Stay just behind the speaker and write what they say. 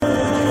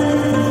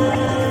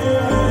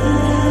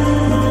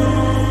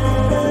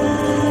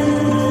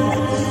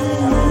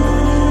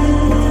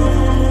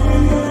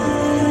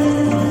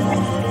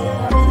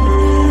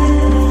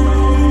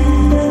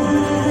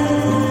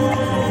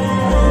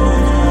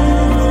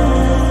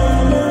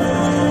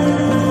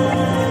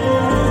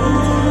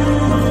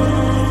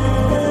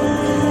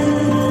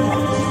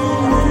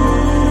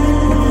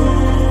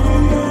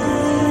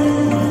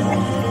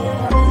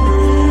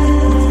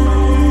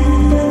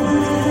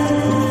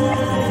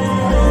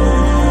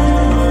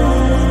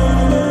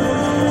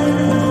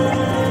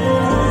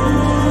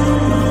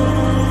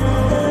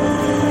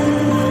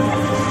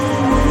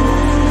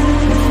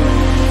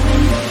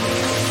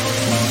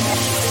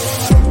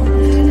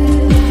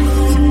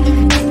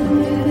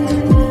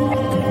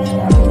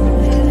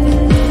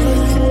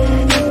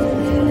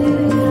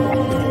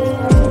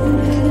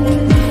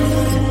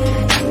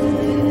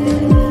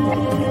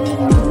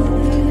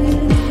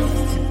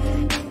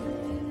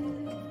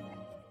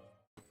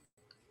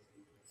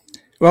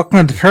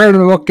Welcome to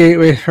Paranormal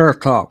Gateway Fair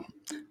Talk.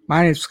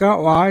 My name is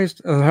Scott Wise,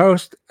 the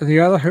host, and the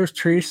other host,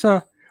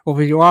 Teresa, will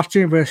be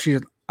watching, but she's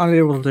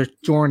unable to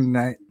join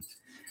tonight.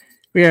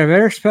 We have a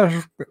very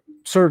special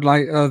third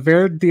night, a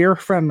very dear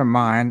friend of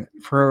mine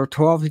for over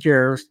 12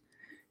 years,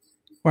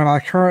 when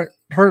my current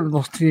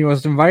team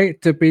was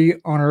invited to be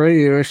on a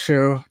radio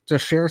show to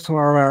share some of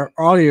our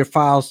audio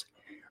files,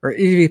 or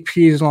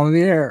EVPs, on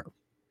the air.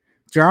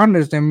 John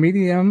is a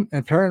medium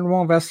and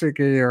paranormal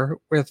investigator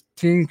with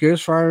Team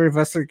Ghostwriter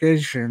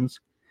Investigations,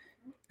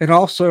 and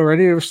also a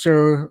radio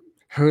show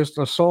host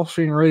of Soul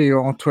Stream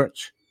Radio on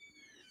Twitch.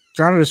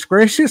 John has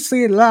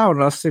graciously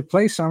allowed us to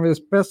play some of his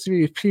best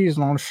EVPs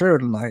on the show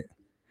tonight.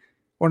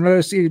 One of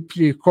those EVP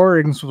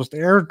recordings was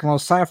aired on the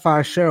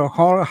sci-fi show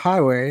Haunted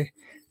Highway,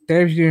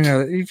 debuting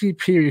an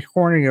EVP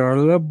recording of a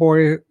little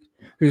boy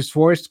whose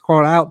voice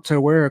called out to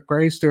where a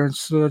gravestone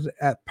stood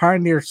at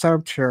Pioneer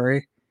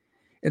Cemetery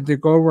in the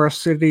Gold Rush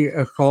city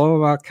of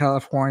Coloma,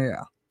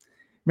 California.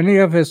 Many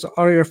of his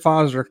audio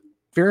files are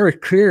very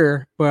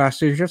clear, but I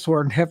suggest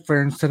wearing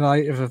headphones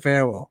tonight if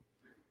available.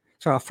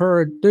 So without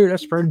further ado,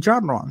 let's bring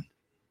John on.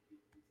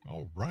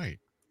 All right.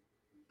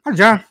 Hi,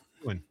 John.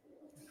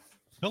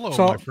 Hello,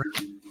 my friend.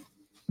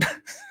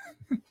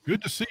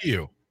 Good to see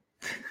you.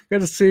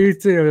 Good to see you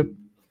too.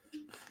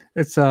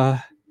 It's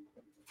been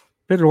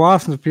a while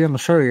since we've been on the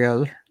show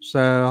together,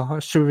 so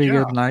it should be a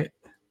good night.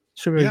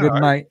 Should be a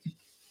good night.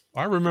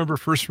 I remember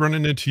first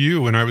running into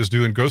you when I was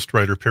doing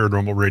Ghostwriter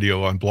Paranormal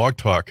Radio on Blog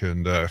Talk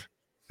and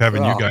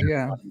having you guys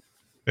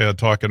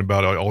talking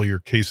about all your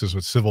cases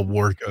with Civil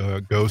War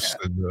ghosts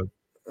and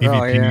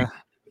EVP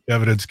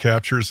evidence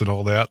captures and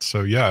all that.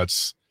 So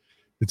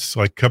it's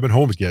like coming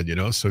home again, you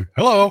know. So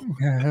hello.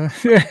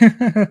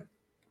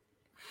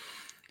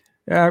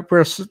 Yeah,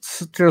 we're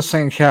still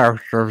same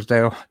characters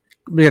though.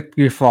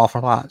 You fall for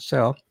a lot,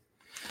 so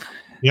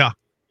yeah.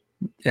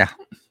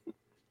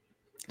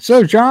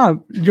 So,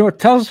 John,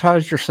 tell us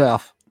about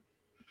yourself.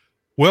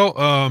 Well,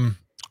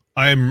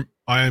 I'm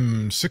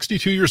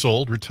 62 years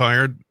old,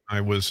 retired. I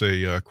was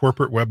a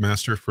corporate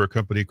webmaster for a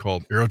company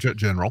called Aerojet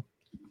General.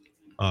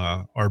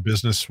 Our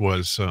business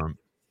was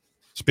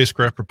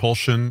spacecraft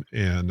propulsion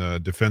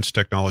and defense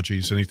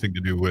technologies, anything to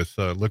do with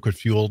liquid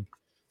fueled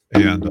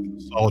and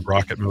solid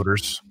rocket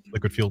motors,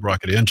 liquid fueled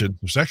rocket engine.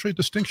 There's actually a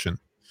distinction.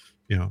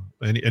 You know,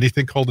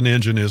 anything called an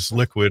engine is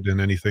liquid,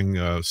 and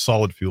anything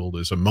solid fueled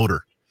is a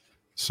motor.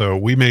 So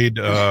we made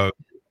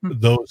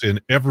those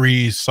in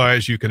every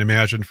size you can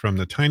imagine, from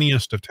the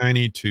tiniest of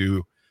tiny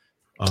to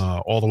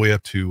all the way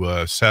up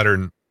to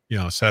Saturn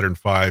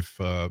V,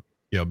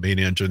 main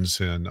engines.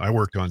 And I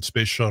worked on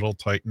Space Shuttle,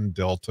 Titan,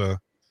 Delta.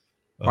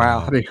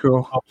 Wow, pretty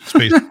cool.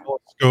 Space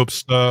telescope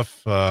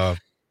stuff,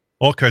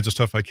 all kinds of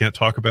stuff I can't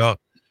talk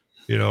about,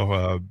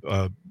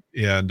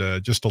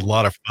 and just a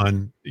lot of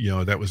fun.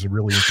 That was a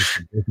really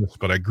interesting business,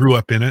 but I grew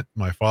up in it.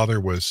 My father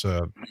was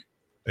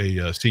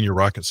a senior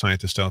rocket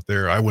scientist out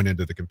there. I went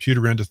into the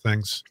computer end of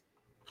things.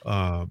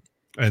 I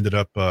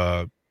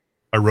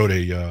wrote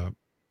a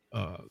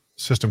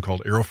system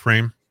called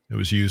Aeroframe. It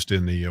was used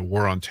in the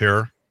War on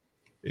Terror,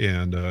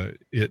 and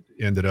it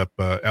ended up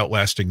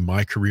outlasting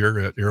my career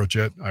at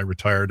Aerojet. I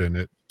retired, and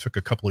it took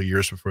a couple of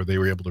years before they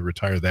were able to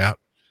retire that.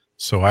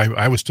 So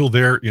I was still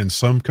there in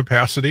some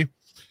capacity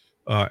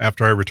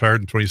after I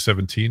retired in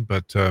 2017.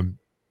 But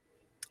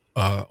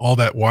all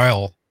that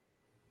while,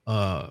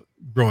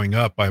 growing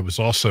up, I was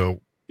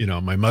also,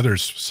 my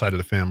mother's side of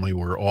the family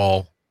were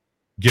all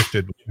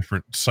gifted with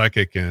different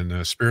psychic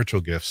and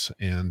spiritual gifts.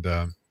 And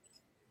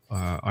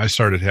I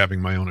started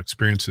having my own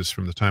experiences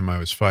from the time I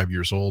was 5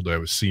 years old. I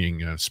was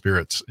seeing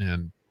spirits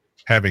and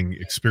having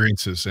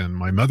experiences, and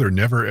my mother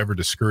never, ever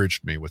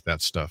discouraged me with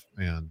that stuff.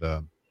 And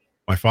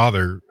my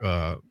father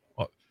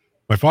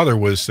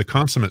was the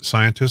consummate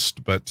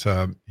scientist, but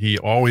he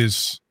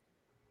always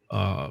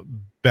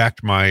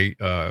backed my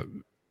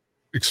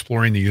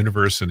exploring the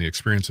universe and the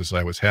experiences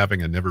I was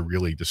having, and never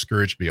really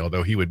discouraged me,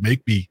 although he would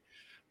make me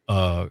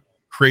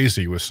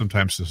crazy with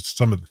sometimes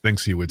some of the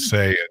things he would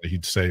say. And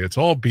he'd say, it's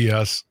all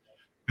BS.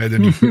 And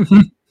then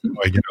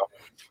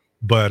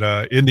but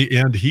in the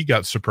end, he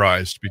got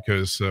surprised,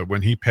 because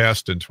when he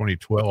passed in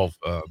 2012,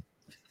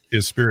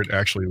 his spirit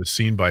actually was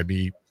seen by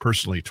me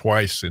personally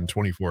twice in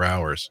 24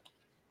 hours.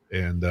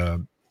 And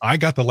I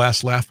got the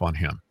last laugh on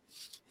him.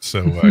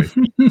 So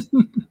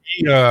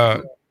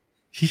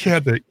he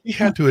had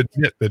to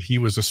admit that he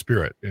was a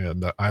spirit,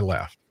 and I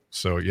laughed.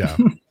 So yeah,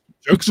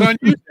 joke's on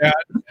you,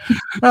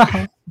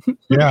 Dad.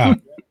 Yeah.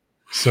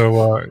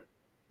 So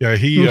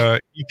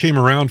he came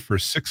around for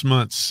 6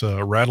 months,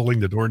 rattling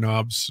the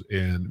doorknobs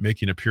and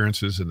making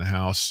appearances in the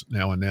house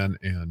now and then,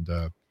 and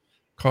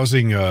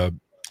causing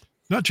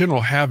not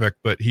general havoc,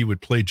 but he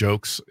would play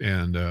jokes,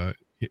 and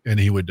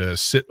he would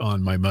sit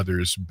on my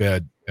mother's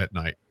bed at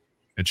night,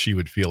 and she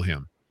would feel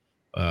him.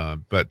 I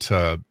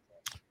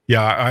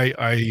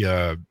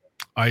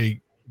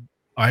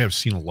have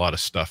seen a lot of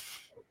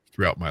stuff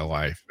throughout my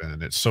life,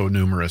 and it's so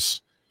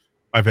numerous.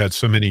 I've had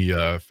so many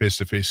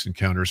face-to-face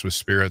encounters with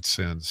spirits,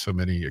 and so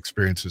many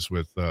experiences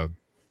with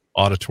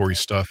auditory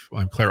stuff.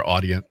 I'm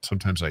clairaudient.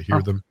 Sometimes I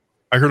hear them.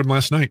 I heard them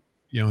last night,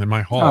 in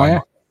my hall. Oh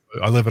yeah.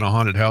 I live in a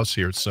haunted house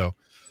here. So,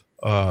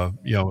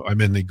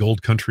 I'm in the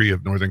gold country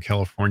of Northern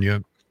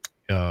California,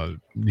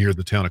 near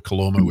the town of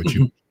Coloma, which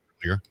you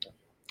earlier.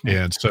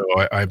 And so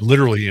I'm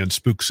literally in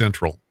Spook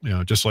Central,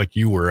 just like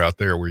you were out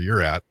there where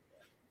you're at,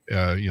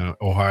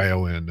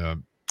 Ohio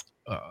and,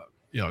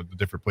 the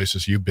different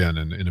places you've been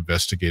and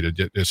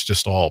investigated. It's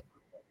just all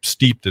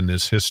steeped in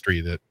this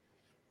history that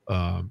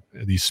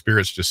these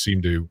spirits just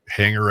seem to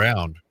hang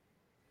around.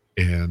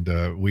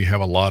 And we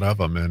have a lot of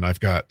them. And I've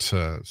got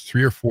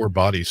 3 or 4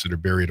 bodies that are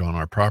buried on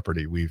our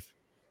property. We've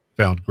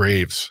found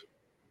graves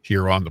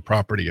here on the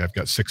property. I've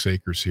got 6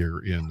 acres here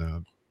in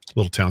a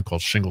little town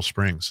called Shingle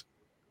Springs.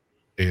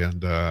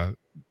 And the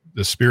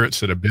spirits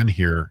that have been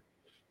here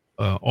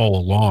all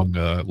along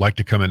like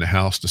to come in the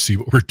house to see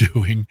what we're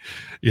doing,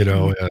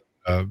 And,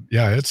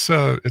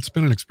 it's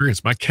been an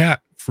experience. My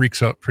cat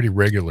freaks out pretty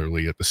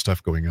regularly at the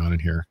stuff going on in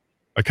here.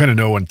 I kind of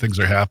know when things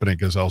are happening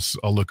because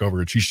I'll look over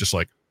and she's just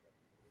like,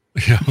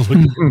 look,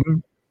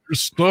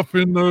 there's stuff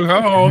in the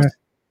house,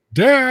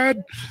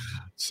 Dad.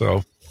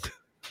 So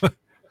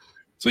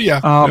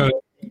yeah,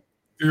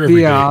 you're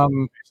every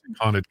day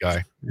haunted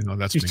guy.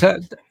 That's you me.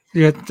 said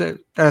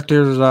that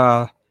there's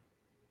a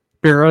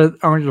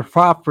spirit on your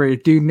property.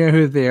 Do you know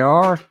who they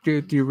are?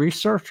 Do you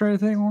research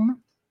anything on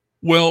them?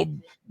 Well,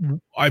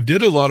 I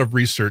did a lot of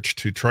research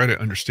to try to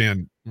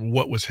understand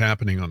what was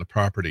happening on the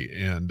property.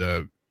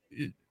 And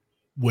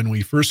when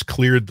we first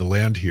cleared the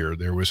land here,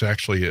 there was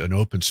actually an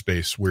open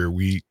space where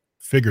we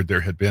figured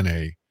there had been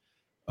a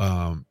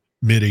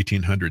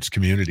mid-1800s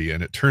community.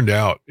 And it turned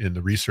out in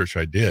the research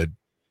I did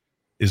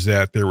is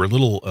that there were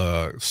little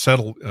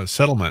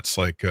settlements,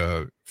 like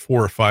 4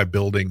 or 5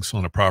 buildings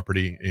on a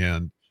property.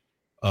 And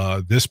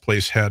this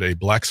place had a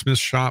blacksmith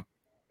shop.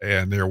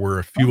 And there were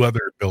a few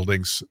other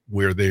buildings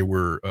where they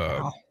were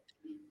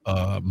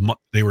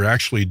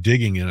actually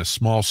digging in a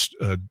small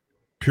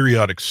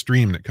periodic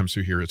stream that comes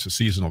through here. It's a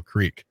seasonal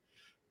creek,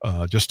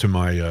 just to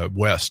my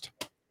west,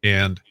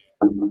 and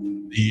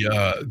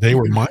they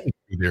were mining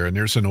through there. And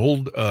there's an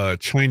old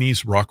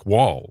Chinese rock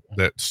wall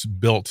that's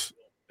built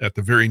at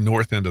the very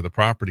north end of the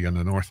property on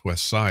the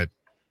northwest side,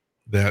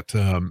 that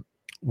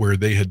where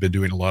they had been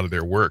doing a lot of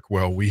their work.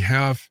 Well, we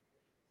have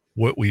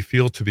what we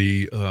feel to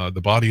be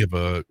the body of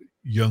a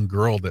young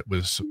girl that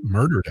was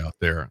murdered out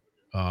there.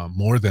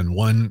 More than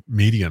one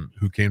medium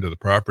who came to the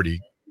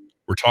property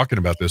were talking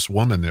about this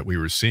woman that we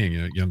were seeing,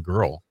 a young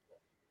girl.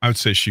 I would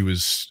say she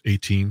was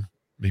 18,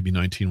 maybe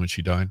 19 when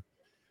she died.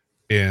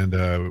 And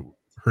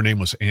her name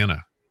was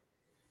Anna.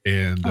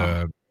 And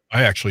I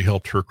actually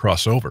helped her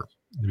cross over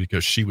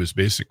because she was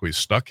basically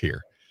stuck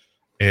here.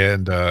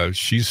 And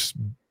she's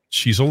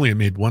only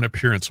made one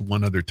appearance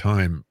one other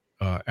time.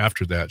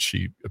 After that,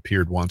 she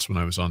appeared once when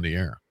I was on the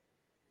air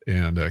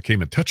and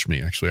came and touched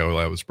me actually while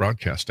I was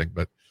broadcasting,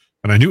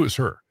 and I knew it was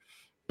her.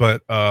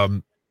 But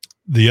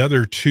the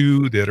other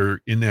 2 that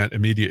are in that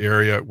immediate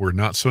area were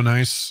not so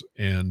nice,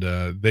 and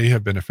they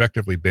have been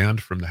effectively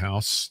banned from the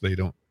house.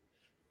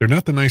 They're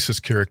not the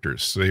nicest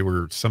characters. They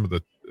were some of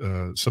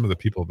the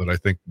people that I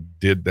think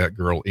did that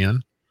girl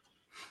in.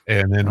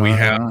 And then we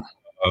have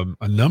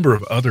a number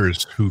of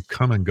others who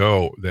come and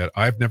go that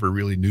I've never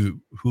really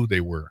knew who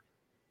they were.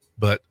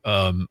 But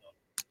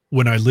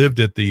when I lived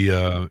at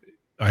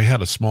I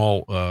had a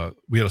small,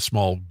 we had a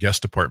small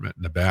guest apartment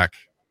in the back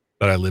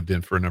that I lived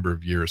in for a number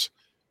of years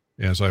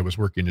as I was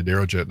working at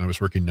Aerojet, and I was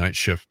working night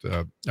shift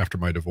after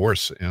my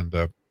divorce. And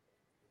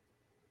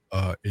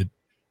I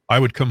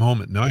would come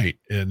home at night,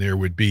 and there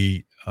would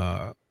be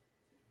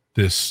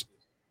this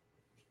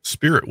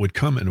spirit would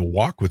come and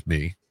walk with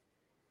me.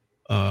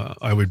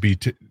 I would be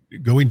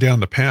going down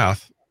the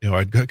path.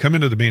 I'd come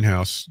into the main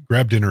house,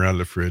 grab dinner out of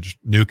the fridge,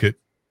 nuke it,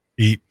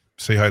 eat,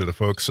 say hi to the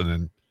folks, and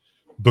then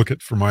book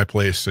it for my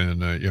place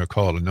and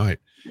call it a night.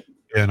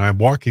 And I'm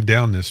walking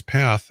down this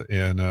path,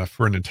 and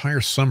for an entire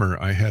summer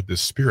I had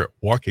this spirit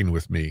walking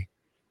with me,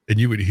 and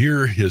you would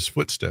hear his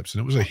footsteps,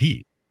 and it was a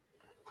he.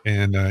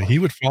 And he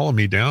would follow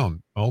me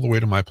down all the way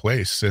to my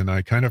place, and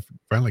I kind of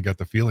finally got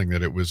the feeling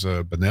that it was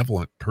a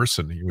benevolent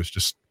person. He was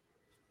just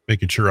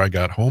making sure I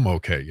got home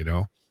okay,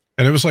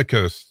 and it was like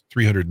a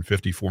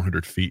 350,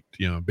 400 feet,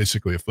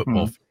 basically a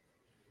football field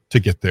to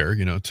get there,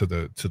 to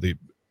the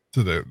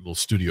little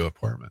studio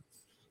apartment.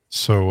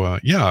 So,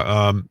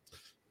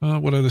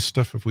 what other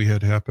stuff have we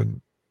had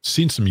happen?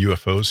 Seen some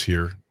UFOs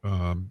here.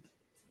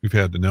 We've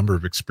had a number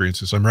of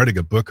experiences. I'm writing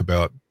a book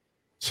about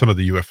some of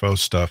the UFO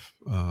stuff.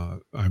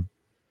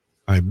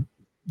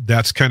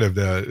 That's kind of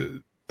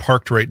the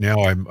parked right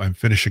now. I'm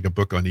finishing a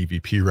book on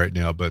EVP right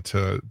now, but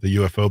the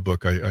UFO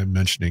book, I'm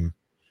mentioning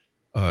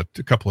a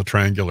couple of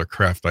triangular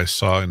craft I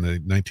saw in the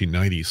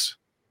 1990s.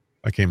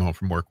 I came home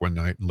from work one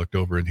night and looked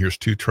over, and here's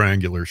 2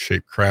 triangular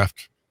shaped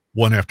craft,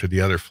 one after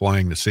the other,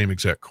 flying the same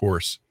exact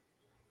course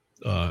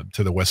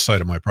to the west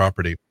side of my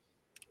property,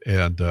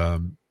 and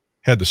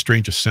had the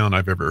strangest sound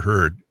I've ever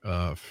heard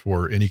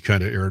for any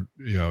kind of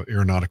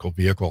aeronautical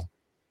vehicle.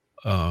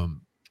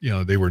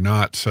 They were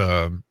not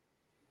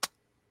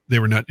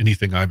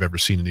anything I've ever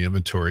seen in the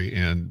inventory,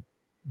 and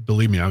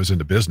believe me, I was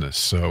into business,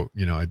 so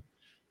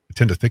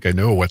tend to think I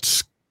know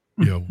what's,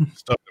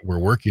 stuff that we're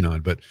working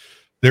on, but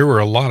there were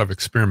a lot of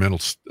experimental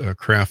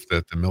craft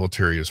that the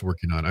military is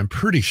working on. I'm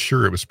pretty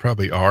sure it was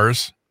probably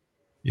ours,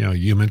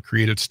 human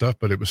created stuff,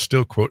 but it was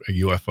still, quote, a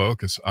UFO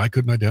because I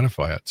couldn't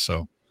identify it.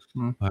 So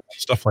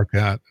stuff like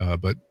that.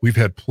 But we've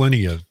had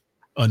plenty of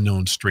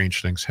unknown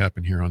strange things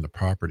happen here on the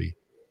property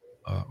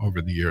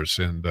over the years.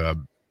 And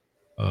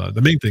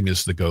the main thing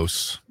is the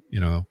ghosts,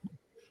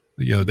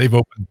 they've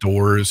opened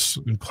doors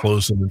and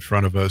closed them in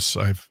front of us.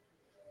 I've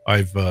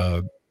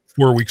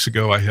 4 weeks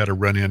ago, I had a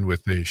run in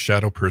with a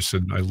shadow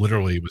person. I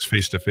literally was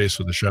face to face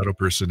with a shadow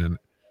person, and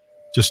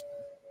just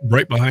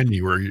right behind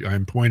me where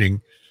I'm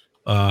pointing,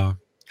 coming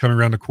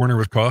around the corner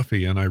with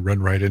coffee, and I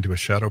run right into a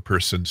shadow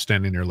person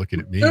standing there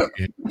looking at me.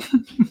 And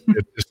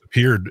it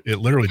disappeared. It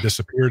literally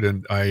disappeared.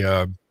 And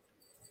I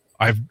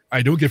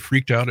don't get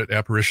freaked out at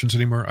apparitions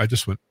anymore. I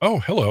just went, oh,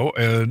 hello.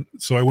 And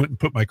so I went and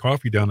put my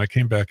coffee down. I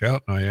came back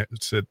out and I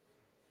said,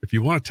 if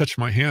you want to touch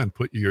my hand,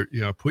 put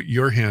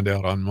your hand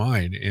out on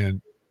mine.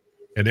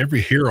 And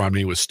every hair on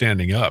me was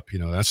standing up.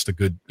 That's the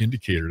good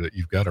indicator that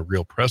you've got a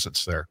real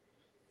presence there.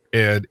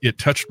 And it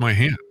touched my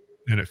hand,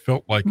 and it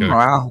felt like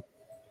a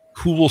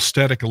cool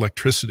static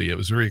electricity. It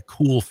was a very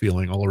cool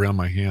feeling all around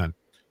my hand.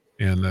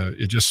 And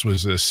it just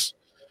was this,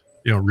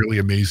 really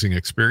amazing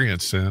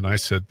experience. And I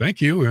said, thank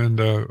you.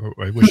 And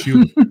I wish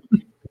you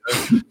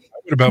I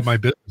went about my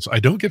business. I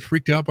don't get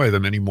freaked out by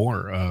them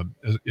anymore.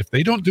 If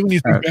they don't do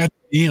anything bad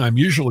to me, I'm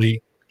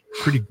usually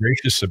pretty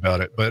gracious about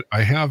it. But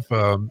I have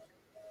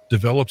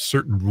developed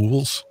certain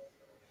rules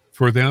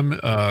for them.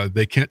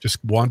 They can't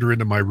just wander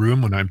into my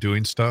room when I'm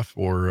doing stuff,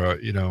 or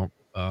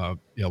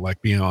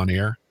like being on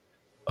air.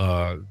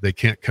 They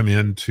can't come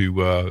into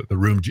the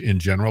room in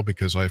general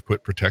because I've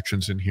put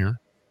protections in here.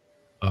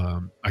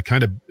 I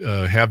kind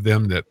of have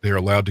them that they're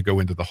allowed to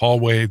go into the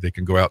hallway. They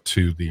can go out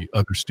to the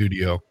other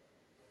studio,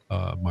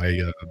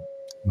 my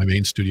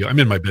main studio. I'm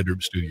in my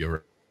bedroom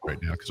studio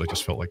right now because I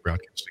just felt like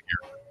broadcasting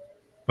here.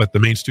 But the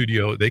main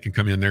studio, they can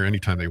come in there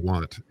anytime they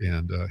want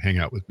and hang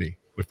out with me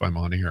if I'm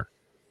on air.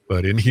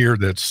 But in here,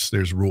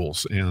 there's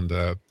rules. And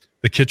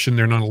the kitchen,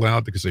 they're not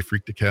allowed because they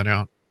freak the cat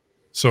out.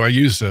 So I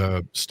use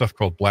stuff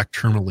called black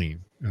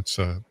tourmaline. It's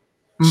a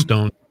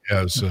stone that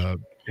has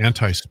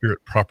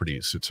anti-spirit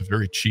properties. It's a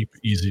very cheap,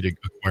 easy to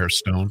acquire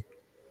stone.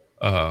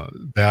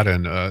 That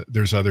and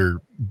there's other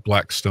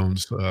black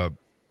stones,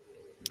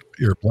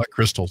 black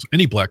crystals.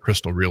 Any black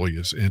crystal really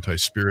is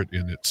anti-spirit,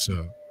 and it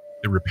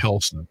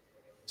repels them.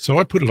 So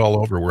I put it all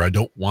over where I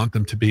don't want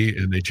them to be,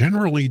 and they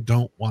generally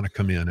don't want to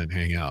come in and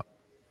hang out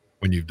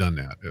when you've done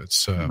that.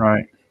 It's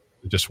right.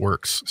 It just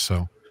works.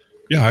 So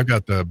yeah, I've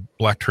got the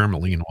black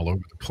tourmaline all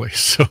over the place.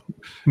 So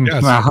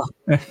yeah,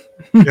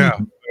 yeah.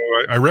 So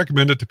I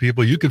recommend it to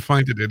people. You can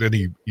find it at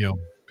any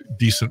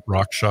decent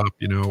rock shop,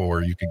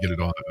 or you can get it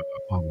on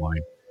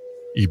online,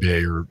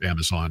 eBay or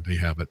Amazon. They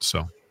have it.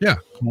 So yeah.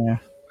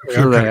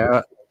 Sure they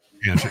have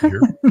it.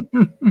 Here.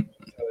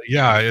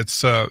 Yeah,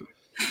 it's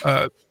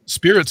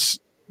spirits.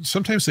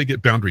 Sometimes they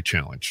get boundary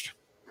challenged,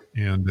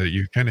 and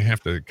you kind of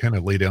have to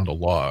lay down the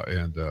law.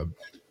 And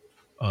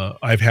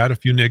I've had a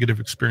few negative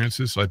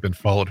experiences. I've been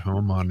followed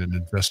home on an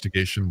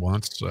investigation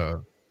once,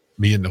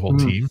 me and the whole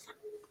team,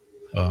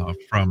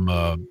 from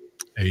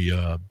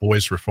a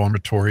boys'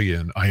 reformatory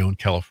in Ione,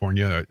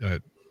 California,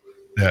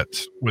 that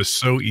was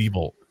so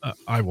evil.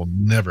 I will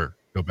never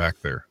go back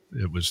there.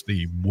 It was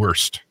the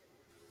worst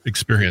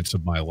experience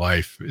of my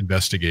life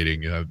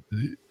investigating.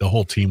 The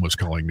whole team was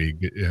calling me,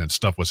 and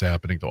stuff was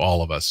happening to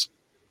all of us.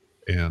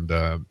 And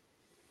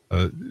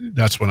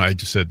that's when I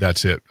just said,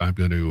 that's it. I'm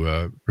going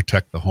to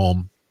protect the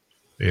home.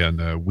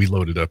 And we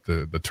loaded up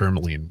the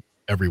tourmaline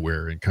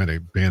everywhere and kind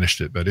of banished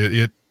it. But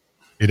it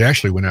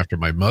actually went after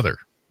my mother.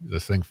 The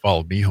thing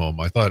followed me home.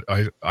 I thought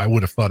I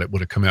would have thought it would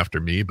have come after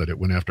me, but it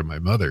went after my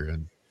mother.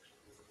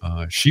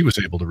 And she was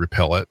able to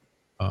repel it.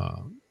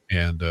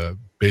 And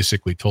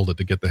basically told it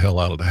to get the hell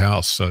out of the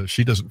house.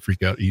 She doesn't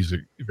freak out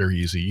very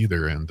easy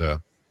either. And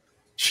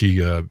she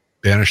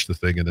banished the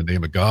thing in the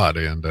name of God,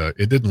 and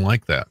it didn't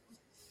like that.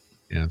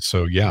 And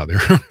so, yeah,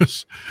 there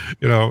was,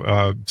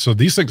 so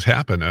these things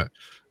happen.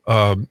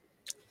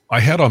 I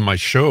had on my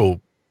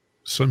show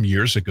some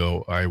years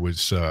ago, I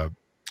was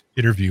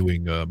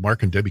interviewing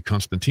Mark and Debbie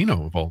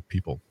Constantino, of all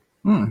people.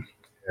 And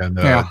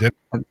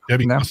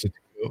Debbie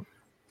Constantino,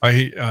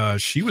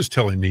 she was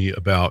telling me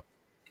about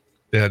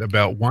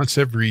once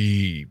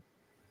every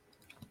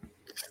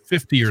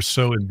 50 or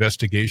so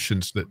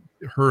investigations that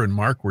her and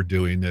Mark were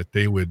doing, that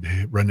they would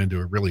run into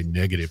a really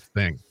negative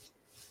thing.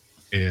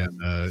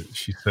 And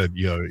she said,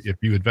 if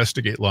you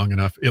investigate long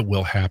enough, it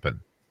will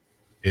happen.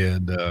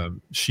 And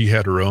she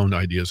had her own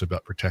ideas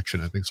about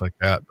protection and things like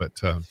that. But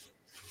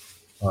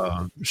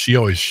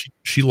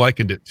she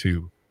likened it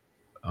to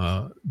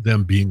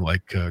them being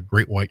like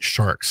great white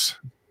sharks.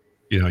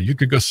 You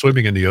could go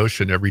swimming in the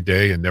ocean every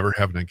day and never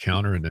have an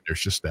encounter. And then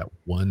there's just that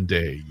one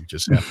day you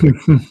just have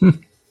to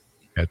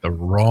at the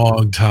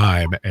wrong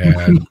time.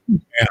 And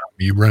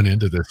you run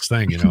into this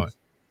thing,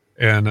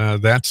 And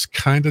that's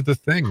kind of the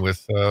thing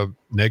with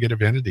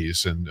negative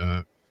entities. And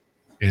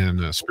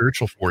and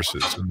spiritual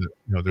forces, and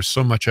there's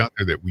so much out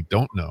there that we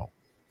don't know.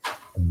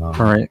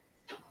 Right.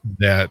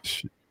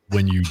 That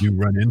when you do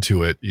run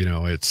into it,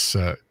 it's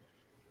a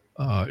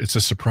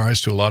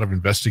surprise to a lot of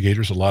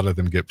investigators. A lot of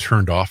them get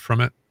turned off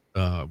from it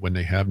when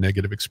they have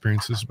negative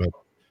experiences, but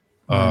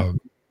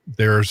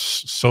there's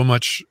so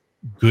much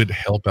good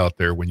help out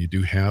there when you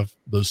do have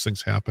those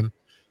things happen.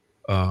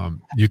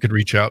 You could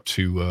reach out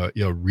to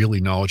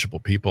really knowledgeable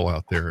people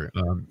out there.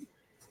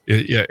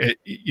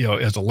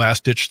 As a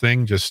last ditch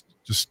thing, just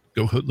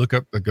go look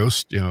up the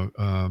ghost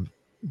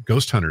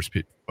ghost hunters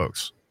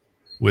folks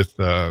with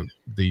I'm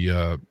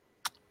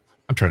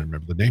trying to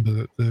remember the name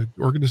of the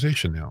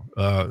organization now.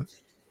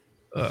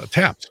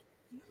 TAPS,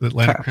 the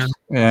Atlantic Paranormal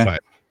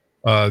Society.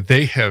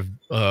 They have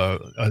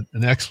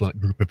an excellent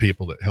group of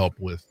people that help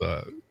with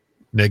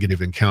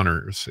negative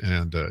encounters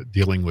and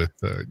dealing with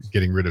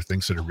getting rid of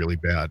things that are really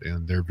bad,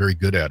 and they're very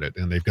good at it,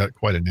 and they've got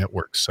quite a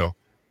network. So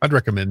I'd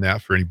recommend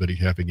that for anybody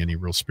having any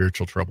real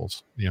spiritual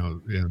troubles,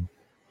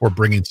 or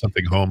bringing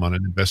something home on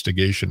an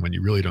investigation when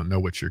you really don't know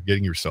what you're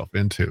getting yourself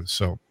into.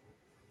 So,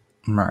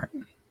 right.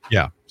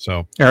 Yeah.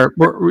 So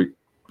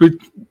we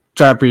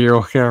try to be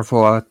real careful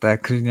about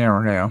that because you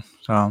never know.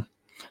 So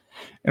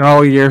in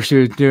all the years she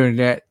was doing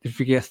that, if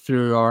you get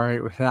through all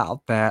right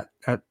without that,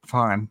 that's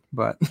fine.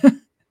 But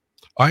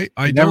I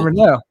never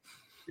know.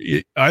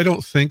 I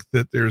don't think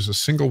that there's a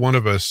single one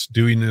of us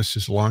doing this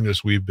as long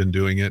as we've been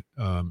doing it.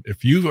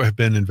 If you have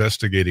been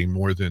investigating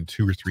more than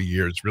 2 or 3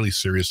 years, really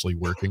seriously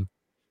working,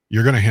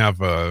 you're going to have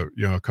a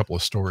couple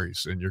of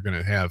stories, and you're going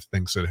to have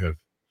things that have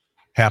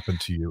happened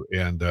to you,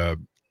 and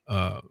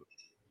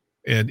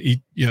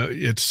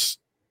it's,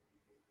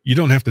 you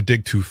don't have to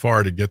dig too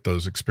far to get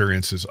those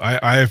experiences.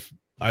 I've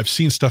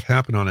seen stuff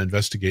happen on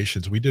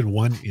investigations. We did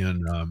one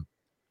in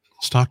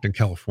Stockton,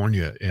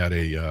 California, at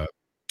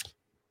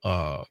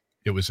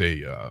it was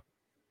a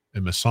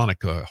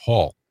Masonic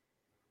hall,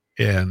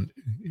 and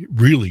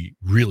really,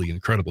 really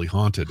incredibly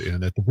haunted.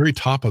 And at the very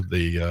top of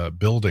the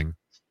building,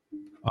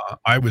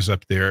 I was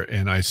up there,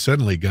 and I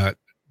suddenly got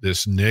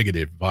this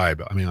negative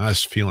vibe. I mean, I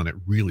was feeling it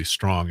really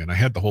strong, and I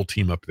had the whole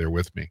team up there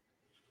with me.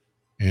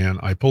 And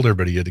I pulled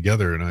everybody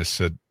together, and I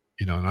said,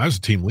 and I was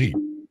a team lead.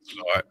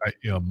 So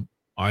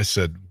I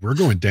said, we're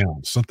going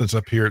down. Something's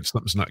up here.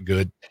 Something's not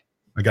good.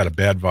 I got a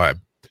bad vibe.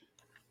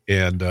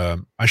 And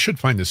I should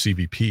find the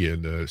CVP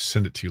and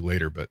send it to you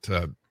later, but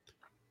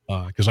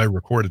because I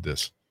recorded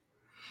this.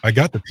 I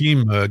got the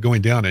team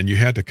going down, and you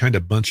had to kind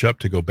of bunch up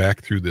to go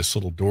back through this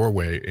little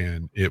doorway,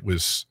 and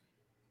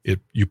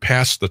you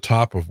passed the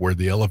top of where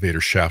the elevator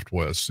shaft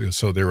was.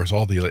 So there was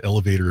all the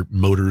elevator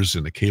motors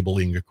and the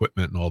cabling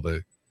equipment and all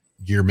the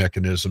gear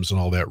mechanisms and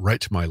all that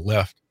right to my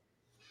left.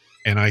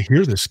 And I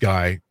hear this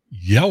guy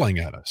yelling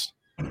at us,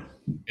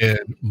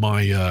 and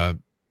my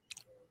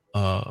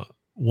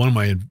one of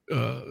my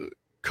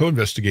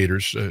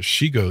co-investigators,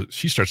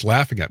 she starts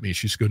laughing at me.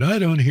 She's going, I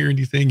don't hear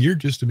anything. You're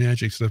just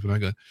imagining stuff. And I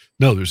go,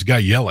 no, there's a guy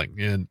yelling,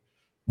 and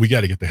we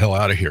got to get the hell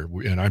out of here.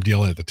 And I'm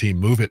yelling at the team,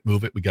 move it.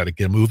 We got to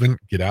get moving,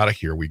 get out of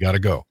here. We got to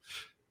go.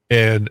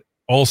 And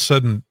all of a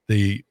sudden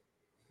the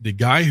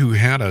guy who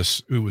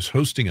was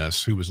hosting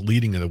us, who was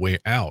leading the way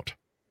out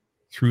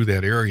through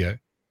that area,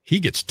 he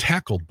gets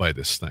tackled by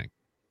this thing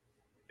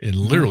and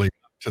literally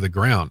to the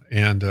ground.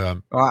 And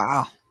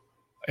wow.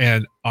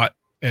 And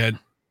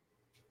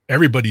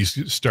everybody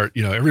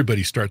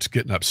starts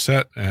getting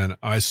upset. And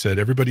I said,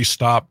 everybody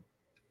stop,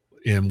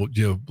 and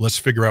let's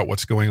figure out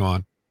what's going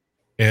on.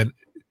 And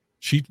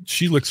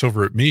she looks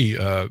over at me.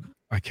 I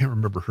can't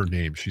remember her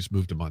name. She's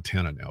moved to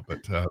Montana now,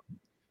 but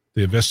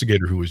the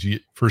investigator who was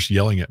first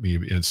yelling at me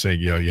and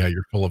saying, yeah,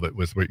 you're full of it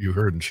with what you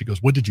heard. And she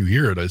goes, what did you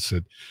hear? And I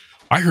said,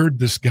 I heard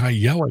this guy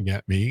yelling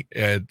at me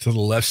to the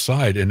left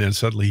side. And then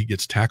suddenly he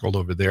gets tackled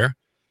over there.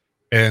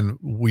 And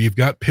we've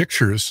got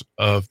pictures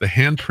of the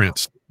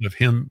handprints of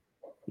him.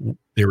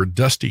 There were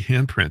dusty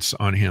handprints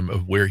on him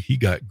of where he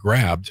got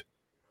grabbed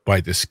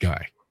by this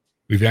guy.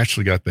 We've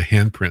actually got the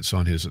handprints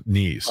on his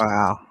knees.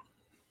 Wow.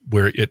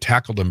 Where it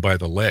tackled him by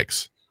the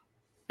legs.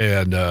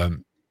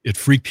 And it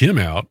freaked him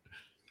out.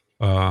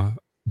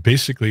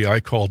 Basically, I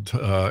called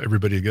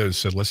everybody together and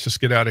said, let's just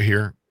get out of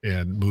here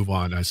and move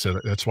on. I said,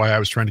 that's why I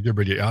was trying to get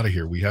everybody out of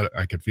here.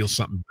 I could feel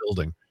something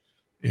building.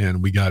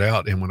 And we got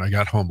out. And when I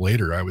got home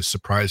later, I was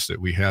surprised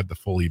that we had the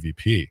full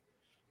EVP.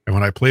 And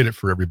when I played it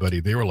for everybody,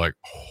 they were like,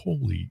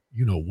 holy,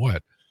 you know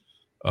what?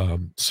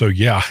 So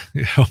yeah,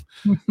 that's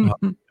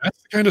the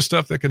kind of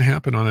stuff that can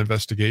happen on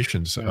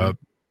investigations.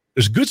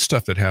 There's good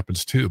stuff that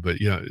happens too, but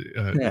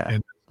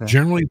and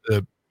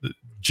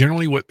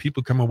generally what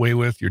people come away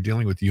with, you're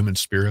dealing with human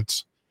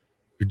spirits.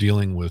 You're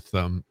dealing with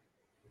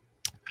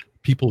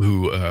people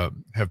who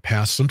have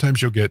passed.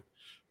 Sometimes you'll get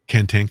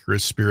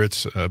cantankerous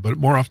spirits, but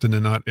more often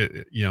than not,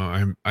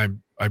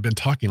 I've been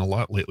talking a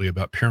lot lately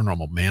about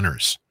paranormal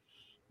manners,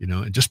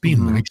 and just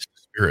being nice to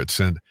spirits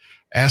and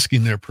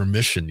asking their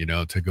permission,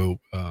 to go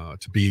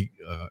to be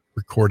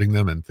recording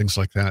them and things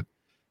like that.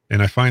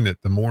 And I find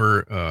that the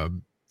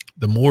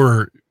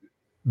more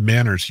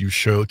manners you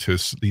show to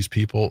these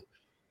people,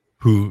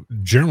 who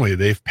generally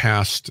they've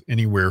passed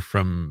anywhere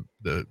from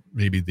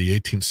maybe the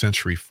 18th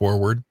century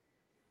forward.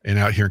 And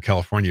out here in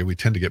California, we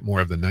tend to get more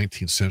of the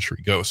 19th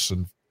century ghosts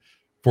and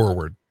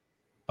forward.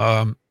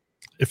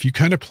 If you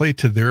kind of play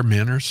to their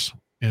manners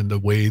and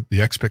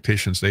the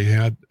expectations they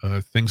had,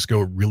 things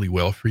go really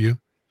well for you.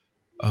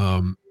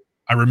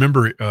 I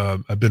remember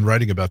I've been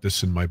writing about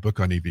this in my book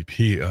on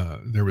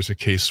EVP. There was a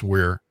case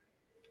where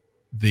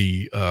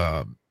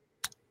I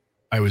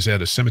was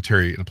at a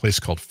cemetery in a place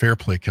called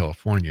Fairplay,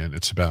 California, and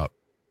it's about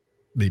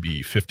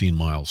maybe 15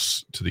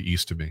 miles to the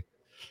east of me.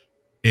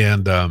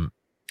 And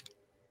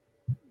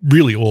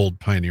really old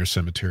pioneer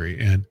cemetery.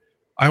 And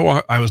I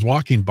was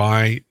walking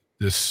by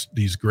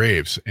these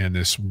graves, and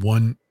this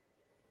one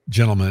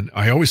gentleman,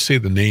 I always say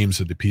the names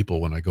of the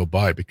people when I go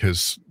by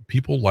because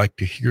people like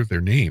to hear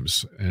their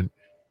names. And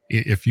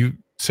if you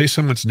say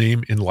someone's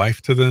name in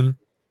life to them,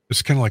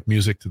 it's kind of like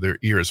music to their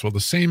ears. Well, the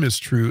same is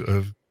true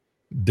of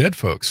dead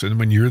folks. And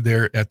when you're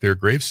there at their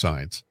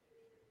gravesides,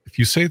 if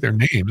you say their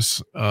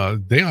names,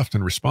 they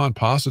often respond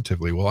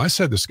positively. Well, I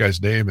said this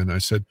guy's name, and I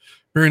said,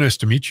 "Very nice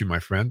to meet you, my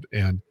friend."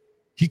 And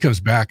he comes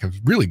back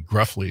really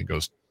gruffly and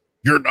goes,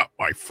 "You're not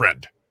my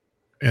friend."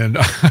 And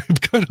I'm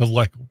kind of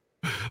like,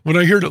 when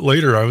I heard it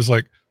later, I was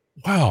like,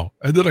 wow.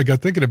 And then I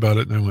got thinking about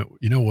it, and I went,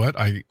 you know what?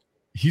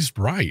 He's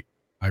right.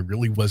 I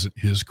really wasn't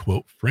his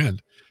quote friend.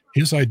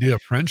 His idea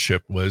of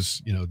friendship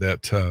was,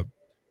 that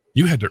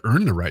you had to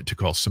earn the right to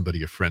call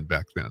somebody a friend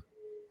back then.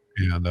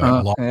 And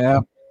a lot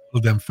of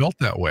them felt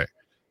that way.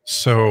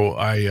 So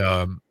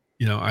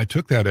I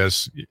took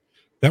that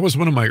that was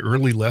one of my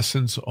early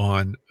lessons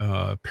on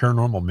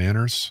paranormal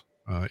manners,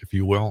 if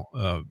you will,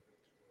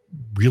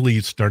 really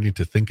starting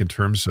to think in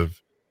terms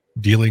of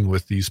dealing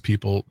with these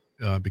people,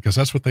 because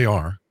that's what they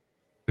are.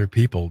 They're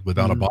people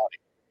without a body,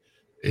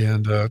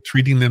 and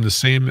treating them the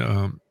same,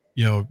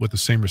 with the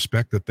same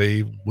respect that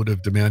they would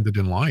have demanded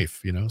in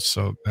life,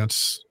 so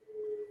that's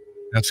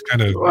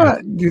kind of,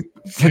 you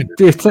tend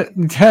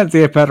to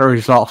get better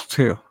results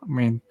too. I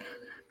mean,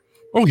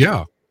 oh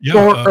yeah.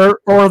 Yeah,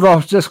 or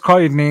they'll just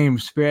call you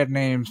names, bad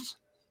names.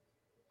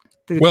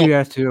 They do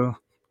that too.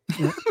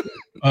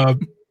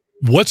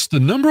 What's the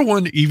number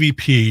one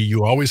EVP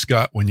you always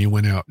got when you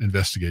went out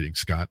investigating,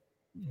 Scott?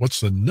 What's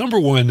the number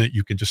one that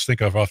you can just think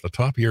of off the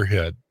top of your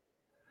head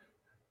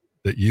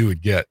that you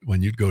would get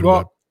when you'd go to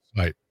a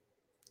site?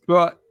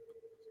 Well,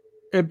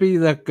 it'd be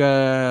like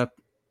audio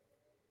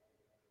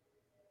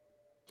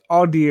 /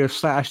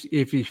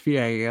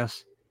 EVP, I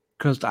guess,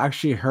 because I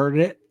actually heard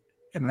it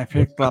and I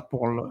picked up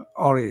on the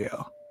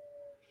audio.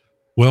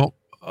 Well,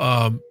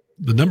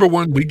 the number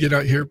one we get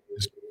out here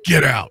is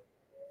 "get out."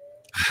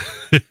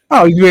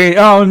 Oh, you mean?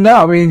 Oh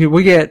no! I mean,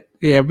 we call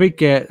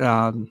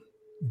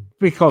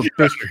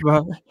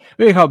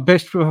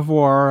bitch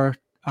before.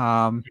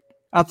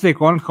 I think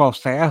one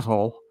calls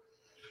asshole.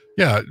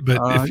 Yeah,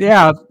 but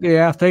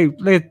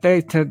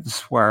they tend to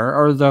swear,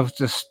 or they'll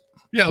just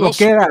they'll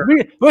get out.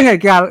 We had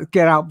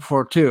get out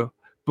before too,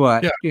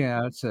 but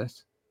it's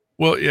just.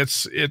 Well,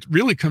 it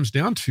really comes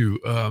down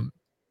to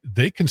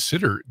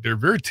they're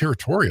very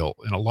territorial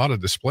in a lot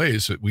of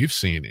displays that we've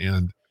seen,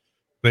 and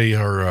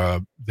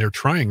they're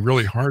trying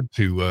really hard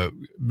to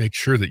make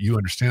sure that you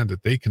understand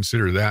that they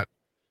consider that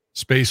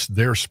space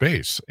their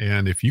space.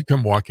 And if you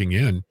come walking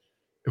in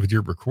with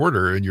your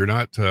recorder and you're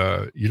not,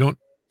 you don't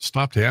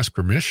stop to ask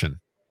permission,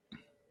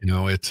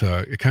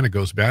 it kind of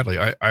goes badly.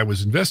 I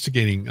was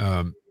investigating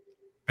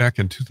back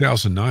in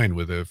 2009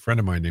 with a friend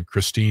of mine named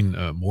Christine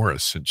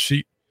Morris, and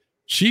she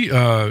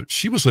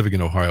was living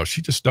in Ohio.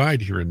 She just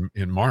died here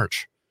in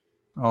March.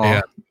 Oh.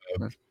 And,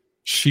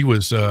 she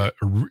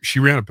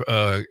ran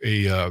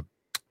a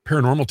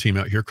paranormal team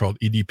out here called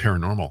ED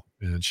Paranormal,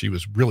 and she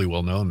was really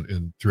well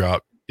known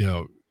throughout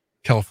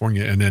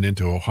California and then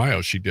into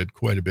Ohio. She did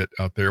quite a bit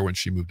out there when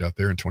she moved out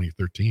there in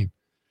 2013.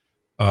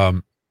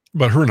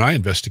 But her and I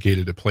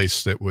investigated a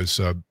place that was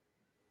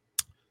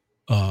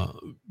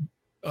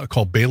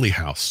called Bailey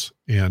House,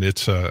 and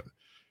it's a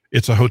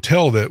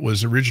hotel that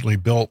was originally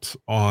built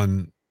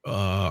on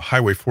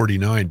Highway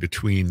 49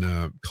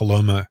 between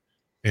Coloma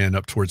and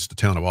up towards the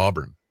town of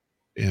Auburn.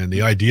 And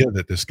the idea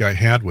that this guy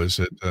had was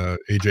that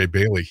AJ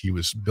Bailey, he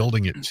was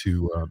building it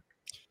to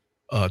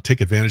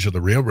take advantage of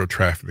the railroad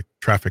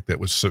traffic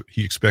that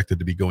he expected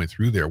to be going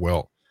through there.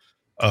 Well,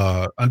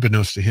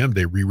 unbeknownst to him,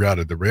 they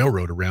rerouted the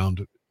railroad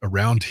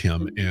around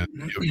him, and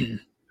there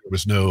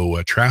was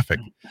no traffic.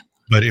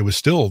 But it was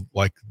still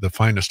like the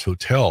finest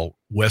hotel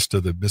west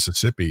of the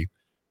Mississippi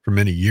for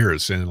many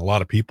years, and a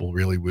lot of people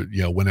really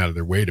went out of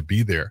their way to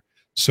be there.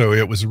 So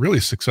it was a really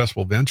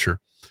successful venture.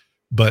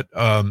 But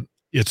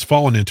it's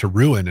fallen into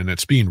ruin, and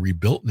it's being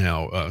rebuilt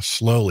now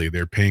slowly.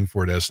 They're paying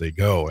for it as they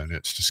go, and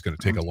it's just going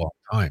to take a long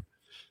time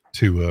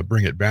to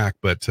bring it back.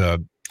 But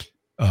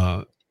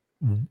I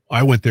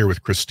went there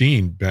with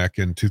Christine back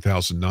in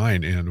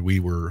 2009, and we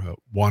were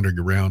wandering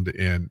around,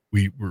 and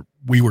we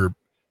were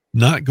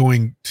not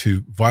going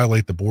to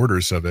violate the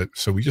borders of it,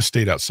 so we just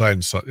stayed outside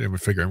and we're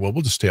figuring, well,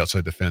 we'll just stay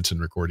outside the fence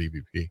and record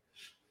EVP.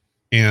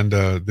 And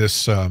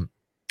this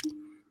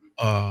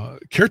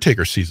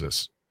caretaker sees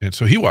us. And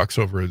so he walks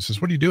over and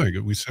says, "What are you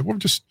doing?" We said, "We're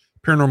just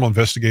paranormal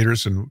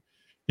investigators, and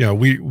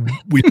we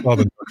saw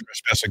the no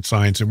trespassing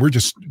signs, and we're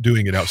just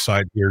doing it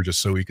outside here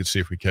just so we could see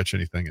if we catch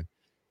anything. And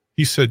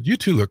he said, "You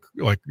two look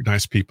like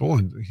nice people."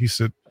 And he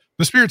said,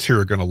 "The spirits here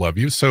are going to love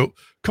you. So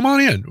come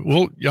on in.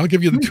 I'll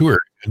give you the tour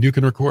and you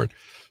can record."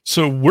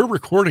 So we're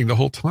recording the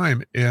whole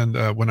time. And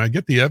when I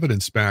get the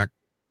evidence back,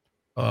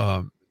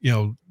 I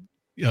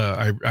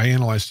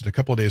analyzed it a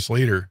couple of days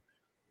later.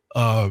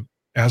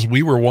 As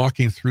we were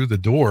walking through the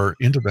door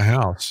into the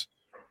house,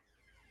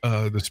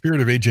 the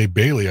spirit of AJ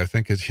Bailey, I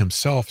think is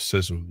himself,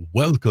 says,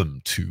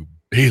 "Welcome to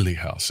Bailey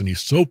House." And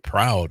he's so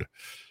proud,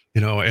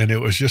 and it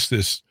was just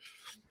this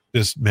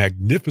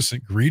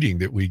magnificent greeting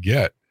that we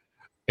get.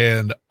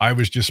 And I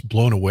was just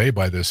blown away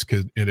by this,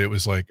 and it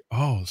was like,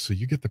 oh, so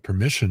you get the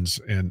permissions.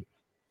 And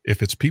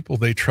if it's people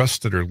they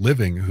trust that are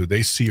living, who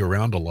they see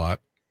around a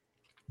lot,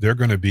 they're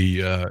going to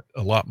be a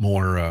lot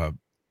more,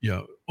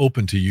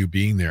 open to you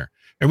being there.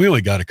 And we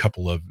only got a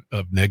couple of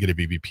negative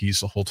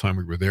EVPs the whole time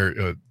we were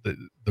there. The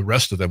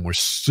rest of them were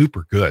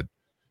super good.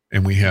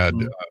 And we had,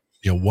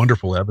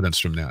 wonderful evidence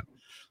from that.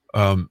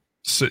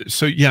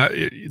 So yeah,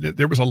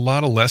 there was a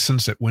lot of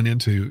lessons that went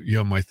into,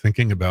 my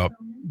thinking about,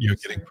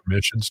 getting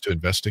permissions to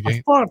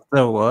investigate. I thought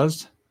there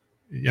was.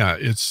 Yeah,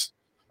 it's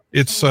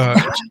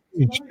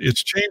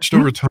changed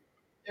over time.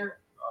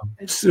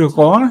 It's still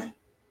going?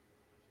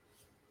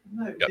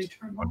 No, they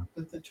turned off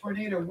the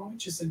tornado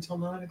watches until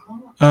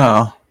 9:00.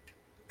 Oh,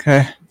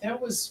 okay. That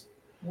was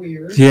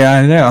weird. Yeah,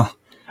 I know.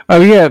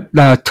 Oh, yeah,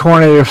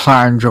 tornado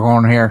signs are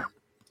on here.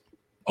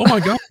 Oh my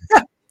God.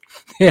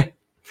 Yeah.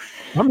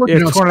 I'm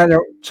looking at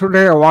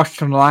tornado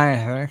Washington line,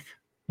 I think.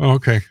 Oh,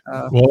 okay.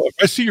 Well, if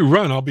I see you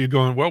run, I'll be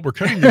going, well, we're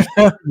cutting this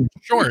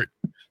short.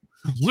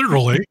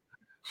 Literally.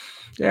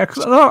 Yeah,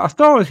 because I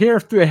thought it was here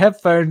through the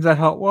headphones. I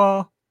thought,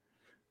 well,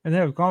 and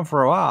they were gone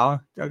for a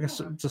while. I guess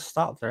it just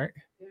stopped, right?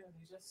 Yeah,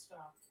 they just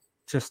stopped.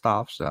 Just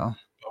stopped, so.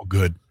 Oh,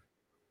 good.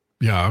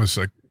 Yeah, I was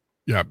like,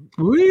 yeah.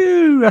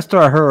 Woo! That's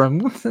what I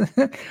heard.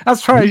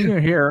 That's probably you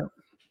didn't hear.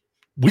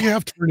 We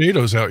have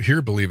tornadoes out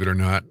here, believe it or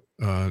not.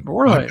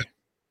 Really?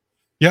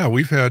 Yeah,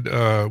 we've had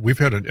an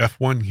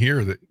F1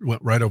 here that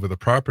went right over the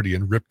property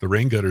and ripped the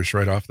rain gutters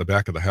right off the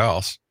back of the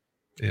house.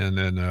 And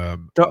then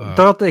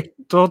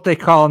don't they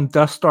call them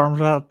dust storms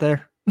out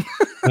there?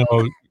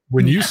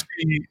 When you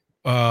see,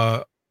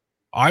 I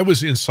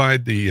was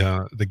inside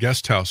the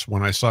guest house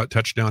when I saw it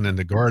touch down in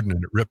the garden,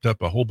 and it ripped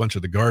up a whole bunch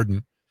of the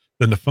garden.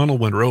 Then the funnel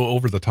went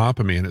over the top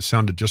of me, and it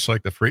sounded just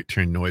like the freight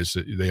train noise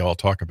that they all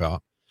talk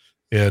about.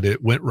 And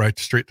it went right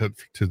straight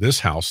to this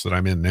house that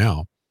I'm in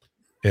now,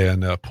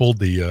 and pulled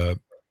the.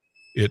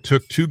 It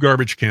took 2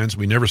 garbage cans.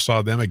 We never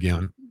saw them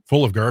again,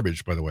 full of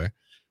garbage, by the way.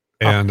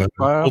 And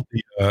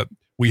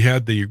we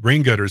had the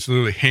rain gutters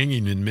literally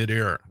hanging in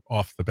midair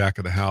off the back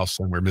of the house,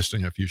 and we're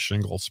missing a few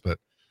shingles. But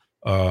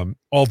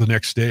all the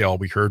next day, all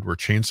we heard were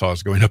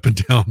chainsaws going up and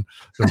down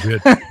the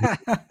ridge.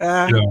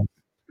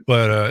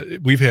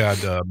 But we've had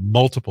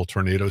multiple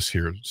tornadoes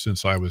here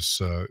since I was,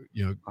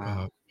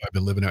 I've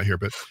been living out here.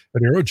 But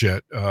at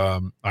Aerojet,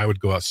 I would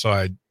go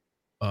outside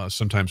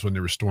sometimes when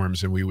there were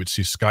storms, and we would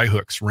see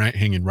skyhooks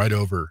hanging right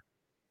over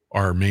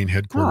our main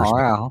headquarters. Oh,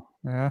 wow.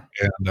 Yeah.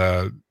 And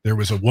there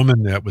was a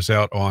woman that was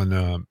out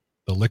on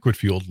the liquid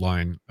fueled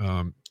line,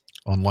 on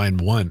line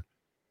 1,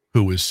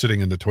 who was sitting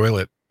in the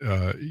toilet.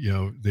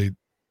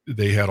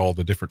 They had all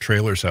the different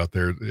trailers out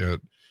there,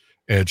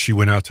 and she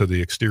went out to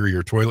the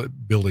exterior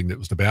toilet building that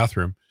was the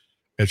bathroom,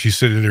 and she's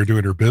sitting there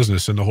doing her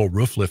business, and the whole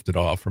roof lifted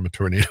off from a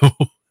tornado.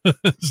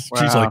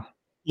 She's like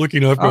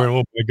looking up, going,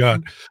 "Oh my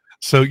God!"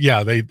 So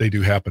yeah, they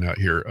do happen out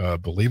here.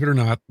 Believe it or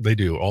not, they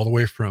do. All the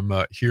way from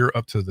here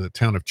up to the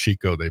town of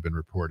Chico, they've been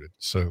reported.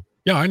 So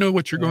yeah, I know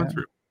what you're going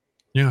through.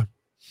 Yeah.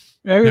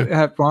 Maybe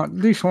have at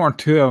least 1 or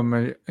 2 of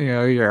them.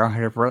 You're out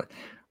here for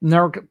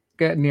never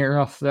get near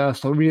us though.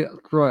 So we get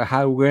really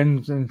high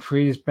winds and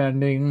trees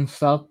bending and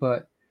stuff,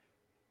 but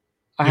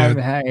I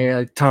haven't had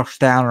any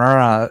touchdown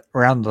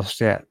around us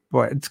yet.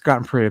 But it's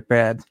gotten pretty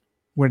bad,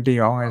 windy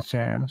on its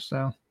hand.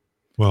 So.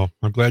 Well,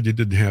 I'm glad you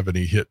didn't have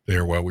any hit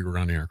there while we were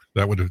on air.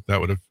 That would have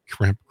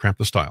cramped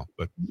the style.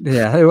 But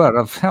yeah, it would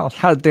have.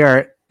 How dare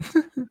it?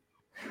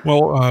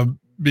 Well,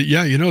 but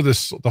yeah,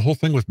 the whole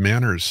thing with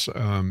manners.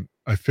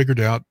 I figured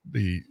out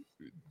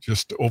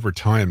just over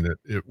time that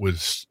it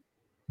was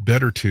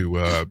better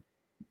to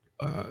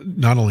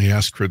not only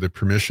ask for the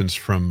permissions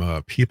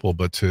from people,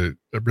 but to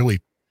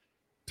really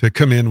to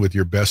come in with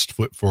your best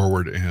foot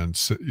forward and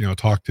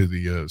talk to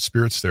the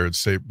spirits there and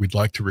say, we'd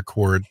like to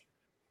record.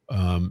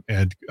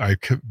 And I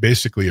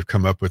basically have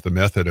come up with the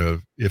method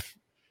of if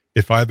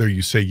either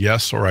you say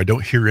yes or I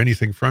don't hear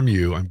anything from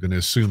you, I'm going to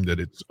assume that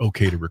it's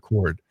okay to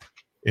record.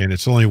 And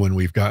it's only when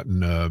we've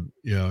gotten,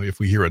 if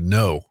we hear a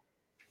no,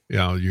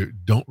 you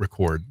don't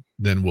record,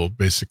 then we'll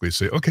basically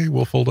say, okay,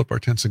 we'll fold up our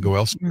tents and go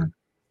elsewhere.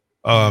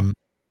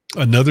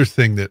 Another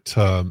thing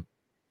that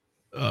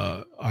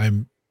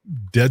I'm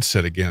dead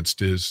set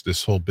against is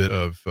this whole bit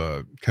of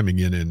coming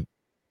in and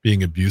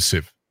being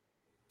abusive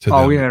to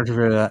them. We never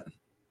do that.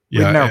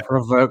 Yeah, we never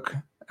provoke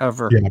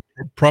ever. Yeah,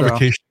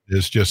 provocation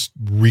is just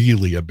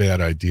really a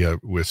bad idea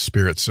with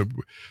spirits. So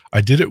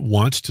I did it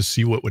once to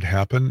see what would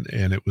happen,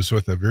 and it was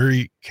with a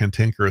very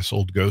cantankerous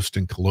old ghost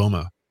in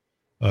Coloma,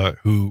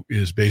 who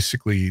is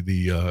basically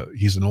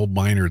he's an old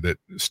miner that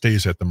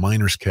stays at the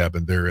miner's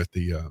cabin there at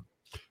the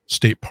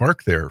state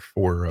park there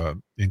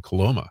in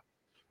Coloma.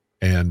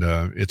 And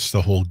it's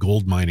the whole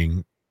gold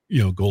mining,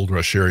 gold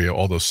rush area.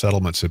 All those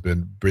settlements have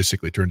been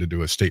basically turned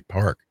into a state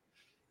park.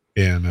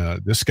 And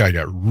this guy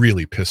got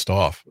really pissed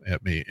off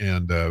at me.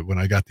 And when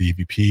I got the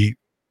EVP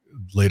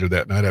later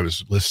that night, I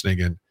was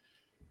listening, and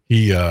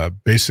he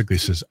basically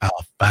says,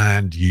 "I'll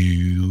find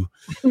you."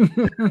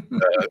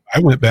 I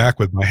went back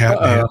with my hat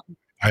in hand.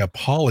 I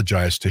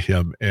apologized to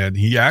him, and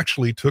he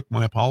actually took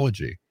my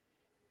apology.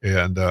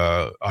 And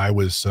I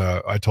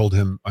told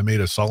him, I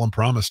made a solemn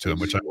promise to him,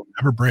 which I will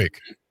never break,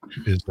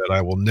 is that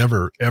I will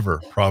never, ever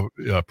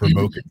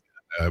provoke it.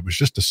 It was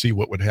just to see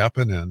what would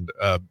happen. And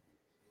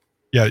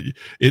yeah,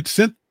 it's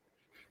one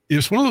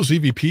of those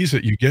EVPs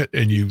that you get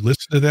and you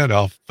listen to that,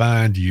 "I'll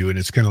find you," and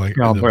it's kind of like,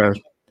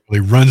 he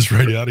runs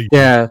right out of you.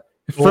 Yeah.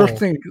 First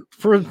thing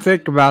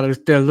about it is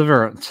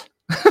deliverance.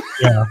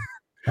 Yeah.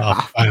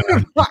 "I'll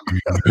find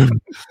you.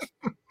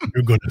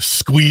 You're going to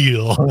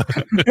squeal."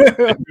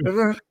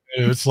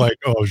 And it's like,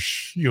 oh,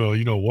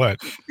 you know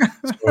what?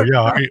 So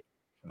yeah,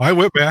 I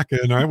went back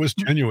and I was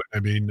genuine.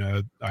 I mean,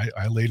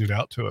 I laid it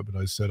out to him, and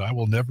I said, "I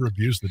will never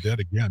abuse the dead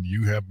again.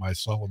 You have my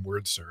solemn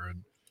word, sir."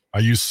 And I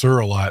use "sir"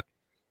 a lot.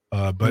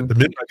 But the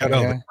minute I got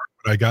out of the park,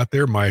 when I got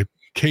there, my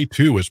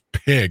K2 was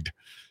pegged.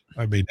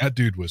 I mean, that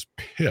dude was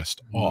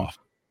pissed off.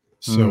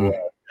 So,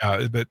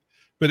 but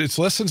it's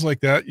lessons like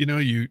that,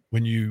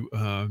 when you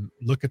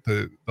look at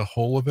the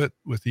whole of it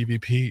with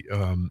EVP,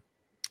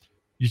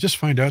 you just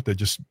find out that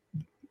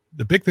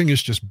the big thing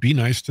is just be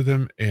nice to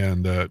them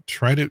and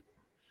try to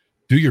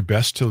do your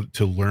best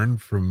to learn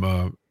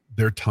from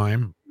their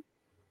time,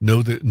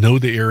 know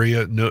the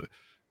area,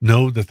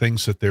 know the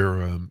things that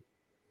they're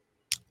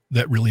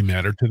that really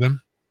matter to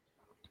them,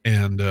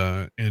 and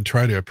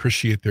try to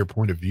appreciate their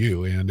point of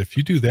view. And if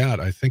you do that,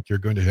 I think you're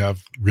going to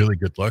have really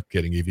good luck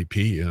getting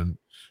EVP and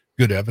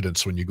good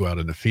evidence when you go out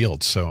in the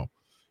field. So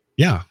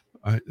yeah,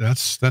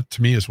 that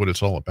to me is what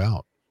it's all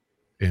about.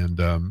 And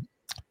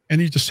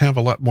you just have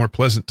a lot more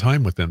pleasant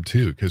time with them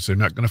too, because they're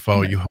not going to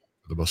follow you home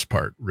for the most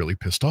part, really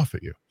pissed off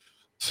at you.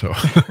 So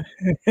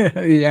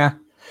yeah.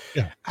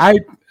 I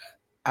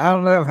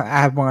don't know if I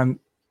had one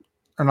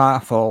or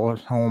not follow at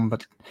home,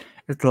 but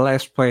it's the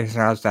last place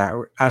there was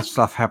that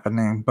stuff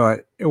happening,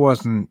 but it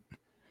wasn't.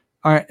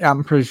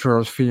 I'm pretty sure it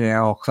was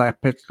female because I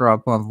picked her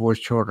up on the voice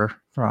shoulder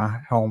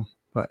from home,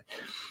 but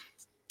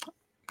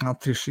I don't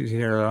think she's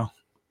here though.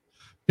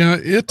 Yeah,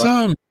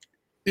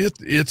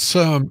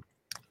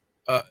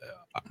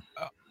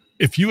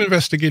 if you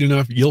investigate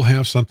enough, you'll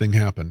have something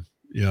happen,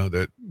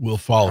 that will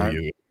follow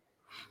you.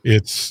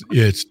 It's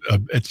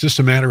just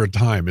a matter of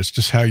time. It's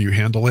just how you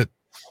handle it.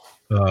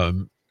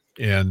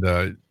 And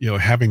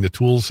having the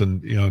tools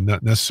and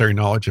not necessary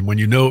knowledge, and when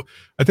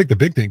I think the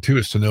big thing too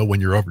is to know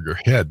when you're over your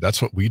head.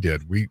 That's what we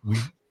did.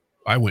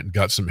 I went and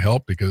got some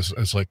help because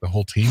it's like the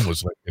whole team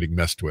was like getting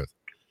messed with,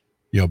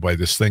 by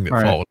this thing that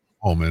followed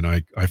home. And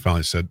I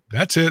finally said,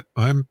 "That's it.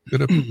 I'm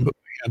gonna put my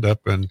hand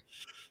up," and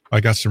I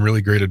got some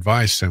really great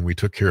advice, and we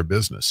took care of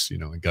business,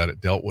 and got it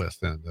dealt with.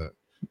 And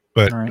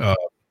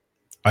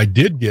I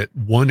did get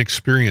one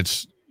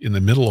experience in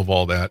the middle of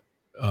all that.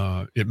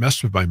 It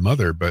messed with my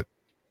mother, but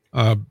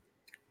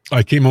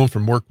I came home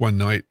from work one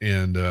night,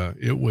 and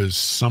it was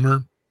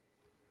summer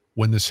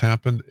when this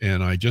happened.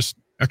 And I just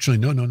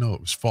no,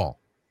 it was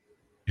fall.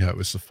 Yeah, it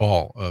was the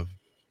fall of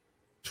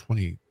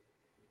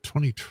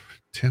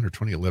 2010 or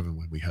 2011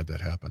 when we had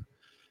that happen.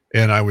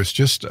 And I was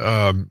just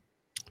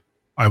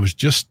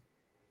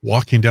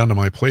walking down to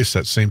my place,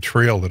 that same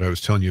trail that I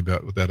was telling you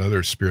about with that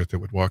other spirit that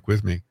would walk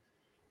with me.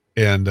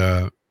 And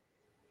I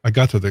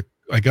got to the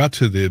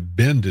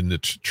bend in the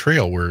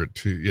trail where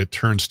it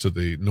turns to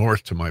the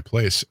north to my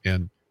place,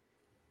 and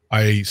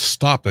I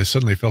stopped. I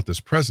suddenly felt this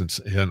presence,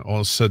 and all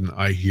of a sudden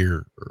I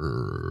hear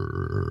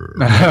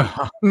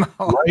right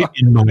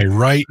in my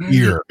right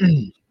ear.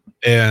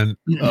 And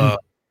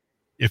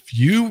if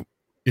you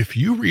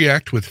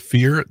react with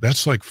fear,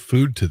 that's like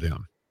food to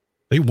them.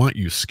 They want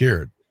you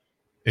scared.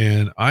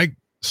 And I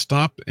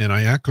stopped, and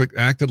I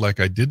acted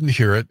like I didn't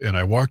hear it, and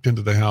I walked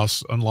into the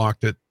house,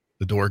 unlocked it,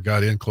 the door,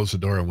 got in, closed the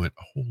door, and went,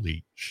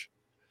 "Holy sh!"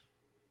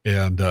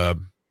 And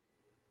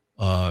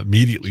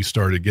immediately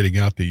started getting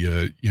out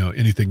the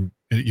anything,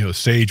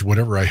 sage,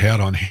 whatever I had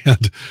on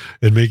hand,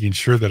 and making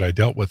sure that I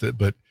dealt with it.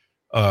 But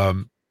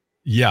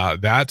yeah,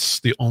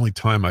 that's the only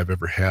time I've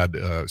ever had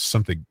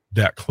something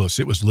that close.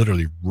 It was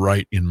literally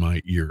right in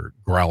my ear,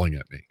 growling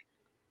at me.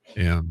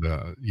 And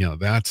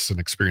that's an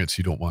experience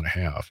you don't want to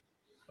have.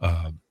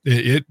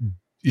 It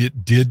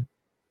did,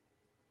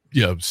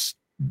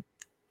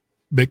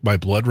 make my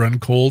blood run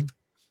cold.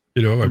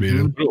 I mean,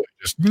 it really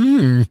just,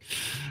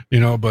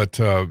 but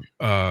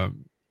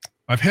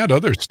I've had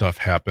other stuff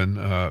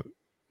happen.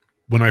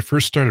 When I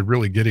first started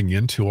really getting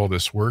into all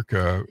this work,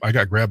 I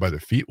got grabbed by the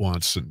feet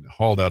once and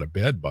hauled out of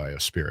bed by a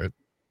spirit.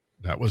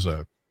 That was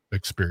a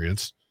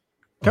experience.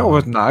 That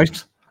was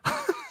nice.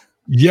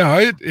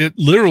 Yeah, it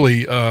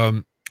literally,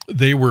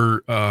 they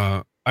were,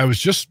 I was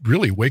just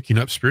really waking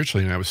up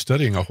spiritually, and I was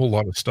studying a whole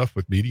lot of stuff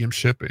with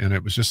mediumship, and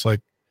it was just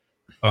like,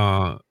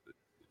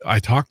 I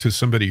talked to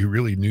somebody who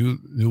really knew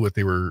what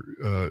they were,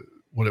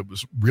 what it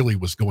was really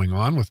was going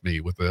on with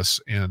me with this.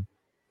 And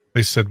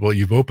they said, well,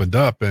 you've opened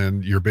up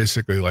and you're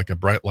basically like a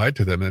bright light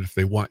to them. And if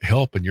they want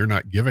help and you're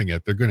not giving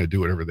it, they're going to do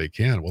whatever they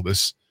can. Well,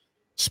 this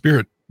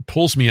spirit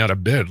pulls me out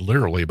of bed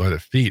literally by the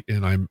feet,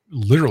 and I'm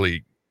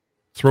literally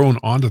thrown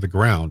onto the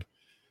ground,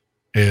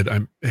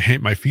 and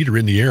my feet are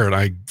in the air, and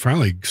I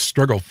finally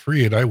struggle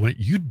free. And I went,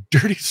 you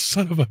dirty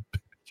son of a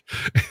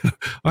bitch.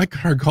 I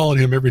started calling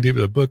him every name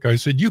of the book. I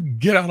said, you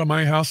get out of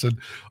my house, and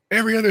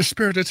every other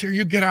spirit that's here,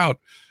 you get out.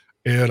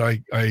 And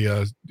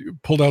I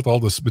pulled out all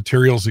this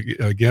materials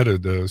again,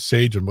 and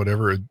sage and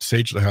whatever, and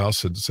saged the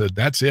house and said,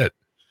 that's it.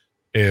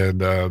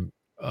 And then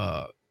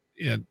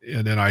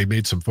I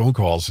made some phone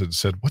calls and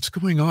said, what's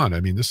going on? I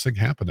mean, this thing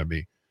happened to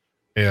me.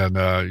 And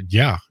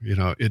yeah,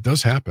 it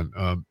does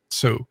happen.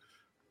 So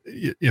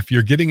if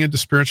you're getting into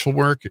spiritual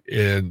work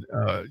and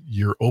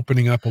you're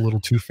opening up a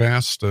little too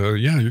fast,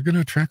 yeah, you're going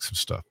to attract some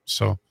stuff.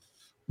 So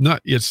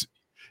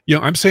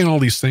I'm saying all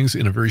these things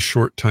in a very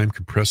short time,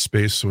 compressed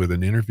space with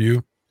an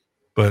interview.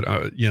 But,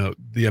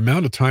 the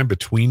amount of time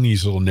between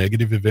these little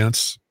negative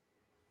events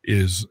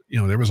is,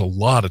 there was a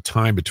lot of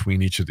time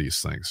between each of these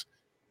things.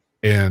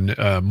 And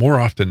more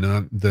often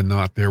than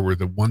not, there were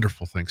the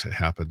wonderful things that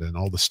happened, and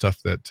all the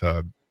stuff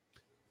that,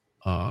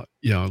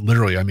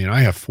 literally, I mean,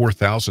 I have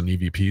 4,000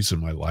 EVPs in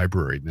my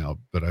library now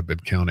that I've been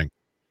counting.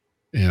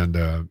 And,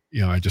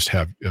 I just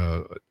have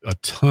a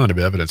ton of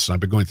evidence, and I've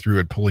been going through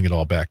and pulling it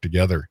all back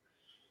together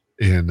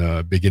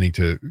and beginning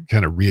to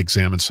kind of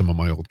re-examine some of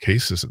my old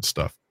cases and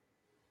stuff.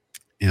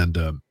 And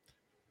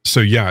so,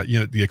 yeah,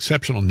 the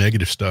exceptional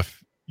negative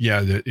stuff,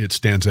 yeah, it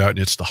stands out, and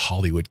it's the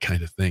Hollywood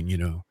kind of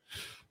thing,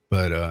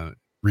 but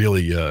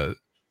really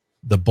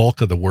the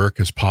bulk of the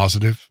work is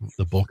positive.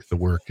 The bulk of the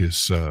work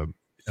is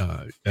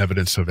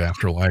evidence of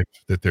afterlife,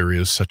 that there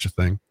is such a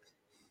thing.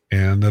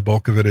 And the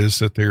bulk of it is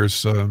that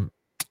there's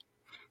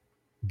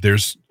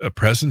a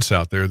presence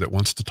out there that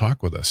wants to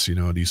talk with us.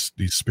 These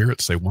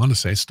spirits, they want to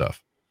say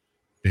stuff.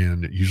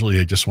 And usually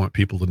they just want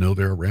people to know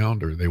they're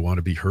around, or they want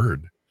to be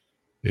heard.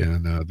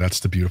 And that's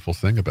the beautiful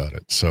thing about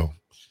it. So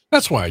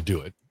that's why I do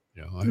it.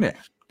 Yeah.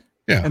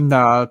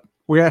 And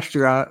we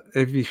actually got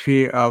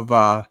AVP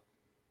of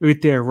we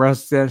did a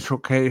residential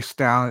case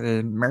down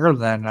in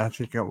Maryland, I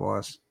think it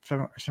was.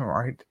 Something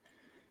right.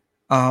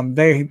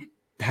 They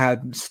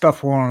had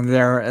stuff going on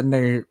there, and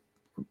they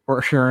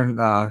were hearing,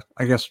 I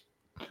guess,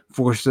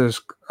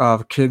 voices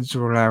of kids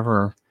or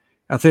whatever.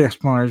 I think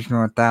explanation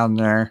went down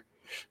there.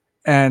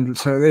 And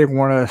so they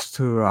wanted us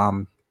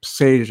to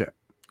sage it.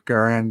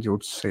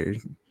 Garand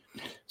sage.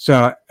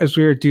 So as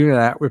we were doing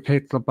that, we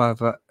picked up of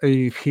a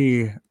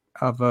AVP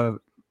of a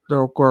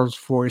little girl's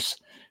voice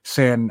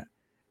saying,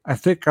 I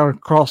think I'm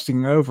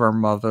crossing over,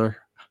 mother.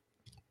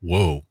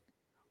 Whoa.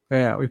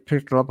 Yeah, we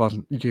picked it up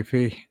on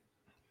EVP.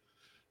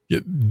 Yeah,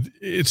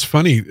 it's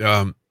funny.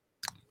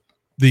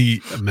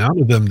 The amount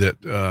of them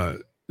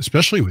that,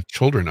 especially with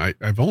children,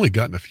 I've only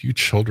gotten a few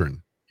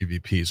children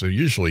EVPs. I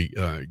usually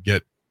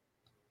get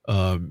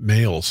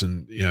males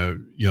and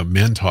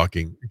men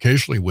talking,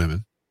 occasionally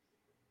women.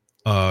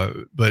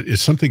 But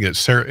it's something that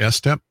Sarah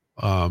Estep,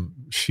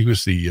 she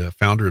was the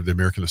founder of the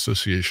American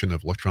Association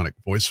of Electronic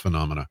Voice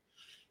Phenomena,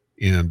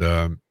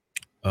 and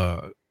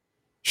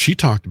she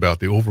talked about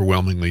the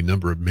overwhelmingly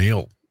number of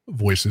male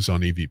voices on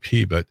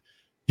EVP. But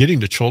getting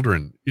to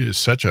children is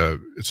such a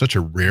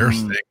rare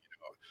thing.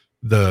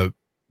 The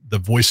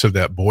voice of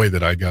that boy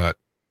that I got,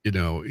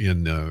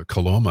 in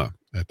Coloma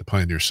at the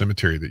Pioneer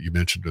Cemetery that you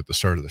mentioned at the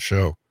start of the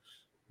show.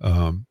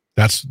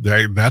 That's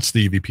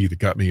the EVP that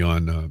got me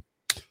on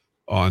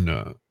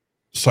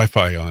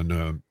Sci-Fi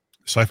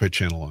Sci-Fi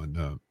Channel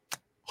on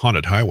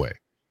Haunted Highway,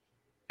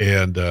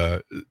 and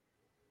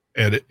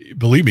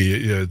believe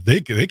me,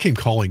 they came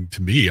calling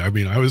to me. I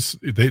mean,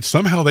 they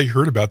somehow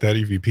heard about that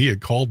EVP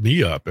and called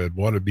me up and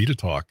wanted me to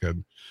talk.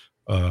 And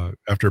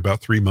after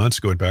about 3 months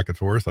going back and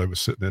forth, I was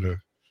sitting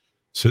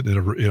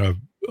in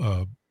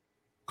a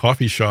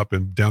coffee shop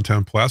in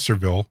downtown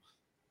Placerville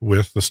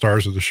with the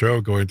stars of the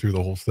show, going through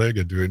the whole thing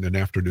and doing an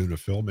afternoon of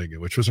filming,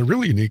 which was a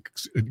really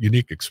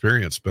unique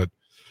experience. But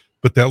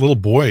that little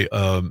boy,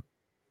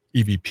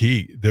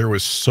 EVP, there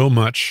was so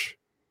much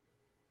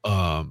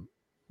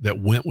that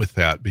went with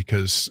that,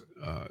 because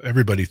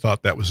everybody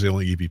thought that was the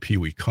only EVP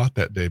we caught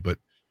that day. But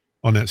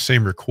on that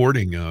same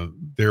recording,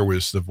 there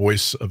was the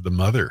voice of the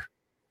mother,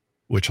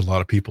 which a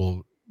lot of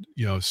people,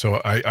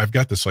 so I've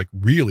got this like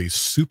really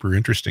super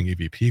interesting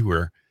EVP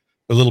where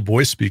the little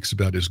boy speaks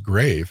about his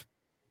grave,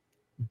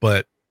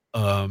 but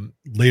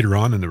later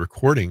on in the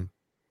recording,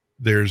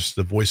 there's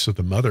the voice of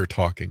the mother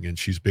talking, and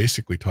she's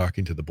basically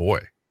talking to the boy.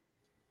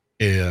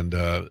 And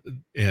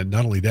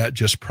not only that,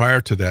 just prior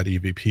to that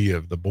EVP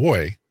of the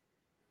boy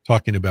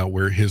talking about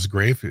where his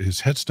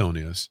headstone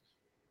is,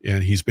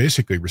 and he's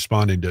basically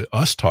responding to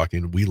us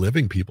talking, we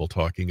living people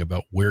talking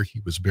about where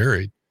he was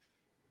buried.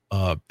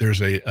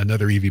 there's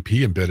another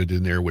EVP embedded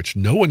in there, which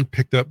no one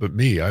picked up but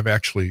me. I'm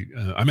actually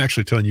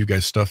telling you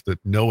guys stuff that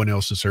no one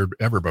else has heard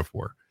ever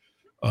before.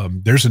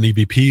 There's an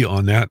EVP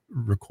on that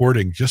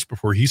recording just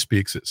before he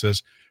speaks. It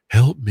says,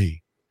 "Help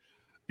me,"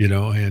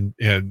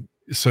 and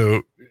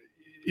so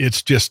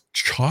it's just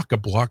chock a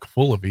block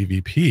full of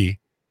EVP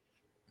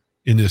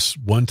in this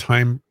one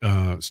time,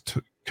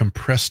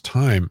 compressed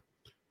time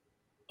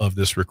of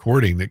this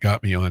recording that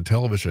got me on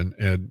television.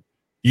 And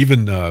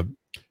even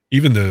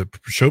the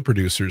show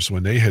producers,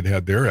 when they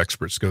had their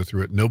experts go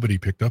through it, nobody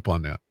picked up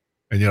on that.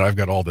 And I've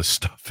got all this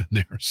stuff in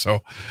there.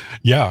 So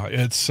yeah,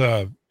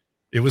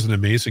 it was an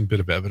amazing bit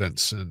of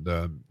evidence, and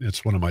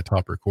it's one of my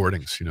top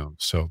recordings,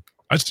 so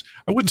I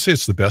wouldn't say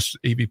it's the best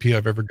EVP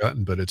I've ever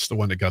gotten, but it's the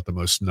one that got the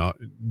most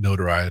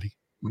notoriety.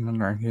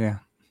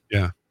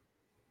 Yeah,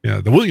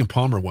 the William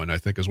Palmer one, I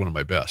think, is one of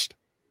my best.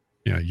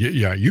 Yeah,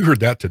 you heard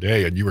that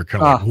today, and you were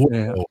kind of like,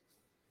 whoa.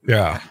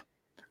 Yeah.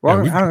 Well,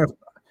 I'm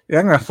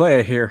going to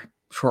play it here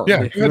shortly.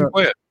 Yeah, go ahead and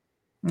play it.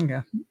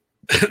 Okay.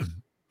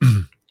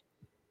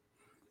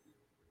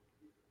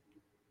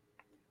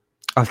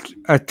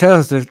 I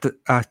tested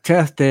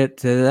it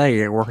today.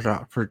 It worked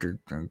out pretty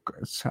good.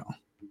 So,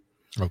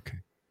 okay.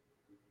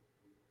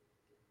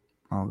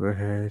 I'll go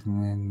ahead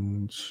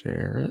and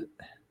share it.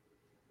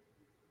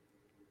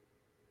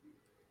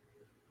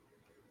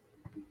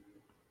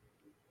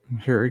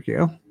 Here we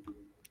go.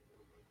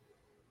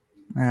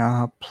 Now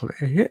I'll play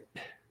it.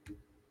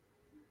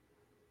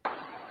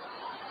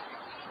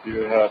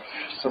 You have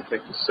something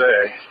to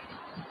say.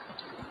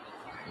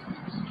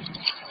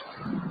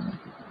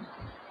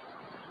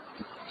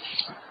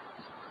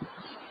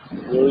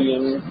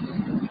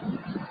 William.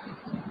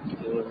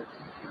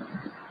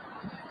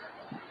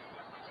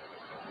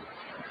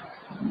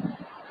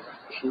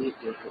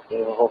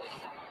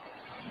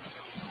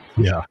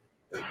 Yeah.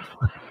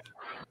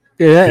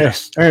 Yeah,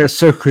 that is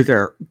so cool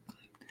there.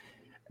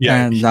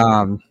 Yeah.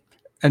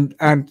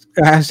 And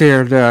as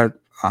there the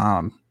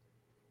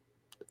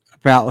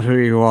about who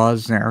he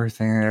was and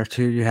everything there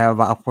too, you have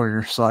up on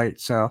your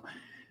site. So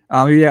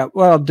yeah,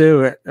 well, I'll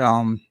do it.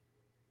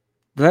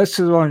 This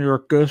is on your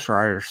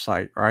Ghostwriter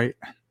site, right?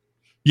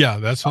 Yeah,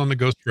 that's on the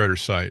Ghostwriter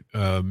site.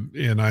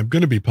 And I'm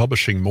going to be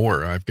publishing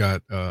more.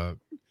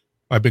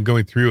 I've been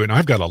going through, and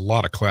I've got a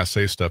lot of Class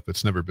A stuff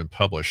that's never been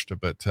published,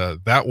 but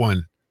that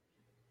one,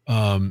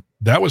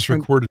 that was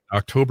recorded in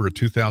October of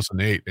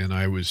 2008, and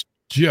I was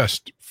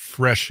just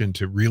fresh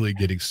into really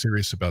getting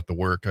serious about the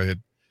work.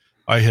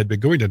 I had been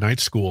going to night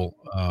school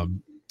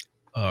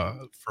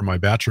for my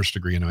bachelor's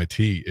degree in IT,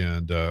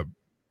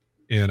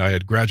 and I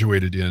had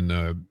graduated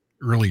in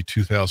early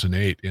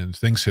 2008, and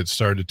things had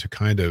started to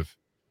kind of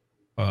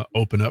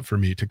open up for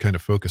me to kind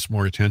of focus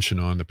more attention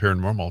on the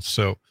paranormal.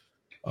 So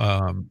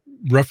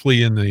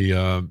roughly in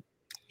the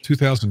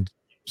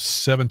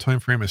 2007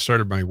 timeframe, I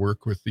started my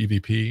work with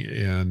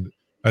EVP, and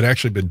I'd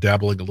actually been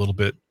dabbling a little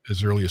bit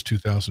as early as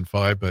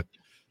 2005, but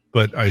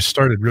I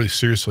started really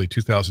seriously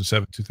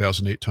 2007,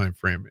 2008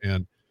 timeframe,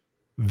 and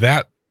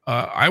that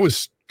I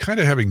was kind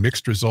of having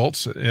mixed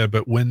results.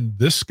 But when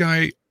this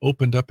guy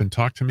opened up and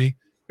talked to me,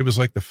 it was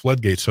like the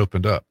floodgates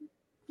opened up,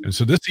 and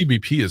so this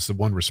EVP is the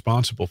one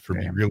responsible for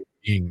me really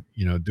being,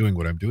 doing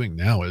what I'm doing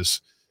now.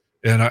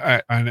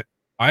 And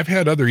I've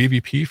had other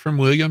EVP from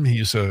William.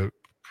 He's a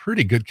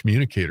pretty good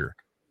communicator.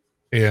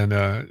 And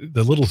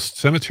the little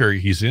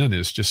cemetery he's in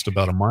is just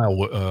about a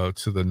mile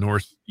to the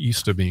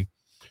northeast of me,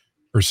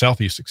 or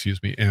southeast,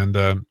 excuse me. And,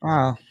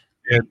 Wow.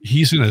 And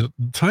he's in a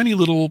tiny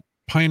little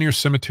pioneer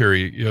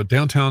cemetery,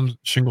 downtown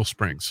Shingle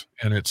Springs.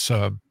 And it's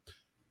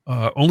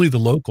only the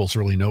locals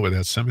really know where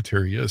that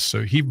cemetery is.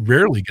 So he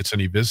rarely gets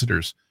any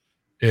visitors.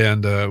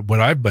 And what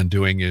I've been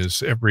doing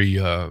is every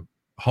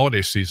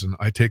holiday season,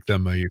 I take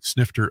them a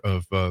snifter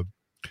of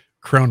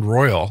Crown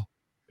Royal,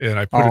 and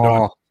I put it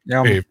on.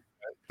 Yum.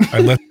 I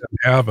let them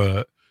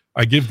have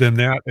I give them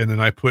that, and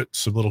then I put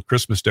some little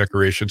Christmas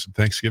decorations and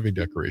Thanksgiving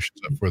decorations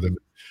up for them.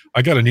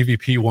 I got an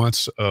EVP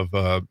once of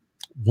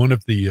one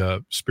of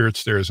the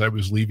spirits there as I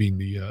was leaving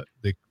the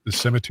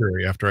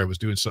cemetery after I was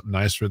doing something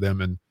nice for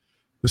them, and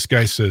this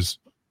guy says,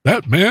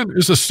 "That man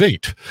is a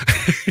saint."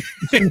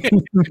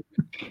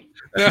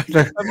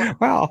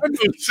 Wow. I'm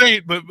no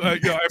saint, but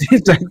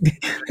he's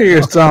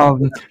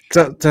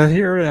to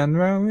hear it and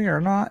know me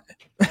or not.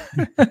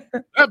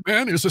 that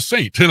man is a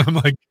saint, and I'm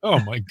like, oh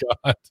my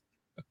god.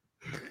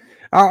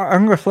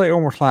 I'm going to play it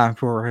one more time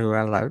for who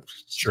I love.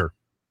 Sure.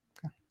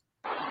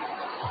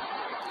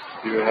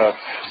 You have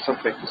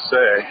something to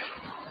say.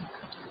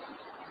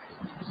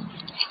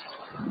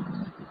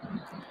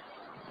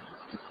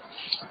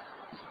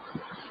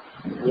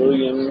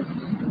 William.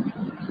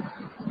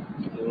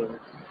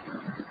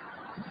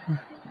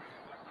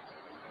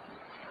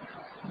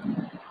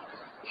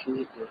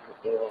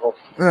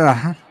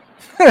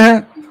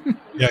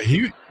 Yeah,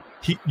 he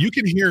you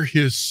can hear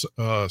his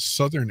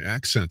southern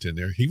accent in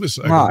there. He was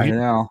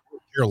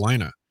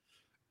Carolina,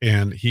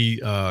 and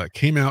he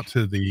came out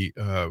to the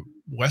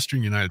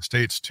western United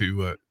States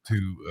to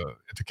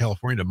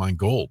California to mine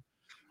gold,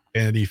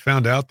 and he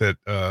found out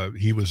that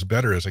he was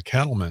better as a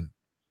cattleman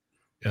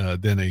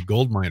than a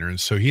gold miner, and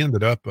so he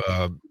ended up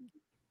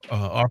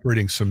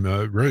operating some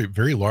very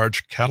very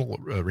large cattle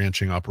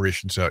ranching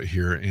operations out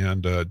here,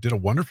 and had a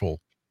wonderful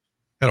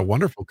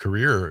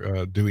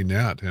career doing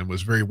that, and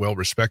was very well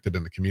respected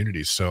in the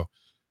community. So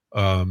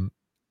um,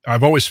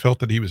 I've always felt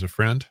that he was a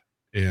friend,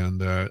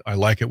 and I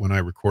like it when I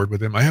record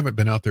with him. I haven't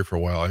been out there for a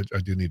while. I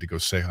do need to go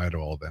say hi to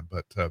all of them,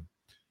 but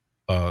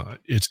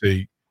it's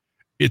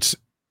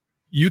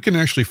you can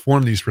actually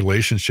form these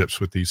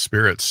relationships with these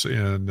spirits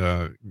and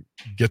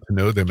get to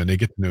know them, and they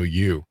get to know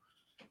you.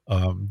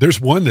 There's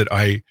one that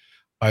I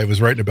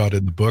was writing about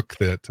in the book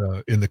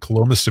that in the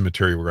Coloma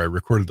Cemetery where I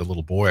recorded the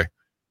little boy.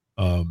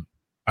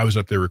 I was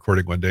up there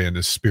recording one day, and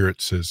this spirit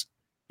says,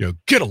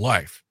 "Get a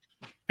life."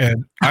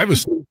 And I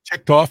was so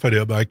ticked off at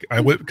him.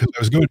 I went because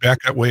I was going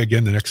back that way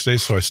again the next day.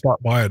 So I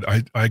stopped by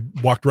and I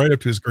walked right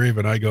up to his grave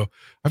and I go,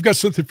 "I've got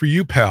something for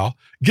you, pal.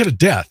 Get a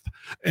death."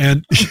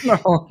 And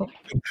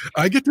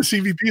I get to see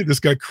VP,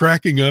 this guy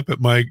cracking up at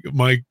my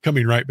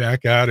coming right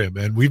back at him.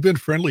 And we've been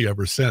friendly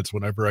ever since.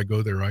 Whenever I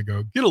go there, I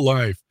go, "Get a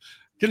life,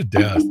 get a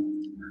death."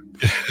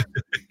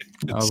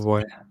 Oh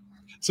boy.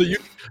 So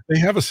they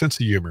have a sense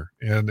of humor.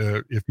 And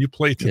if you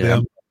play to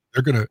them,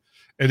 they're going to,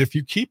 and if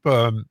you keep,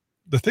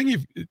 the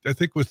thing I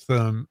think with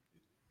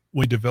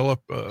we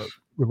develop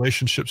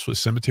relationships with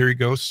cemetery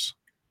ghosts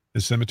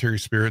and cemetery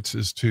spirits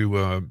is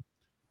to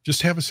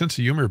just have a sense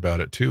of humor about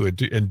it too,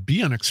 and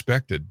be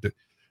unexpected.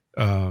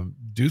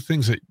 Do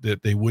things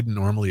that they wouldn't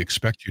normally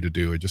expect you to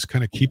do, and just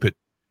kind of keep it.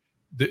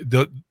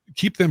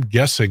 Keep them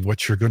guessing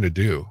what you're going to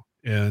do,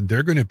 and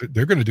they're going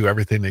to do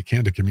everything they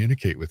can to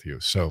communicate with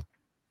you. So,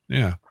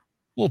 yeah, a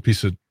little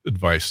piece of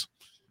advice.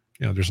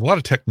 There's a lot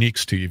of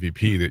techniques to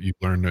EVP that you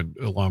learn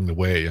along the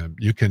way.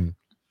 You can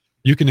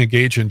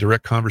engage in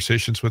direct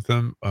conversations with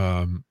them.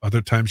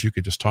 Other times you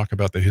could just talk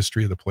about the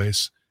history of the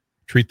place,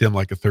 treat them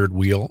like a third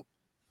wheel,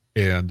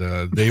 and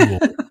they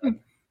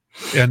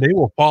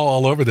will fall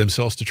all over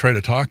themselves to try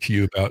to talk to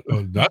you about,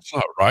 "Oh, that's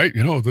not right.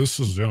 This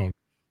is, so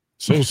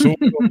this,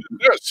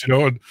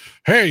 and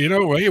hey,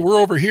 hey, we're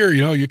over here,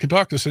 you can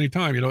talk to us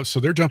anytime, so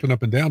they're jumping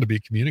up and down to be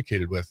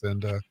communicated with.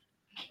 And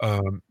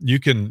you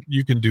can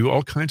do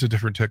all kinds of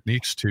different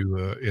techniques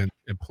to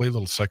and play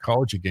little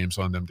psychology games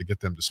on them to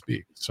get them to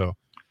speak. So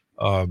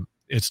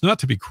it's not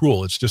to be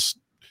cruel. It's just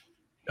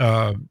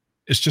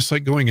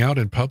like going out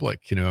in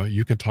public.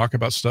 You can talk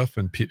about stuff,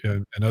 and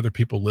other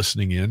people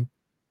listening in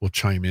will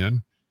chime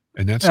in,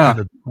 and that's kind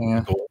of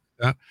the goal.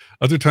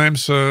 Other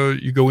times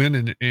you go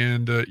in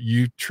and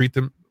you treat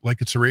them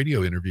like it's a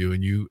radio interview,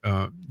 and you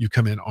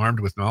come in armed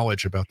with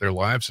knowledge about their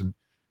lives and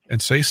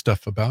say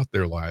stuff about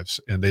their lives,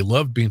 and they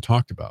love being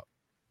talked about,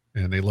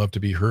 and they love to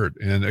be heard.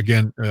 And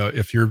again,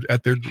 if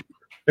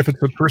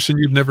it's a person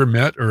you've never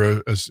met,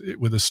 or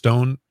with a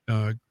stone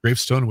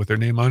gravestone with their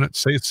name on it,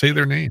 say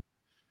their name.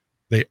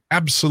 They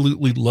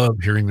absolutely love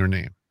hearing their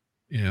name,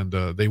 and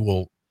they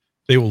will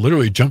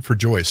literally jump for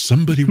joy.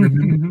 Somebody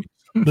remembered me.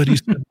 Somebody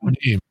said my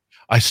name.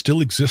 I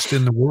still exist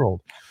in the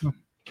world.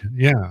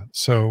 Yeah.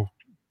 So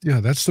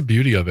yeah, that's the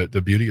beauty of it.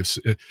 The beauty of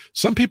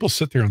some people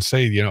sit there and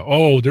say,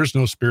 "Oh, there's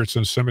no spirits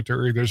in a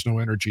cemetery. There's no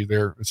energy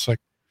there." It's like,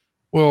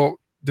 well,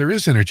 there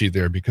is energy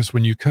there, because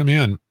when you come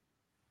in,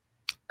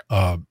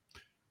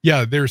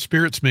 their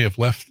spirits may have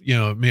left,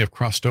 may have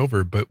crossed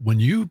over, but when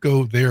you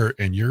go there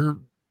and you're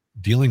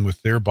dealing with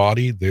their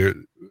body, their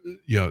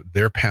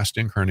past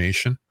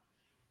incarnation,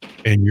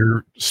 and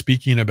you're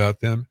speaking about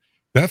them,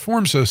 that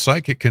forms a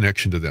psychic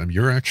connection to them.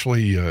 You're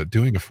actually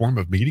doing a form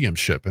of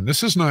mediumship. And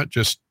this is not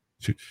just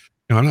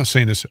I'm not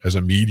saying this as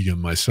a medium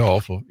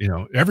myself.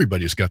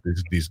 Everybody's got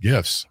these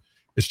gifts.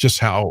 It's just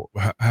how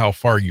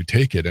far you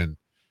take it. And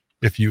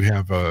if you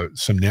have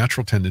some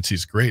natural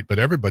tendencies, great, but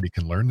everybody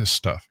can learn this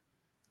stuff.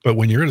 But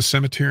when you're at a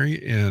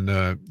cemetery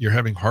and you're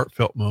having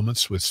heartfelt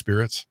moments with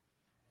spirits,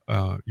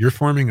 you're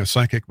forming a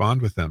psychic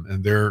bond with them,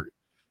 and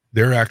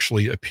they're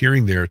actually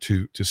appearing there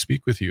to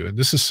speak with you. And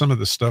this is some of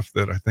the stuff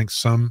that I think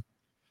some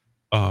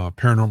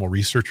paranormal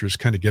researchers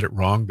kind of get it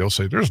wrong. They'll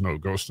say, "There's no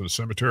ghost in the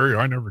cemetery.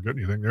 I never get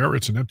anything there.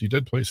 It's an empty,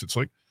 dead place." It's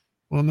like,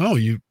 well, no,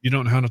 you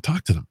don't know how to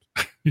talk to them.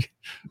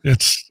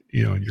 It's,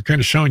 you're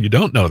kind of showing you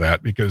don't know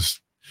that,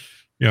 because,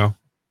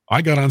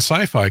 I got on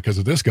Sci-Fi because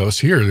of this ghost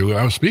here who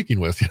I was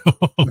speaking with. So,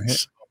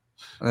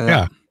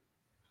 yeah.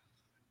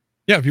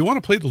 If you want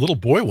to play the little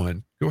boy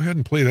one, go ahead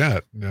and play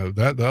that.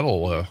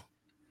 That'll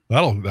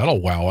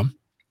wow them.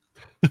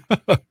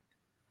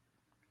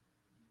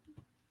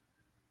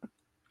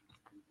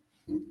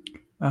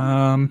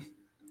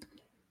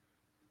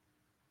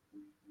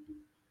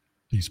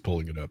 He's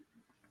pulling it up.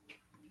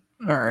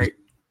 All right.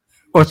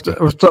 What's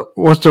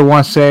the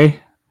one say?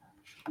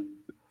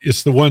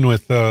 It's the one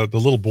with the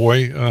little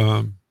boy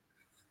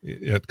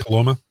at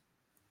Coloma. Let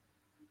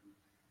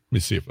me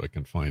see if I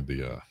can find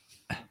the.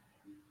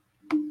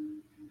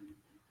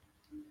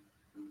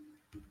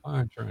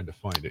 I'm trying to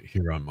find it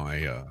here on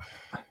my.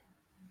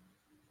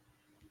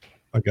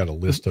 I got a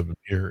list of them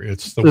here.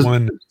 It's the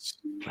one.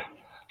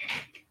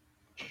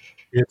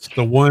 It's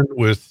the one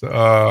with.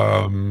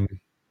 I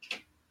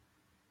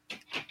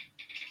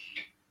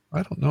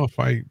don't know if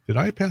did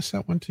I pass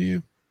that one to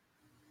you?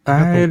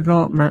 I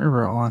don't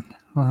remember that one.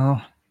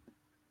 Well,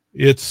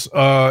 It's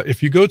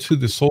if you go to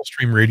the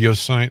Soulstream radio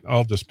site,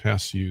 I'll just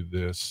pass you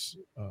this.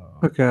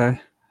 okay.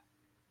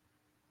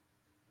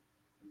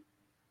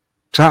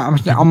 So I'm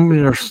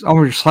just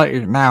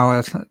slightly now.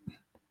 Isn't it?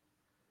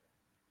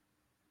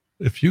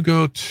 If you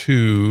go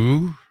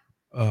to,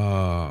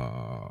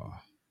 I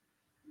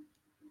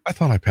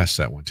thought I passed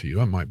that one to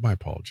you. My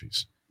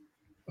apologies.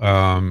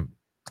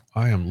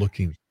 I am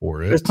looking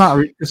for it. It's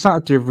not. It's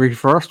not the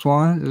reversed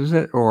one, is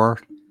it? Or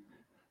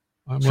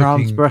I'm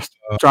John's looking.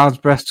 John's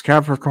best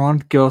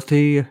Capricorn,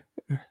 guilty.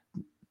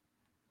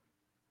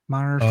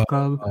 Miners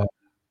Club.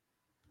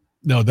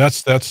 No,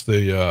 that's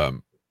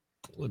the.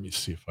 Let me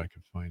see if I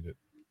can find it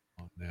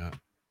on that.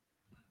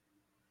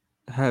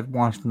 Had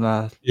one from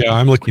the. Yeah,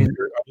 I'm looking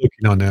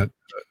on that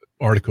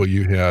article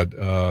you had.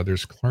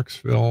 There's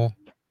Clarksville.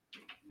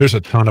 There's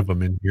a ton of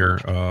them in here.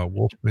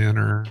 Wolf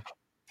Manor.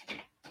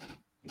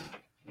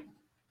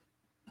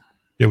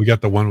 Yeah, we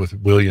got the one with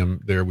William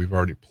there. We've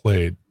already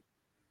played.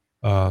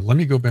 Let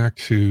me go back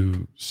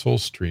to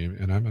Soulstream,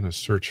 and I'm going to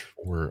search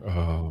for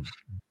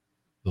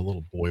the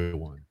little boy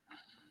one.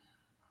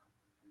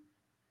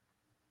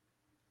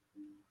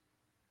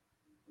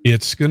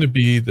 It's going to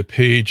be the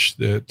page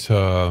that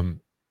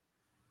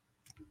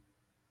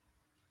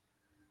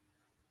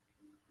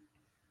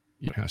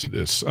you pass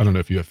this. I don't know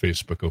if you have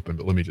Facebook open,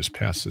 but let me just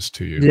pass this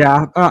to you.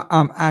 Yeah,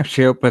 I'm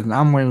actually open.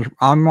 I'm on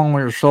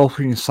your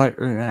Soulstream site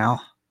right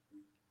now.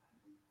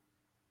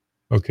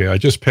 Okay, I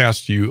just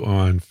passed you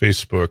on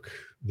Facebook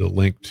the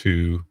link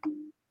to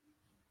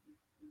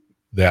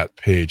that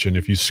page, and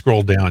if you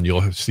scroll down,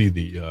 you'll see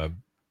the.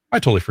 I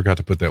totally forgot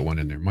to put that one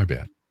in there. My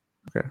bad.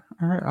 Okay,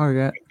 all right. Oh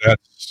yeah.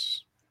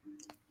 That's.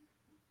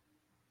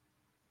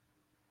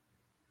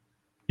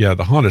 Yeah,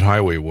 the Haunted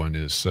Highway one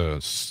is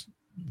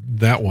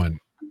that one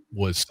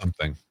was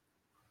something.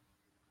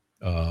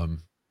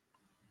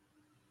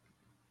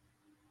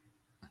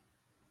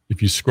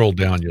 If you scroll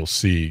down, you'll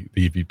see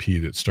the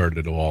EVP that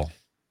started it all,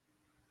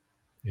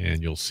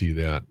 and you'll see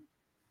that.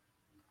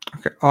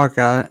 Okay, I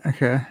got it.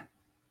 Okay.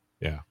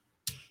 Yeah.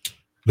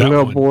 That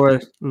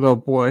little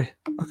boy.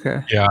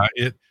 Okay. Yeah,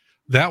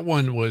 that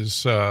one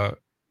was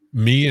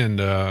me and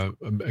a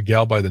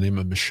gal by the name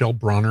of Michelle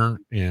Bronner,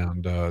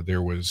 and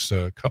there was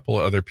a couple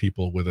of other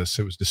people with us.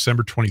 It was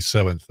December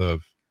 27th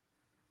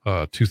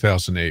of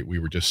 2008. We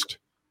were just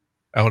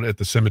out at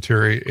the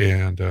cemetery,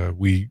 and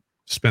we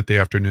spent the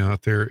afternoon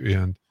out there,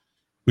 and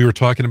we were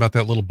talking about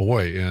that little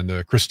boy.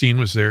 And Christine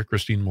was there,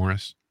 Christine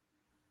Morris,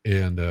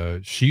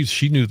 and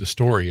she knew the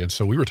story, and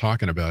so we were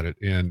talking about it,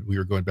 and we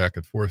were going back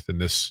and forth, and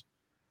this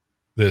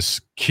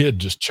kid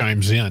just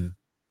chimes in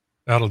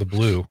out of the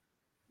blue.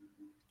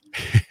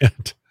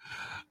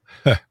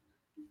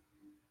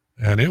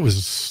 And it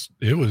was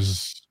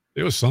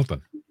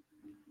something.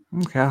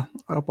 Okay,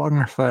 up on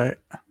your site.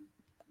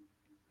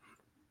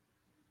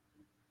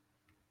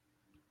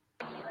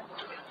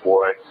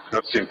 Boy,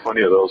 I've seen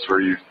plenty of those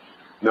where it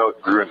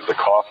grew into the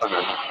coffin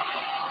and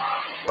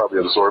probably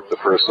absorbed the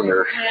person.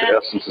 Their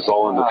essence is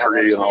all in the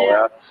tree and all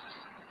that.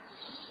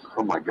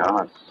 Oh my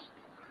God.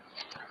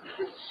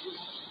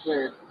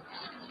 Weird.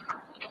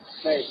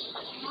 Hey,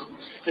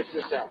 check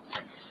this out.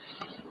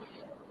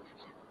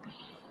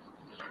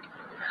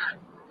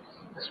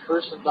 This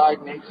person died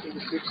in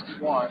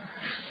 1861.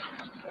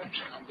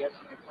 I'm guessing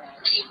they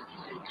planted it.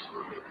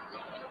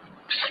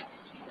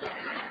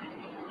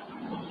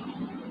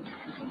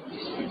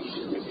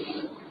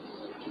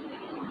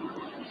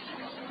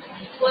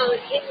 Well,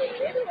 it came in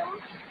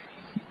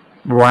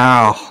Rio.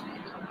 Wow.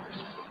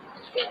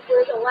 It's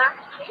where the last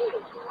king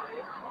was born.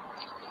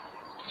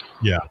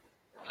 Yeah.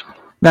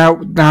 Now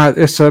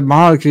it's a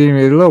model gave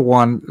me a little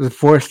one. The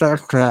voice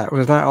after that,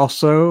 was that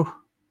also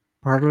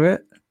part of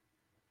it?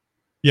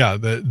 Yeah,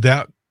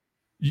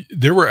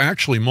 there were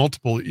actually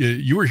multiple.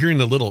 You were hearing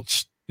the little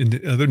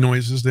other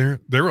noises there.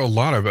 There were a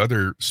lot of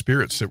other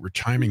spirits that were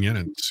chiming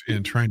in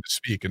and trying to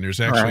speak. And there's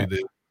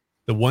actually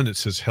the one that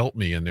says "Help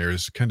me," and there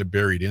is kind of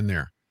buried in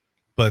there.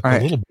 But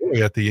the little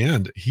boy at the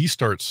end, he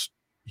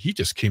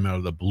just came out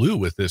of the blue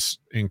with this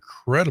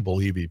incredible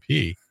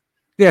EVP.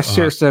 Yes,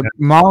 there's a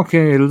model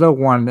gave me a little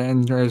one,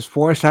 and his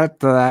voice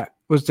after that.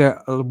 Was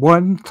there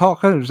one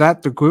talking? Was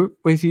that the group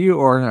with you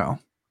or no?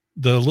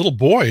 The little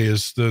boy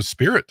is the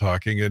spirit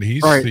talking, and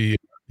he's the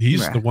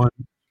one.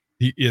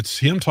 It's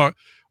him talk.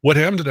 What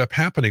ended up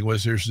happening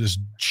was there's this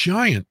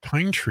giant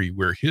pine tree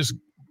where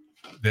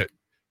that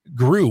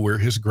grew where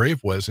his grave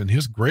was, and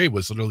his grave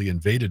was literally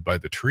invaded by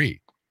the tree,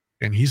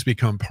 and he's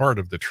become part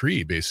of the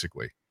tree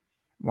basically.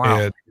 Wow.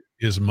 And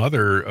his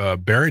mother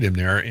buried him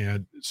there,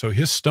 and so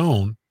his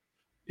stone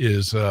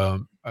is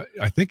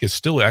I think it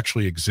still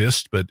actually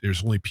exists, but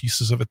there's only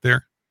pieces of it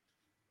there,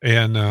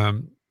 and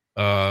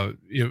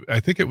I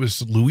think it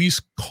was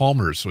Louise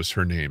Calmers was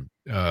her name,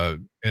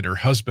 and her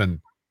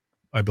husband,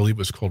 I believe,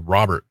 was called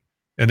Robert,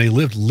 and they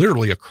lived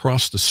literally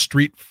across the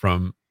street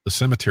from the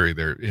cemetery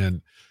there.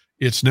 And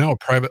it's now a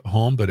private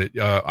home, but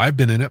I've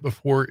been in it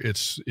before.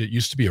 It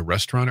used to be a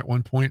restaurant at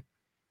one point,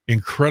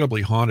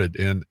 incredibly haunted.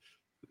 And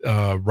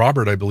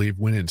Robert, I believe,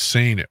 went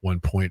insane at one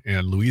point,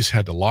 and Louise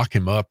had to lock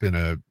him up in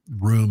a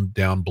room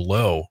down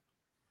below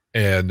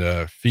and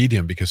feed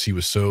him because he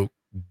was so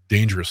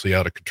dangerously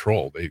out of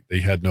control. They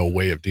had no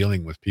way of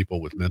dealing with people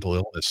with mental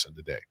illness in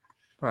the day.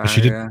 Right,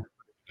 She didn't yeah.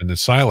 in an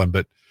asylum,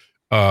 but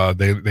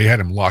they had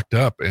him locked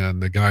up,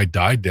 and the guy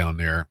died down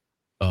there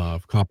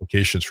of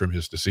complications from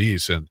his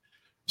disease. And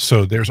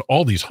so there's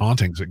all these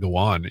hauntings that go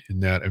on in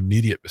that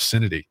immediate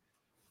vicinity.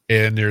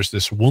 And there's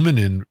this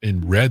woman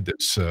in red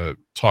that's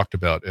talked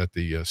about at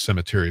the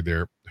cemetery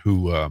there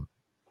who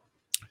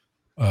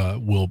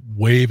will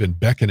wave and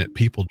beckon at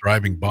people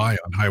driving by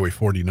on Highway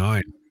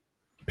 49,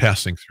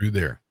 passing through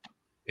there.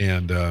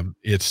 And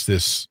it's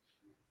this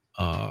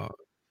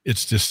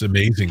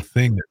amazing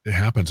thing that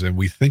happens. And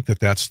we think that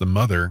that's the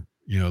mother,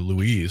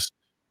 Louise,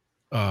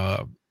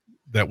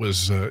 that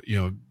was,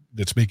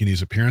 that's making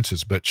these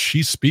appearances, but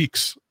she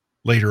speaks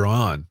later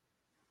on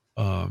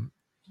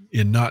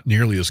in not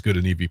nearly as good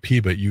an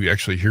EVP, but you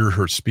actually hear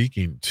her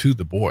speaking to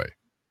the boy.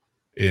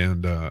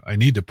 And I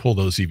need to pull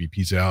those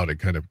EVPs out and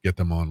kind of get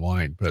them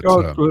online. But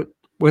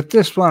with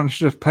this one,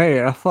 just pay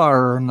it. I thought I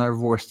heard their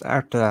voice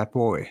after that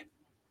boy.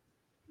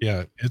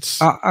 Yeah,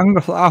 it's. I'm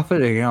gonna. I'll play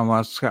it again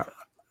once. Scott.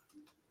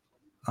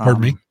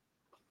 Pardon me.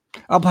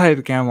 I'll play it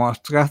again once.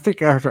 I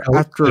think after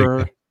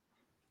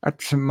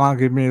Mom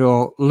gave me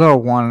a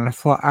little one, I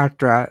thought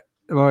after that,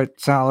 well, it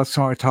sounded like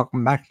somebody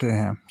talking back to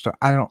him. So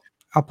I don't.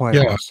 I'll play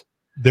it once.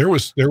 There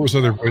was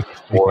other voices.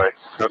 Boy,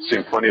 I've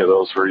seen plenty of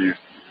those where it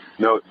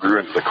grew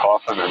into the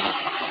coffin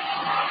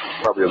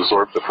and probably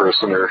absorbed the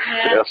person. Their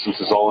essence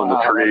is all in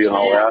the tree and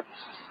all that.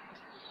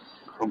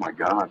 Oh my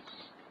God.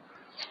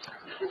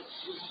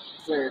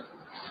 Sir.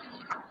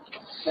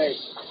 Hey,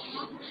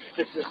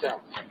 check this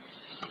out.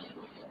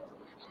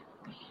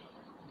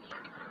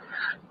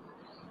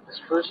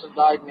 This person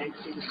died in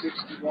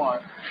 1861.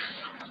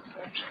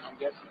 I'm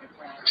guessing they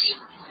found it.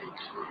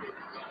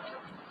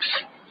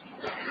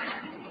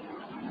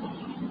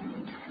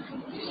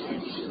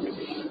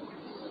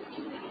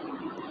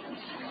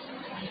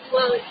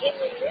 Well, in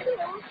the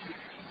middle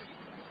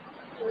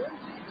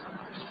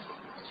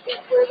is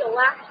where the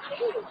last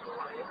king is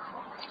born.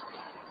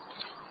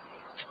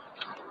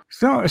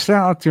 So it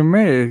sounded to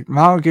me,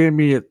 Mom gave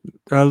me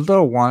a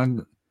little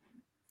one.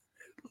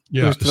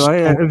 Yeah,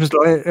 it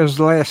was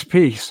the last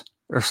piece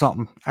or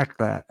something after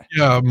that.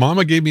 Yeah,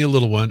 Mama gave me a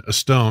little one, a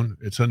stone.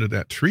 It's under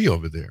that tree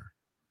over there.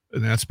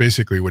 And that's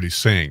basically what he's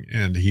saying.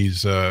 And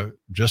he's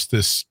just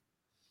this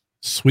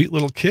sweet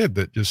little kid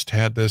that just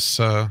had this,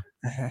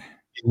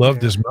 he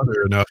loved his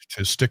mother enough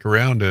to stick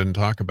around and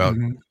talk about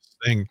this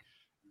thing.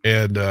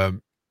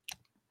 And,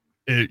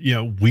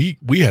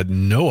 we had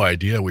no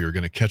idea we were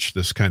going to catch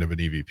this kind of an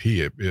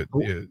EVP.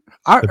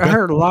 I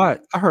heard a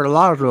lot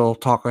of little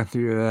talking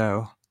through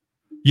though.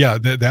 Yeah,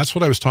 that's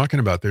what I was talking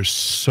about. There's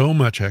so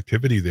much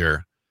activity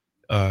there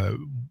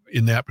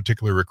in that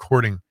particular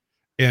recording.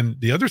 And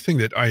the other thing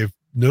that I've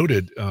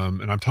noted,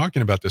 and I'm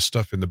talking about this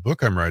stuff in the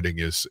book I'm writing,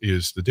 is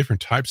the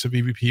different types of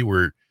EVP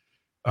where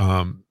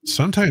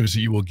sometimes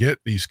you will get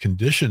these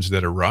conditions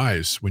that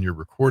arise when you're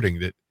recording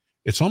that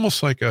it's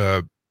almost like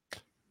on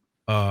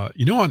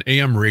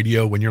AM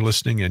radio when you're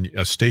listening and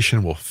a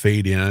station will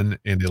fade in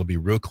and it'll be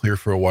real clear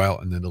for a while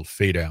and then it'll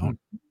fade out.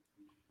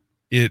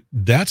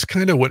 That's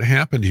kind of what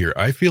happened here.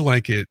 I feel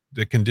like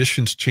the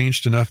conditions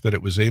changed enough that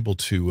it was able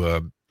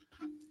to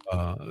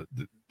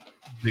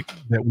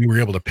that we were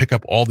able to pick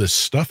up all this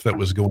stuff that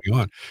was going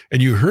on.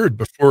 And you heard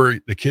before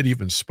the kid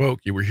even spoke,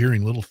 you were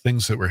hearing little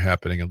things that were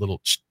happening, little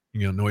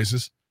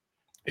noises.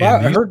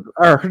 Well,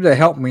 I heard they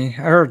helped me.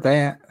 I heard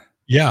that.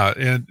 Yeah,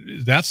 and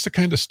that's the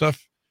kind of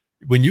stuff.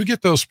 When you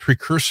get those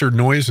precursor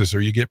noises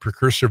or you get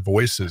precursor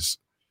voices,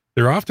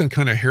 they're often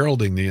kind of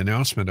heralding the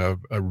announcement of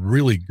a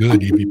really good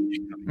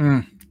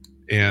EVP.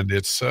 And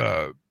it's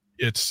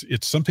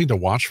something to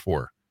watch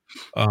for.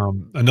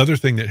 Another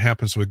thing that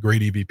happens with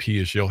great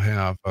EVP is you'll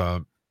have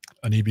an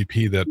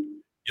EVP that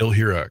you'll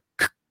hear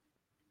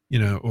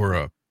or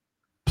a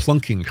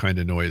plunking kind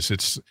of noise.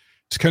 It's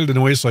kind of the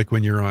noise like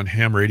when you're on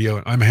ham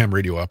radio. I'm a ham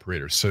radio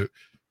operator. So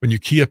when you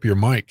key up your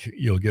mic,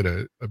 you'll get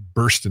a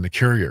burst in the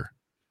carrier.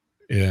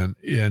 And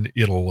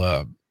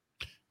it'll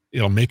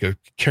make a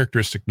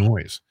characteristic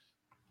noise.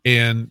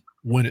 And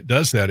when it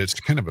does that,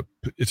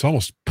 it's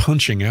almost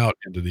punching out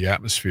into the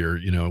atmosphere.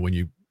 When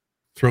you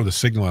throw the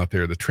signal out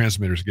there, the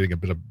transmitter is getting a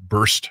bit of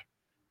burst,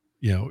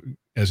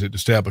 as it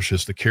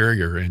establishes the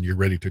carrier and you're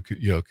ready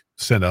to,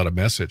 send out a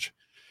message.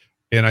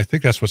 And I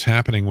think that's what's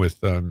happening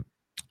with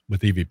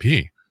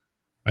EVP.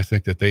 I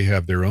think that they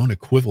have their own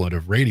equivalent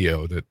of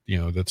radio that,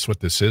 that's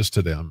what this is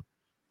to them.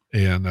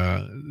 And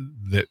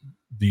that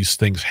these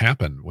things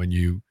happen when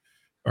you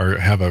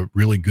have a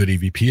really good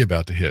EVP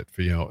about to hit.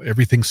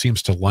 Everything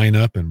seems to line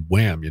up and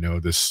wham,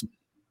 this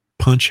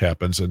punch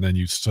happens, and then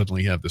you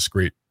suddenly have this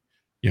great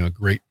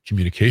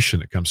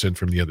communication that comes in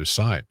from the other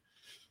side.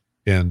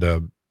 And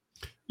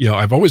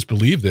I've always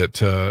believed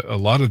that a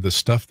lot of the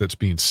stuff that's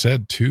being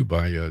said too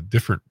by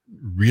different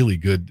really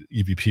good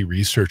EVP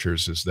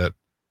researchers is that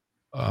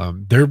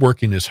they're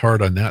working as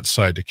hard on that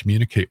side to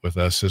communicate with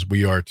us as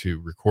we are to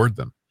record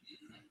them.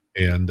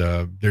 And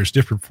there's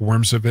different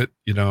forms of it,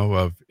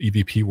 of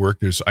EVP work.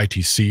 There's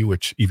ITC,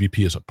 which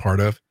EVP is a part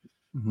of,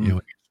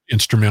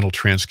 instrumental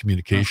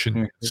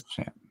transcommunication. It's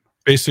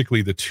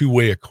basically the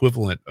two-way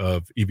equivalent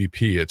of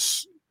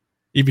EVP.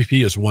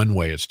 EVP is one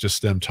way. It's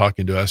just them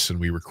talking to us and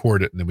we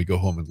record it and then we go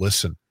home and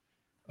listen.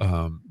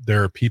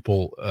 There are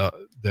people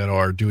that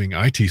are doing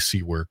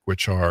ITC work,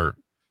 which are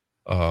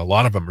a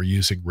lot of them are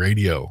using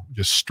radio,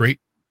 just straight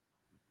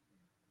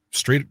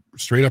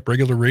up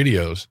regular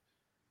radios,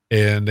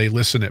 and they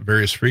listen at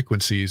various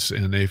frequencies,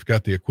 and they've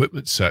got the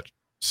equipment such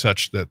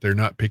that they're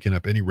not picking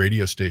up any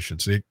radio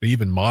stations. They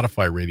even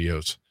modify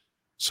radios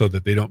so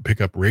that they don't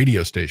pick up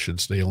radio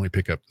stations. They only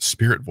pick up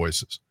spirit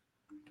voices.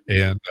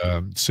 And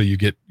so you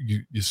get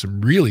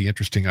some really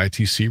interesting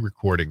ITC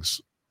recordings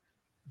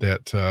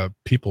that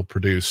people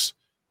produce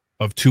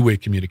of two-way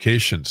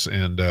communications.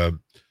 And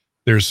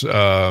there's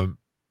Annabelle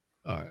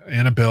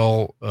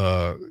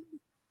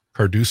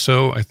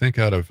Cardoso, I think,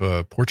 out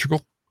of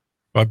Portugal.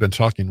 I've been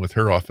talking with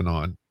her off and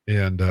on,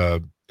 and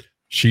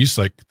she's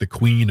like the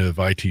queen of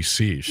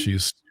ITC.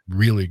 She's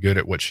really good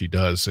at what she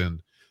does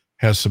and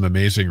has some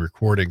amazing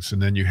recordings.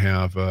 And then you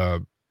have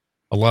a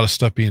lot of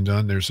stuff being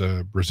done. There's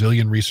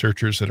Brazilian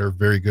researchers that are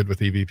very good with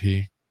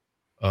EVP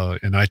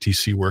and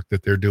ITC work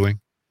that they're doing.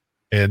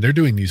 And they're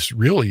doing these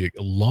really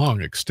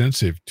long,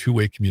 extensive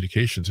two-way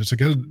communications. It's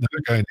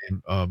another guy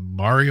named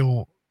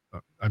Mario.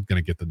 I'm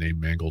going to get the name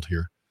mangled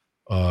here.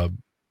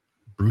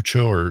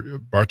 Bruccio or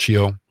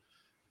Barcio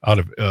out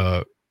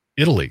of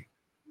Italy.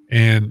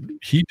 And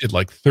he did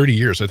like 30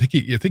 years. I think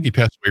he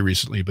passed away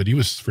recently, but he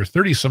was for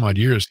 30 some odd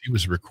years, he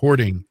was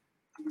recording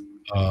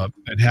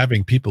and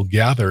having people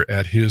gather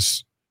at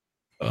his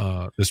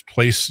this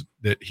place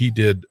that he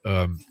did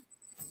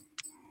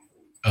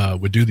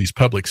would do these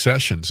public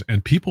sessions,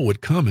 and people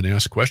would come and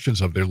ask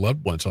questions of their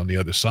loved ones on the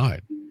other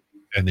side,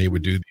 and they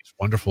would do these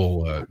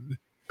wonderful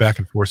back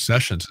and forth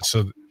sessions.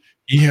 So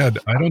he had,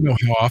 I don't know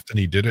how often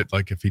he did it,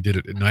 like if he did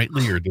it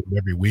nightly or did it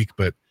every week,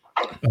 but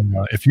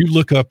if you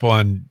look up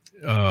on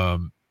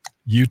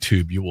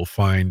YouTube, you will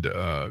find,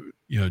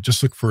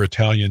 just look for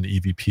Italian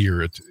EVP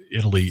or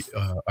Italy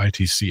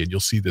ITC, and you'll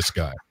see this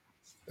guy.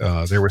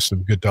 There were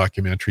some good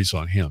documentaries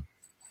on him,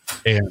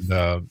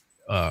 and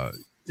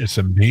it's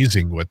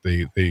amazing what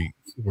they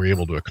were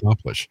able to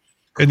accomplish.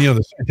 And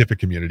the scientific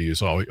community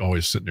is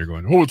always sitting there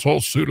going, "Oh, it's all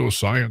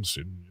pseudoscience,"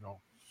 and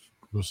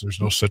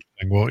there's no such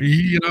thing. Well,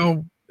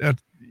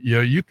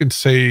 you can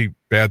say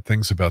bad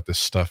things about this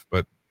stuff,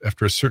 but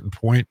after a certain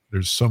point,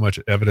 there's so much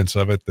evidence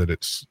of it that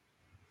it's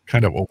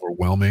kind of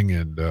overwhelming,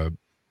 and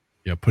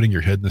putting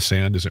your head in the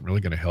sand isn't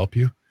really going to help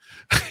you.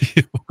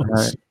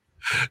 Right.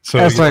 So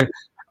that's like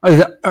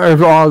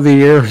over all the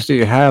years that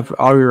you have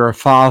all your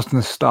files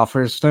and stuff.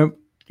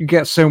 You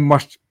get so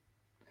much,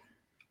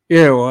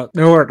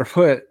 nowhere to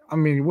put it. I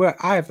mean,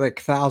 I have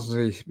like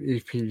thousands of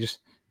EPs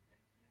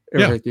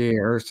over the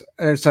years.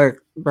 And it's like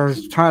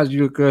there's times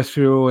you go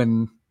through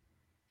and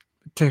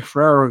it takes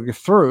forever to get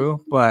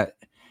through, but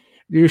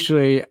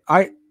usually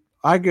I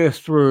go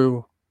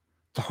through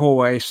the whole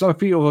way. Some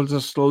people will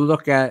just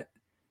look at,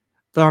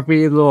 there'll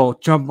be a little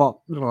jump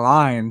up the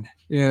line,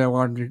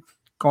 when you're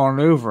going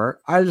over it.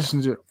 I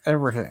listen to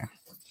everything.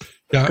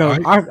 Yeah,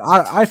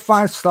 I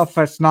find stuff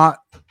that's not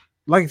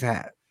like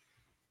that.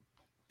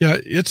 Yeah,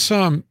 it's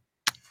when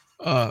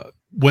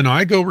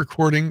I go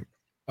recording,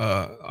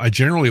 I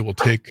generally will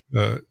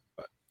have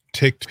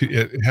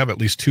at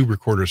least two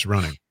recorders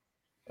running,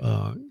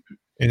 and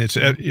it's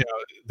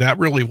that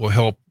really will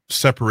help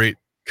separate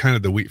kind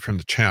of the wheat from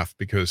the chaff,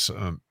 because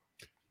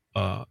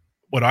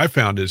what I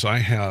found is I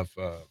have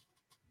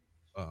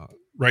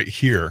right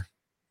here,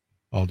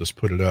 I'll just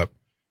put it up.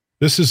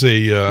 This is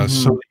a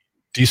Sony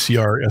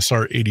DCR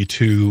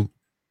SR82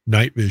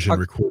 night vision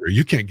recorder.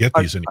 You can't get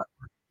these anymore.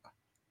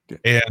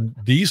 And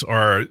these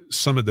are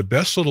some of the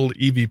best little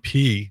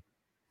EVP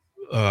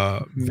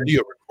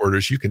video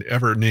recorders you can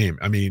ever name.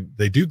 I mean,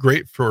 they do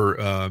great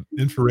for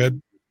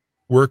infrared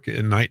work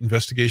and night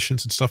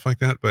investigations and stuff like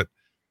that. But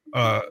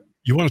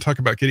you want to talk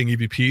about getting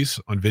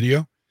EVPs on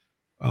video?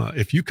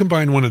 If you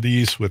combine one of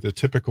these with a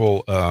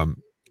typical,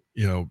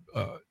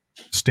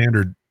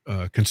 standard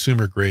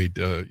consumer grade,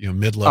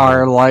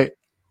 mid-level light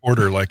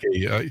order, like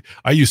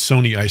I use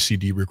Sony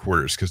ICD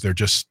recorders because they're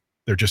just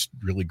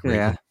really great.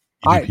 Yeah,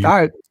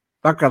 I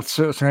got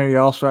something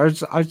else. I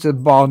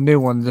just bought a new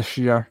one this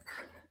year.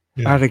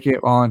 Yeah. I had to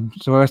get one,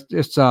 so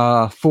it's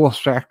a full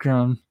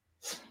spectrum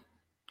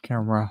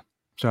camera.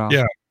 So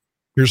yeah,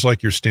 here's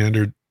like your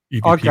standard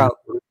EVP.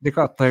 They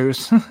got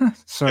those.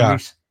 So yeah.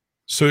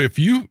 So if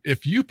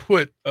you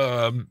put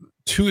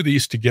two of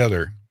these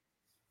together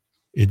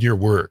in your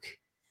work,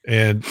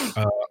 and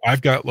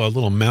I've got a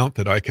little mount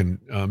that I can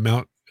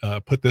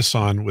put this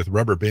on with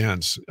rubber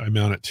bands. I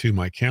mount it to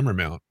my camera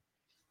mount,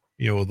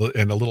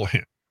 and a little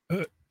hand,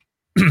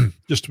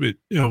 just with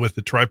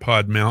the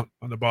tripod mount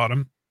on the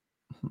bottom,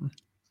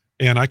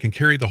 and I can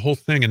carry the whole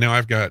thing. And now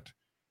I've got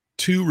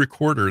two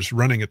recorders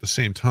running at the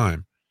same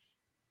time.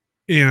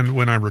 And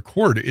when I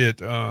record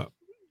it,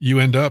 you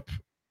end up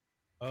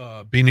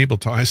being able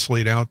to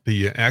isolate out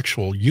the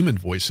actual human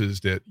voices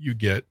that you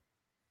get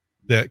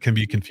that can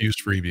be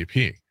confused for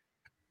EVP.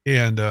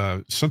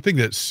 And something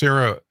that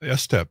Sarah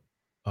Estep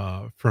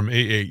from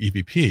AA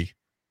EVP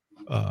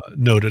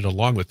noted,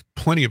 along with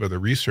plenty of other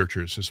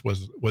researchers,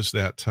 was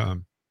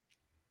that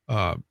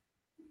uh,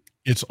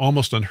 it's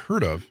almost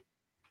unheard of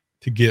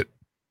to get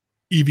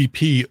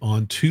EVP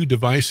on two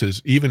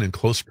devices, even in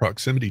close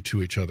proximity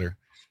to each other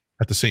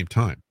at the same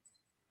time.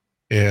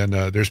 And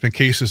there's been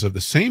cases of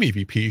the same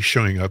EVP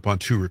showing up on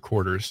two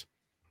recorders,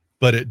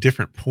 but at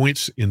different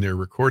points in their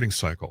recording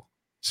cycle.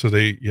 So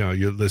they,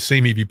 the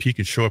same EVP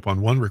can show up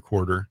on one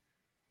recorder,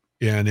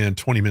 and then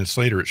 20 minutes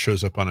later, it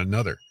shows up on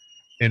another.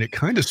 And it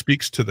kind of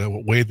speaks to the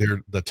way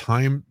the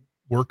time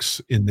works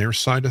in their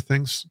side of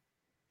things.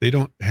 They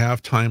don't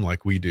have time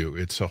like we do.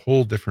 It's a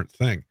whole different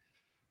thing.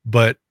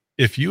 But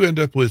if you end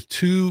up with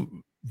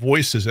two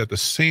voices at the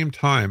same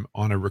time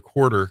on a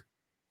recorder,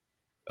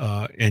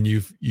 and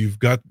you've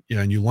got,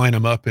 and you line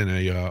them up in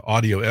a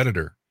audio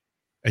editor,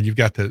 and you've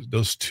got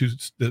those two,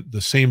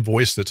 the same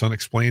voice that's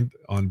unexplained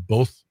on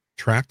both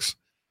tracks,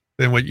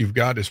 then what you've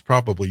got is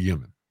probably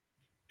human.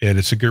 And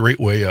it's a great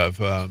way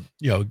of,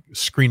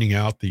 screening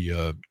out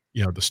the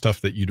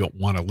stuff that you don't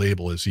want to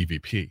label as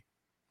EVP.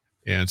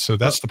 And so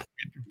that's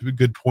the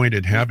good point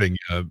in having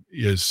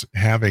is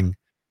having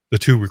the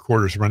two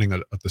recorders running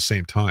at the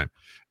same time.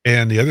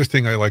 And the other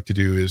thing I like to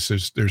do is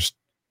there's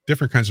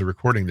different kinds of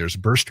recording. There's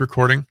burst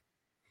recording,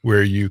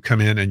 where you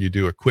come in and you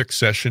do a quick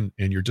session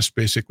and you're just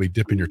basically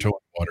dipping your toe in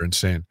the water and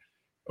saying,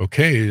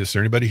 okay, is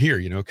there anybody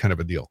here? Kind of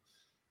a deal.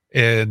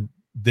 And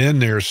then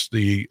there's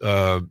the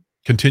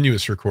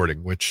continuous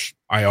recording, which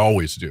I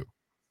always do.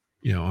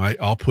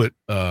 I'll put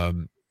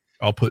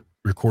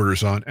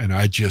recorders on and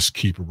I just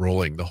keep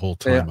rolling the whole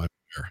time I'm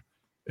there.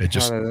 It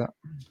just,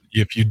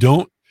 if you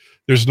don't,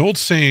 there's an old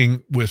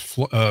saying with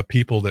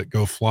people that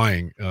go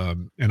flying,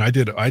 and I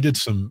did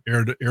some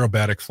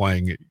aerobatic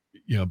flying,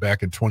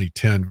 back in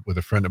 2010 with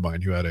a friend of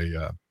mine who had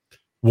a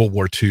World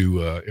War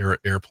II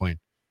airplane,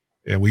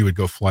 and we would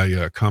go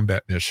fly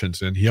combat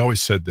missions. And he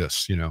always said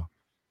this,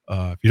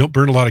 if you don't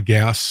burn a lot of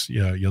gas,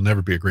 you'll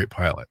never be a great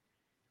pilot.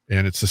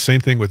 And it's the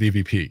same thing with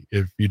EVP.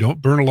 If you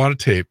don't burn a lot of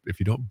tape, if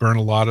you don't burn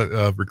a lot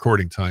of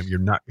recording time, you're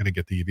not going to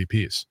get the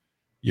EVPs.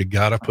 You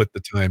got to put the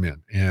time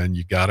in, and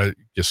you got to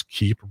just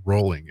keep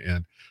rolling.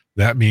 And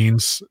that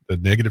means the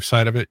negative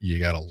side of it, you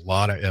got a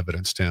lot of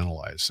evidence to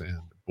analyze.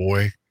 And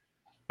boy,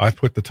 I've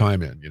put the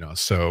time in,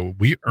 so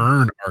we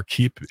earn our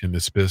keep in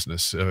this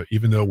business.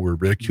 Even though we're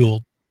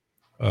ridiculed,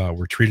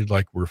 we're treated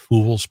like we're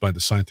fools by the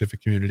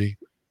scientific community.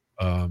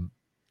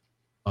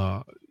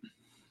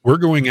 We're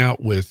going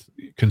out with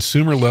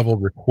consumer level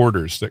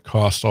recorders that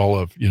cost all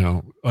of,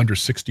 under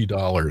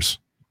 $60.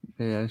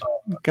 Yeah,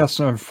 got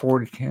some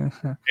 40.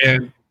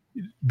 And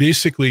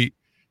basically,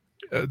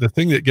 the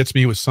thing that gets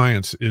me with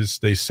science is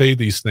they say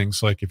these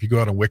things like, if you go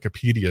out on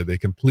Wikipedia, they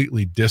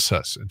completely diss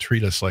us and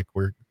treat us like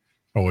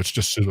it's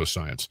just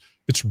pseudoscience.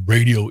 It's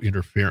radio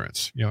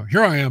interference.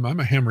 Here I am. I'm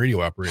a ham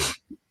radio operator.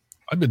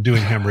 I've been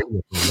doing ham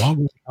radio for a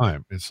long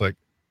time. It's like,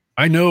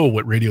 I know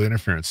what radio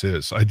interference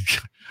is.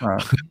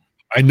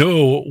 I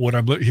know what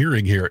I'm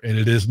hearing here, and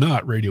it is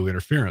not radio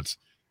interference.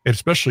 And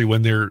especially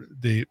when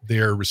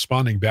they're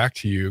responding back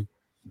to you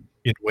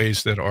in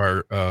ways that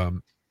are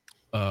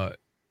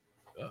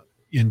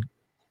in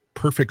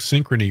perfect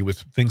synchrony with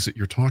things that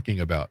you're talking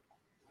about.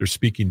 They're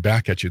speaking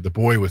back at you. The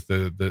boy with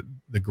the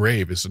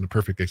grave is a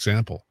perfect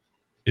example.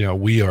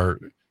 We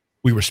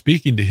were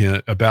speaking to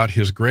him about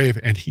his grave,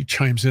 and he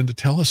chimes in to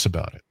tell us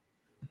about it.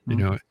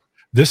 Mm-hmm.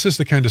 This is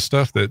the kind of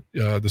stuff that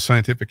the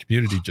scientific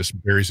community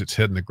just buries its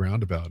head in the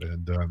ground about.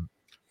 And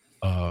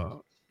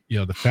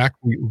the fact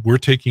we're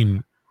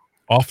taking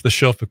off the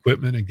shelf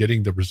equipment and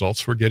getting the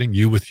results we're getting,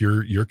 you with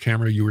your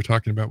camera you were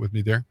talking about with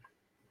me there,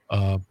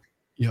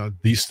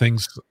 these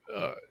things,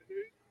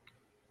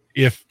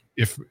 if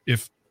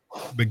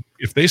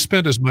they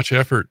spend as much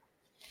effort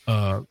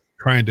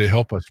trying to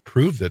help us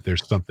prove that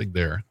there's something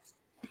there,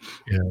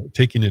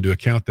 taking into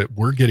account that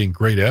we're getting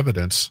great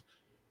evidence,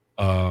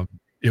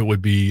 it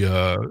would be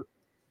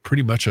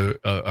pretty much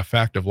a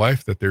fact of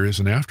life that there is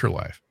an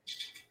afterlife.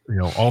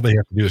 All they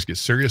have to do is get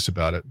serious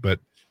about it. But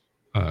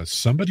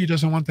somebody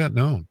doesn't want that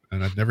known,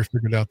 and I've never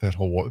figured out that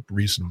whole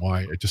reason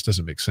why. It just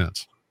doesn't make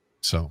sense.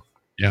 So,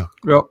 yeah.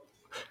 Well,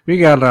 we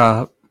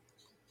got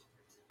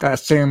that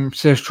same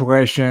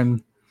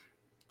situation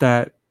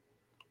that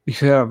you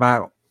said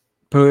about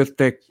both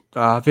the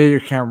video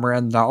camera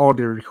and the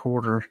audio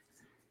recorder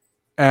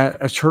at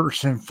a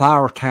church in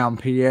Flowertown,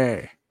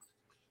 PA.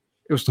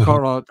 It was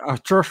called a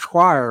church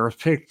choir was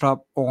picked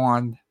up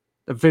on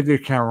the video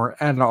camera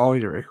and the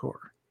audio recorder.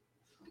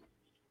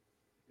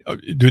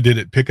 Did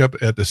it pick up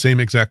at the same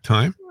exact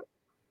time?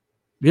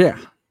 Yeah.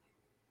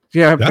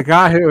 The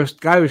guy who was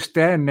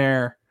standing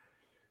there,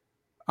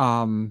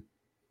 who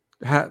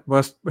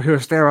was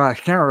there on the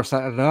camera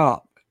setting it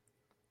up.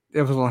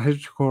 It was on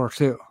his recorder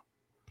too.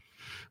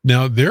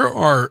 Now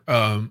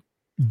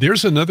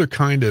there's another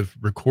kind of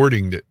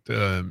recording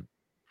that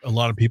a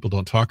lot of people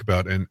don't talk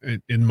about, and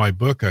in my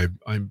book,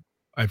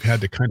 I I've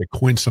had to kind of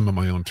coin some of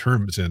my own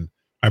terms, and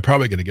I'm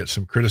probably going to get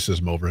some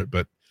criticism over it,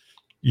 but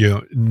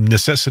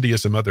necessity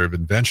is the mother of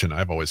invention,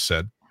 I've always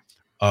said.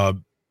 I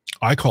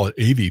call it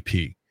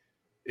AVP,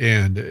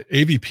 and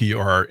AVP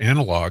are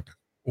analog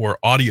or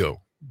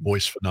audio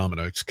voice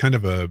phenomena. It's kind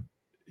of a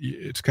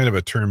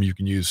term you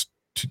can use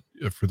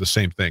for the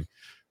same thing.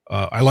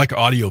 I like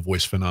audio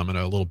voice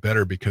phenomena a little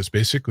better because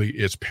basically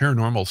it's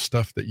paranormal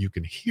stuff that you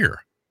can hear.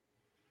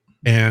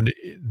 And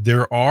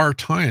there are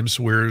times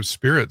where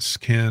spirits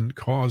can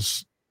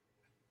cause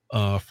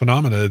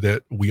phenomena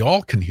that we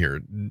all can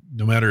hear,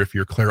 no matter if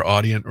you're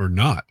clairaudient or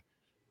not.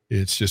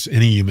 It's just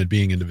any human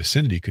being in the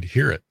vicinity could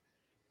hear it.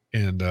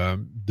 And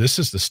this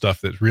is the stuff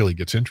that really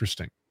gets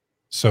interesting.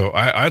 So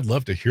I'd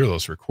love to hear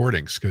those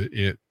recordings.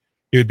 It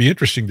would be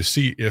interesting to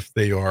see if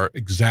they are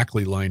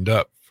exactly lined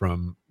up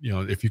from,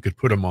 if you could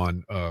put them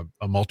on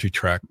a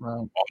multi-track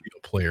audio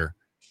player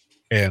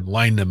and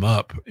line them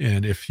up.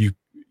 And if you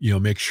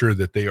make sure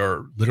that they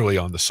are literally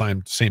on the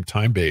same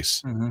time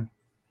base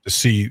to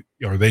see,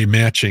 are they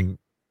matching,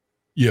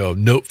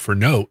 note for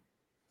note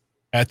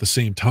at the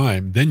same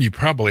time, then you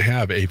probably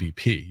have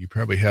AVP. You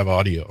probably have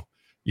audio.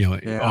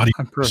 Audio.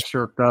 I'm pretty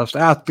sure it does.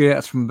 I have to get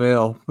it from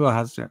Bill, who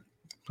has it.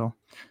 So,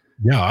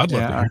 yeah, I'd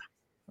love to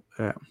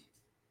hear.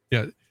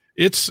 Yeah.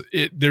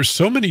 There's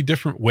so many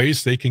different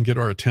ways they can get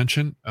our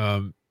attention.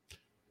 Some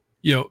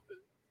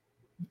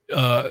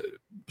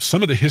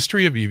of the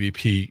history of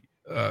EVP,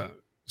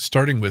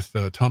 starting with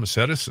Thomas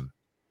Edison.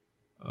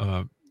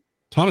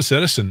 Thomas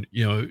Edison,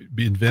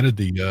 invented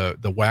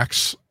the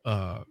wax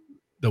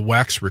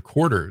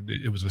recorder.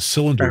 It was a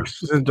cylinder.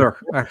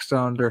 Wax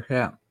cylinder,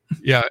 yeah.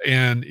 Yeah,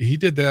 and he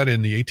did that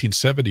in the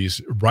 1870s,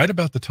 right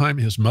about the time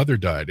his mother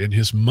died. And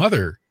his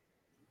mother,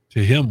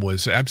 to him,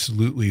 was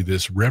absolutely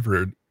this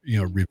revered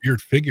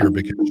figure,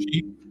 because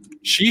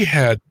she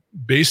had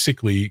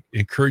basically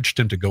encouraged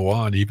him to go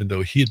on, even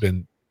though he had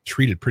been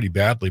treated pretty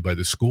badly by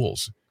the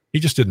schools.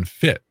 He just didn't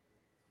fit.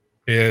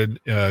 And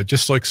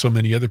just like so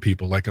many other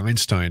people, like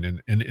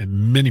Einstein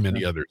and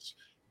many others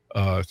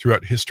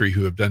throughout history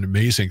who have done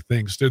amazing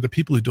things, they're the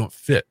people who don't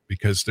fit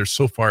because they're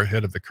so far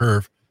ahead of the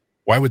curve.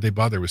 Why would they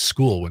bother with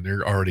school when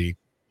they're already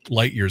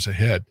light years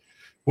ahead?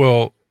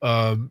 Well,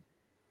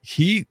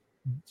 he,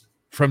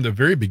 from the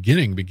very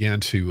beginning, began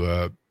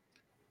to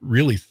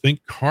really think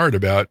hard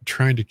about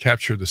trying to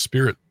capture the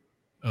spirit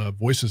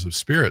voices of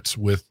spirits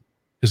with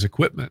his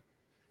equipment.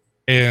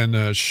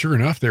 And sure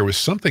enough, there was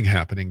something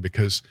happening,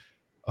 because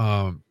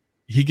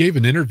he gave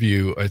an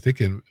interview, I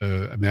think, in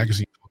a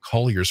magazine called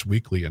Collier's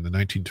Weekly in the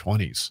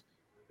 1920s.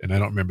 And I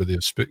don't remember the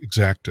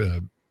exact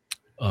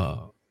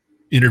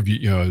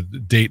interview, the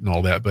date and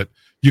all that, but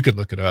you could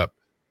look it up.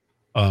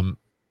 And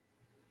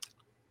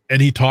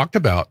he talked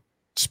about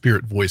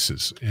spirit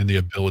voices and the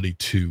ability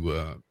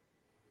to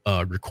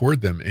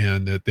record them,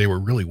 and that they were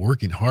really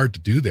working hard to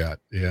do that.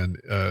 And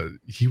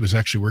he was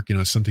actually working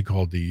on something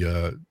called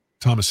the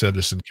Thomas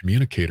Edison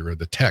communicator, or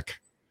the tech.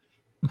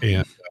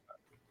 And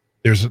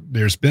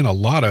there's been a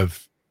lot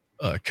of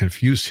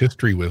confused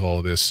history with all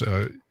of this.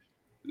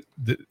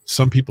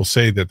 Some people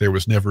say that there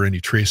was never any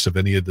trace of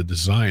any of the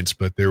designs,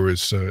 but there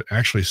was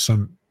actually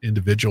some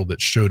individual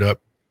that showed up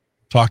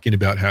talking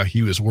about how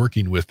he was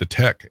working with the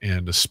tech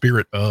and the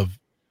spirit of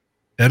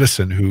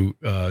Edison, who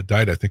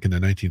died, I think, in the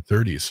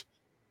 1930s,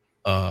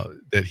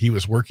 that he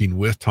was working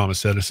with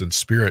Thomas Edison's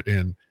spirit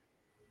and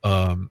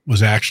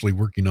was actually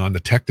working on the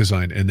tech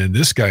design. And then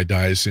this guy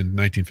dies in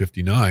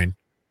 1959,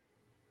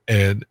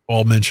 and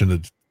all mention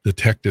of the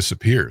tech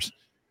disappears.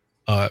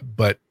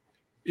 But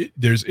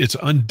it's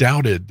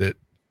undoubted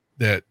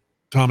that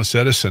Thomas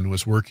Edison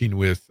was working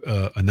with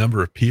a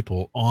number of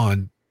people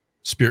on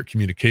spirit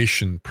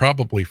communication,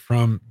 probably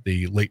from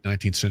the late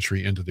 19th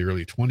century into the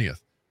early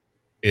 20th.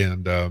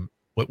 And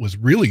what was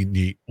really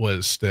neat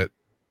was that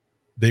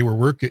they were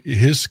working.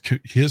 His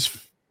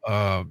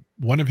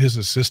one of his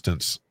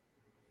assistants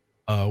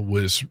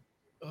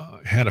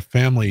had a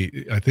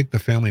family. I think the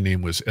family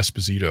name was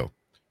Esposito,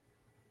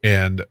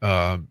 and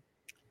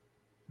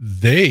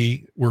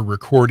they were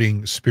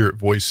recording spirit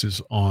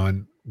voices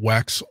on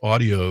wax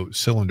audio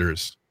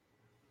cylinders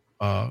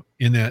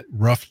in that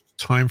rough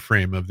time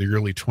frame of the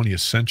early 20th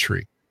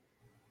century.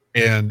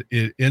 And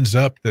it ends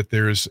up that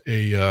there's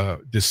a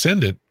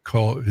descendant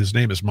his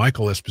name is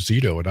Michael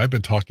Esposito, and I've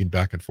been talking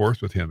back and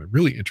forth with him, a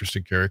really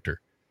interesting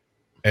character.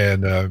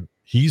 And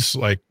he's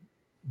like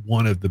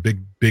one of the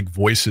big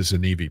voices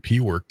in EVP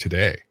work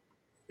today.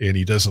 And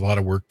he does a lot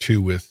of work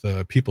too with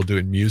people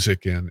doing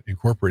music and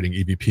incorporating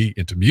EVP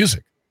into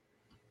music.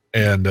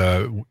 And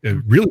a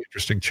really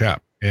interesting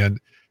chap. And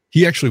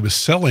he actually was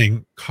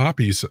selling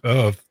copies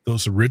of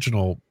those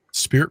original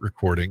spirit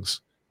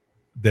recordings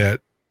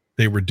that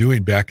they were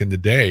doing back in the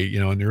day,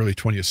 in the early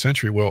 20th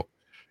century. Well,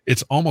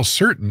 it's almost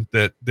certain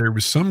that there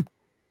was some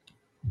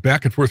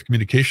back and forth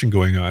communication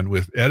going on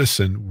with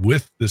Edison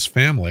with this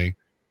family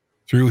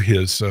through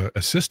his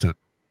assistant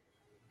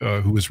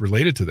who was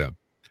related to them.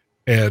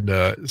 And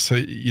so,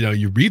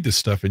 you read this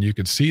stuff and you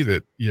can see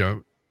that,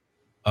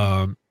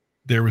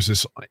 there was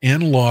this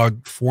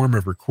analog form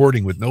of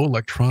recording with no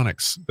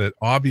electronics that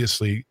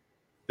obviously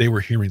they were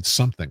hearing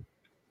something.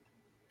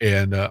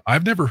 And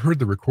I've never heard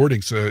the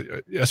recordings.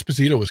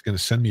 Esposito was going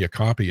to send me a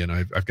copy, and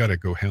I've got to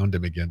go hound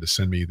him again to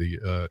send me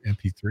the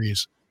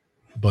MP3s.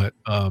 But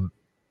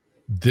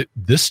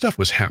this stuff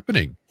was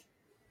happening,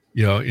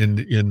 in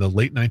the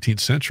late 19th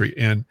century.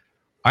 And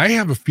I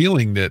have a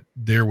feeling that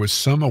there was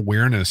some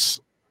awareness,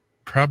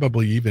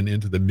 probably even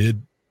into the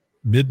mid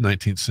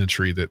 19th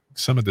century, that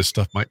some of this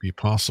stuff might be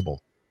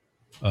possible.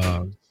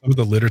 Some of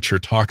the literature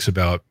talks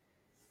about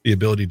the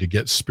ability to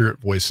get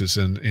spirit voices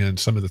and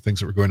some of the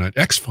things that were going on.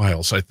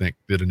 X-Files, I think,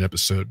 did an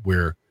episode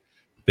where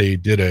they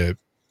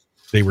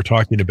were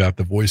talking about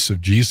the voice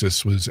of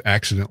Jesus was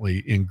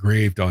accidentally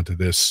engraved onto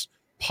this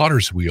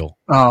potter's wheel.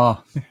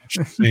 Oh,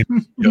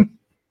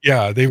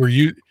 yeah, they were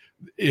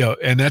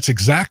and that's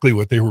exactly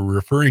what they were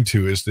referring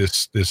to as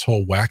this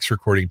whole wax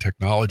recording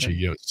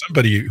technology.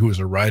 Somebody who was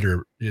a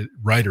writer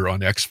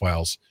on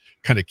X-Files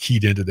kind of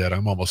keyed into that.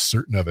 I'm almost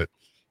certain of it.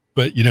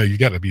 But you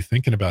got to be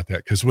thinking about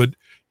that, because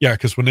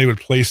when they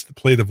would play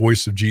the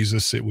voice of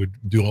Jesus, it would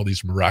do all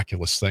these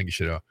miraculous things,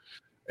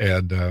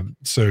 and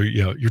so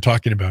you're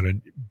talking about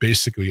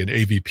basically an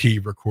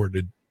AVP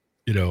recorded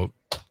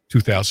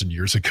 2,000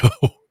 years ago.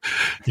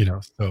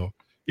 So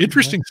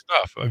interesting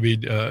stuff. I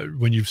mean,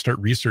 when you start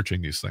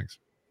researching these things.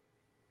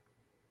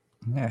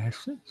 Yeah,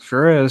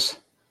 sure is.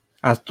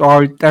 That's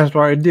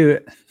why I do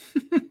it.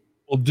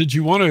 Well, did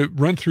you want to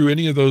run through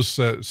any of those,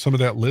 some of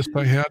that list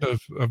I had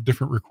of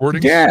different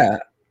recordings? Yeah.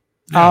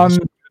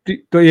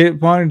 Do you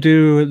want to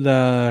do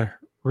the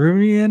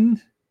Rumian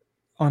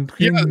on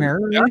Queen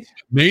Mary? That's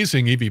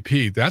amazing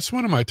EVP. That's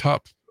one of my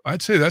top.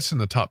 I'd say that's in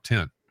the top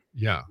 10.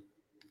 Yeah,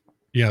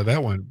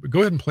 that one.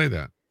 Go ahead and play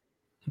that.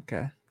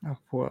 Okay, I'll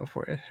pull it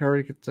for you. I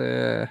already get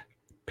the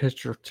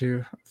picture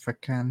too, if I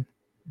can.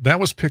 That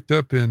was picked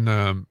up in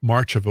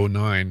March of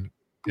 2009,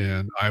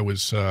 and I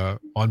was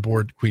on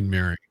board Queen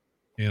Mary.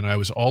 And I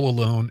was all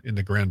alone in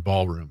the grand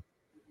ballroom.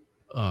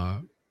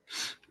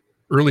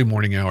 Early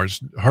morning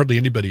hours, hardly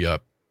anybody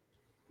up.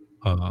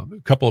 A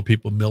couple of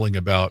people milling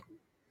about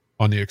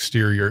on the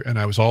exterior, and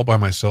I was all by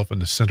myself in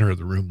the center of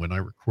the room when I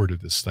recorded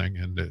this thing.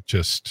 And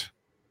it's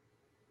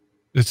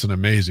an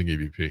amazing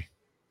EVP.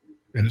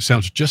 And it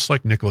sounds just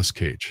like Nicolas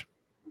Cage.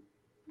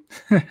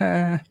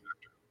 Here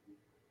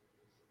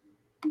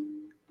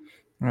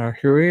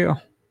we go.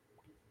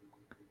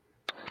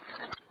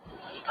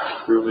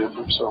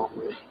 Rumium absolve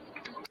me.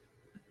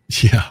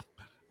 Yeah.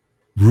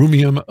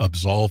 Rumium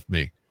absolve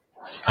me.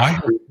 I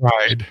have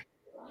tried.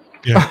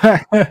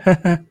 Yeah.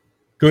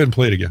 Go ahead and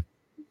play it again.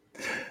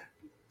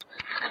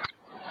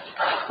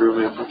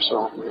 Rumium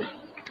absolve me.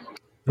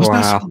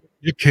 Wow.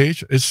 Nick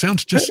Cage. It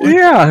sounds just like.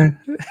 Yeah.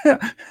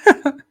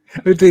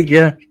 I think,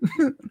 yeah.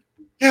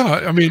 Yeah.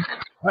 I mean,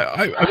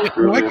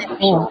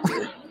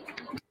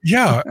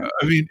 yeah.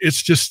 I mean,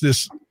 it's just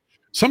this.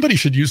 Somebody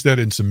should use that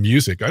in some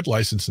music. I'd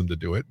license them to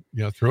do it.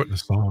 Throw it in a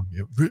song.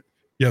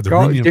 Yeah. The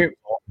Rumium.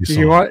 Do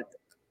you want?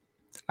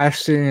 I've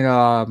seen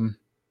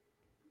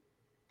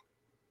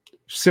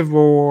Civil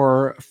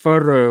War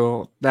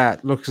photo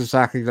that looks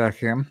exactly like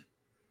him.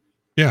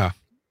 Yeah.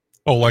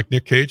 Oh, like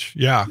Nick Cage?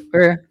 Yeah.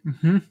 Yeah.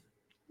 Mm-hmm.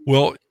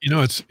 Well,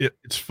 it's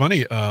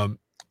funny. I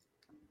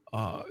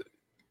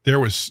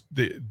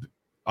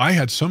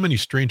had so many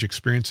strange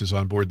experiences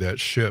on board that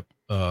ship.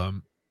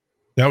 That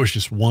was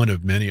just one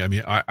of many. I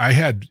mean, I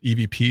had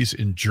EVPs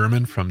in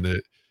German from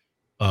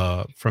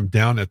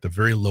down at the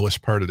very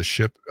lowest part of the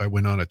ship. I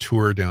went on a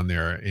tour down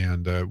there,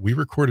 and we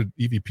recorded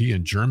EVP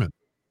in German,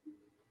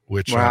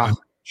 which wow. I'm not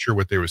sure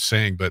what they were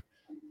saying, but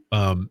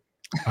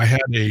I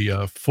had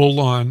a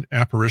full-on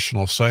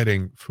apparitional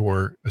sighting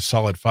for a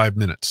solid 5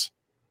 minutes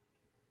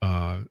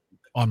on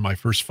my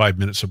first 5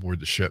 minutes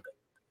aboard the ship.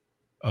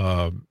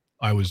 I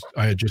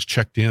had just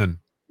checked in,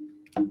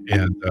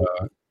 and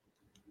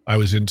I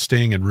was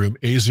staying in room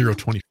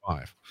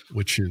A025,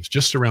 which is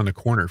just around the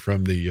corner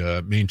from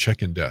the main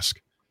check-in desk.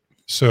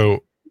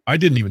 So I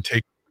didn't even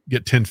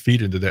get 10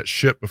 feet into that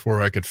ship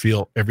before I could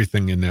feel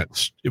everything in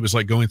that. It was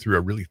like going through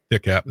a really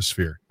thick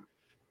atmosphere,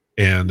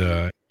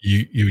 and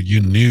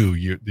you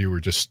knew they were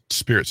just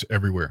spirits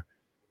everywhere.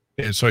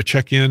 And so I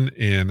check in,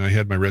 and I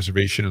had my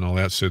reservation and all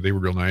that. So they were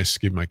real nice.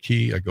 Give my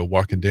key. I go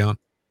walking down,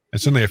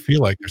 and suddenly I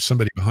feel like there's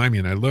somebody behind me,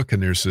 and I look,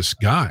 and there's this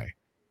guy,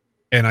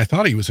 and I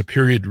thought he was a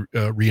period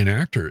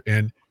reenactor,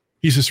 and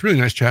he's this really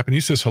nice chap, and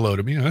he says hello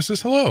to me. And I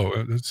says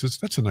hello.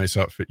 That's a nice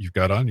outfit you've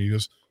got on. And he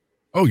goes,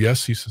 oh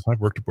yes. He says, I've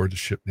worked aboard the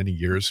ship many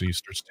years. And he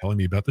starts telling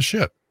me about the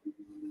ship,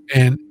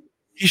 and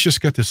he's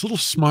just got this little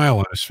smile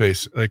on his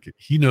face, like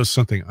he knows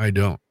something I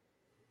don't.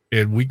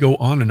 And we go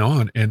on,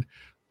 and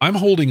I'm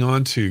holding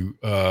on to.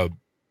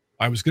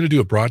 I was going to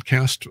do a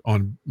broadcast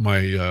on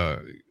my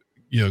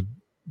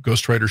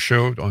Ghostwriter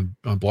show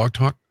on Blog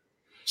Talk.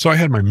 So I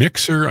had my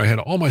mixer, I had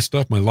all my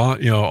stuff,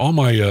 all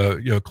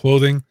my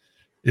clothing.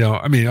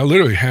 I mean, I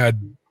literally had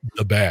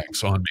the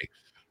bags on me.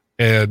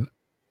 And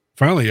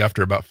finally,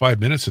 after about 5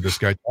 minutes of this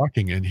guy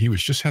talking, and he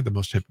just had the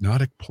most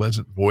hypnotic,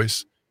 pleasant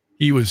voice.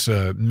 He was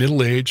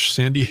middle-aged,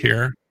 sandy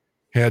hair,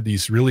 had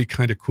these really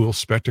kind of cool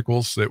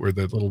spectacles that were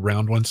the little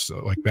round ones,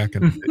 like back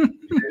in the days.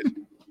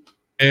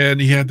 and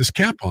he had this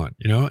cap on,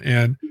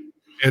 and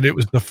it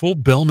was the full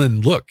Bellman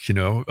look,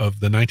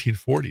 of the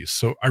 1940s.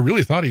 So I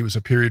really thought he was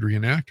a period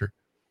reenactor.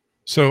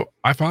 So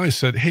I finally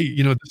said, hey,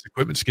 this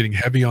equipment's getting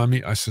heavy on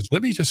me. I said,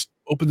 let me just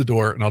open the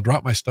door and I'll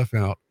drop my stuff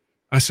out.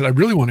 I said, I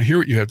really want to hear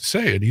what you have to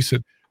say. And he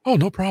said, oh,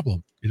 no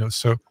problem.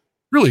 So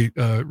really,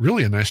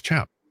 really a nice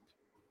chap.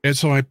 And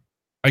so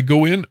I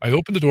go in, I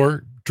open the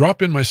door,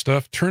 drop in my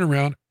stuff, turn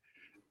around,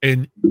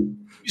 and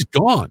he's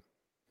gone.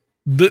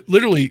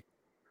 Literally,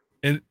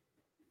 and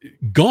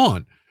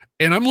gone.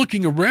 And I'm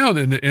looking around,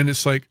 and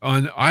it's like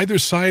on either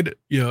side,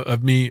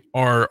 of me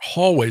are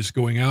hallways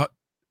going out,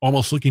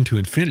 almost looking to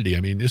infinity.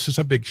 I mean, this is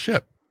a big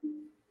ship.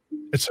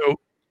 And so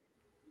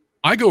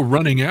I go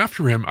running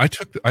after him.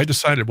 I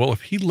decided, well,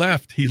 if he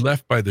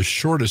left by the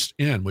shortest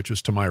end, which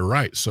was to my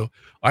right. So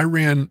I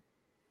ran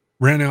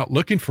out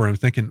looking for him,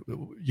 thinking,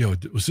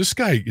 was this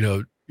guy,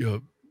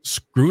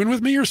 screwing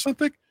with me or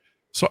something?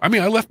 So, I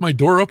mean, I left my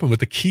door open with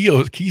the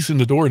keys in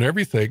the door and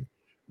everything,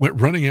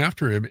 went running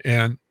after him,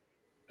 and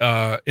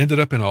ended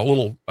up in a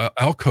little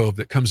alcove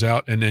that comes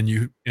out, and then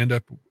you end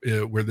up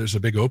where there's a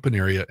big open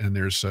area, and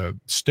there's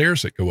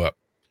stairs that go up,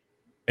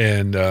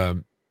 and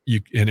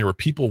there were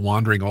people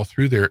wandering all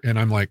through there, and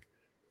I'm like,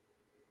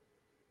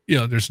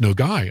 there's no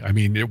guy. I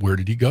mean, where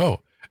did he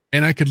go?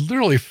 And I could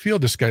literally feel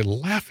this guy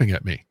laughing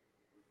at me,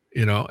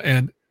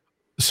 and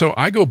so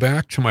I go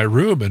back to my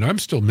room, and I'm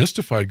still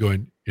mystified,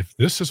 going, if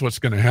this is what's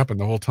going to happen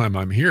the whole time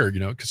I'm here,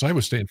 because I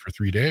was staying for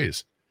 3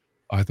 days,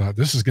 I thought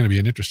this is going to be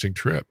an interesting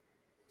trip.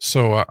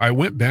 So I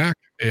went back,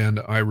 and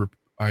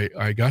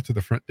I got to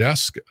the front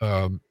desk.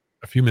 A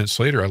few minutes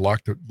later, I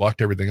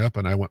locked everything up,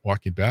 and I went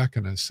walking back,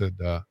 and I said,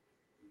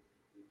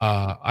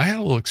 I had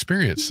a little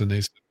experience. And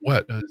they said,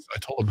 what? And I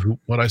told them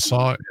what I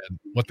saw and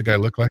what the guy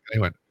looked like. And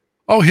they went,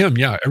 oh, him.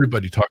 Yeah.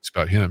 Everybody talks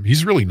about him.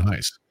 He's really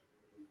nice.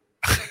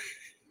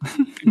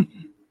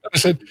 I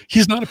said,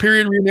 he's not a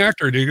period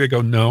reenactor. They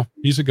go, no,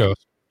 he's a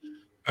ghost.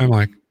 I'm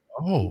like,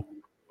 oh,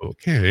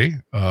 okay.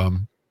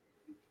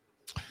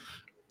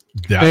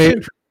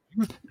 That's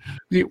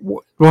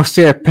We'll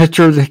see a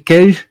picture of the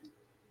cage.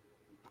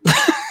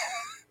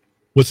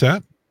 What's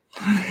that?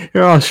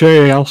 Here, I'll show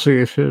you. I'll see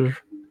if it's.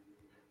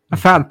 I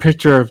found a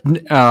picture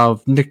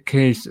of Nick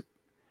Cage.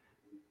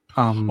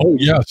 Oh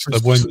yes,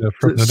 the one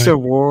from the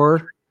Civil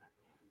War.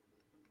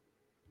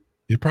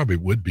 It probably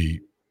would be.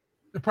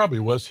 It probably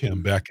was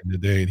him back in the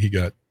day, and he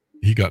got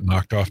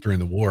knocked off during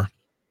the war.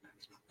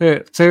 Yeah,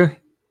 see?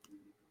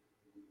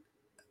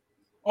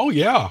 Oh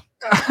yeah.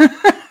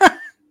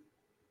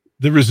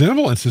 The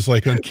resemblance is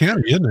like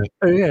uncanny, isn't it?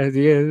 Yeah, it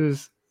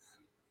is.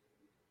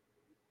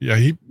 Yeah,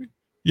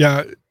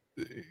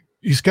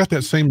 he's got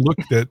that same look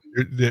that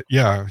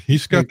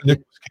he's got the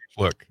Nicolas Cage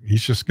look.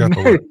 He's just got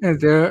the look.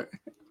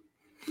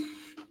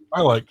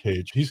 I like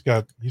Cage. He's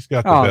got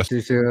the best.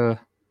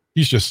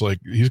 He's just like,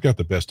 he's got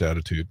the best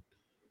attitude.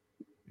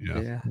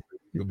 Yeah.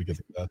 Let me get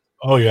that.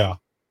 Oh yeah.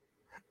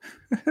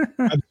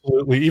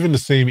 Absolutely. Even the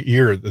same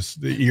ear.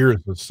 The ear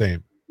is the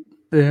same.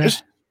 Yeah.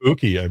 It's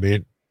spooky. I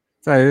mean,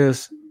 that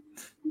is.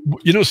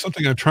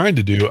 Something I'm trying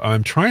to do.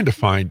 I'm trying to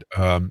find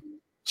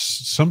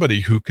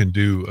somebody who can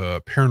do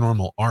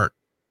paranormal art,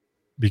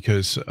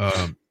 because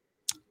I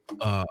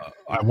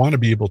want to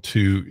be able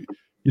to,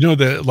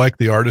 that like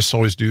the artists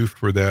always do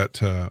for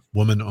that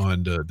woman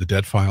on the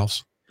Dead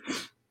Files.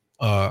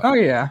 Oh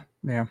yeah.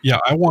 Yeah,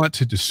 I want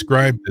to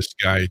describe this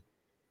guy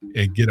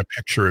and get a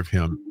picture of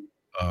him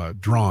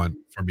drawn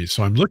for me.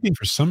 So I'm looking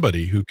for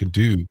somebody who can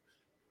do,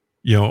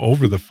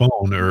 over the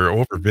phone or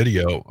over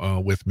video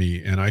with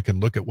me, and I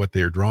can look at what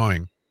they're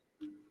drawing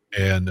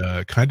and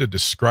kind of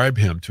describe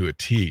him to a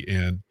T,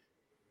 and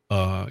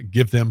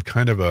give them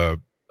kind of a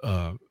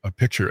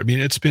picture. I mean,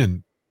 it's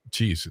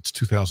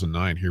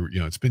 2009 here.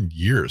 It's been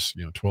years,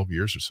 12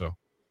 years or so.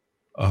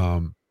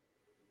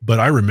 But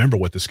I remember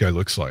what this guy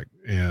looks like,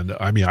 and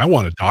I mean, I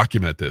want to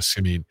document this.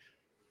 I mean,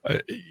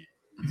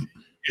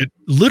 it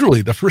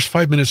literally the first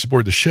 5 minutes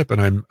aboard the ship,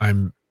 and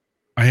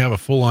I have a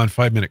full-on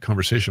 5-minute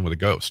conversation with a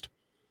ghost.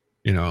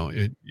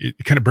 It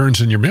kind of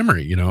burns in your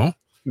memory. Yeah.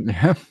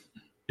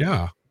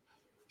 Yeah.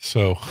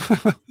 So,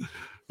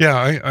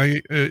 yeah,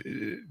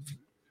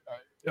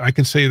 I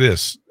can say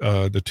this: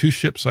 the two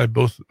ships I've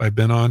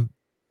been on.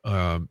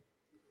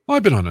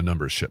 I've been on a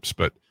number of ships,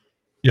 but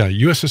yeah,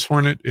 USS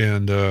Hornet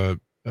and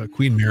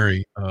Queen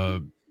Mary,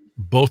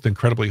 both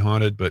incredibly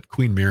haunted, but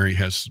Queen Mary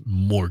has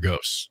more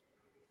ghosts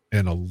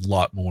and a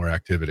lot more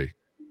activity.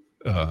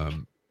 I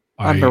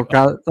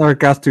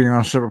got to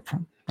on ship.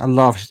 I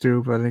love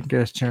to, but I didn't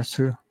get a chance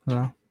to.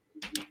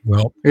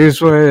 Well, it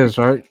is what it is,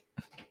 right?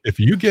 If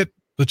you get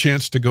the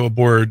chance to go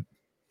aboard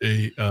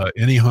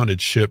any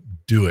haunted ship,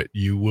 do it.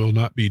 You will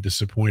not be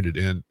disappointed.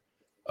 And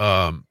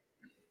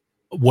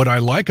what I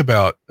like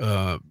about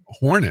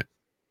Hornet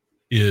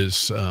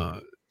is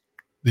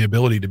the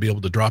ability to be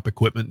able to drop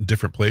equipment in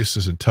different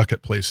places and tuck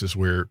at places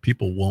where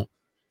people won't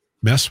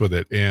mess with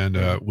it. And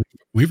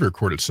we've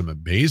recorded some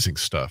amazing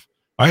stuff.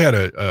 I had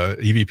a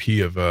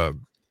EVP of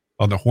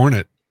on the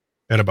Hornet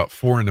at about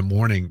 4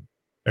 a.m.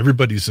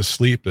 Everybody's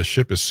asleep. The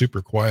ship is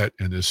super quiet,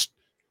 and this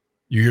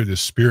you hear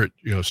this spirit,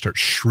 start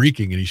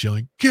shrieking, and he's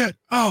yelling, get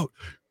out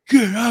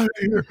of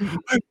here.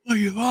 I want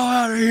you all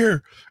out of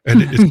here.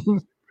 And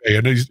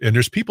and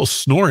there's people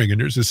snoring, and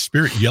there's this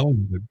spirit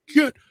yelling,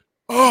 get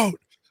out.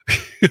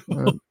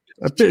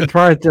 I did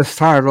probably just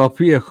tired of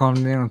people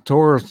coming in on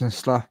tours and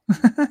stuff.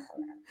 I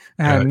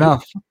had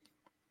enough.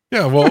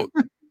 Yeah, well,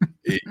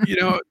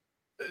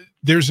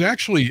 there's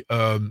actually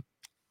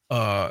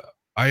I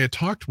had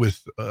talked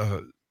with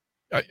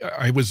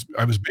I was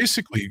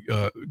basically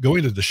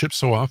going to the ship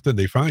so often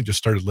they finally just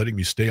started letting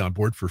me stay on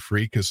board for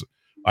free because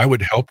I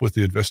would help with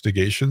the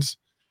investigations.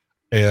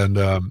 And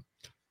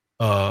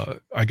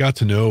I got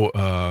to know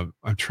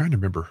I'm trying to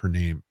remember her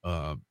name.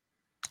 I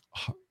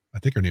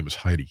think her name was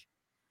Heidi,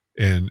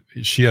 and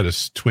she had a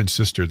twin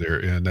sister there,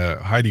 and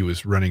Heidi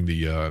was running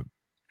a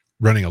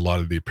lot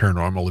of the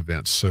paranormal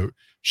events. So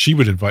she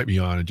would invite me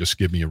on and just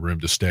give me a room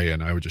to stay,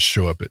 and I would just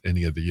show up at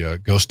any of the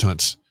ghost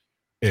hunts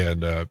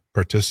and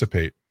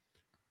participate.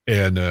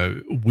 And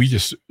we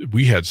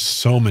had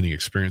so many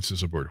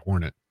experiences aboard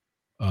Hornet.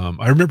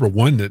 I remember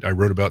one that I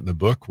wrote about in the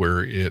book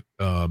where it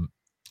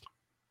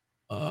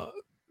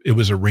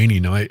was a rainy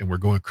night, and we're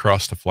going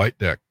across the flight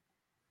deck,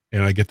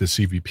 and I get this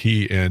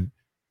EVP, and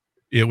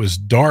it was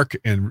dark,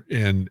 and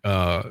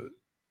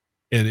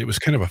it was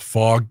kind of a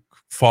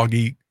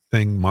foggy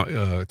thing,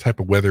 type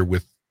of weather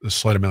with a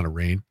slight amount of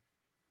rain,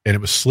 and it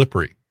was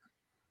slippery,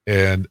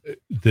 and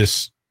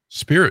this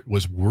spirit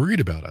was worried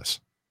about us.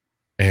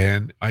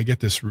 And I get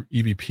this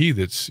EVP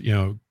that's,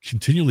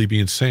 continually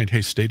being saying,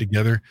 hey, stay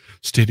together,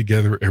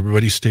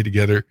 everybody stay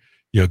together,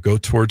 go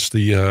towards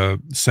the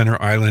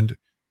center island,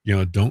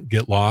 don't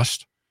get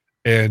lost.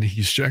 And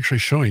he's actually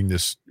showing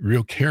this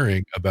real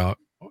caring about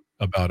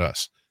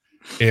us.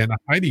 And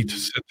Heidi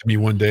said to me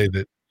one day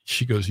that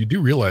she goes, you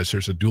do realize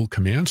there's a dual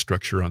command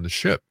structure on the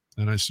ship?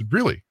 And I said,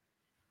 really?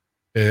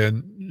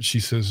 And she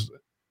says,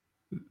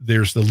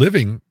 there's the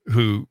living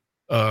who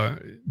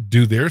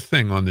do their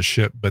thing on the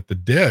ship, but the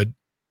dead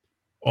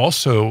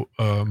also,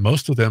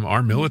 most of them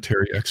are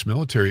military,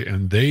 ex-military,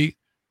 and they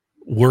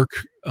work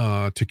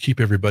to keep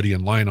everybody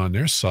in line on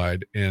their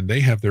side, and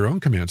they have their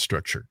own command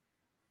structure.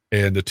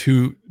 And the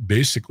two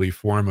basically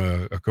form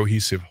a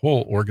cohesive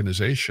whole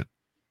organization.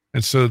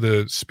 And so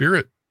the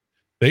spirit,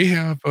 they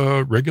have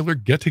regular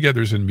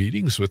get-togethers and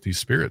meetings with these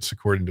spirits,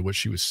 according to what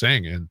she was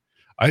saying. And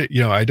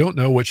I don't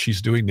know what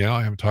she's doing now.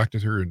 I haven't talked to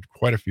her in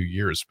quite a few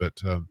years,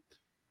 but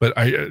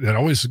that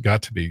always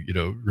got to me,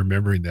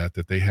 remembering that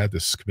they had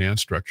this command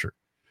structure.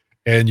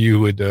 And you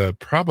would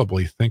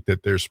probably think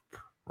that there's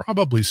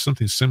probably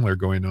something similar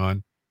going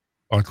on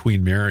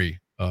Queen Mary,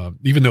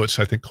 even though it's,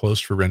 I think,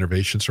 closed for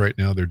renovations right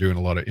now. They're doing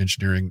a lot of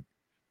engineering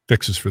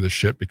fixes for the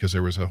ship because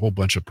there was a whole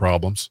bunch of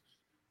problems,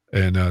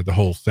 and the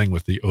whole thing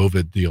with the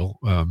Ovid deal.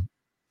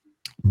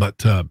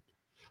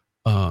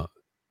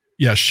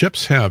 Yeah,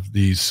 ships have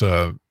these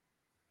they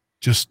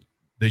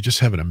just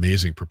have an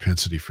amazing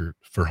propensity for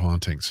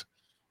hauntings.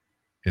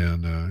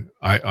 And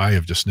I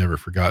have just never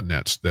forgotten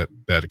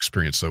that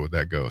experience though with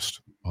that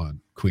ghost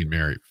on Queen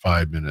Mary.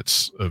 5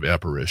 minutes of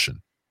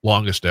apparition,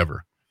 longest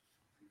ever.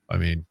 I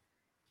mean,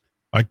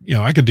 I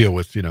could deal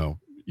with a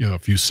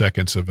few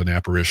seconds of an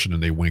apparition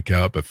and they wink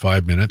out, but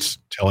 5 minutes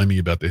telling me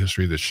about the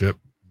history of the ship,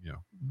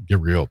 get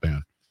real,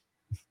 man.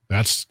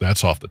 That's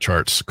off the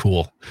charts.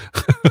 Cool.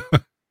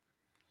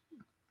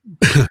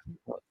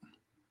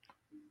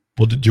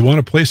 Well, did you want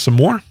to play some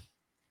more?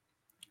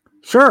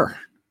 Sure.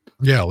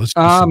 Yeah, let's do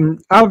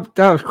that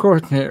was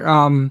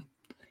coordinated.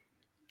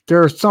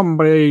 There's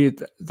somebody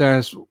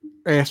that's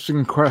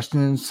asking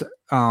questions.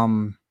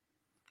 Do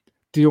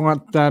you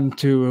want them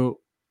to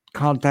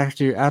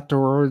contact you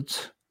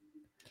afterwards?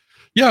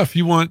 Yeah, if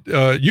you want,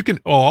 you can.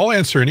 I'll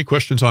answer any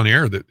questions on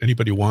air that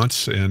anybody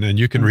wants, and then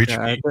you can reach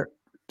me.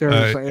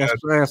 There's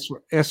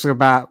ask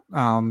about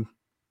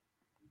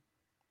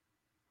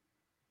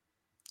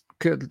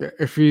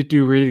if you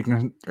do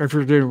reading, if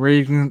you're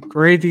doing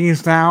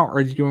ratings now,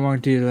 or do you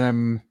want to do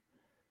them?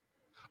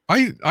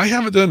 I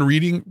haven't done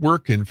reading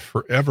work in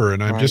forever,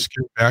 and I'm just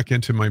getting back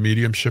into my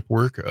mediumship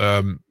work.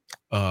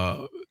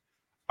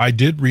 I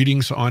did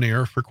readings on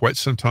air for quite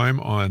some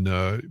time on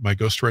my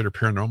Ghostwriter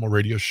Paranormal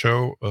radio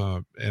show,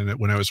 and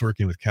when I was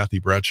working with Kathy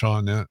Bradshaw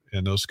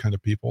and those kind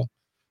of people,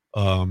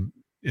 and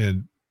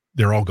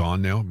they're all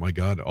gone now. My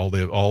God,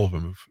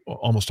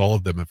 almost all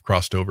of them have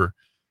crossed over.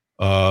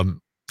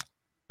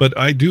 But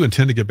I do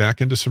intend to get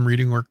back into some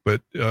reading work.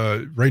 But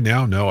right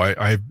now, no.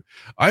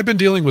 I've been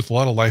dealing with a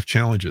lot of life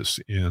challenges,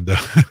 and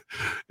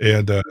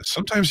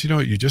sometimes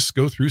you just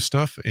go through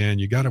stuff,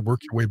 and you got to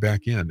work your way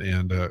back in.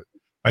 And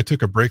I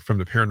took a break from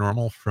the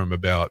paranormal from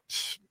about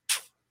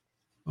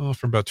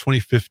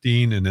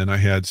 2015, and then I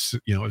had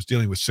I was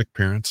dealing with sick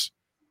parents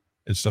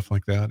and stuff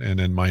like that, and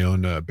then my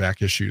own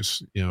back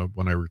issues.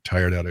 When I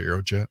retired out of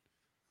Aerojet.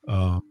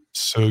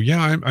 So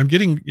yeah, I'm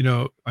getting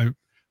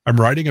I'm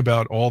writing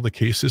about all the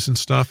cases and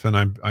stuff, and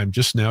I'm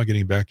just now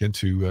getting back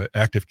into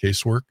active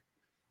casework.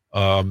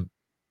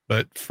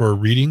 But for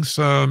readings,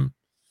 at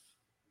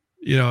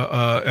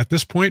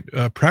this point,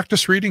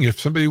 practice reading. If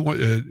somebody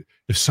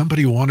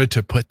wanted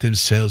to put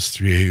themselves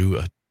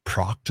through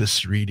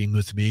practice reading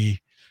with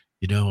me,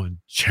 and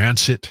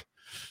chance it,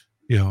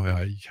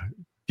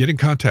 get in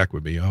contact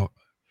with me.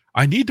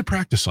 I need to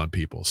practice on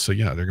people. So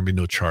yeah, there can be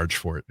no charge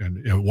for it.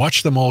 And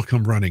watch them all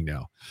come running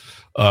now.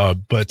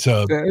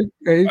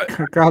 You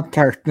can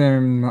contact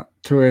them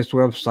to his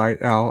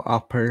website.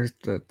 I'll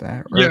post it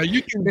there. Yeah,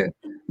 you can.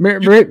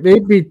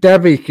 Maybe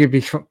Debbie could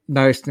be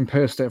nice and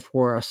post it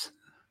for us.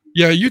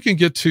 Yeah, you can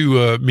get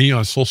to me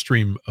on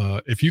Soulstream.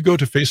 If you go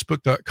to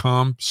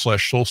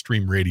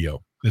facebook.com/Soulstream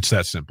Radio, it's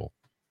that simple.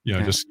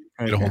 Just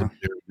get a hold of me,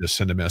 just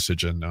send a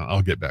message, and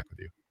I'll get back with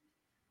you.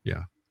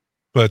 Yeah,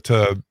 but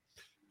I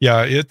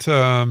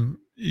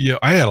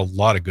had a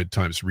lot of good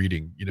times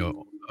reading. And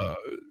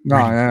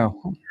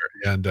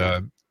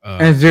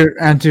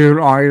do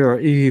all your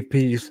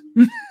EVPs.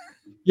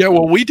 Yeah,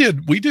 well, we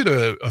did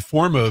a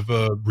form of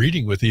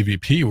reading with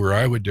EVP where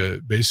I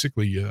would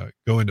basically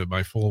go into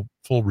my full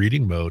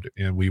reading mode,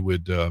 and we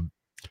would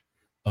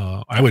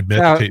I would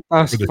meditate.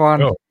 That's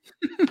fun.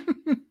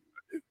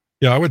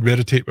 Yeah, I would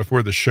meditate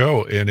before the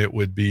show, and it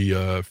would be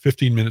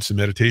 15 minutes of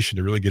meditation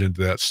to really get into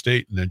that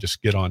state, and then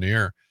just get on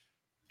air.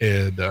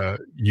 And I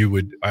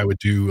would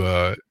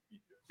do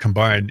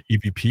combine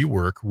EVP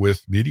work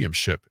with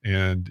mediumship,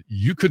 and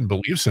you couldn't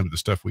believe some of the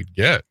stuff we'd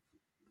get.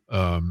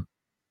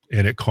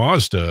 And it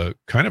caused a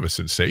kind of a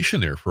sensation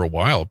there for a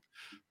while.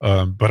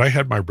 But I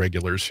had my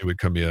regulars who would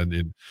come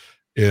in,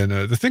 and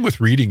the thing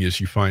with reading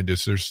is you find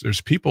is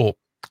there's people,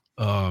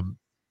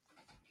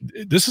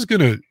 this is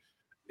going to,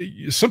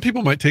 some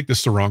people might take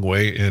this the wrong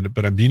way,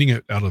 but I'm meaning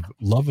it out of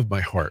love of my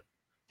heart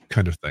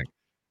kind of thing.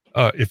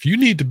 If you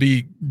need to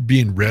be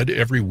being read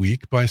every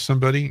week by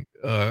somebody,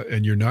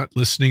 and you're not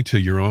listening to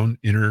your own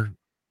inner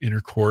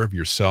core of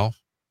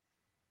yourself,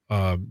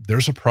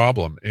 there's a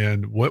problem.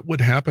 And what would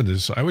happen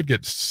is I would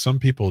get some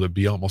people to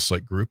be almost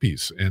like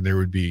groupies, and there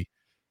would be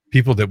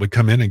people that would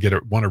come in and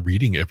want a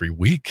reading every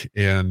week,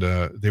 and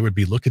they would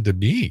be looking to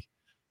me.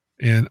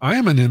 And I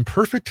am an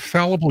imperfect,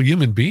 fallible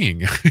human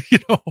being,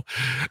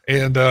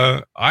 and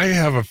I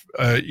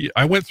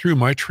went through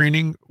my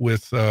training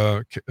with,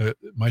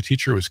 my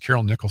teacher was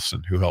Carol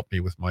Nicholson, who helped me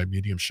with my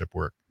mediumship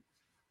work.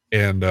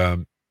 And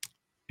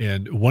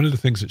one of the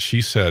things that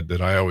she said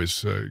that I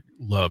always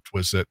loved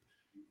was that,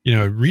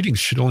 readings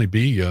should only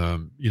be,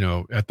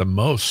 at the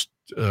most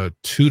 2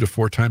 to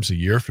 4 times a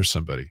year for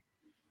somebody.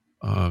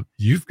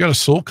 You've got a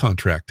soul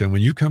contract. And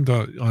when you come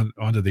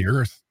onto the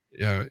earth,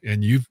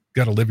 and you've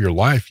got to live your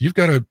life, you've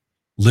got to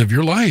live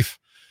your life.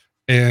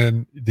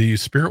 And the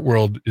spirit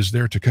world is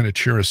there to kind of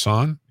cheer us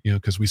on,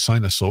 because we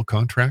sign a soul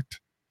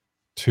contract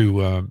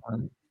to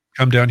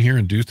come down here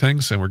and do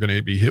things. And we're going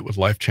to be hit with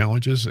life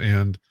challenges.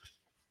 And,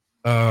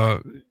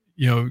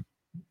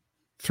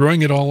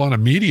 throwing it all on a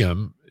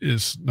medium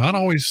is not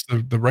always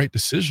the right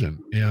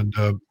decision. And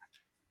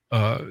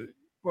well,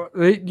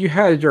 you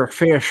had your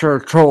fair share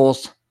of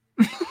trolls.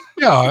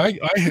 Yeah, I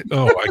can.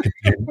 Oh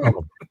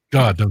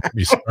God, don't get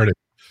me started.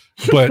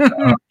 But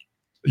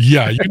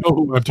yeah, you know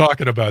who I'm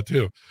talking about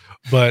too.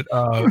 But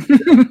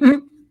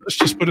let's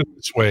just put it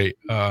this way: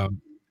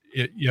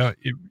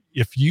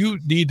 if you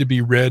need to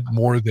be read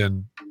more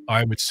than,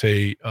 I would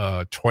say,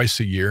 twice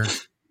a year,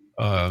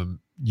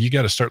 you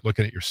got to start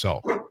looking at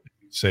yourself.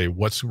 Say,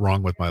 what's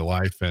wrong with my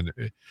life, and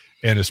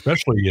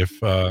especially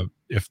if the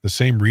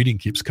same reading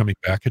keeps coming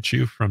back at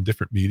you from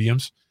different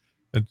mediums.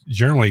 And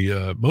generally,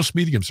 most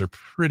mediums are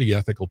pretty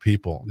ethical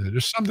people.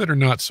 There's some that are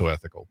not so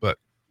ethical, but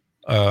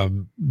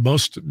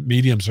most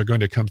mediums are going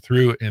to come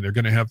through, and they're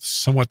going to have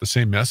somewhat the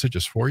same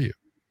messages for you,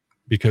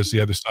 because the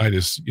other side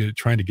is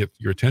trying to get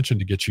your attention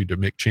to get you to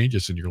make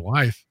changes in your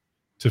life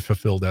to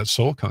fulfill that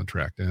soul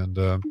contract. And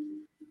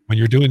when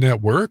you're doing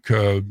that work,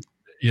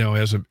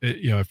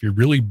 if you're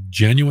really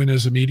genuine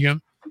as a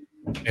medium,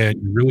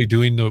 and you're really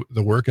doing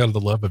the work out of the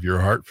love of your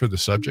heart for the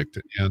subject,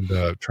 and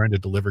trying to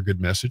deliver good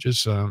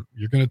messages,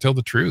 you're going to tell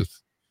the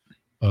truth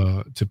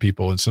to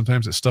people. And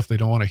sometimes it's stuff they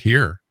don't want to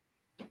hear.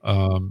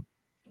 I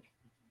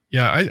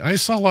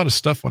saw a lot of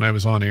stuff when I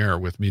was on air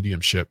with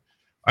mediumship.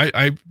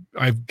 I've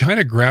kind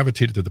of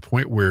gravitated to the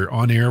point where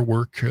on air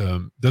work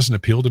doesn't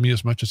appeal to me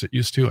as much as it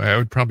used to. I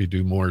would probably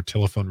do more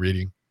telephone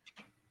reading,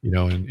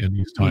 in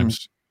these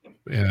times,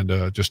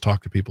 and just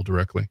talk to people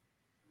directly.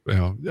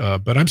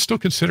 But I'm still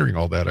considering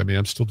all that. I mean,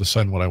 I'm still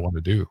deciding what I want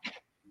to do,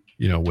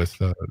 with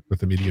the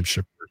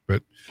mediumship work.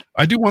 But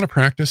I do want to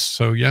practice.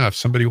 So yeah, if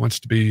somebody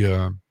wants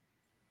to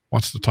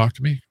talk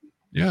to me,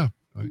 yeah,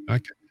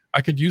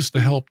 I could use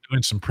the help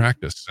doing some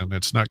practice, and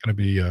it's not going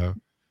to be.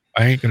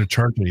 I ain't going to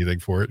charge anything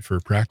for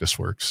practice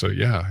work. So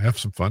yeah, have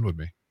some fun with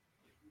me.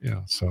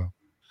 Yeah. So.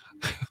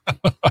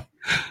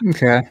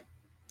 Okay.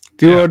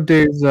 Do you want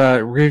to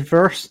do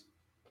reverse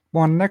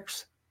one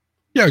next?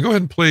 Yeah, go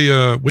ahead and play.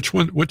 Which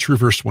one? Which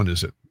reverse one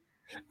is it?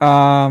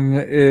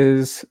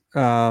 Is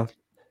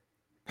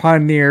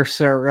Pioneer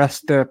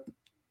Celeste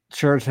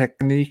Sure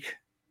Technique.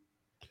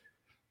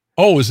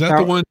 Oh, is that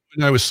the one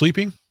when I was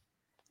sleeping?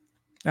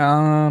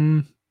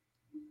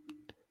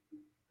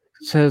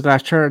 Says I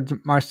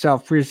heard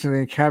myself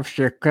recently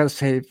capture because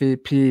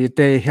VP,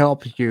 they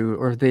help you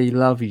or they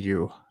love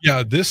you.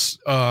 Yeah, this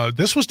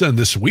was done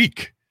this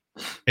week.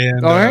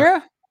 And Oh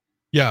yeah.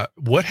 yeah,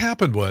 what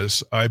happened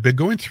was I've been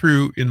going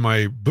through in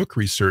my book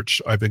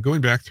research, I've been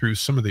going back through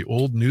some of the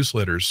old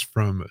newsletters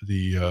from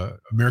the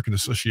American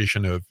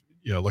Association of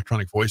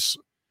Electronic Voice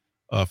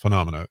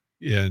Phenomena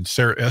and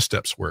Sarah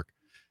Estep's work.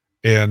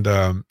 And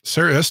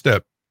Sarah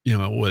Estep,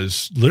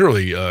 was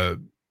literally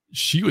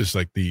she was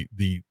like the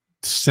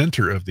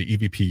center of the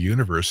EVP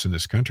universe in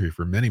this country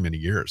for many, many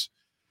years.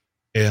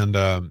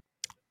 And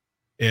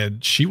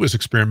she was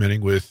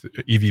experimenting with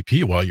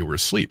EVP while you were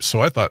asleep.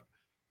 So I thought,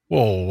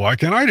 well, why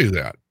can't I do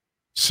that?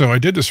 So I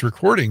did this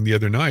recording the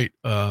other night.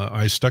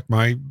 I stuck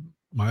my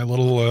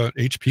little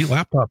HP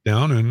laptop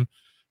down and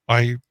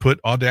I put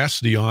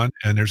Audacity on,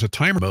 and there's a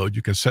timer mode.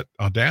 You can set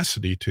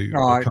Audacity to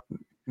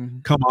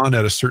come on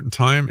at a certain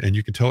time, and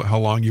you can tell it how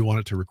long you want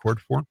it to record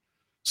for.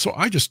 So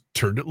I just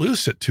turned it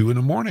loose at 2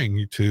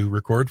 a.m. to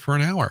record for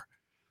an hour.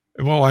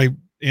 Well, I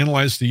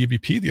analyzed the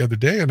EVP the other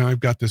day, and I've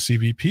got this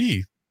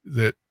EVP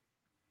that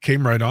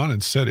came right on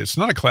and said it's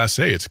not a Class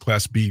A, it's a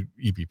Class B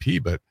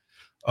EVP, but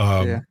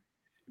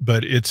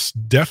it's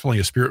definitely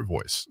a spirit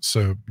voice.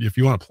 So if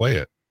you want to play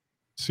it,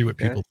 see what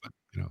people think.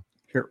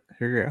 Here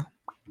you go.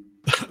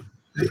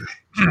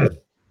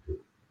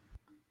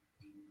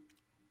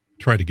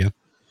 Try it again.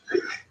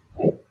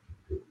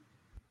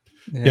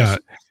 Yes. Yeah,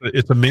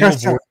 it's a male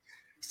voice.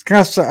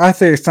 I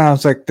think it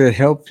sounds like they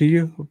help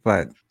you,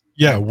 but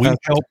yeah, we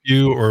help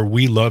you or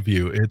we love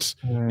you. It's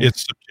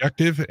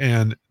subjective,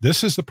 and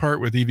this is the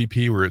part with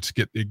EVP where it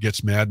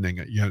gets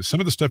maddening. Some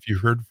of the stuff you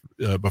heard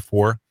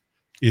before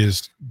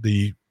is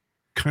the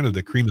kind of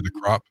the cream of the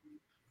crop.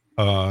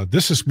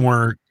 This is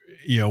more,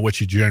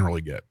 what you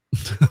generally get.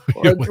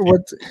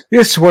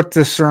 What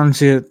discerns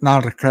you,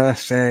 not a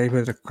Class A,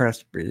 but a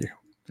Class B.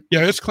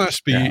 Yeah, it's Class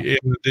B. Yeah.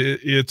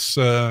 It's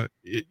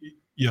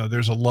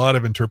there's a lot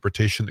of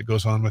interpretation that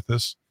goes on with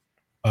this,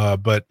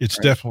 but it's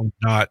definitely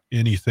not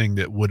anything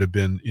that would have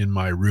been in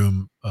my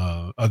room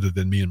other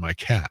than me and my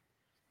cat,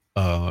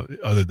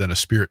 other than a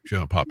spirit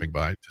popping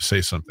by to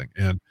say something.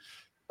 And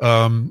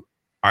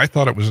I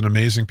thought it was an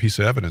amazing piece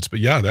of evidence.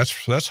 But yeah,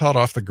 that's hot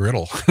off the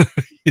griddle.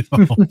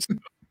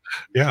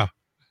 Yeah.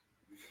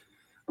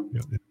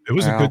 It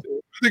was I think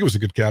it was a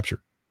good capture.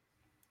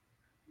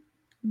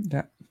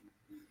 Yeah.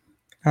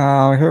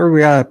 Here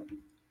we got a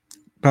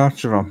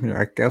bunch of them here,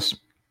 I guess.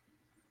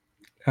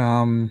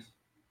 I'll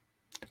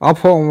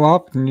pull them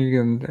up, and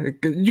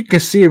you can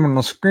see them on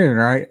the screen,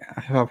 right?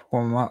 I'll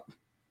pull them up.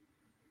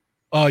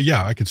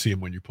 Yeah, I can see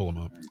them when you pull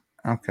them up.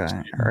 Okay.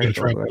 So all right.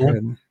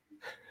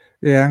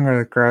 Yeah, I'm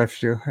gonna grab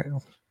you.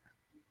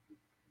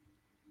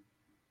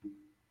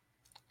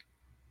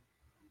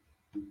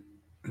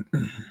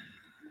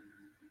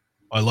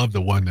 I love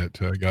the one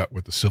that I got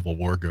with the Civil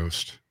War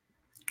ghost.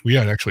 We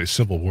had actually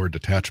Civil War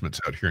detachments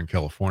out here in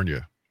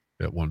California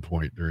at one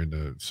point during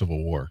the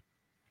Civil War.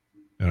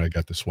 And I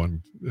got this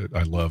one that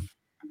I love.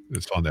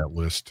 It's on that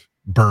list.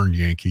 Burn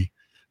Yankee.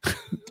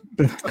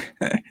 Burn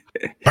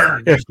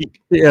Yankee.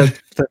 Yeah,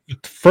 the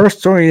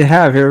first one you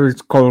have here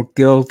is called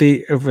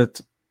Guilty if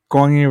it's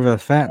going over the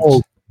fence.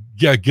 Oh,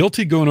 yeah,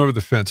 Guilty going over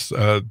the fence.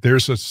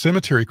 There's a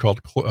cemetery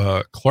called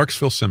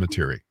Clarksville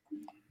Cemetery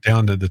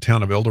down to the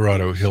town of El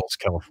Dorado Hills,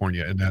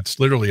 California. And that's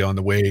literally on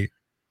the way.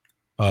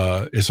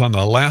 It's on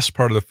the last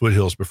part of the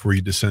foothills before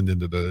you descend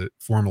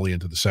formally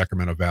into the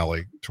Sacramento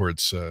Valley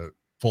towards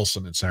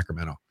Folsom and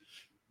Sacramento.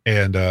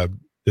 And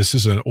this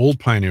is an old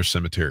pioneer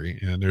cemetery,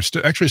 and they're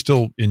actually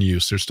still in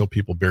use. There's still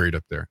people buried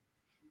up there,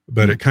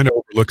 but it kind of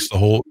overlooks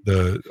all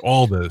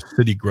the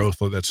city growth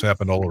that's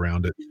happened all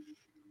around it.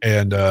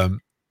 And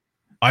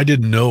I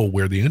didn't know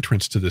where the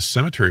entrance to this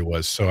cemetery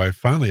was. So I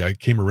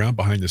came around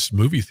behind this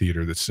movie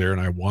theater that's there, and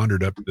I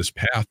wandered up this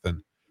path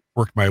and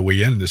worked my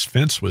way in, and this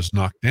fence was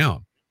knocked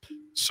down.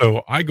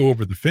 So I go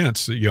over the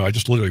fence, I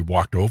just literally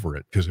walked over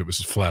it because it was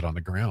flat on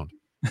the ground,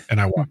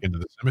 and I walk into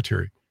the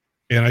cemetery,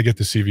 and I get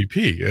the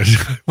CVP, and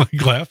I'm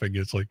like laughing.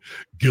 It's like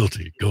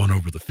Guilty going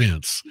over the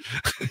fence.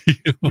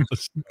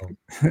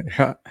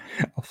 Yeah,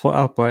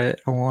 I'll play it.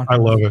 I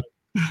love it.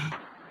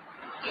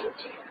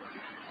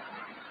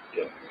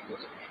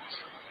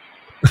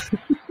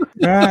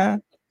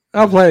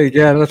 I'll play it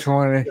again. That's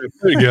funny.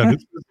 Play it again.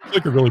 It's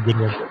like a really good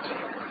one.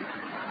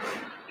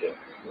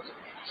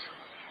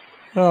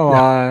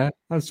 Oh,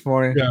 that's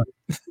funny. Yeah.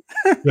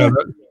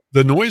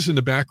 The noise in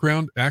the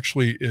background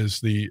actually is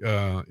the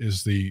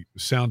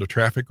sound of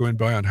traffic going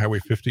by on Highway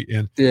 50.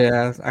 And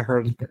yeah, I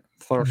heard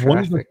one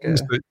of the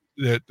things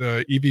that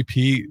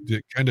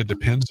EVP kind of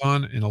depends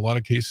on in a lot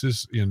of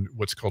cases in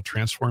what's called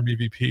transform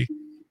EVP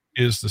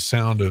is the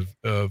sound of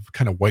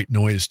kind of white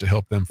noise to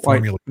help them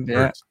formulate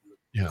words.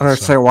 Yeah, I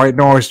say white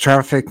noise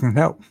traffic can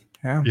help.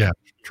 Yeah,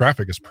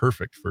 traffic is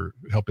perfect for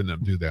helping them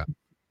do that.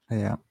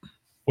 Yeah.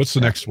 What's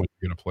the next one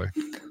you're going to play?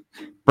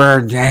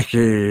 Burn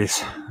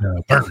Yankees.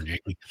 Burn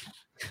Yankee.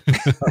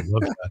 I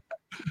love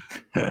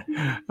that.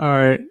 All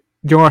right.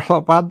 Do you want to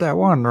talk about that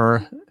one,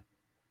 or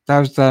that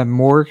was the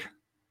morgue?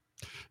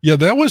 Yeah,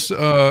 that was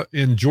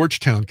in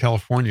Georgetown,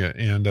 California,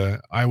 and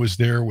I was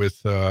there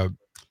with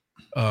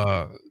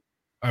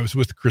I was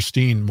with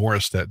Christine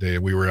Morris that day,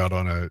 and we were out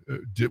on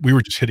we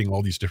were just hitting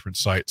all these different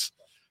sites,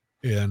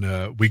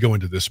 and we go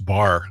into this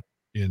bar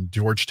in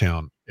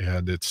Georgetown,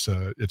 and it's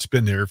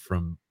been there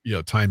from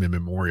time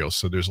immemorial.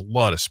 So there's a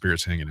lot of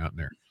spirits hanging out in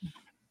there.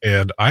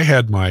 And I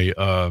had my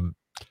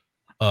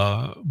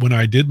when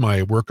I did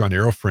my work on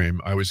Aeroframe,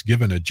 I was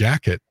given a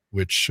jacket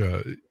which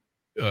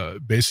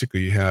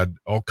basically had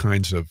all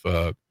kinds of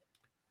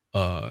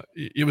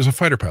it was a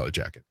fighter pilot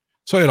jacket.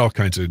 So I had all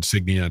kinds of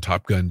insignia and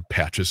Top Gun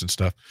patches and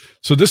stuff.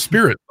 So this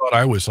spirit thought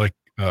I was like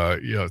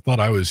thought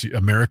I was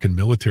American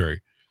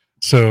military.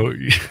 So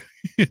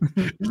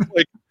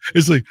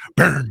it's like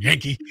burn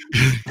Yankee.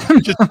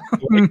 Just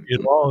like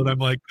it all, and I'm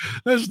like,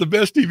 that's the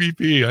best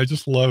EVP. I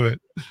just love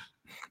it.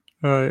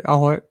 All right,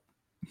 I'll wait.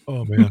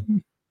 Oh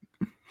man.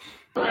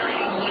 Burn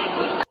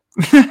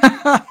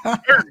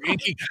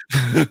Yankee.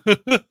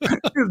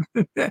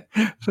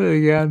 Say it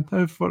again.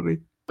 That's funny.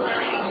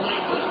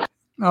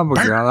 Oh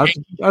my god,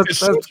 that's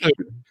such a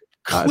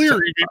clear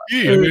EVP.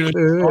 I mean, it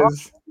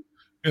is.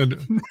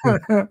 And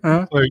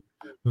like,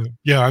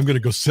 yeah, I'm going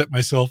to go set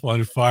myself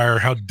on fire.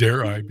 How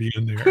dare I be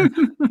in there?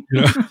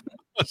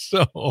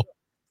 So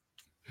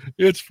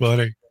it's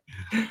funny.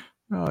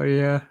 Oh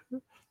yeah.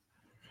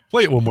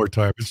 Play it one more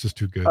time. It's just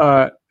too good.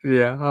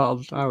 Yeah,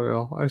 I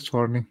will. It's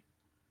funny.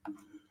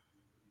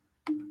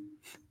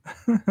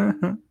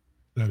 That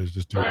is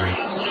just too good.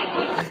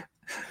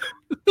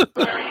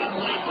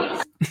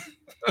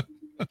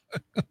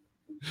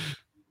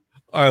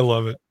 I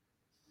love it.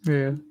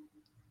 Yeah.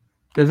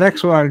 The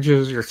next one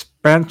is your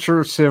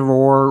Spencer Civil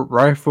War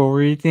rifle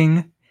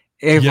reading.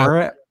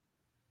 Everett.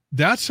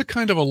 That's a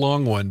kind of a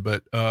long one,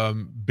 but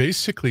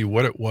basically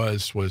what it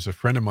was a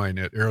friend of mine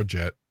at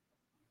Aerojet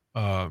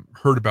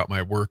heard about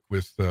my work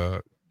with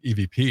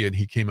EVP, and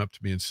he came up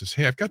to me and says,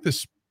 "Hey, I've got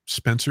this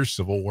Spencer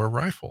Civil War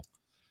rifle."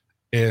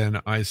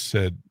 And I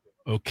said,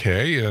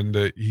 "Okay." And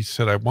he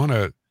said, I want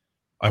to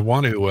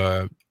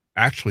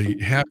actually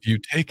have you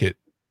take it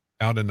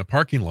out in the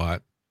parking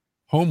lot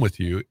home with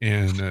you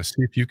and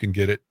see if you can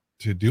get it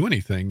to do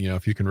anything,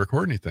 if you can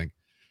record anything.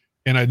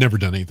 And I'd never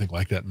done anything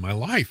like that in my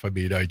life. I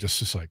mean, I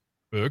just like,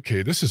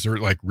 okay, this is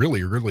like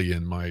really early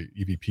in my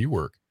EVP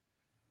work.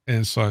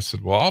 And so I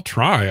said, well, I'll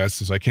try. I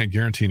says, I can't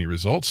guarantee any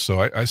results. So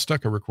I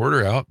stuck a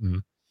recorder out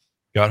and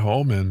got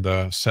home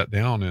and sat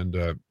down.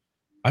 And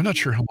I'm not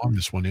sure how long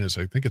this one is.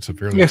 I think it's a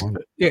fairly long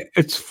one. Yeah,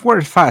 it's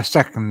 45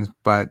 seconds,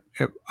 but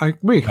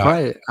we can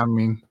play it. I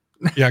mean,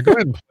 yeah, go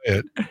ahead and play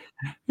it.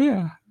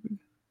 Yeah.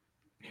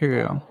 Here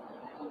we go.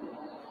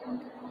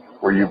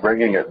 Were you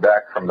bringing it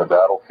back from the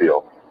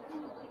battlefield?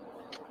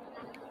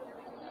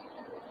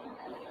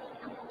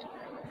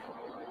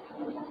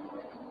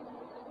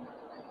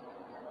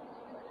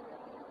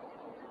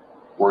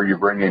 Were you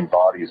bringing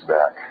bodies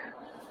back?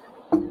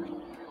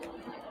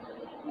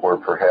 Or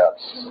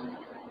perhaps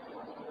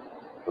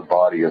the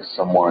body of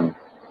someone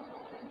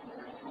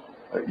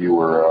that you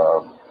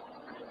were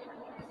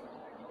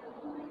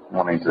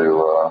wanting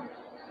to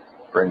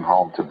bring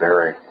home to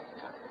bury?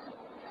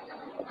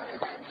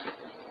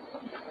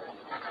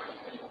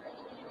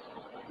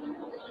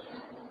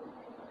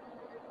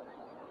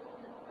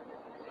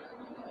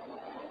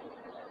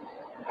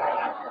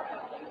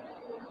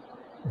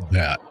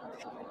 That.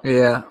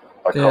 Yeah.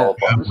 I call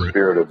upon the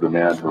spirit of the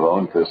man who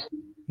owned this.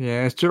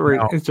 Yeah, it's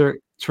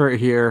right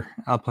here.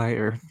 I'll play it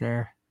right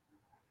there.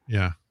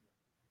 Yeah.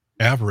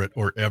 Everett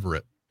or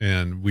Everett.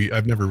 And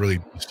I've never really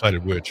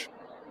decided which.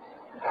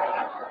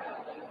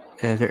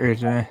 Yeah, there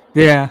is a,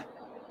 yeah.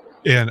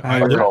 And I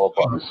call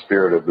upon the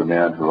spirit of the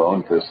man who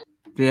owned this.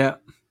 Yeah.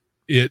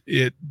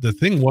 The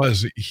thing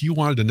was, he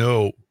wanted to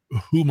know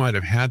who might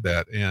have had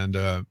that. And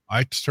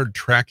I started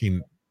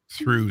tracking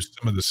through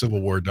some of the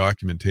Civil War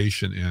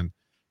documentation, and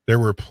there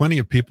were plenty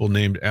of people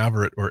named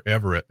Everett or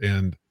Everett.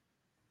 And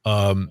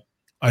I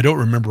don't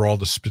remember all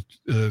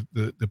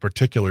the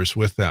particulars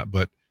with that,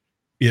 but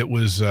it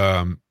was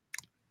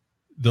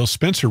those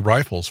Spencer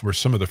rifles were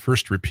some of the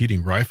first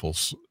repeating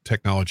rifles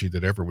technology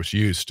that ever was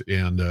used.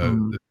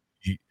 And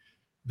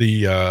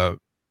the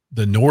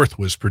North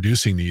was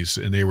producing these,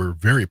 and they were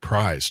very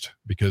prized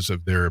because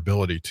of their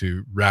ability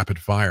to rapid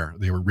fire.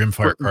 They were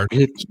rimfire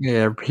cartridges.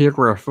 Yeah, repeat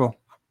rifle.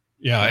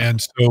 Yeah,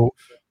 and so,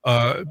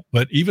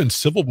 but even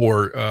Civil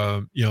War,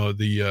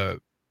 the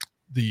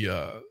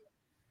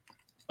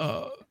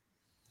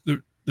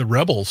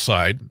rebel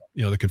side,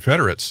 the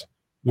Confederates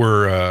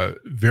were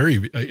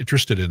very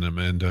interested in them,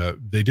 and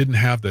they didn't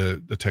have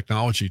the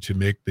technology to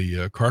make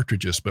the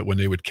cartridges, but when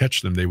they would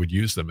catch them, they would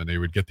use them, and they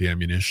would get the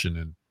ammunition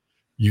and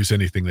use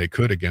anything they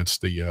could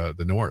against the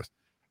North.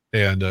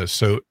 And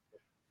so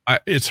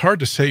it's hard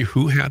to say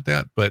who had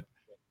that, but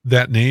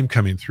that name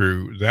coming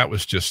through, that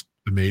was just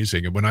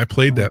amazing. And when I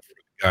played that for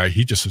the guy,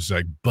 he just was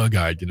like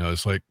bug-eyed,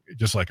 it's like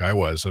just like I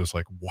was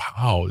like,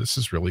 wow, this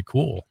is really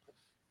cool.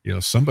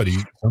 Somebody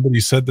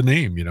said the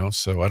name,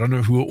 so I don't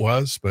know who it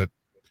was, but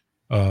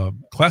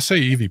Class A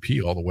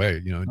EVP all the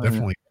way,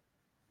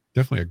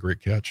 definitely a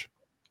great catch.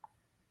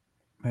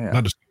 Yeah.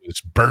 Not just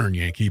it's burn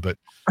Yankee, but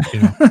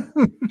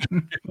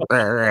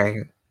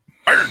burn.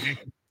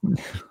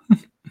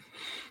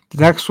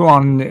 The next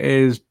one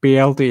is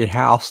BLD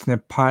House in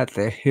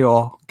Pilot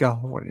Hill,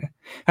 California.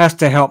 Has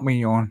to help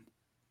me on.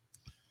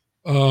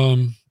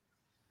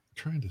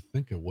 Trying to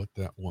think of what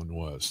that one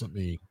was. Let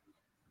me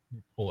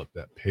pull up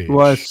that page.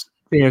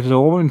 There's a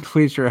woman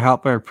police were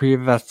helped by a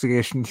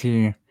pre-investigation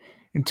team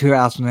in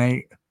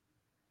 2008.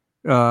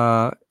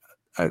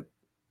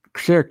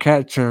 Clear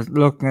Catch are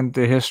looking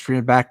into the history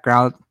and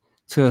background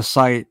to the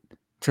site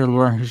to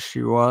learn who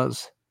she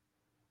was.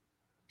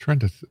 Trying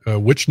to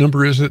which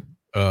number is it?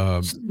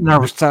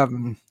 Number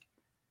 7.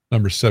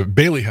 Number 7,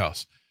 Bailey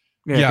House.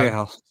 Yeah, Bailey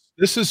House.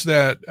 This is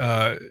that.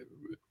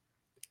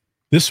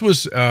 This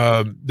was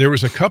there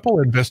was a couple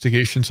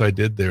investigations I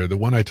did there. The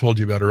one I told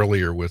you about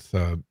earlier with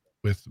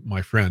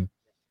my friend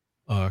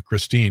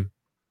Christine,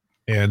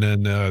 and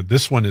then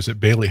this one is at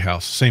Bailey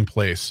House, same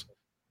place.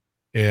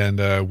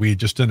 And we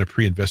just done a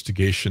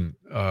pre-investigation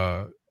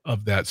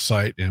of that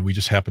site, and we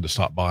just happened to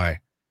stop by.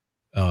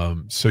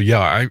 So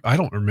yeah, I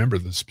don't remember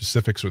the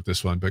specifics with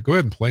this one, but go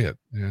ahead and play it.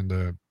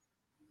 And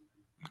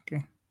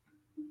okay.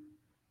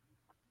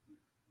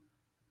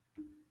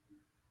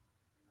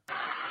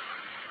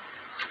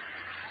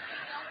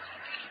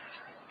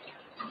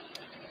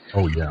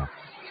 Oh yeah,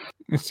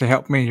 It's to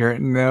help me here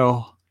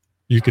know.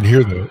 you can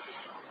hear the.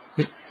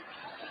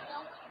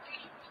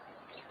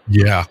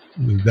 Yeah,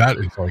 that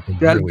is like a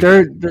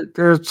really,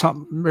 there's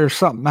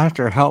something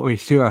after help me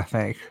too, I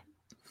think.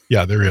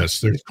 yeah, there is.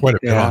 There's quite a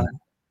bit on it.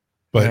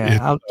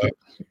 But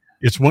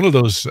it's one of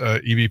those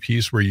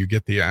EVPs where you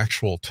get the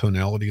actual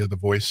tonality of the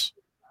voice.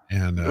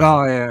 And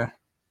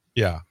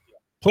yeah.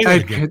 Play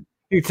it again.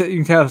 You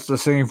can tell it's the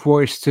same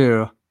voice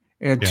too,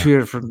 and two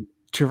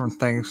different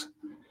things.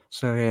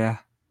 So yeah,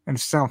 and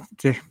sound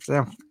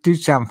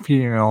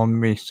female on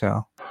me.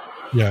 So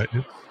yeah.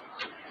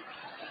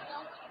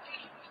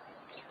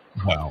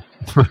 Wow.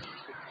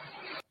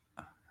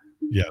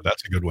 Yeah,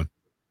 that's a good one.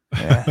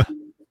 Yeah,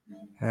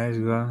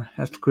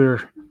 that's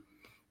clear.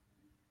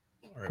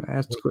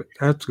 Right.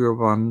 That's a good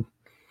one.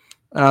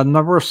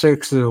 Number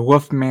 6 is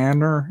Wolf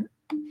Manor,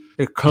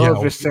 the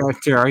Clovis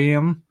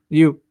Sanitarium.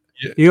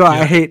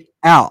 I hate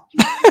out.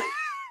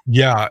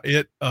 Yeah,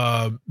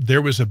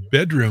 there was a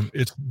bedroom.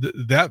 It's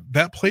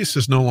that place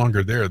is no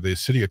longer there. The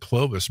city of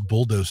Clovis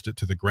bulldozed it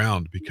to the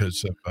ground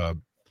because of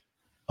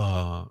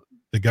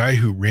the guy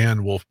who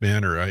ran Wolf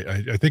Manor.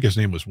 I think his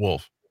name was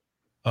Wolf.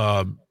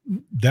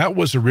 That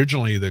was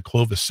originally the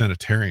Clovis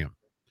Sanitarium.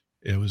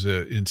 It was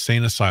an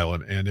insane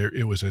asylum, and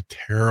it was a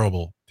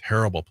terrible,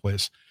 terrible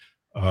place.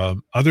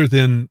 Other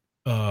than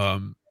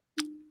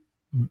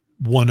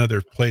one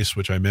other place,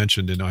 which I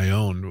mentioned in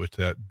Ione with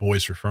that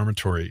boys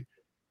reformatory,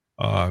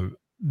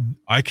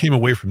 I came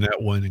away from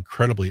that one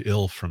incredibly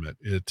ill from it.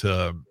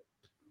 The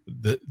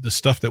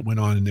stuff that went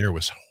on in there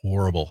was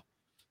horrible,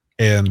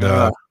 and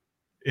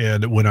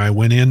when I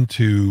went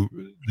into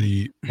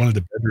one of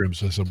the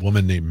bedrooms, was a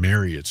woman named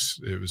Mary.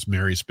 It was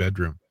Mary's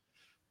bedroom.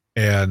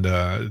 And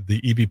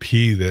the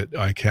EVP that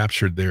I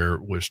captured there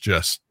was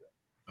just,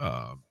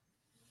 it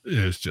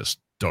was just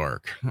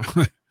dark.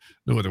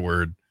 No other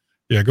word.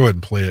 Yeah, go ahead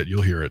and play it.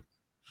 You'll hear it.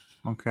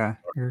 Okay.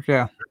 Here we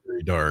go.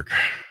 Very dark.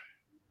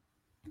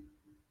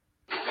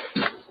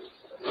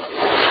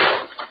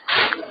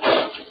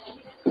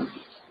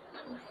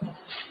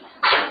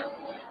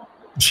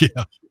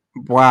 Yeah.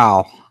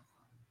 Wow.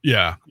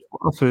 Yeah.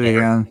 I'll play it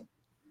again.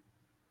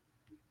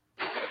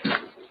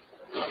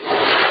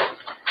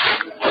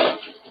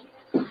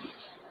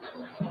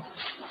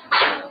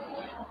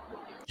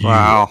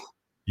 Wow.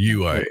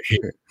 You are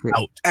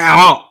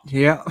out.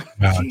 Yeah.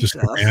 Wow, just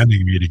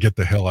commanding me to get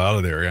the hell out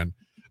of there. And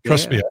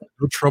trust me, I had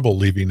no trouble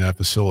leaving that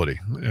facility.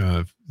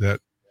 That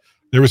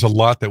there was a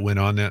lot that went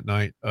on that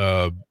night.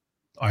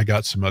 I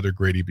got some other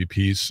great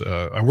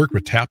EVPs. I worked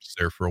with TAPS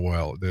there for a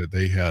while.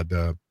 They had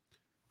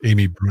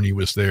Amy Bruni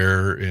was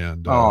there,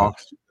 and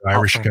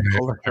Irish guy.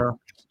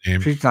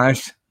 She's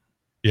nice.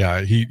 Yeah,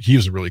 he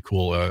was really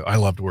cool. I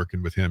loved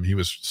working with him. He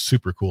was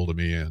super cool to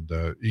me, and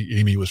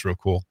Amy was real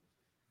cool.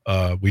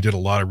 We did a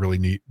lot of really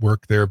neat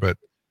work there, but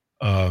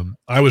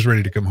I was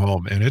ready to come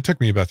home, and it took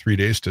me about 3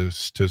 days to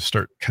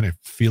start kind of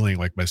feeling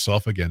like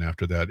myself again.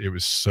 After that, it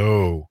was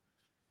so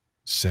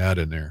sad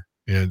in there,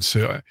 and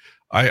so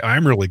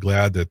I'm really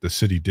glad that the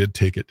city did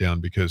take it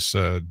down, because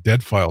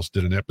Dead Files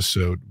did an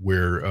episode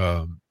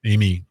where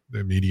Amy,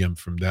 the medium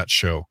from that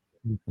show,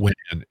 went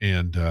in,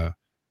 and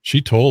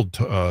she told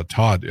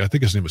Todd, I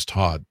think his name was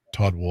Todd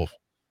Wolf.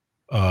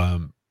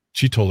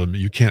 She told him,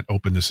 "You can't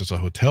open this as a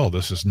hotel.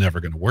 This is never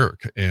going to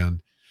work."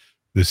 And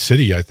the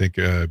city, I think,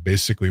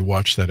 basically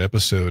watched that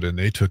episode, and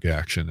they took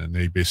action, and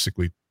they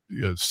basically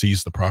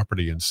seized the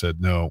property and said,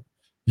 "No,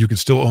 you can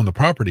still own the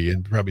property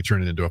and probably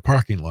turn it into a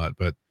parking lot,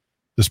 but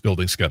this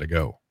building's got to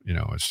go.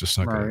 It's just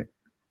not going to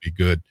be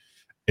good."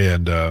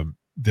 And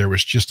there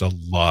was just a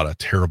lot of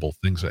terrible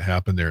things that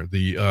happened there.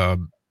 The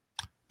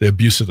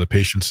abuse of the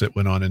patients that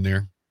went on in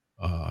there,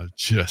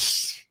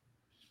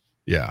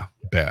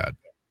 bad,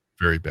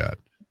 very bad.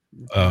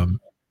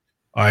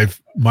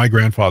 My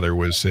grandfather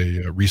was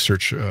a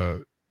research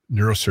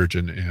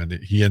neurosurgeon, and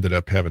he ended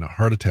up having a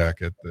heart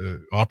attack at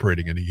the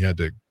operating, and he had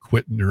to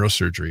quit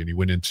neurosurgery, and he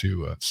went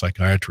into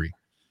psychiatry.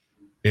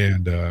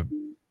 And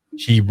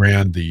he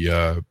ran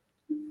the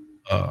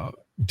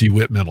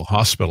DeWitt Mental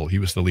Hospital. He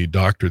was the lead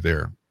doctor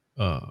there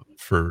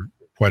for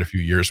quite a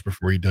few years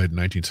before he died in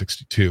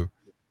 1962.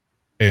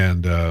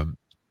 And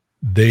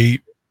they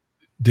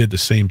did the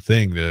same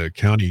thing. The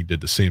county did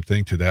the same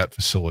thing to that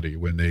facility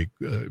when they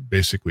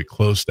basically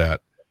closed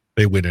that.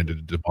 They went in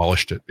and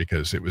demolished it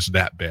because it was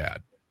that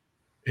bad.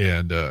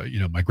 And,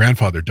 my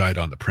grandfather died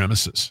on the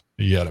premises.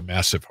 He had a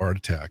massive heart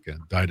attack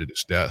and died at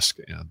his desk.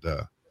 And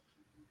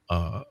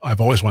I've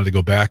always wanted to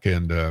go back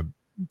and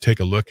take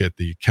a look at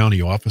the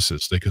county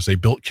offices because they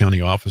built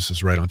county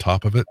offices right on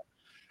top of it.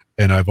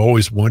 And I've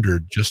always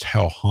wondered just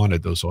how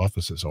haunted those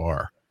offices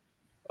are.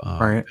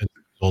 Right. As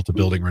a result of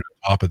building right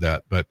on top of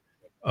that. But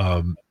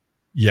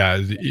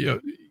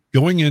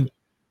going in,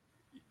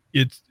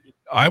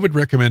 I would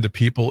recommend to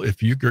people,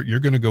 if you're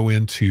going to go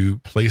into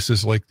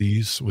places like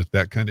these with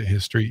that kind of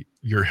history,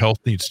 your health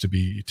needs to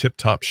be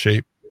tip-top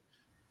shape.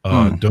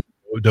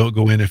 Don't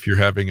go in if you're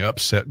having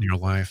upset in your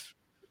life.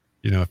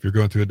 If you're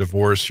going through a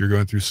divorce, you're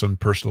going through some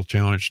personal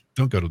challenge,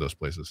 don't go to those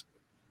places.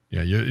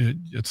 Yeah,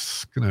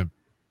 it's gonna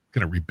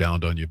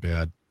rebound on you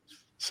bad.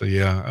 So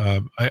yeah,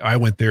 I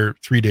went there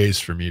 3 days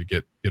for me to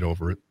get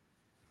over it.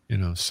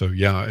 So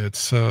yeah,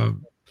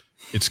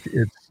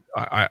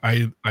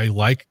 I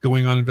like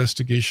going on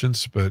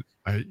investigations, but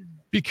I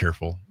be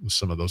careful with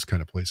some of those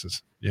kind of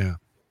places. Yeah.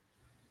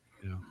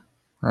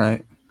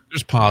 Right.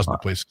 There's positive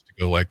places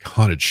to go, like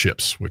haunted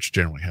ships, which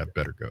generally have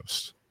better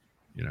ghosts.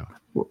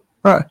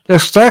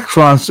 This next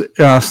one's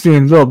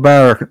seems a little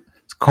better.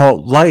 It's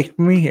called Like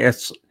Me.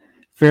 It's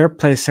Fair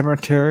Play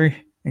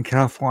Cemetery in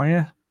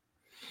California.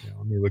 Yeah,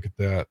 let me look at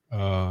that.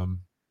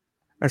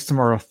 That's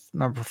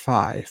number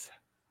 5.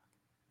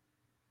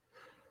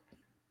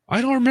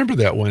 I don't remember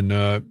that one.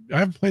 I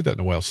haven't played that in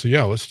a while. So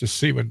yeah, let's just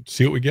see what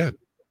we get.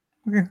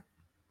 Okay.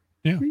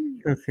 Yeah.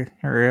 Okay.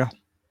 Here we go.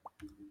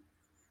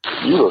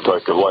 You look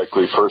like a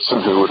likely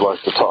person who would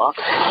like to talk.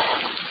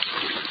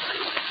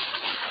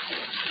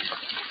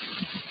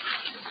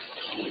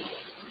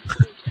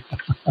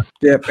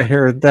 Yep,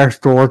 here there's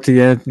towards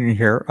the end, and you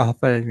hear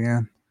off it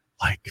again.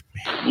 Like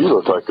me. You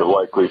look like a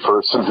likely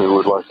person who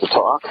would like to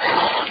talk.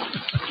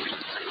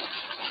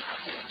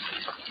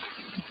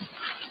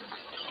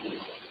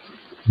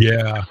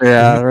 Yeah.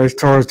 Yeah, right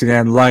towards the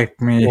end, Like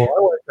Me. Well,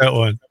 I like that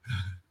one.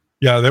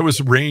 Yeah, there was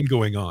rain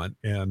going on,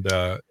 and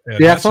yeah,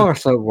 I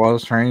thought it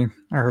was rain.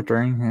 I heard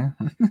rain.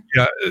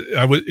 Yeah.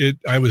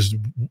 Yeah,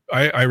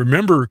 I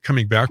remember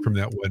coming back from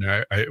that one.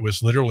 I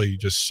was literally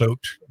just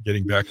soaked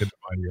getting back into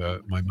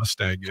my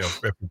Mustang,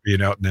 after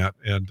being out in that.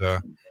 And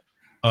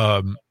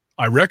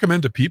I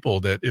recommend to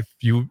people that if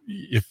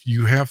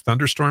you have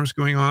thunderstorms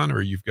going on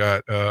or you've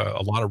got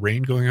a lot of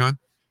rain going on,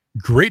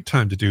 great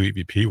time to do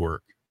EVP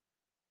work.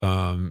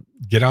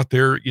 Get out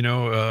there,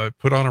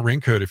 put on a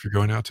raincoat if you're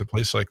going out to a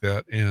place like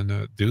that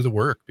and do the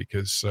work,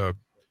 because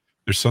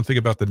there's something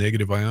about the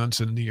negative ions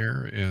in the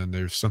air, and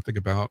there's something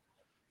about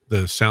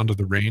the sound of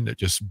the rain that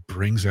just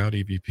brings out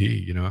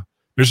EVP.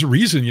 There's a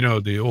reason,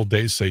 the old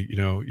days say,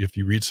 if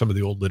you read some of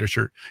the old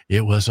literature,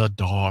 it was a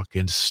dark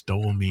and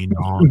stormy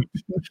night.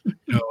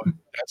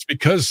 That's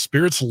because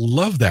spirits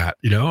love that,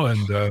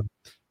 and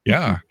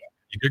yeah,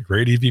 you get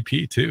great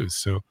EVP too.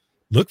 So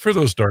look for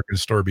those dark and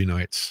stormy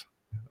nights.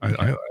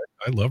 I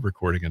love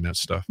recording in that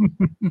stuff.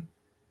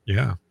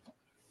 Yeah.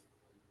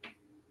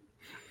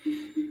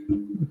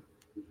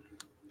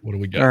 What do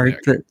we got? All right.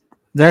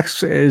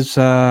 Next is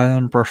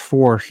number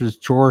 4. This is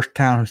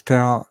Georgetown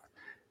Hotel.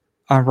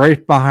 I'm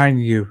right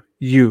behind you.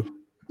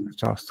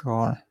 That's what I was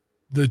calling it.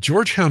 The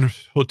Georgetown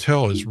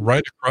Hotel is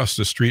right across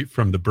the street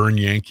from the Burn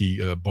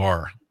Yankee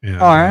bar. And,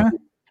 Oh, yeah?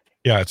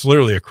 Yeah, it's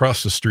literally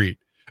across the street.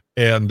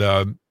 And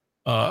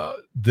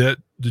the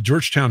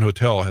Georgetown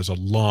Hotel has a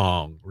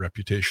long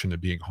reputation of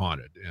being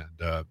haunted.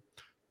 And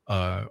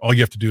all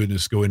you have to do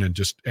is go in and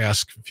just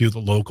ask a few of the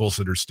locals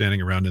that are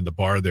standing around in the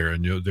bar there,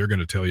 and they're going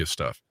to tell you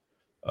stuff.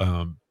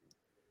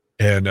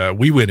 And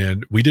we went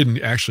in. We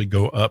didn't actually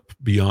go up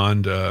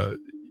beyond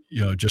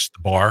just the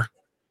bar.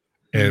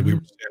 And we were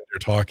standing there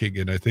talking,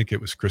 and I think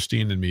it was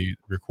Christine and me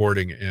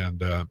recording,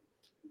 and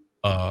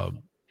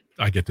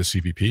I get the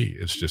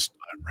CVP. It's just,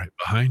 I'm right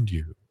behind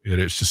you. And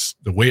it's just,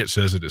 the way it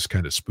says it is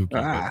kind of spooky.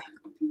 But,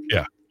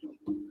 yeah.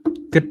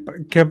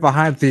 Get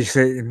behind these,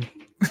 Satan.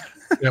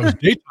 Yeah, it was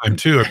daytime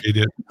too. I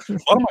mean, a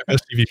lot of my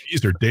best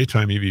EVPs are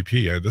daytime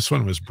EVP. This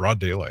one was broad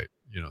daylight,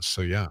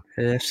 so yeah.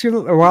 Yeah, see, a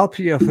lot of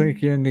people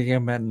think you're in the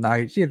game at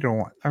night. You don't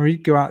want, you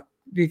go out,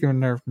 you go in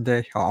there from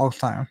day all the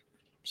time.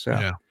 So,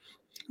 yeah.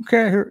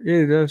 Okay, here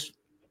it is.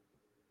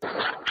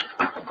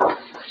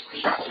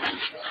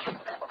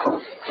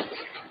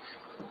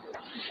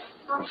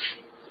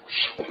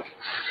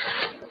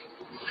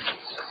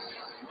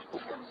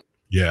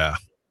 Yeah.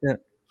 Yeah.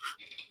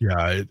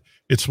 Yeah.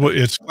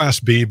 It's class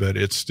B, but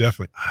it's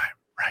definitely, I'm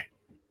right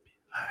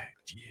behind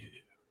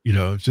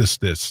you.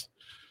 Just this.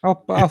 I'll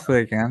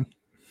play again.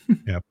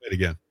 Yeah, play it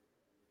again.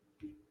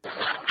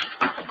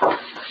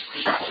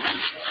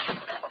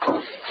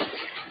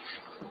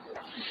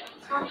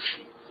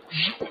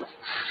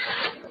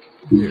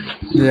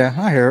 Yeah,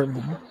 I hear it.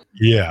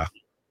 Yeah.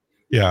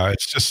 Yeah.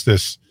 It's just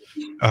this,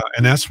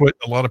 and that's what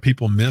a lot of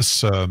people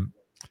miss.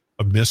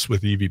 Miss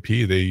with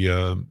EVP. They,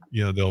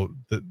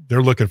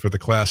 they're looking for the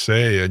Class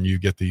A, and you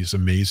get these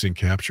amazing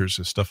captures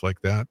and stuff like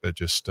that. That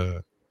just,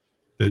 Well,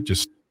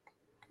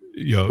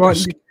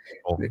 escape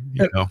people,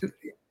 you know.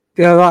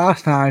 yeah, a lot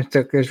of times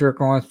because you're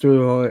going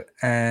through it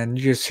and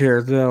you just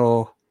hear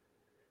little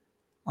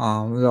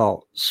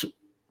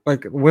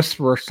like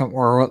whisper something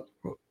or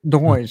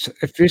noise.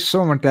 If you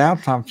slow them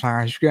down,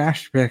 sometimes you can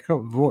actually pick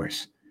up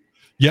voice.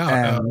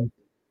 Yeah, And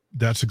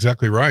that's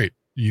exactly right.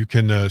 You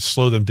can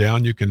slow them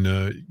down. You can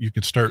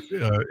start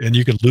and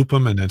you can loop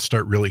them and then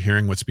start really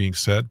hearing what's being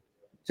said.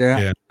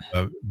 yeah,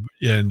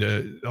 And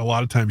a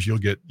lot of times you'll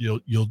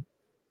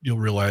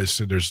realize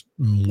that there's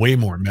way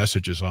more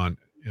messages on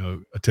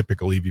a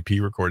typical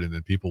EVP recording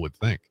than people would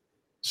think.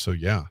 So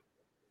yeah,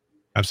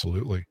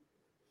 absolutely.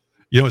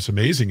 What's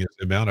amazing is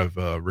the amount of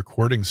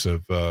recordings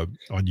of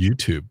on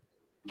YouTube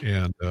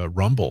and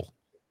Rumble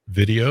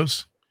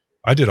videos.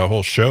 I did a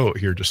whole show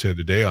here just the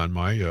other day on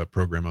my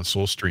program on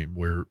SoulStream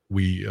where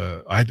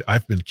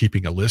I've been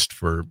keeping a list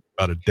for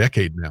about a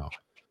decade now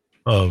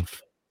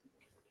of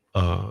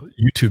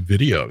YouTube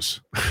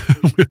videos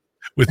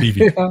with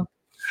EVP. yeah.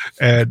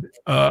 And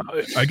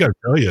I got to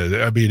tell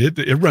you, I mean,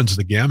 it runs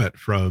the gamut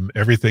from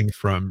everything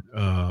from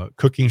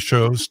cooking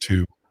shows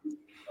to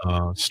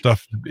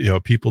stuff,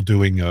 people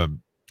doing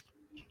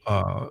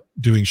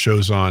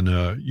shows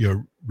on,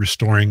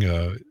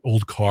 restoring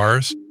old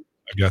cars.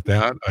 I've got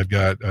that. I've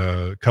got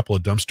a couple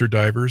of dumpster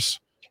divers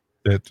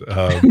that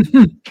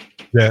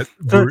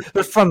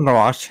It's fun to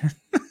watch.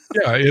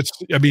 yeah,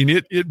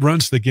 it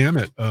runs the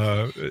gamut.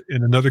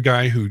 And another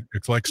guy who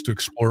likes to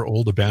explore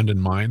old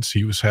abandoned mines,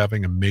 he was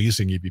having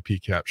amazing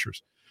EVP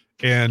captures.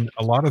 And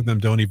a lot of them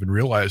don't even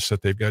realize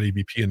that they've got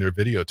EVP in their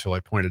video till I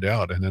pointed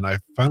out. And then I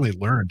finally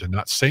learned to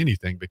not say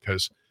anything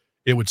because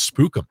it would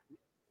spook them.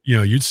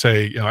 You'd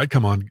say, I'd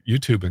come on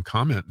YouTube and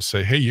comment and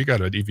say, hey, you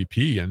got an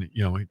EVP and,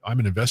 I'm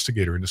an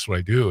investigator and this is what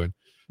I do. And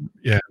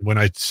yeah, when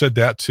I said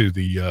that to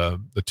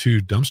the two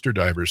dumpster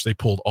divers, they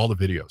pulled all the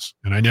videos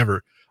and I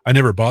never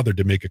bothered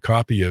to make a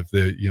copy of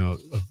the,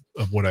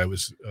 of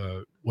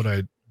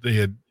what they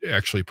had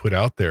actually put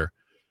out there.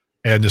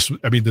 And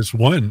this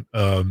one,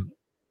 the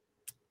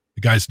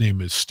guy's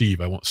name is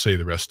Steve. I won't say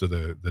the rest of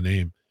the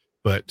name,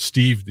 but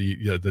Steve,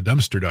 the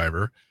dumpster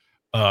diver,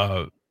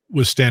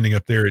 was standing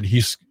up there and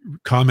he's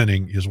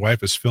commenting, his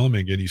wife is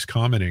filming and he's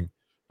commenting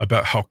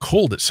about how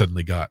cold it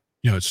suddenly got.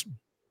 It's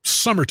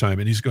summertime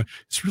and he's going,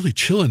 it's really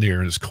chill in there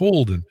and it's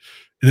cold. And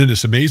then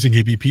this amazing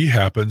EVP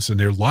happens and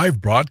they're live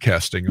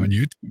broadcasting on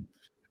YouTube.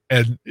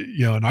 And,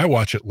 and I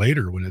watch it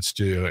later when it's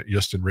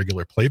just in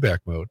regular playback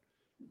mode.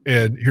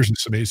 And here's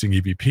this amazing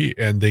EVP.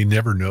 And they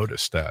never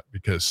noticed that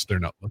because they're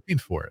not looking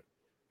for it.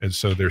 And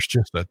so there's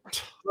just a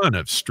ton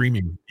of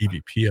streaming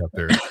EVP out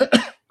there.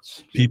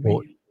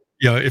 People,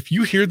 if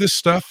you hear this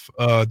stuff,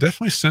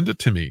 definitely send it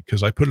to me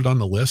because I put it on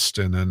the list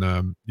and then,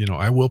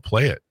 I will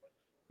play it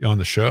on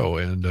the show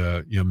and,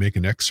 make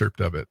an excerpt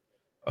of it.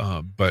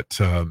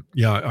 But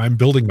I'm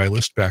building my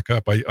list back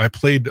up. I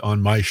played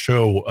on my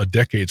show a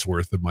decade's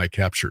worth of my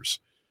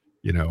captures,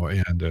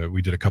 and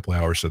we did a couple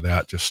hours of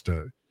that just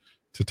to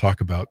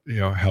talk about,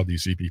 how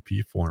these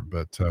EVP form.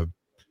 But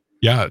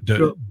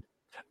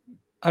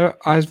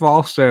I've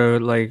also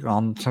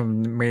on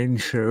some main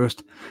shows.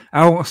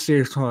 I won't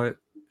say what it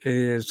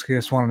is.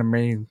 It's one of the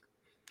main,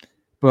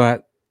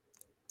 but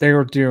they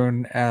were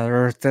doing a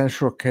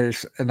residential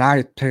case, and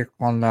I picked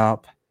one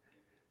up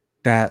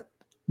that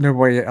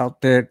nobody out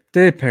there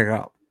did pick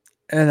up.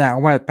 And I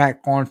went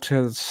back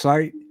onto the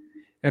site,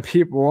 and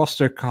people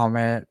also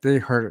commented they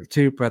heard it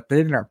too, but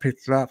they didn't pick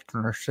it up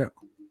from their show.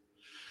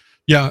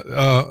 Yeah,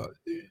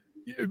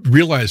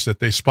 realize that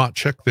they spot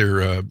check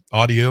their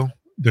audio.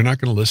 They're not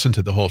going to listen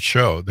to the whole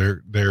show.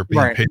 They're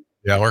being paid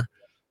the hour.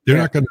 They're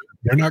not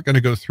going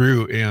to go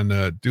through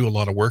and do a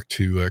lot of work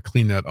to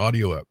clean that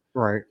audio up.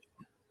 Right.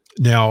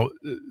 Now,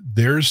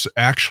 there's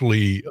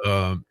actually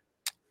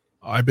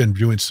I've been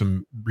doing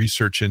some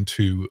research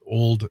into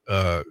old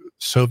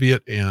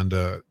Soviet and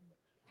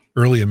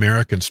early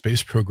American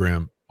space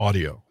program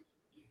audio.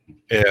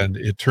 And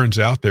it turns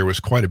out there was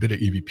quite a bit of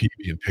EVP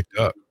being picked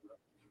up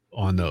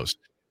on those.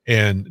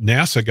 And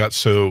NASA got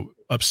so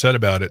upset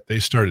about it, they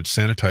started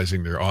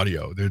sanitizing their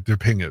audio. They're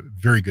paying a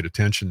very good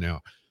attention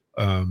now.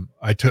 I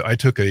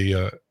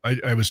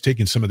was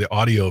taking some of the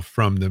audio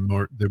from the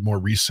more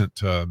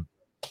recent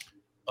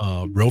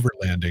rover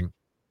landing,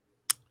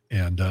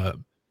 and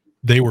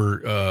they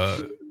were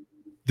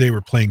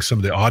playing some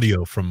of the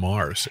audio from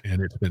Mars,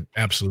 and it's been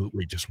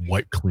absolutely just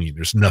wiped clean.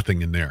 There's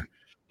nothing in there.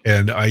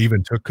 And I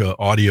even took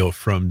audio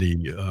from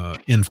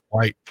the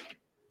in-flight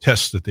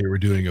tests that they were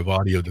doing of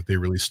audio that they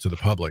released to the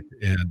public,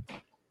 and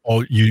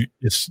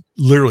it's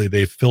literally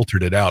they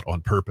filtered it out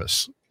on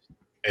purpose.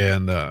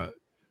 And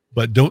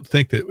but don't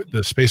think that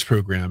the space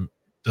program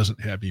doesn't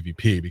have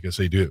EVP, because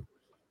they do.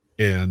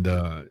 And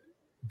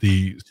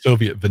the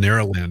Soviet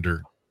Venera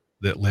lander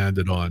that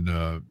landed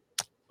on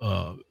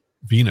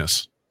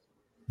Venus,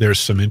 there's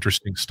some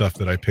interesting stuff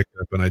that I picked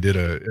up, and I did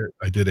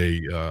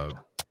a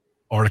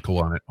article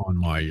on it on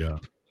my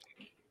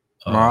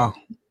Wow.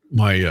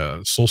 my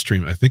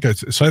Soulstream. I think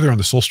it's either on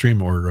the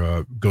Soulstream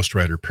or Ghost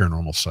Rider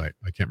Paranormal site.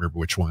 I can't remember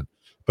which one,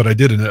 but I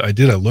did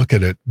a look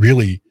at it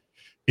really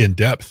in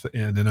depth,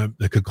 and then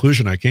the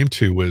conclusion I came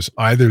to was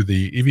either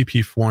the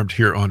EVP formed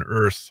here on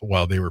Earth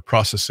while they were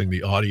processing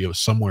the audio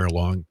somewhere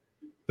along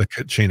the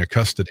chain of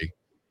custody,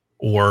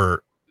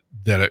 or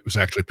that it was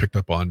actually picked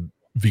up on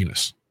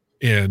Venus.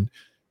 And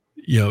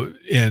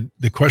and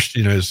the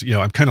question is,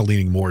 I'm kind of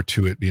leaning more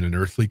to it being an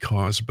earthly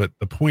cause, but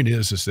the point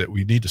is that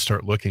we need to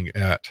start looking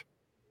at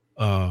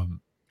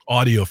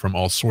audio from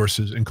all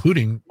sources,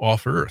 including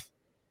off Earth.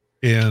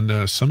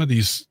 And some of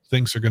these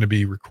things are going to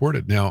be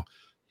recorded. Now,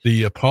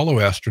 the Apollo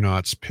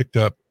astronauts picked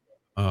up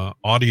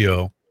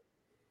audio.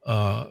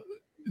 I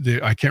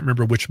can't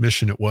remember which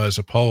mission it was,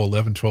 Apollo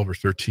 11, 12, or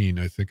 13,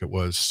 I think it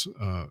was,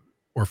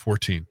 or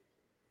 14.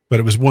 But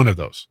it was one of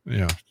those.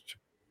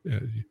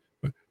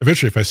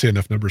 Eventually, if I say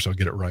enough numbers, I'll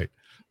get it right.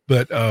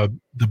 But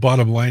the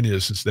bottom line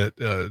is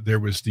that there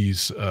was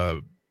these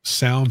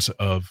sounds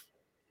of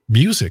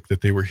music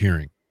that they were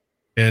hearing.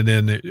 And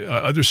then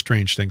other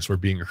strange things were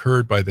being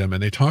heard by them.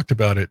 And they talked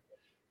about it.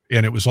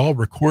 And it was all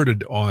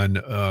recorded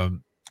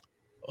on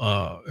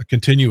a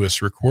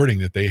continuous recording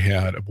that they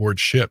had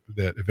aboard ship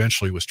that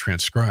eventually was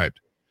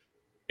transcribed.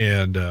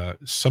 And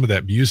some of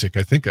that music,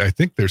 I think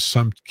there's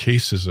some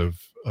cases of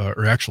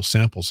or actual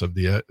samples of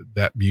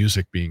that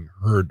music being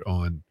heard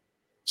on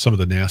some of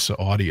the NASA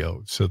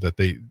audio, so that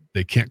they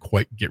can't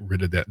quite get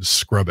rid of that and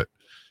scrub it.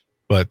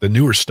 But the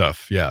newer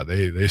stuff, yeah,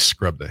 they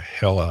scrub the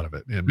hell out of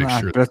it and make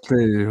sure. Bet they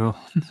do.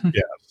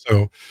 Yeah.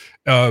 So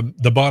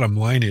the bottom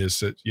line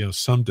is that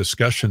some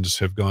discussions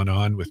have gone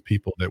on with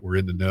people that were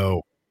in the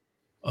know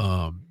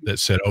that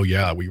said, "Oh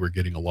yeah, we were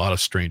getting a lot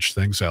of strange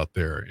things out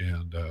there,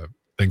 and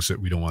things that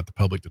we don't want the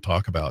public to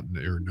talk about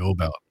or know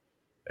about."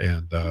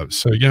 And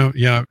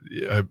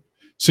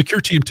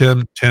Secure Team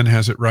 10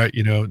 has it right.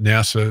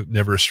 NASA,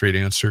 never a straight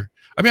answer.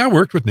 I mean, I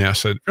worked with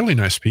NASA, really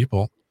nice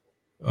people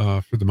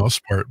for the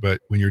most part,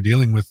 but when you're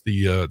dealing with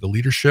the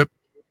leadership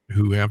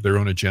who have their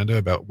own agenda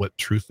about what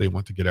truth they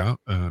want to get out,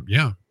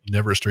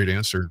 never a straight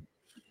answer.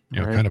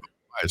 Right. Kind of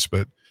applies.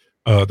 But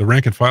the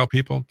rank and file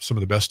people, some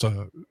of the best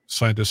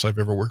scientists I've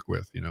ever worked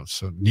with.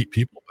 So neat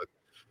people.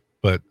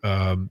 But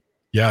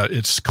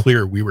it's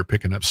clear we were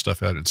picking up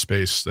stuff out in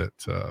space that.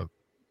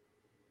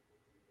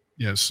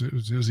 Yes, it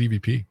was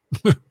EVP.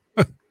 No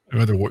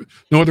other word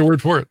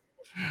for it.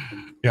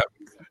 Yeah.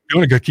 If you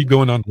want to keep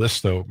going on the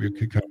list, though, we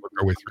could kind of work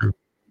our way through.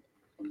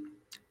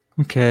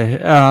 Okay.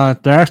 The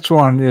next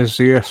one is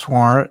the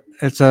Smart.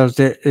 It says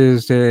it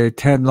is a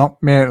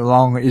 10-minute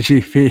long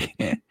EVP.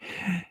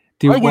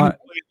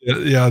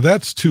 Yeah,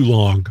 that's too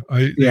long.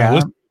 Let's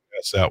pass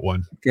that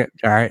one. All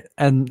right.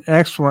 And the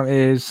next one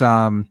is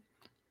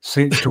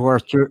St.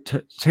 George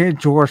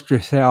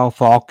Hotel,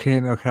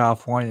 Volcano,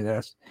 California.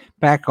 That's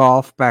back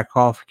off,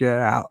 get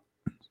out.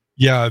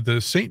 Yeah, the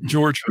St.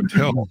 George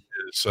Hotel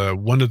is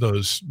one of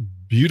those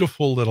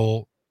beautiful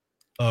little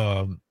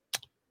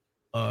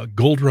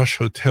Gold Rush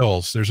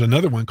hotels. There's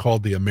another one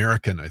called the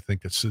American. I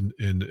think it's in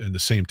the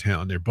same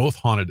town. They're both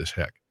haunted as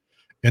heck.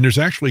 And there's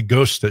actually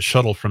ghosts that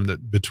shuttle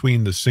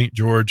between the St.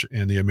 George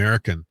and the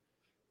American.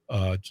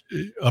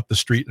 Up the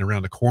street and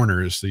around the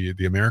corner is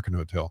the American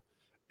Hotel.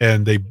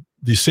 And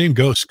the same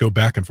ghosts go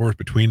back and forth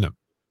between them.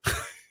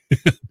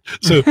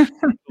 So the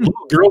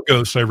little girl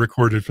ghosts I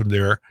recorded from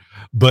there,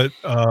 but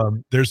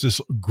there's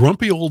this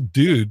grumpy old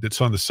dude that's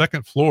on the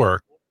second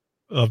floor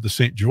of the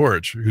St.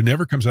 George who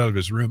never comes out of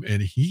his room,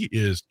 and he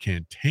is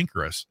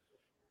cantankerous.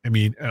 I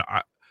mean,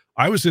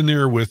 I was in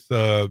there with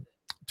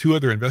two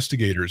other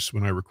investigators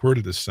when I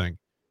recorded this thing,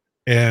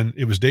 and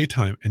it was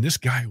daytime, and this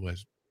guy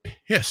was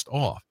pissed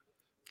off.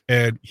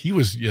 And he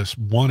was just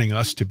wanting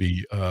us to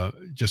be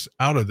just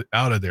out of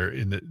there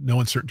in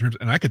no uncertain terms.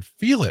 And I could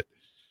feel it.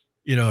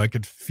 I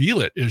could feel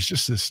it. It was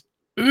just this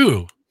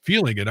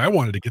feeling, and I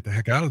wanted to get the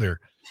heck out of there.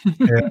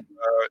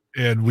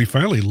 And we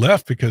finally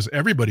left because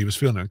everybody was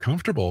feeling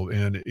uncomfortable.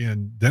 And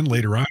then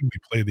later on,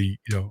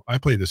 I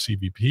played the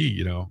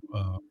CVP,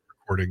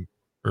 recording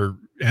or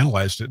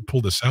analyzed it and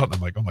pulled this out. And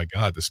I'm like, oh my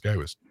God, this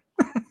guy's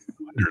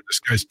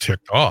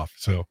ticked off.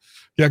 So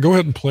yeah, go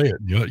ahead and play it.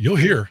 You'll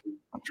hear.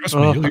 Trust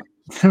me. You'll hear.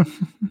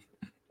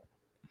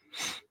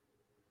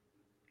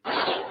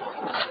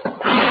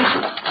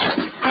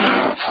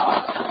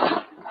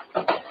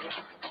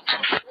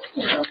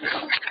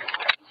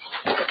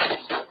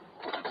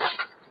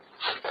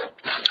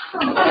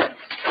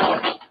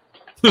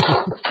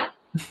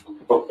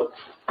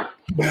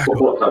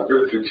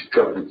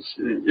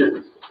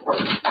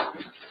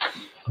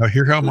 I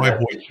hear how my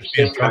voice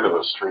is kind of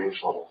a strange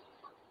little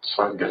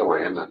fun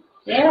getaway, isn't it?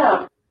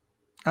 Yeah.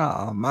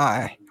 Oh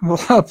my! We'll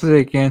up it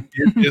again.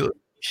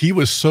 He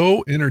was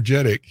so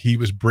energetic, he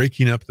was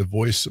breaking up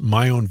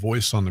my own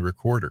voice on the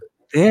recorder.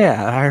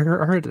 Yeah, I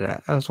heard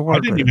that. That was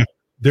horrible.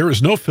 There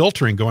was no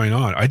filtering going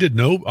on. I did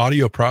no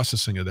audio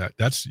processing of that.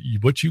 That's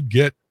what you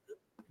get.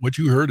 What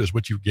you heard is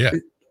what you get.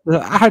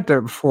 I had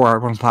that before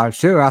one time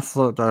too. I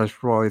thought that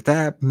was really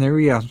that. And there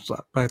he is,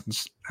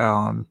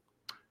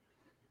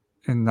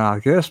 in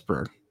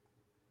Gettysburg.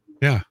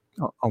 Yeah.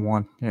 On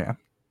one, yeah.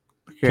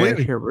 Play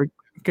Okay, it. here we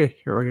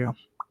go.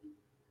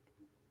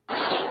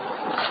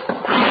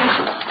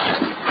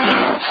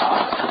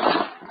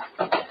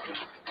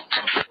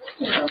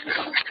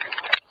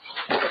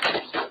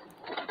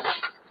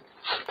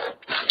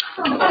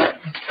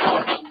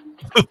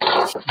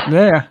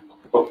 Yeah.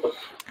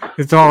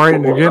 It's all right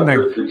in the beginning.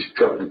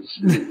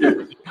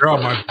 Girl,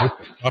 my book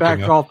is popping Back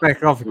up.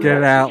 off, and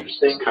get out.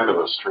 It's kind of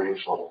a strange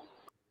little.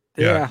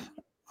 Yeah,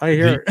 I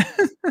hear it.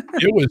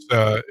 It was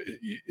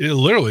it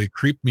literally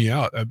creeped me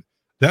out.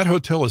 That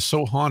hotel is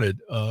so haunted.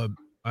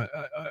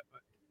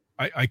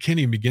 I can't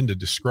even begin to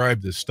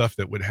describe the stuff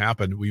that would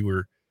happen. We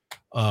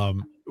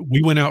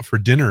went out for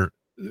dinner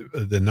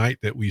the night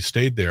that we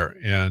stayed there,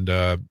 and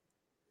the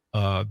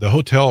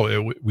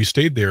hotel we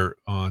stayed there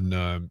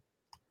on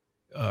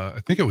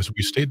I think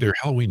we stayed there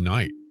Halloween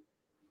night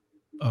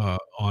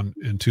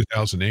in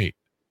 2008.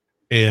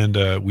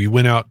 And we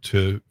went out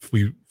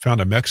we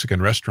found a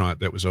Mexican restaurant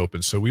that was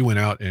open. So we went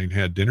out and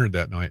had dinner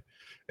that night.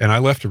 And I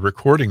left a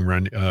recorder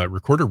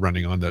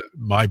running on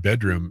my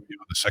bedroom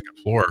on the second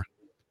floor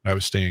I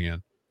was staying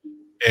in.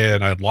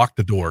 And I locked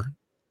the door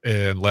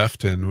and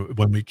left. And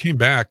when we came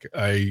back,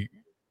 I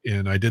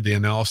did the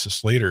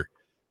analysis later.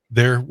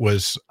 There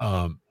was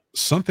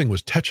something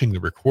was touching the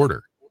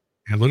recorder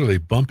and literally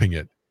bumping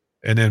it.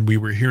 And then we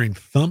were hearing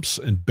thumps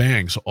and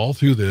bangs all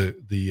through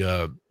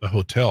the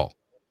hotel.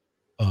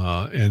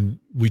 And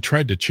we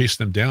tried to chase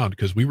them down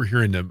because we were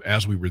hearing them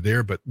as we were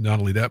there, but not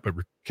only that, but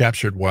were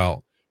captured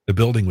while the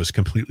building was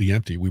completely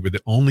empty. We were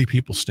the only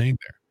people staying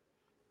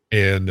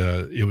there. And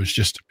it was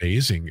just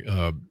amazing,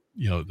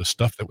 the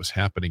stuff that was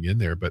happening in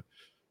there. But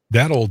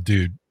that old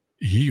dude,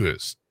 he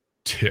was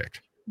ticked.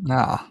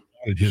 Nah.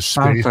 His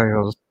space.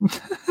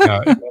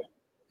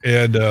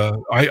 And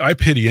I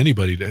pity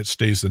anybody that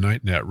stays the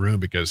night in that room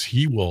because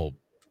he will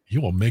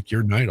make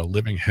your night a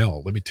living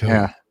hell. Let me tell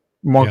you.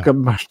 Won't get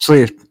much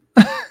sleep.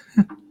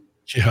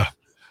 Yeah.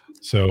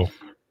 So,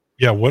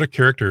 yeah, what a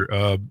character.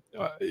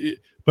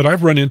 But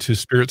I've run into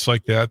spirits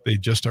like that. They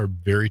just are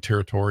very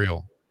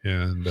territorial.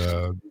 And,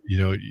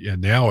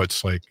 and now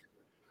it's like,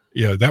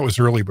 that was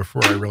early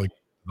before I really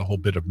the whole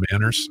bit of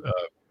manners.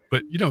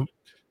 But,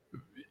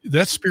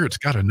 that spirit's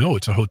got to know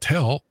it's a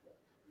hotel.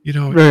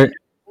 Right.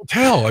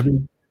 Hotel. I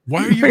mean,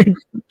 why are you?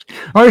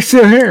 Why are you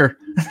still here?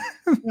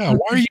 Yeah,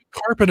 why are you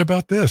carping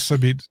about this? I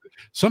mean,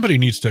 somebody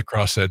needs to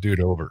cross that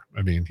dude over.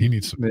 I mean, he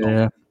needs some.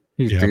 Yeah.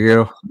 He's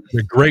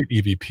the great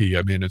EVP.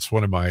 I mean, it's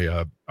one of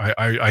my.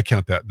 I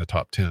count that in the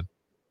top 10.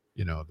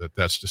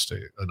 That's just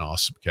an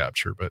awesome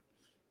capture. But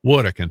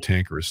what a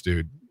cantankerous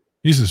dude!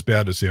 He's as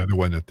bad as the other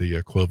one at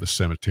the Clovis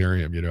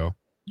Cemeterium.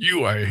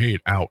 I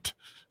hate out.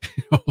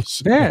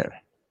 So, yeah.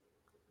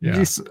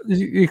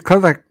 You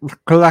collect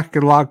a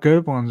lot of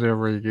good ones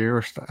every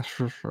year. That's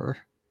for sure.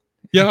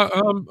 Yeah,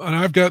 and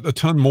I've got a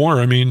ton more.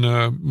 I mean,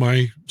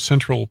 my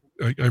central.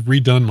 I've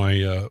redone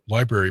my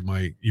library,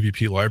 my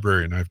EVP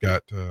library, and I've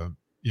got,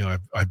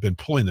 I've been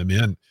pulling them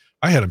in.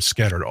 I had them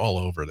scattered all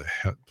over the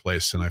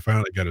place, and I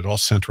finally got it all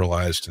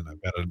centralized, and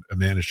I've got a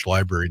managed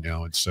library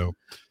now. And so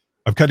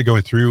I've kind of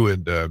going through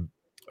and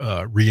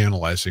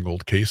reanalyzing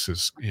old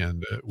cases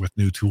and with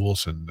new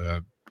tools and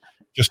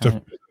just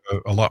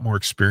a lot more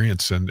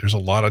experience. And there's a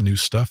lot of new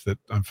stuff that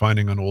I'm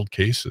finding on old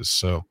cases.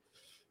 So,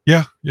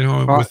 yeah,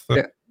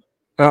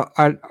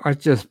 I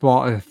just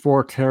bought a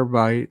 4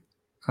 terabyte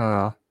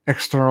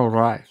external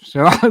drive,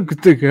 so I'm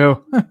good to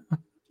go.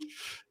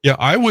 Yeah,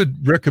 I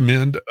would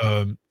recommend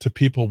to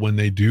people when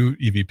they do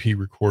EVP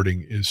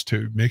recording is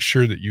to make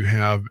sure that you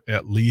have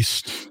at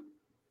least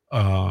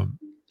 2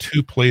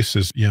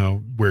 places,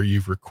 where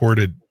you've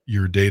recorded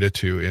your data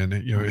to, and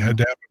it had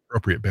to have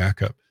appropriate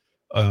backup.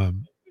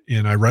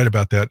 And I write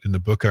about that in the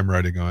book I'm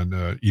writing on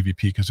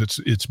EVP because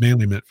it's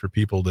mainly meant for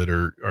people that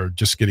are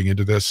just getting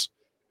into this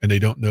and they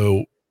don't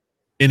know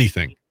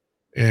anything.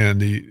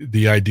 And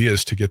the idea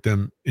is to get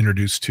them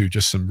introduced to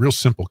just some real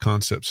simple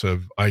concepts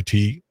of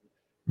IT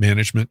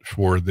management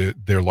for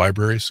their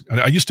libraries.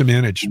 I used to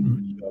manage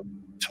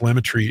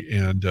telemetry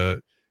and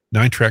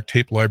 9-track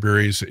tape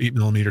libraries,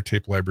 8mm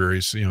tape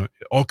libraries,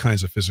 all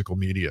kinds of physical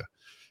media.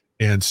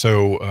 And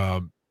so,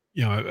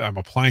 I'm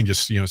applying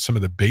just, some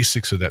of the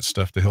basics of that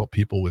stuff to help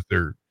people with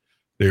their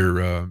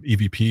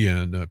EVP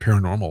and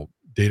paranormal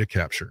data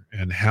capture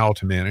and how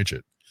to manage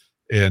it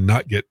and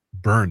not get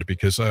burned,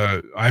 because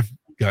I've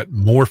got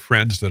more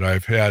friends that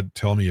I've had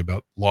tell me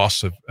about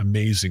loss of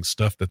amazing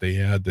stuff that they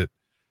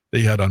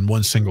had on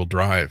one single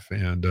drive.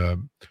 And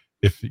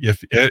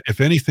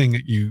if anything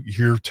that you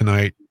hear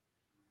tonight,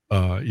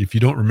 if you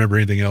don't remember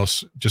anything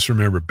else, just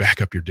remember,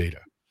 back up your data.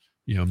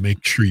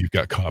 Make sure you've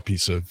got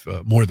copies of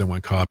more than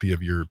one copy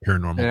of your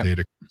paranormal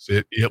data.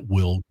 It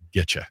will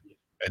get you,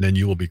 and then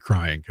you will be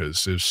crying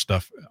because there's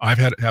stuff. I've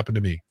had it happen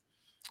to me.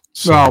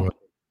 So,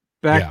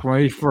 back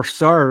when we first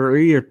started,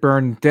 we had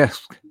burned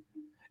discs,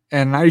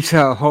 and I used to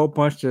have a whole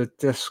bunch of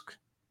discs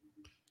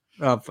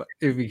of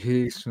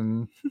EVPs,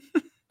 and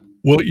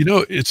Well,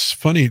 it's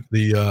funny.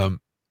 The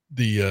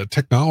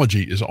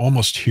technology is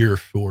almost here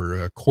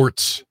for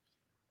Quartz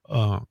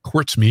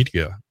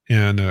Media,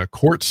 and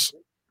Quartz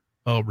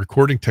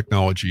recording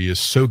technology is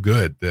so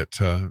good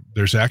that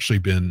there's actually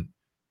been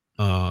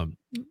um,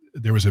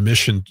 there was a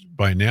mission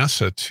by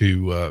NASA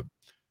to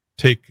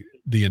take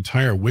the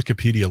entire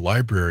Wikipedia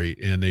library,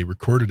 and they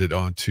recorded it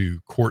onto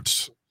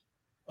quartz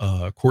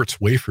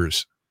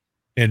wafers,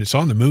 and it's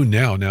on the moon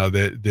now. Now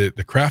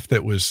the craft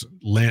that was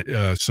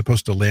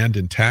supposed to land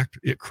intact,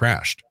 it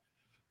crashed,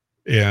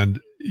 and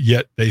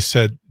yet they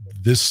said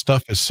this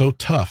stuff is so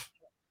tough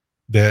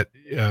that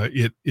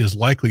it is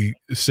likely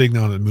sitting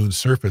on the moon's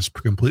surface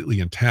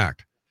completely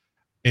intact.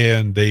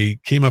 And they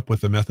came up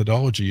with a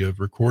methodology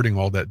of recording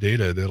all that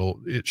data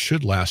it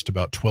should last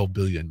about 12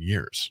 billion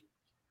years.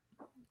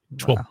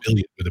 12 Wow.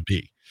 billion with a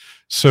B.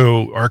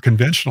 So our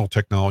conventional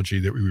technology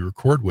that we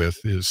record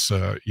with is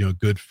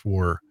good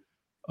for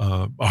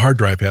a hard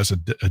drive has a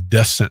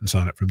death sentence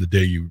on it from the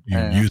day you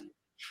Yeah. use it.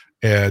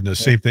 And the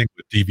same thing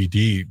with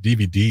DVD.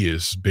 DVD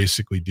is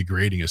basically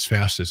degrading as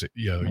fast as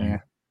Yeah.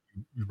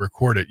 you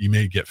record it. You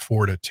may get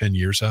 4 to 10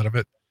 years out of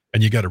it,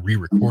 and you got to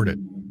re-record it.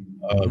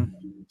 Mhm.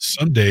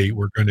 Someday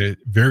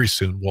very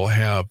soon we'll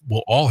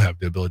all have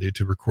the ability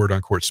to record on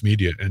Quartz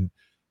Media, and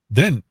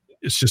then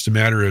it's just a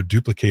matter of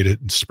duplicate it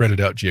and spread it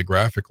out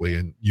geographically,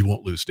 and you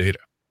won't lose data.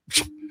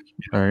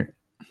 All right.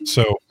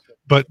 So,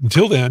 but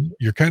until then,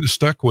 you're kind of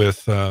stuck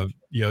with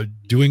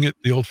doing it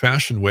the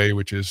old-fashioned way,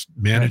 which is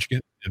managing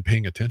it and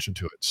paying attention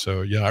to it.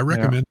 So, yeah, I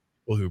recommend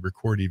people who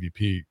record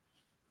EVP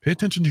pay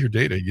attention to your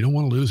data. You don't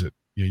want to lose it.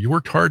 You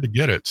worked hard to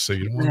get it, so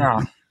you don't want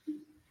Yeah. to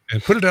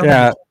and put it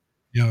out.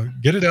 Yeah.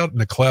 Get it out in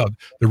the cloud.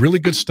 The really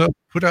good stuff,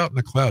 put out in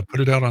the cloud. Put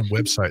it out on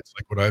websites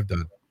like what I've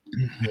done.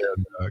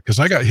 And because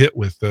I got hit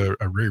with a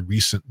very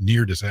recent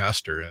near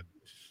disaster, and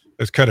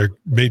it's kind of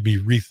made me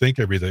rethink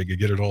everything and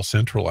get it all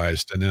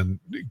centralized, and then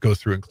go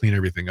through and clean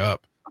everything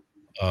up.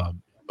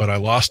 But I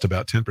lost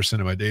about 10%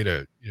 of my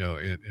data,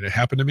 and it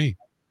happened to me,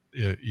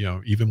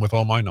 even with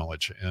all my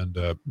knowledge, and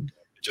it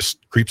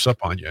just creeps up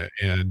on you,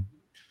 and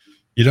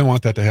you don't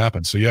want that to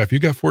happen. So yeah, if you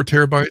got 4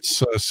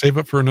 terabytes, save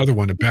up for another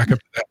one and back up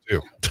to that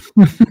too.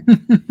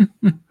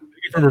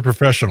 From a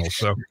professional.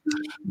 So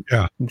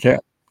yeah.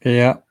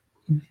 Yeah.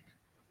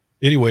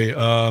 Anyway,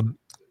 are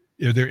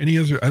there any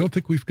other? I don't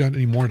think we've got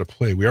any more to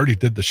play. We already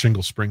did the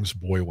Shingle Springs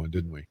boy one,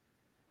 didn't we?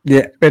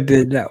 Yeah, I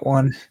did that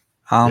one.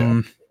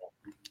 I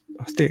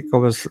think it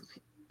was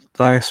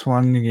the last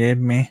one you gave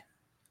me.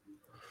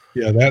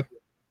 Yeah, that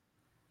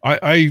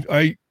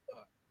I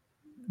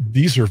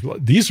these are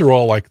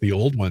all like the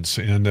old ones,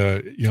 and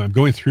I'm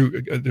going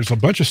through. There's a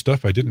bunch of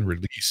stuff I didn't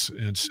release,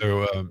 and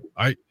so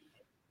I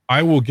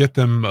will get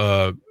them.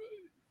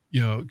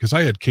 Because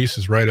I had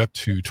cases right up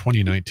to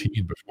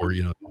 2019 before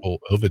the whole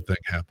Ovid thing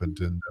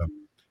happened, and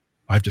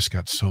I've just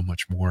got so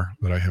much more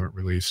that I haven't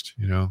released.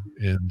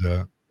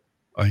 And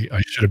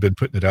I should have been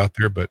putting it out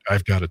there, but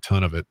I've got a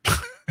ton of it.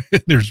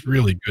 There's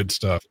really good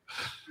stuff.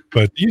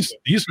 But these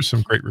are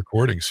some great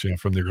recordings,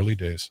 from the early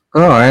days.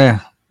 Oh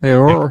yeah, they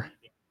were.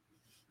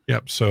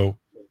 Yep. So,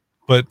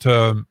 but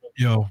God,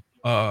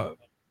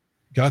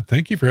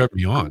 thank you for having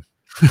me on.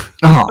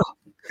 Oh,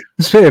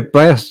 it's been a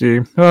blast,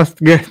 dude. Let's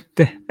get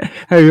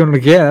how you want to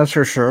get. That's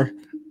for sure.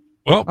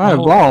 Well, I had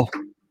a ball.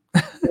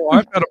 Well,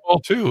 I've got a ball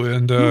too,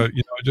 and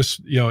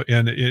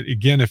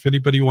again, if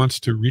anybody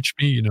wants to reach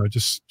me,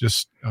 just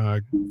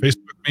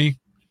Facebook me,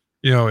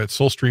 at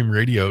Soulstream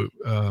Radio,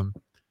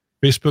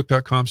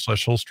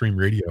 Facebook.com/Soulstream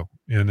Radio,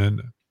 and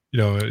then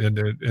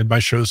and my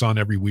show's on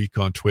every week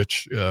on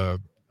Twitch.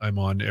 I'm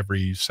on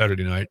every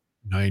Saturday night,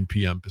 9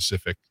 p.m.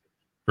 Pacific,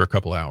 for a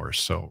couple hours.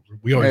 So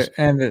we always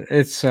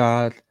It's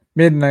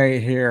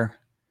midnight here.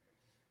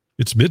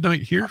 It's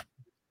midnight here.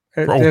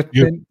 For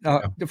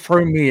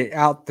me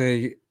out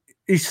the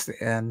east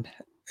end.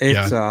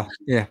 It's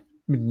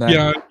midnight.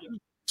 Yeah,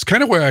 it's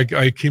kind of why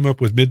I came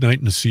up with midnight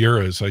in the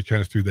Sierras. I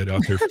kind of threw that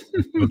out there.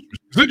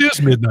 It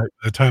is midnight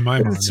at the time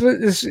I'm on.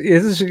 This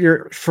is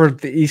for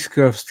the East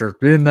Coaster,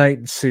 midnight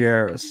in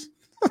Sierras.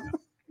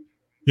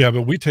 Yeah,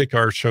 but we take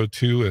our show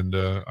too, and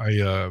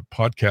I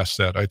podcast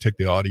that. I take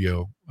the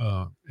audio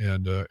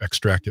and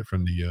extract it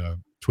from the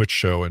Twitch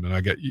show, and then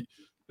I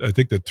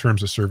think the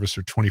terms of service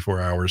are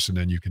 24 hours, and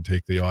then you can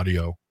take the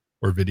audio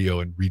or video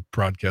and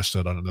rebroadcast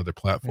that on another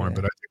platform. Yeah.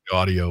 But I take the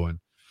audio and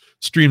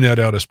stream that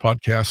out as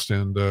podcast,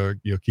 and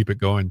keep it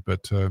going.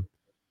 But I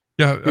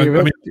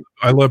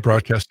love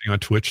broadcasting on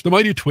Twitch. The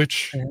mighty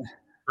Twitch,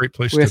 great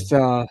place with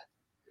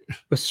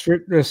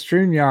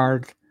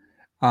StreamYard.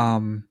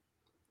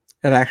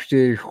 It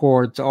actually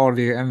records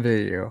audio and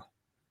video.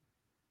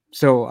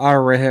 So I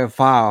already have a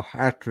file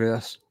after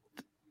this.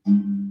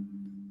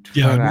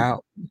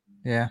 Out.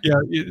 Yeah. Yeah,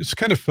 it's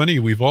kind of funny.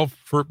 We've all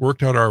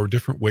worked out our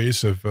different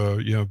ways of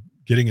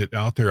getting it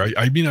out there.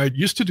 I mean, I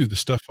used to do the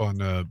stuff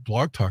on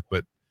Blog Talk,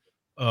 but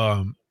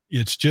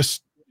it's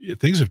just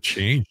things have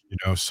changed,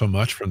 so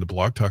much from the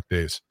Blog Talk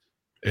days.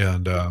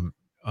 And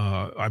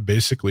I'm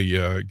basically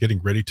getting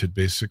ready to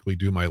basically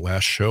do my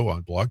last show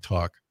on Blog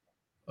Talk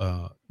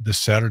This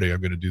Saturday,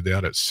 I'm going to do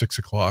that at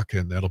 6:00,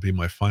 and that'll be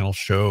my final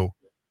show.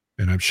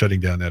 And I'm shutting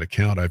down that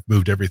account. I've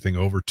moved everything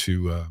over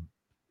to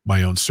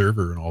my own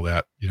server and all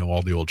that,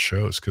 all the old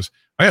shows, because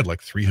I had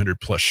like 300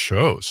 plus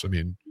shows. I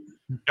mean,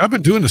 I've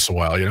been doing this a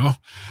while,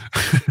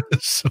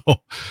 So,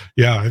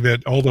 yeah, I've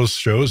had all those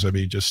shows. I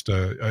mean, just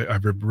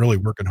I've been really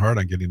working hard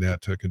on getting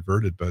that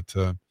converted. But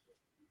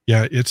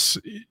yeah, it's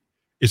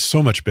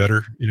so much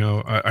better.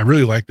 I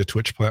really like the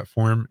Twitch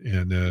platform,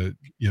 and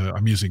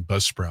I'm using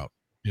Buzzsprout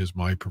as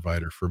my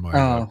provider for my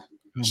Oh,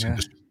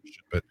 distribution.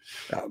 okay.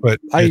 But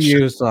I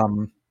use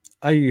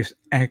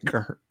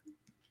Anchor.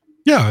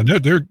 yeah,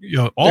 they're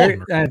all of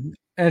them are-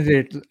 And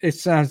it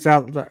sends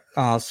out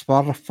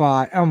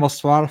Spotify,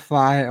 almost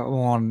Spotify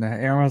on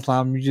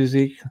Amazon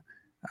Music.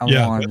 I'm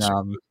Yeah, on that's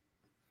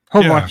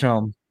whole yeah. bunch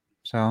of them.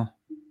 So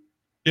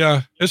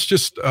Yeah, it's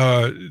just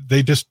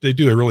they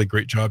do a really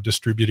great job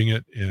distributing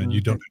it, and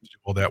you don't have to do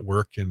all that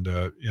work. And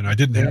I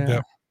didn't have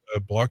that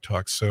Blog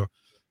Talk, so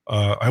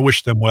I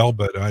wish them well.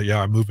 But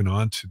yeah, I'm moving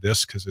on to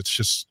this because it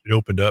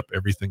opened up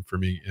everything for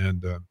me,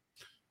 and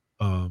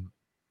I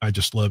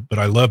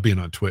love being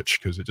on Twitch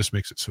because it just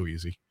makes it so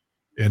easy.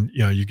 And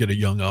you get a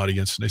young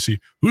audience, and they see,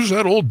 who's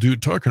that old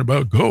dude talking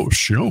about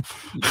ghosts? I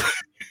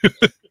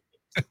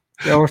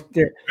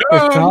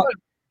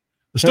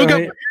still got my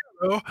hair,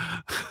 though.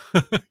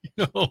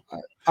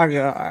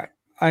 I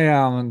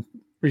am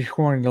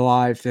recording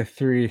live the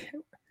three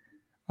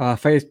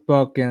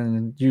Facebook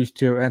and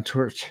YouTube and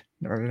Twitch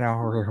right now.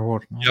 We're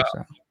recording. Yeah.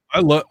 So. I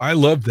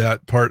love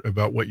that part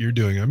about what you're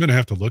doing. I'm going to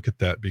have to look at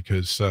that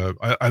because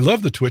I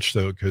love the Twitch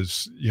though,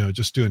 because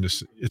just doing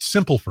this, it's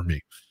simple for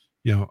me.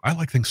 I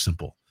like things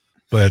simple,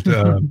 but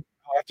I'll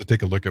have to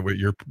take a look at what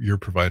your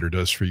provider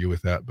does for you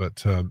with that.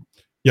 But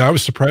yeah, I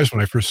was surprised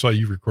when I first saw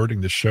you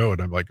recording this show,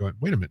 and I'm like, going,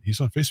 wait a minute, he's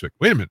on Facebook.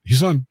 Wait a minute,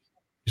 he's on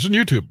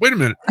YouTube. Wait a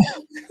minute,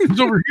 he's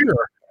over here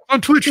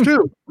on Twitch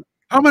too.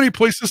 How many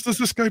places does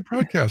this guy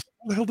broadcast?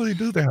 How the hell did he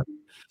do that?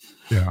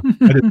 Yeah,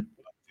 I didn't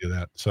do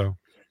that. So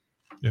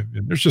yeah,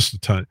 and there's just a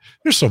ton.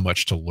 There's so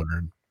much to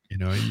learn.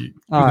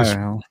 I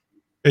know.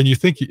 And you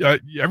think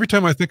every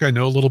time I think I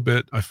know a little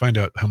bit, I find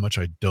out how much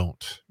I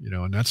don't.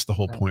 And that's the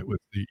whole point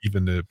with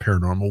even the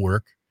paranormal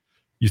work.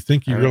 You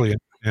think you really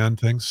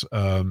understand things.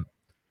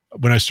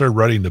 When I started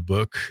writing the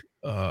book,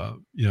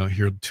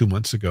 here 2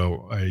 months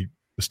ago, I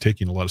was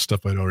taking a lot of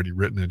stuff I'd already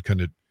written and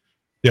kind of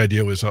the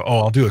idea was,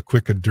 I'll do a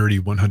quick and dirty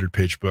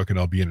 100-page book and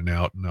I'll be in and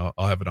out, and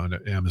I'll have it on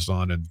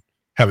Amazon and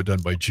have it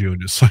done by June.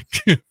 It's like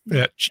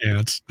that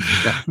chance.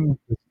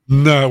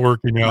 Not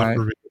working out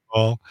for me at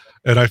all.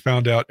 And I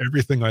found out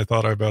everything I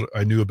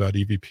knew about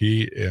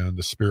EVP and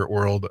the spirit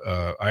world.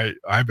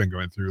 I've been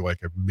going through like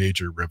a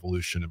major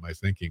revolution in my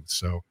thinking.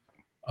 So,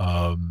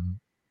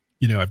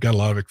 I've got a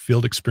lot of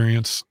field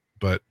experience,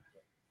 but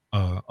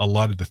a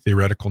lot of the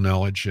theoretical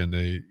knowledge and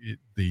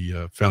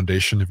the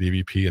foundation of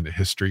EVP and the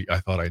history, I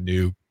thought I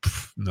knew,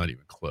 not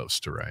even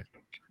close to right.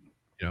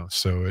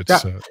 So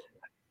it's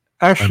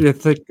actually, I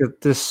think that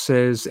this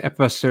is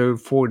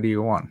episode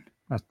 41.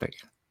 I think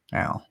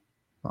now.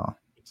 Well,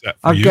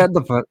 I'll get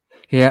the foot.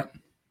 Yeah,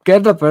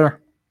 get the foot.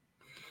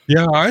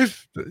 Yeah,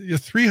 I've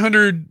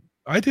 300.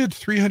 I did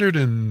 300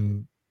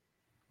 and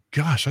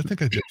gosh, I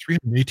think I did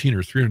 318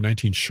 or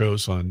 319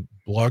 shows on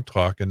Blog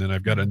Talk, and then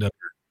I've got another,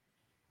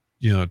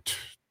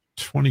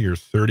 20 or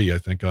 30, I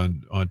think,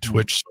 on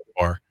Twitch so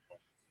far.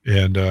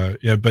 And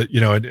but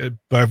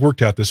I've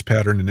worked out this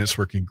pattern, and it's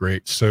working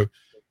great. So,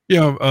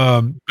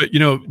 but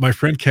my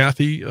friend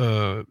Kathy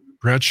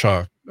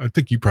Bradshaw, I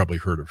think you probably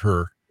heard of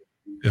her.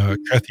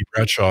 Kathy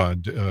Bradshaw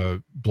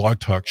and Blog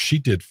Talk, she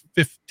did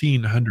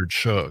 1,500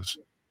 shows.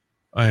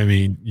 I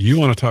mean, you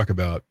want to talk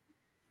about,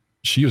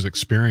 she was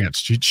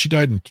experienced. She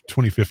died in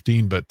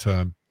 2015, but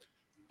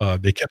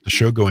they kept the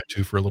show going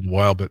too for a little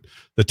while. But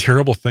the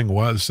terrible thing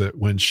was that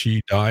when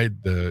she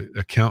died, the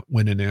account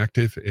went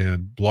inactive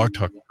and Blog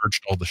Talk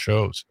purged all the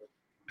shows.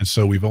 And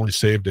so we've only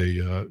saved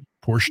a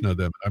portion of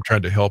them. I'm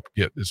trying to help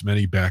get as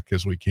many back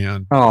as we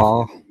can.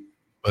 Oh,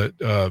 but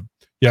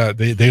yeah,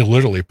 they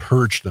literally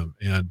purged them.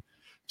 And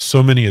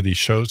so many of these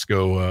shows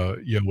go,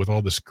 with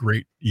all this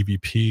great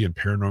EVP and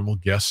paranormal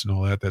guests and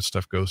all that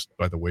stuff goes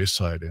by the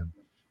wayside. And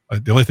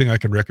the only thing I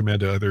can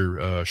recommend to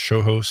other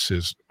show hosts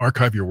is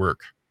archive your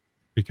work,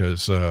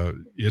 because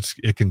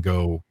it can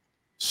go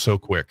so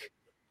quick.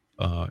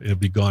 It'll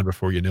be gone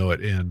before you know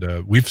it.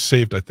 And we've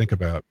saved, I think,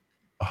 about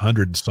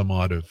 100 and some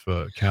odd of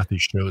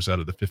Kathy's shows out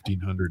of the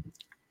 1,500.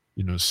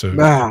 So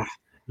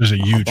there's a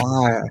huge.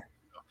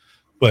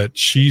 But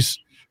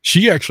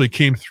she actually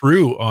came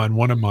through on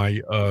one of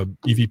my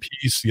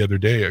EVPs the other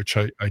day, which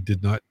I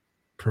did not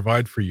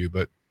provide for you,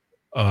 but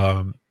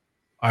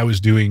I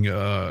was doing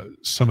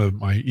some of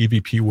my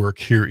EVP work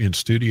here in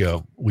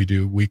studio. We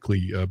do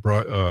weekly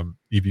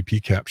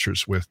EVP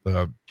captures with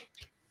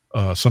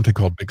something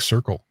called Big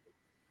Circle.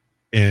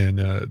 And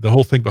the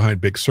whole thing behind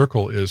Big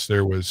Circle is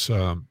there was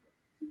a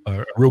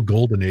real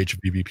golden age of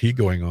EVP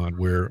going on,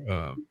 where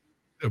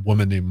a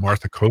woman named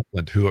Martha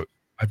Copeland, who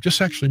I've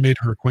just actually made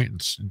her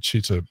acquaintance, and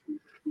she's a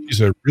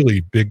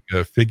really big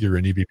figure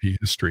in EVP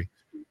history.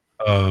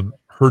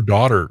 her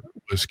daughter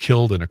was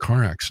killed in a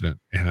car accident,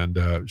 and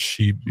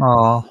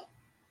Oh,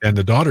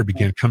 the daughter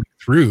began coming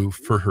through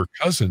for her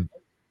cousin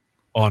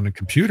on a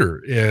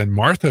computer, and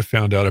Martha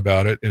found out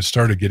about it and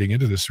started getting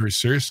into this very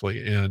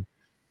seriously, and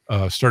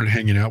started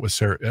hanging out with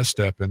Sarah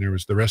Estep, and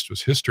the rest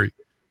was history.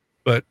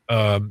 But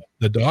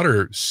the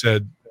daughter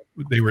said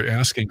they were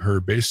asking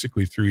her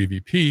basically through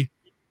EVP,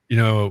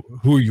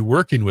 who are you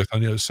working with on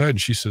the other side?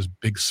 And she says,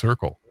 Big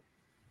Circle.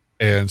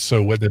 And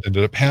so what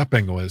ended up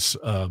happening was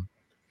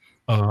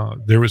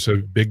there was a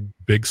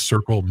big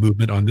circle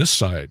movement on this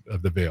side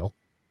of the veil,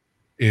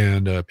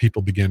 and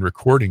people began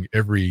recording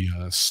every,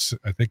 I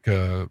think,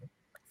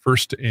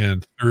 first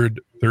and third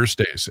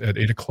Thursdays at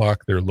 8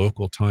 o'clock their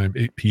local time,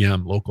 8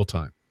 p.m. local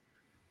time.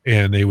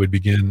 And they would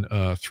begin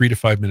 3 to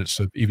 5 minutes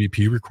of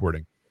EVP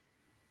recording.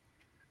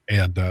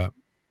 And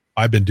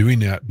I've been doing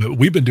that, but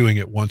we've been doing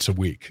it once a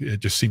week. It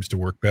just seems to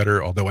work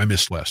better, although I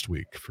missed last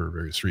week for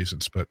various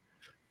reasons. But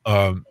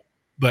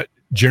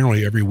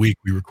generally every week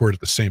we record at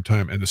the same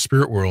time. And the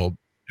spirit world,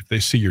 if they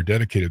see you're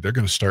dedicated, they're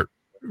going to start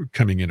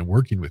coming in and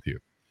working with you.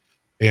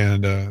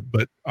 And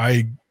but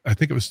I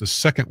think it was the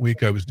second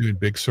week I was doing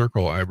Big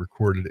Circle, I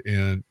recorded,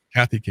 and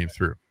Kathy came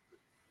through.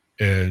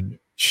 And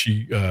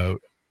she,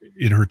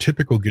 in her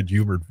typical good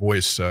humored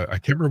voice, I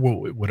can't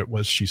remember what it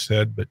was she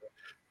said, but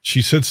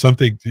she said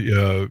something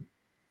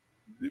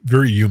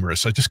very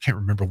humorous. I just can't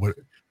remember what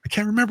it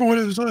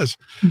was,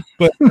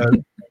 but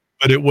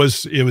it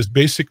was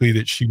basically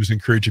that she was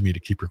encouraging me to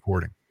keep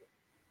recording,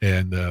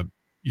 and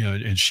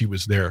and she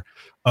was there.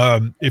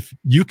 If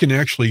you can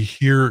actually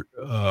hear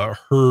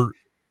her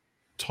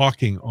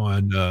talking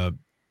on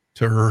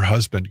to her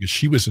husband, because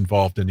she was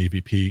involved in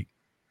EVP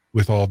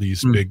with all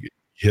these big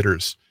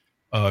hitters.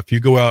 If you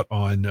go out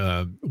on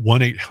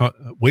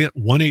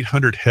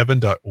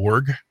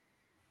 1-800-heaven.org,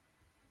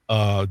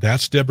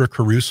 that's Deborah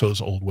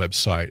Caruso's old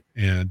website.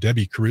 And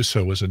Debbie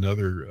Caruso was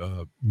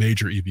another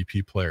major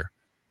EVP player.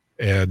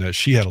 And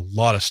she had a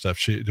lot of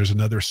stuff. There's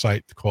another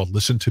site called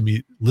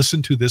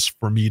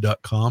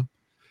listentothisforme.com.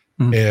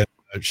 And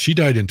she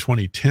died in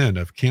 2010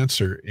 of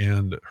cancer,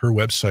 and her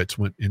websites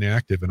went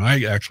inactive. And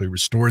I actually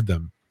restored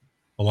them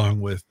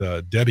along with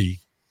Debbie.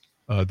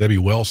 Debbie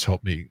Wells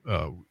helped me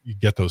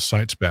get those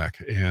sites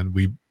back, and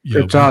we.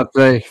 Good job,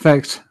 Dave.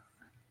 Thanks.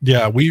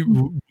 Yeah,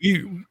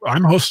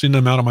 I'm hosting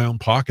them out of my own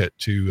pocket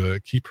to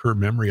keep her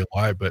memory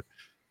alive.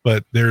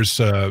 But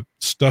there's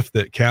stuff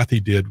that Kathy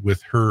did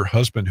with her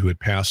husband, who had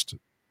passed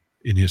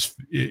in his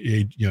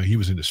age. He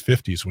was in his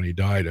 50s when he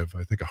died of,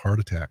 I think, a heart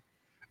attack,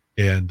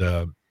 and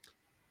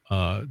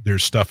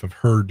there's stuff of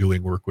her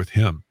doing work with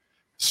him.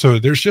 So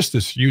there's just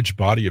this huge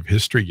body of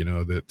history,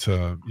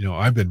 that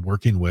I've been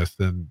working with,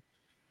 and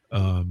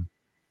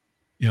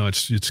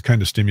it's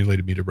kind of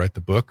stimulated me to write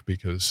the book,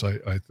 because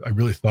I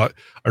really thought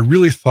I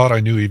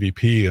knew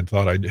EVP and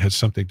thought I had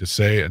something to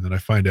say, and then I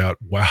find out,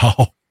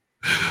 wow,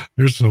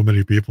 there's so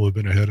many people who've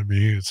been ahead of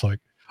me. It's like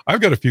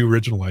I've got a few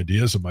original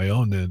ideas of my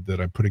own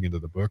that I'm putting into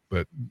the book,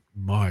 but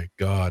my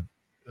God,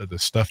 the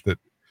stuff that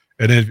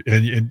and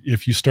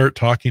if you start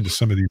talking to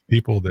some of these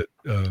people that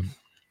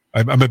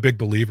I'm a big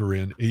believer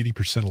in,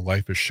 80% of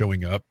life is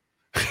showing up,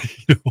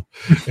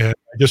 and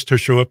just to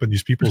show up in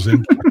these people's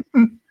inbox.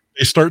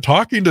 They start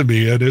talking to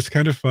me, and it's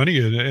kind of funny.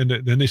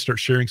 And then they start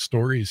sharing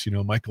stories,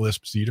 Michael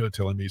Esposito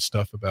telling me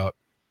stuff about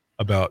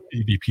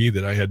EVP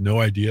that I had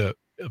no idea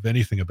of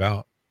anything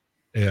about.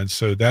 And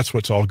so that's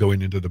what's all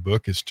going into the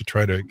book, is to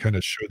try to kind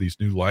of show these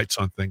new lights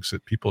on things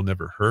that people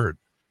never heard.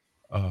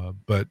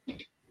 But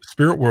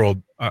spirit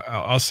world,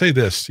 I'll say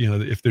this,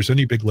 if there's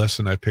any big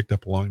lesson I picked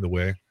up along the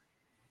way,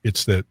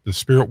 it's that the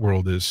spirit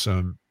world is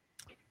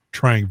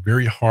trying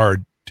very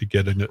hard to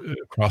get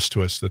across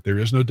to us that there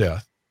is no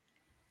death.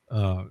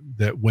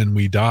 That when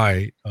we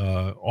die,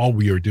 all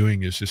we are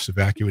doing is just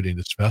evacuating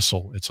this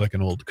vessel. It's like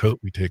an old coat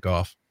we take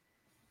off,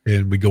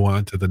 and we go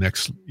on to the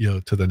next,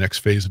 to the next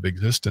phase of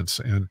existence.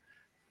 And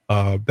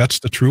that's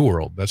the true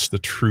world. That's the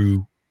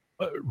true,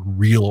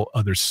 real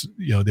others.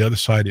 The other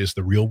side is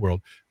the real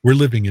world. We're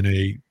living in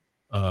a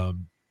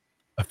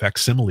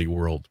facsimile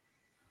world,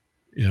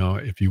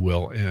 if you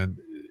will, and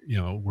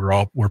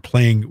we're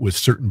playing with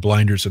certain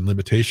blinders and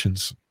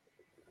limitations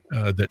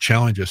that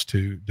challenge us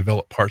to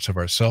develop parts of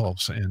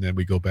ourselves, and then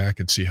we go back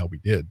and see how we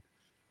did.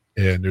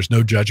 And there's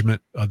no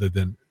judgment other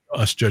than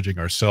us judging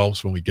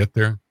ourselves when we get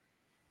there.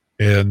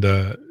 And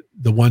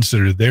the ones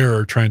that are there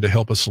are trying to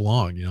help us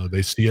along.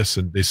 They see us,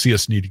 and they see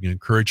us needing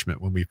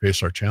encouragement when we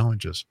face our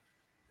challenges.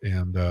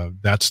 And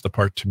that's the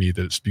part to me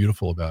that's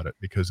beautiful about it,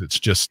 because it's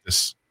just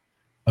this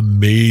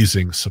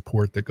amazing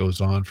support that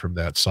goes on from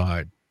that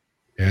side.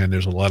 And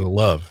there's a lot of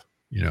love,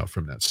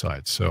 from that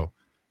side. So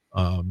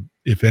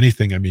if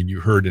anything, you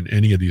heard in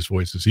any of these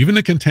voices, even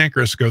the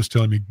cantankerous ghost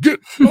telling me, get,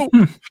 oh,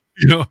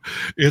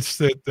 it's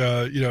that,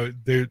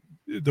 they're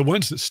the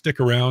ones that stick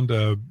around.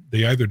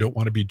 They either don't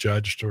want to be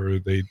judged, or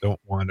they don't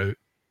want to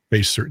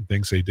face certain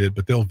things they did,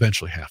 but they'll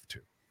eventually have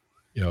to,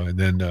 and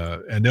then,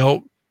 and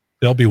they'll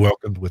be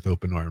welcomed with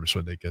open arms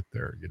when they get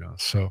there,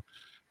 so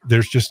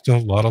there's just a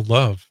lot of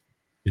love,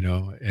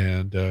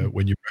 and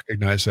when you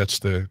recognize that's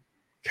the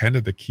kind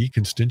of the key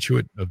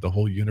constituent of the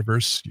whole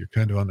universe, you're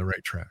kind of on the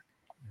right track.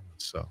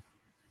 So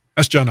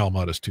that's John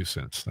Almada's 2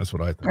 cents. That's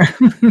what I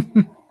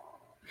think.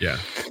 Yeah.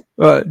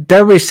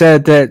 Debbie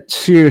said that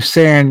she was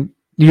saying,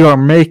 "You are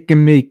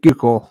making me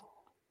giggle."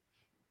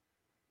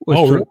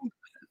 Really?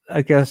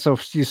 I guess what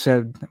she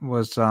said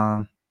was,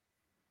 oh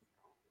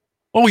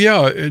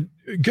yeah.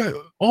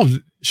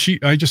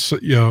 I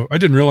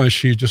didn't realize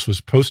she just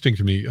was posting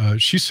to me.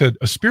 She said,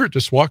 "A spirit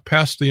just walked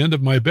past the end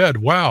of my bed.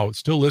 Wow.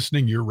 Still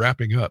listening. You're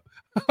wrapping up."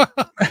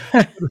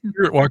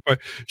 Spirit walked by.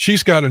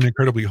 She's got an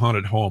incredibly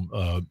haunted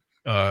home.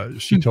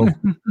 She told her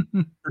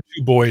 2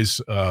 boys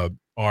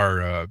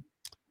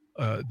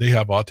they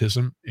have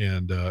autism,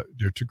 and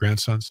their 2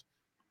 grandsons,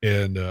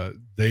 and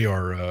they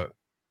are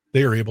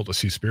able to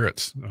see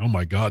spirits. Oh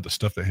my God, the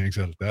stuff that hangs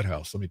out at that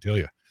house, let me tell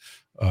you.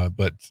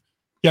 But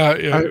yeah,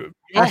 we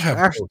all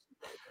have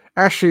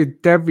actually,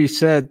 Debbie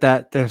said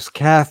that there's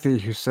Kathy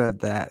who said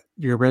that.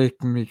 "You're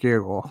making me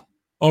giggle."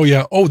 Oh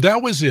yeah. Oh,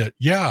 that was it.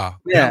 Yeah.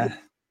 Yeah.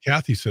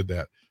 Kathy said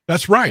that.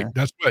 That's right. Yeah.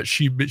 That's what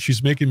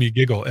she's making me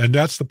giggle. And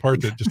that's the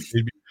part that just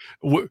made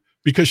me,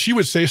 because she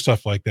would say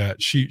stuff like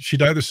that.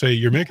 She'd either say,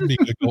 "You're making me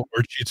giggle,"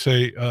 or she'd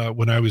say,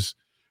 when I was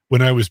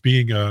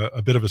being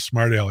a bit of a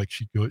smart aleck,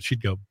 she'd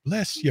go,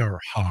 "Bless your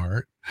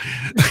heart."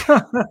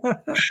 I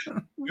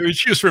mean,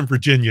 she was from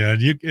Virginia,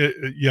 and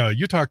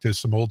you talk to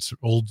some old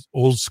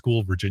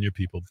school Virginia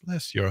people.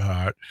 "Bless your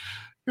heart.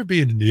 You're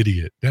being an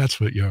idiot. That's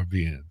what you're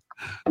being."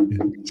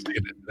 Saying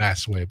it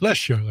that way.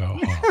 "Bless your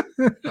heart."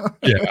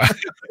 Yeah.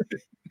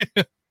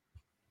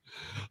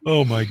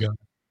 Oh my God.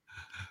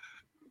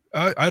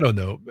 I don't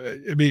know.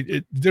 I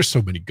mean, there's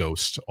so many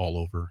ghosts all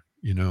over,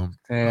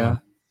 Yeah.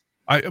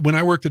 When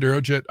I worked at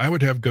Aerojet, I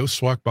would have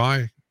ghosts walk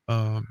by,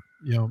 in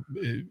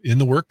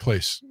the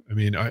workplace. I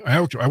mean,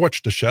 I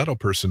watched a shadow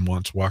person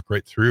once walk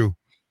right through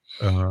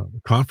a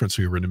conference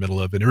we were in the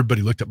middle of, and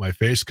everybody looked at my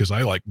face because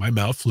my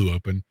mouth flew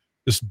open.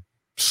 This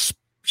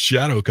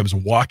shadow comes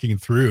walking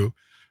through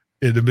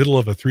in the middle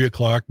of a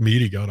 3:00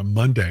 meeting on a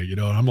Monday, and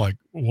I'm like,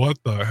 "What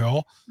the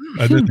hell?"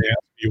 And then they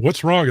asked me,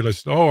 "What's wrong?" And I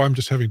said, "Oh, I'm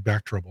just having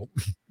back trouble."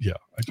 Yeah,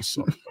 I just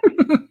saw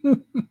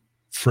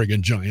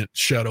friggin' giant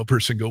shadow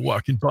person go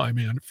walking by,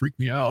 man. It freaked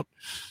me out.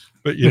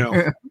 But,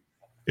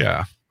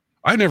 yeah,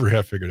 I never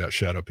have figured out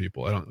shadow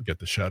people. I don't get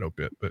the shadow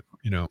bit, but,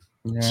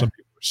 some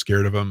people are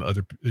scared of them.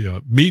 Other,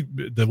 me,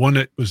 the one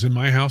that was in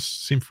my house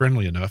seemed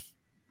friendly enough,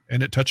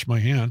 and it touched my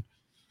hand.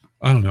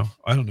 I don't know.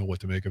 I don't know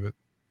what to make of it.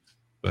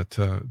 But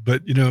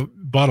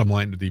bottom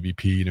line to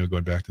DBP,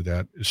 going back to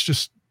that, it's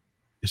just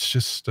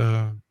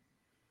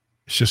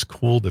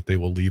cool that they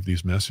will leave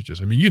these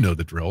messages. I mean,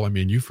 the drill. I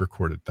mean, you've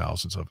recorded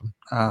thousands of them.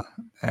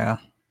 Yeah.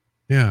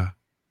 Yeah.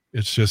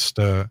 It's just,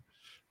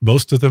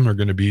 most of them are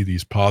going to be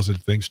these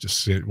positive things.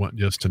 Just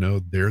to know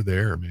they're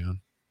there,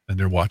 man. And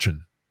they're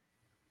watching.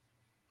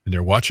 And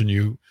they're watching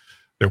you.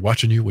 They're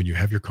watching you when you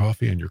have your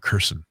coffee and you're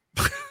cursing.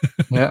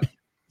 Yeah.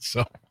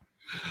 So.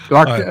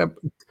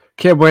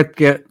 Can't wait to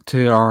get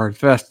to our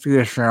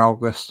investigation in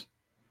August.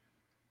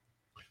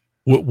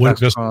 What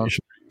investigation are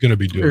you going to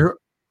be doing?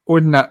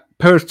 Wouldn't that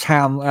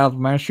Post-Town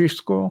Elementary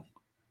School?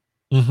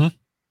 Mm-hmm.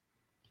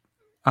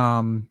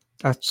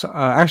 That's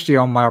actually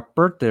on my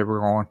birthday we're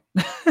going.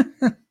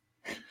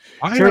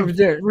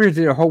 We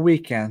did a whole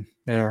weekend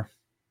there.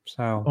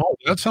 So. Oh,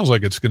 that sounds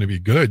like it's going to be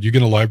good. You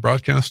going to live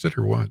broadcast it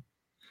or what?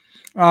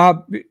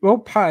 We'll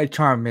probably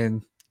chime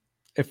in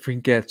if we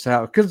can get it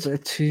out because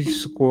it's a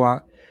school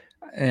out.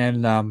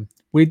 And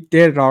we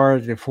did it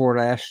already before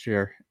last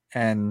year,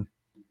 and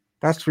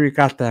that's where you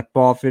got that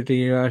ball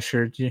video I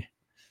showed you.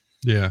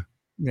 Yeah.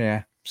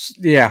 We're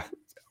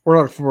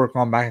looking forward to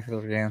going back to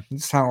it again.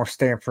 This time we're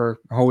staying for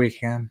a whole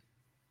weekend.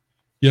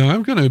 Yeah,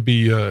 I'm going to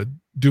be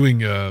doing.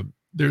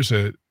 There's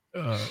an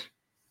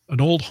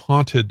old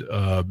haunted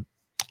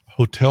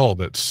hotel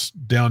that's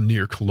down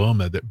near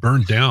Coloma that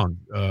burned down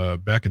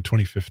back in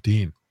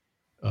 2015.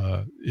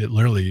 It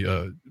literally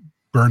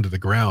burned to the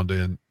ground,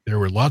 and there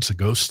were lots of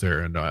ghosts there.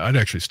 And I'd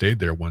actually stayed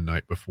there one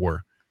night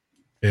before,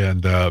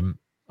 and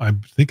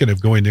I'm thinking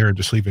of going there and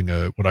just leaving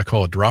what I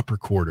call a drop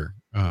recorder.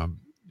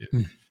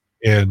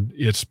 And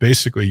it's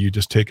basically you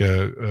just take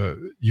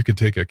you can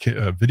take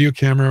a video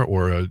camera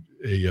or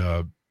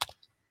a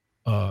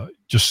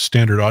just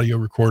standard audio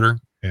recorder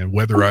and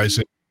weatherize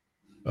it.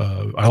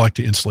 I like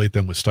to insulate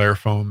them with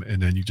styrofoam,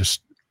 and then you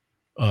just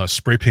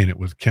spray paint it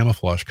with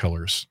camouflage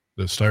colors,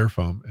 the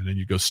styrofoam, and then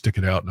you go stick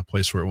it out in a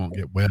place where it won't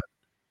get wet.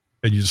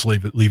 And you just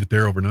leave it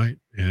there overnight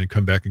and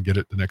come back and get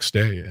it the next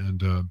day.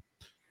 And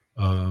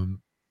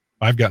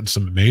I've gotten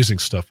some amazing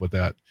stuff with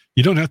that.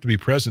 You don't have to be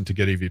present to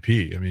get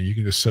EVP. I mean, you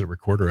can just set a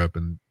recorder up,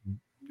 and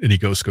any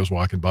ghost goes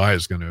walking by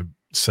is going to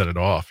set it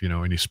off.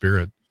 Any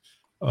spirit.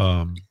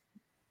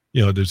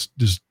 There's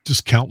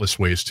just countless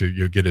ways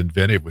to get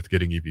inventive with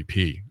getting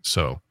EVP.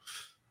 So,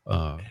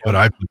 but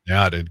I've done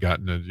that and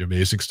gotten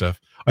amazing stuff.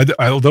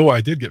 Although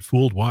I did get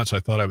fooled once. I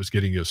thought I was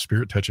getting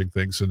spirit touching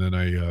things, and then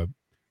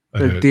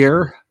the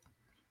deer.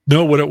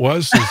 No, what it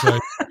was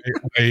is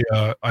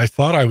I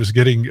thought I was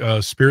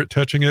getting spirit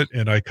touching it,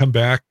 and I come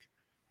back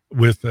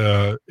with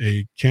a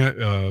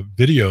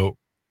video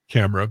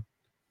camera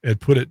and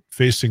put it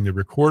facing the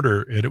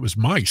recorder, and it was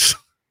mice.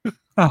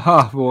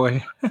 Oh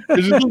boy.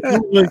 It's just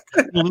a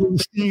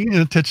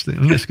little touch thing.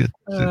 I'm just gonna,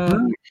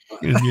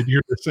 and you'd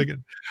hear the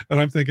singing, and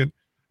I'm thinking,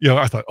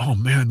 I thought, oh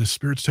man, the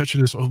spirit's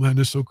touching this. Oh man,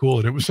 this is so cool,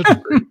 and it was such a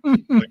great.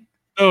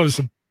 It was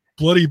a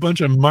bloody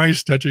bunch of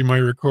mice touching my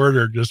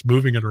recorder, just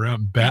moving it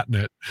around, and batting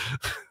it.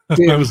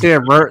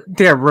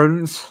 Damn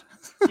rodents.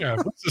 Yeah,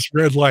 what's this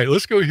red light?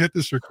 Let's go hit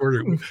this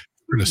recorder. We're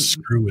gonna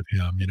screw with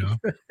him,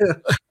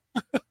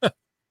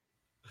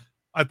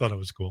 I thought it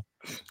was cool.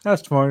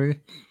 That's funny.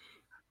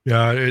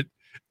 Yeah,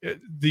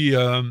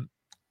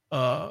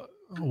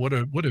 what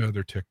are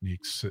other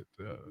techniques that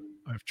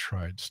I've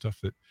tried? Stuff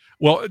that,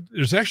 well,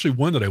 there's actually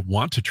one that I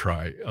want to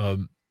try.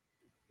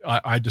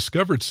 I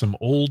discovered some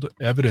old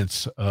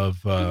evidence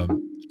of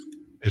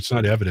it's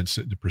not evidence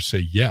per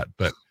se yet,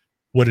 but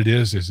what it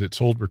is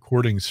it's old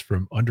recordings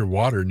from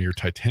underwater near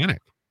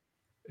Titanic,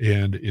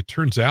 and it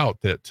turns out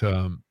that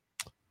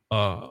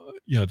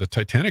the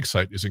Titanic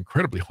site is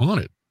incredibly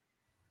haunted,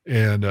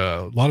 and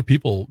a lot of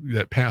people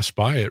that pass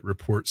by it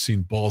report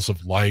seeing balls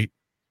of light,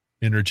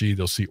 energy.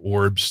 They'll see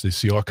orbs. They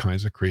see all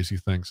kinds of crazy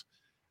things,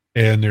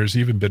 and there's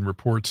even been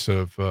reports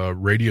of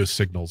radio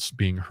signals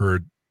being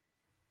heard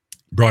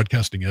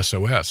broadcasting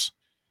SOS,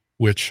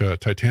 which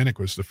Titanic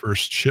was the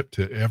first ship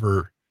to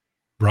ever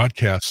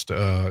broadcast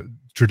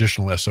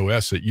traditional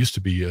SOS. It used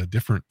to be a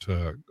different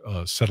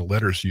set of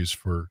letters used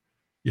for,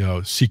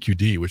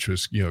 CQD, which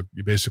was, you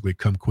basically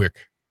come quick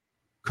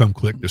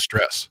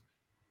distress.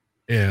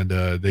 And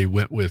they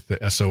went with the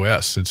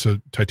SOS. And so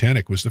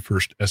Titanic was the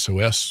first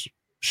SOS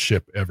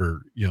ship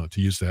ever,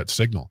 to use that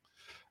signal.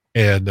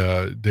 And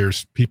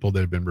there's people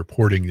that have been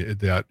reporting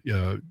that,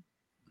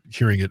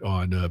 hearing it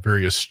on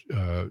various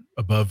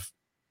above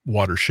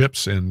water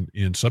ships and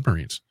in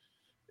submarines.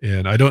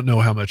 And I don't know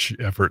how much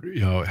effort,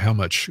 how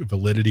much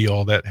validity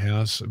all that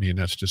has. I mean,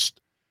 that's just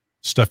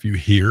stuff you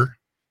hear.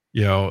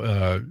 You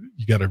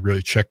got to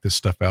really check this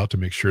stuff out to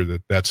make sure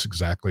that that's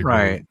exactly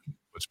right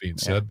what's being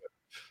said.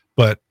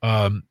 But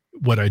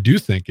what I do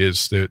think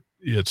is that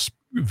it's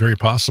very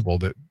possible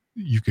that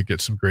you could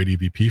get some great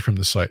EVP from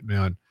the site.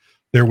 Now,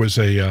 there was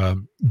a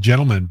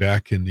gentleman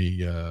back in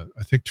the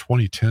I think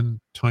 2010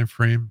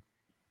 timeframe.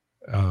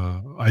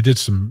 I did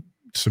some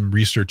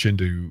research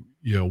into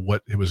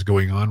what was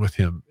going on with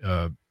him.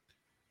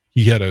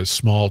 He had a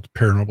small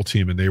paranormal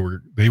team, and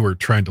they were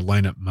trying to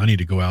line up money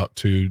to go out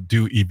to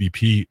do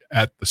EVP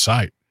at the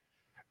site,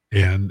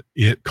 and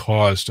it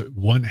caused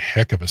one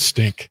heck of a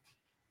stink.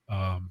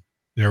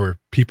 There were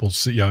people,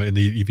 in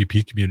the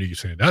EVP community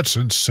saying that's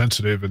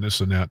insensitive and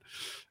this and that,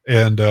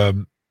 and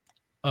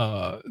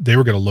they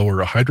were going to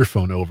lower a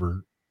hydrophone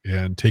over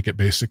and take it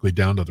basically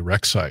down to the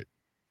wreck site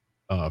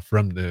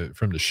from the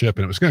ship,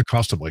 and it was going to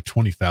cost them like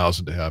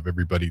 $20,000 to have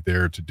everybody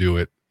there to do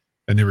it,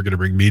 and they were going to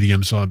bring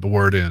mediums on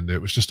board, and it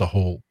was just the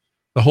whole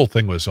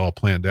thing was all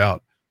planned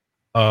out.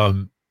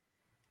 And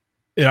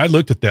I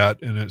looked at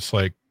that, and it's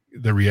like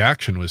the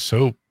reaction was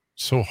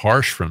so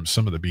harsh from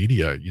some of the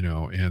media,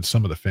 and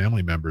some of the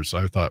family members.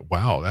 I thought,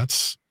 wow,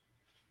 that's,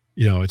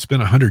 it's been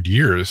 100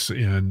 years,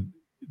 and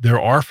there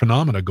are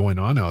phenomena going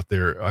on out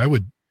there. I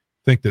would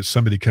think that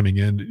somebody coming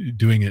in,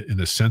 doing it in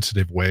a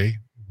sensitive way,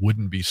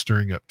 wouldn't be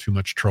stirring up too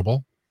much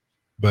trouble.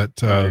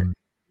 But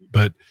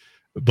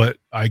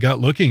I got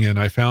looking, and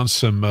I found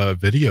some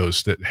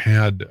videos that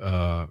had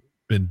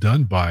been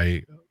done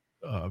by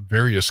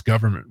various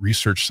government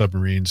research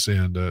submarines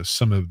and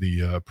some of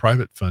the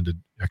private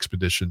funded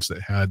expeditions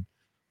that had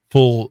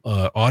full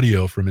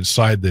audio from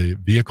inside the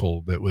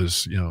vehicle that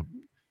was,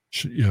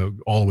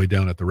 all the way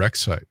down at the wreck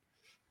site.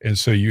 And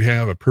so you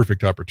have a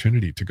perfect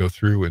opportunity to go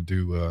through and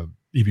do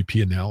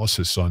EVP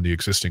analysis on the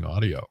existing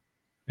audio,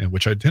 and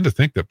which I tend to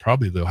think that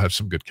probably they'll have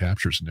some good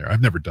captures in there.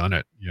 I've never done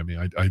it. I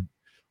mean,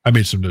 I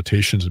made some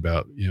notations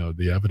about,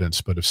 the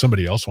evidence, but if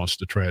somebody else wants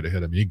to try it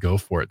ahead of me, go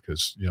for it.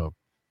 Cause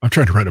I'm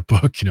trying to write a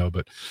book,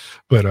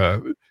 but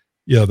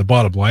the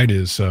bottom line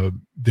is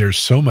there's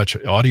so much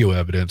audio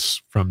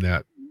evidence from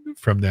that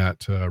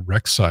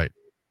wreck site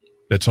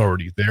that's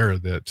already there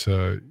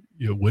that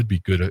it would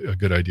be a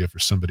good idea for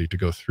somebody to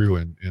go through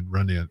and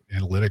run the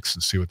analytics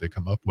and see what they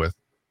come up with.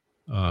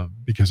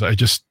 Because I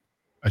just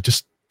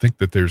think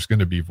that there's going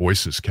to be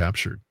voices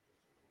captured,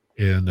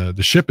 and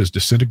the ship is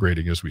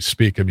disintegrating as we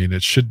speak. I mean,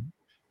 it should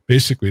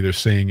basically, they're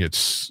saying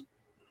it's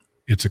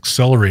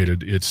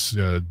accelerated its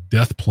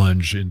death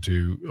plunge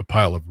into a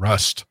pile of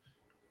rust.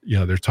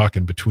 They're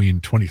talking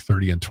between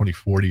 2030 and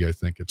 2040. I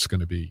think it's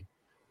going to be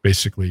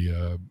basically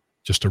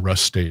just a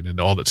rust state, and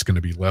all that's going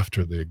to be left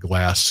are the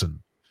glass and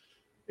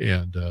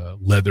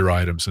leather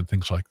items and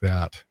things like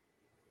that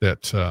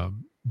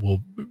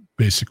will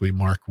basically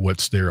mark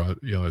what's there,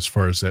 as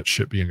far as that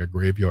ship being a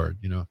graveyard,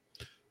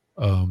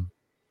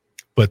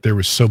 but there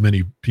was so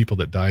many people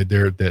that died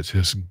there that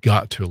has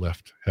got to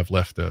have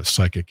left a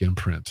psychic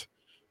imprint.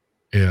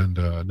 And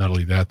not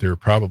only that, there are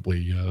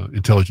probably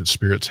intelligent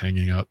spirits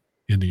hanging out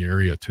in the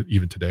area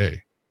even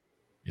today,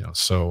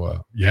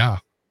 so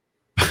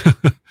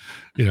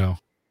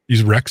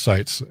these wreck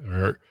sites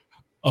are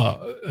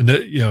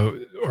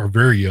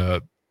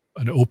very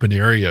an open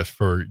area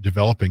for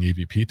developing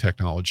EVP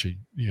technology,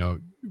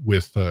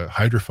 with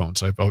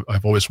hydrophones.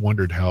 I've always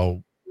wondered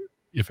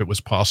if it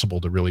was possible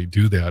to really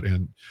do that.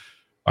 And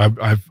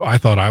I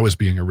thought I was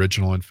being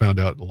original, and found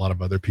out a lot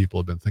of other people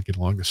have been thinking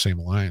along the same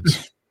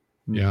lines.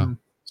 Yeah. Mhm.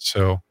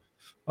 So,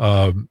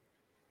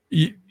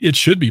 it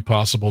should be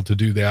possible to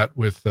do that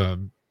with,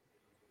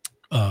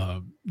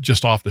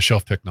 just off the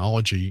shelf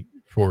technology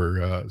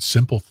for,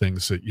 simple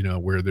things that,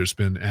 where there's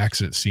been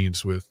accident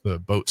scenes with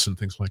boats and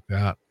things like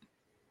that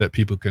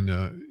people can,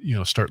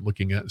 start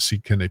looking at and see,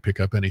 can they pick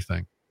up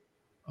anything?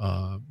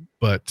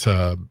 But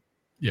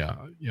yeah,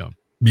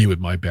 me with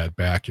my bad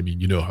back. I mean,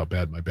 you know how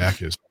bad my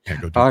back is. I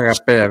can't go do I this.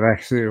 got bad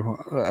back too.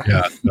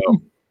 Yeah,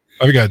 no.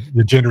 I've got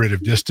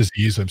degenerative disc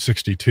disease. I'm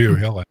 62.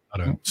 Hell, I'm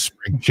not a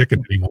spring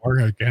chicken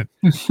anymore. I can't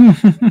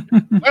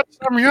let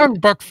some young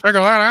buck figure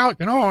that out.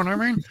 You know what I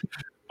mean?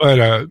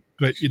 But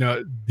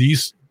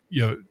these,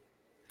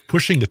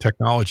 pushing the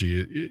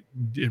technology,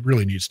 it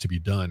really needs to be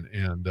done.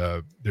 And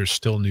there's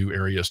still new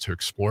areas to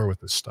explore with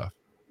this stuff.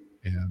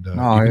 And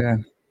Oh yeah.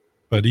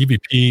 but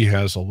EVP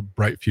has a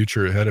bright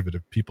future ahead of it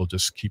if people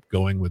just keep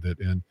going with it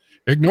and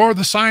ignore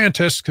the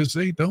scientists, because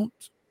they don't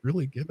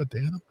really give a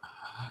damn.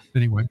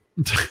 Anyway,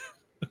 they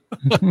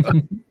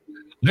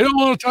don't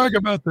want to talk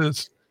about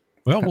this.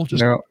 Well, we'll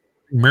just No.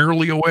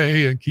 merrily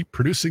away and keep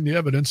producing the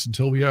evidence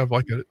until we have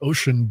like an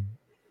ocean.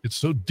 It's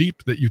so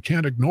deep that you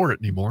can't ignore it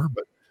anymore.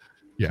 But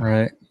yeah,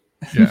 Right.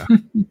 yeah.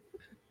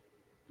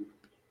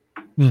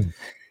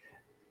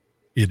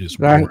 It is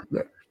That, warm.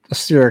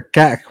 that's your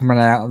cat coming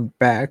out in the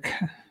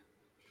back.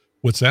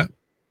 What's that?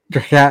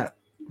 Your cat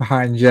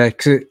behind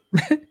Jake.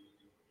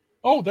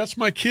 Oh, that's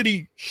my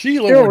kitty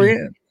Sheila. Oh, What are yeah.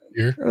 you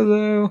here?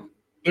 Hello.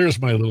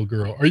 There's my little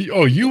girl. Are you?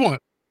 Oh, you want?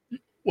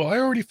 Well, I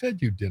already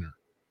fed you dinner,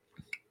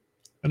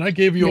 and I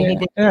gave you a whole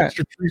bunch of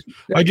extra treats.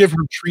 I give her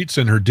treats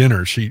in her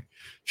dinner. She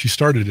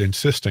started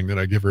insisting that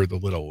I give her the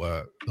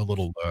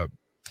little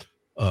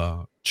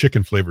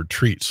chicken flavored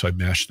treats. So I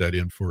mashed that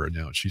in for her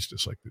now. She's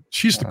just like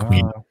she's the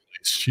queen.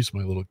 She's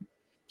my little.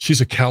 She's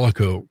a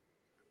calico,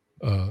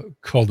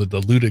 called a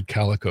diluted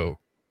calico,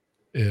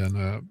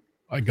 and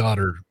I got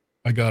her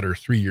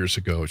 3 years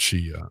ago.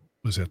 She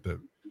was at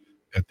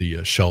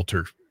the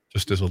shelter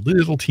just as a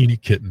little teeny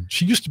kitten.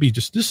 She used to be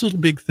just this little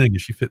big thing,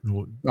 and she fit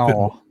in.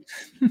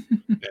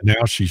 And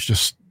now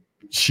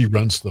she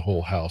runs the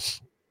whole house.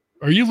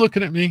 Are you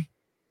looking at me?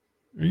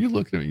 Are you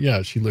looking at me?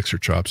 Yeah, she licks her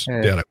chops.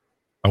 Yeah. Dad,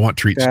 I want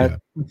treats, Dad.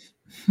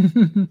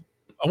 I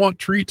want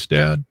treats,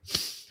 Dad.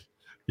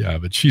 Yeah,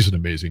 but she's an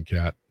amazing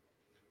cat.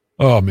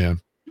 Oh man,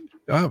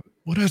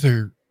 what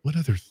other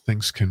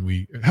things can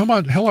we? How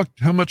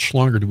much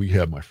longer do we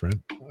have, my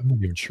friend? I'm not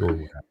even sure what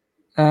happened.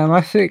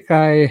 I think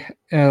I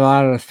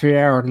allowed a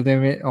 3-hour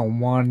limit on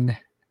one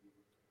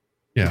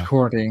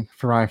recording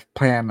for my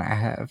plan I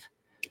have.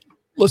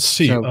 Let's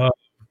see. So,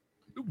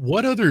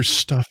 what other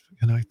stuff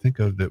can I think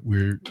of that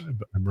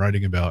I'm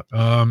writing about?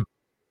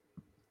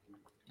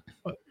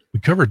 We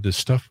covered this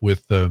stuff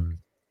with the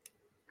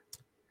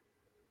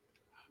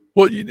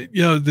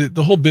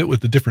whole bit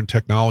with the different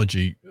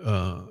technology,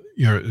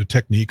 the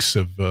techniques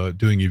of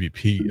doing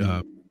EVP.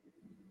 Kind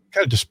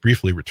of just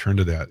briefly return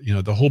to that.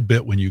 The whole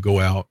bit when you go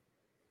out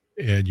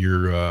and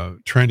you're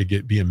trying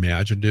to be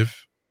imaginative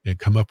and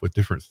come up with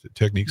different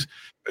techniques.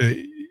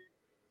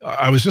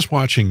 I was just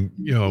watching,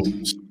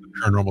 some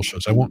paranormal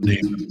shows. I won't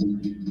name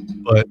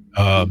them, but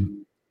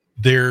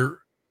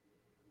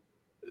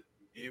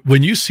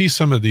when you see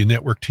some of the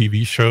network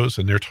TV shows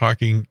and they're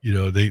talking,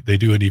 they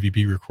do an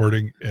EVP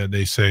recording and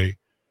they say,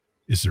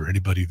 "Is there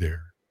anybody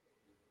there?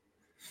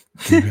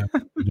 Can you have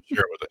something to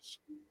share with us?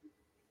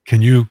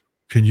 Can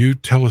you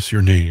tell us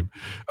your name?"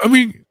 I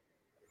mean,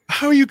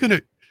 how are you going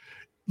to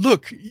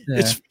look? Yeah.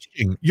 It's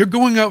fishing. You're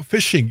going out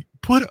fishing.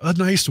 Put a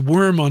nice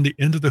worm on the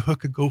end of the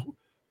hook and go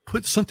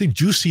put something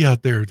juicy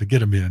out there to get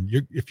them in.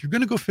 If you're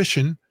going to go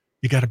fishing,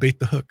 you got to bait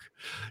the hook.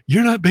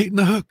 You're not baiting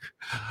the hook.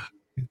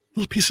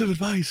 Little piece of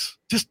advice: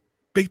 just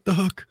bait the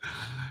hook.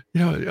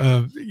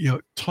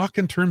 Talk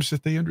in terms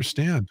that they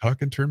understand.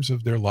 Talk in terms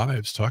of their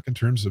lives. Talk in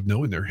terms of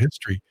knowing their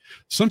history.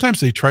 Sometimes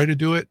they try to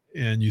do it,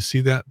 and you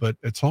see that, but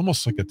it's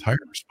almost like a tired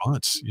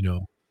response.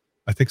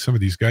 I think some of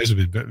these guys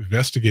have been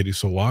investigating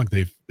so long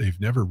they've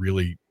never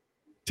really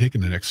taken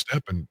the next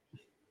step and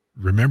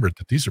remembered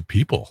that these are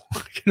people.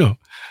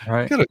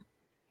 Right. You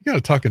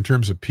gotta talk in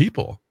terms of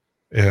people,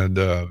 and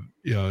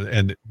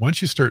and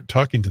once you start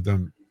talking to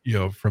them,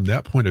 from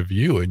that point of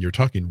view, and you're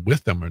talking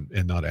with them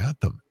and not at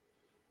them,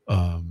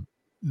 and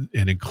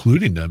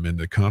including them in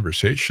the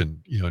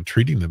conversation, and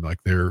treating them like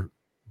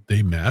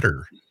they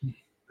matter.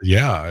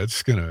 Yeah,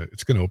 it's gonna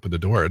open the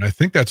door, and I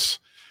think that's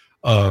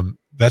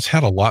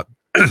had a lot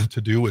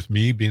to do with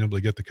me being able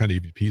to get the kind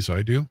of EVPs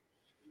I do.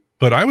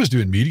 But I was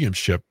doing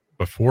mediumship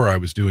before I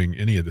was doing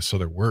any of this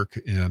other work,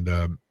 and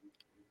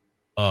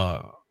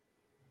I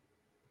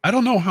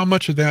don't know how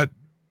much of that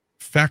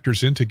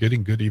factors into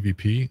getting good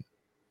EVP,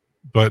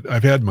 but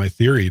I've had my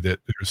theory that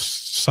there's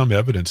some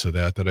evidence of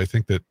that I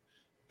think that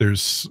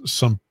there's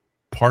some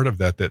part of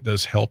that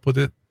does help with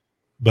it.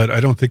 but I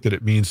don't think that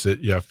it means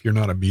that, yeah, if you're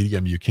not a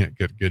medium, you can't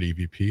get good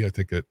EVP. I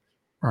think that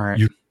All right.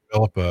 you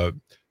develop a,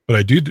 but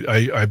I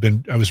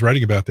was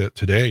writing about that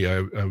today.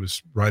 I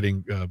was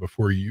writing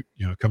before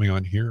coming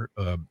on here,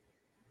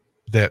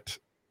 that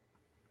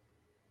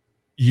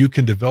you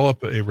can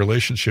develop a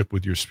relationship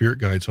with your spirit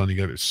guides on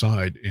the other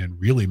side and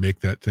really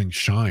make that thing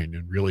shine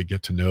and really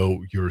get to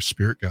know your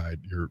spirit guide,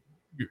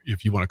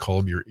 if you want to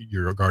call them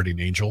your guardian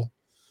angel.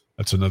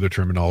 That's another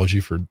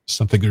terminology for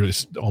something that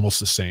is almost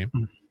the same.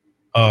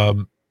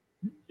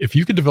 If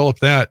you can develop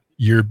that,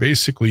 you're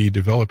basically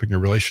developing a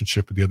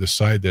relationship with the other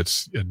side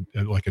that's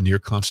like a near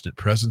constant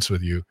presence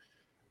with you.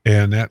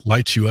 And that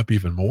lights you up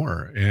even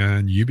more.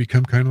 And you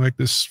become kind of like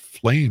this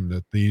flame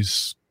that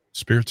these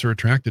spirits are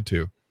attracted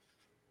to.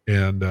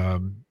 And,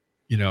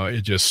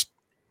 it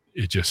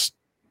just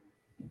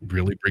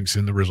really brings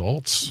in the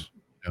results,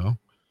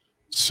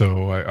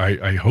 So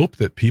I hope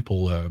that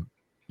people,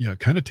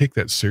 kind of take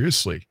that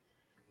seriously.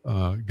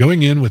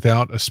 Going in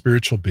without a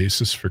spiritual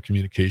basis for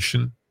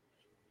communication,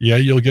 yeah,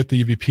 you'll get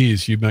the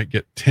EVPs. You might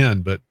get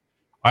 10, but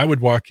I would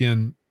walk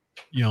in,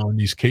 in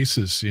these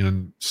cases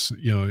and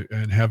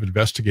have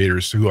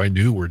investigators who I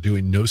knew were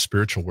doing no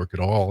spiritual work at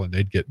all, and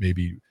they'd get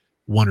maybe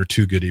 1 or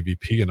 2 good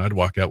EVP, and I'd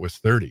walk out with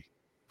 30.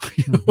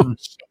 I'm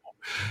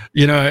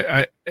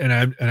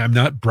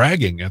not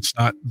bragging. It's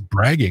not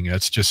bragging.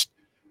 It's just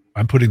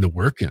I'm putting the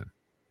work in.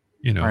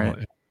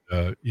 Right.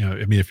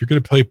 If you're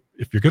going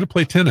to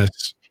play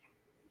tennis,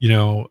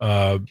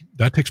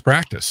 that takes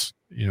practice.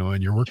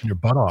 And you're working your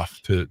butt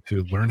off to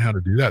learn how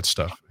to do that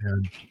stuff.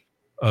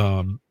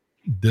 And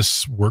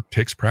this work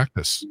takes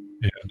practice.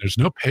 And there's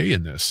no pay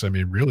in this. I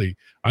mean, really,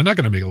 I'm not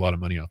going to make a lot of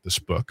money off this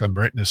book. I'm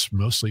writing this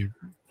mostly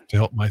to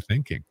help my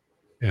thinking.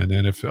 And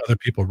then if other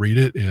people read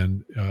it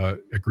and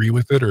agree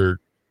with it or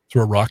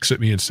throw rocks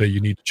at me and say,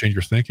 you need to change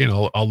your thinking,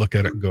 I'll look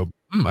at it and go,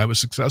 I was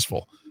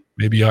successful.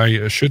 Maybe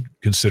I should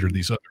consider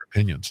these other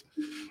opinions.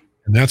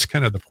 And that's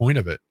kind of the point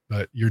of it.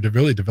 But you're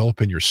really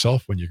developing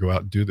yourself when you go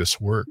out and do this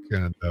work.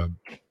 And I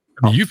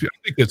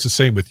think it's the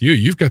same with you.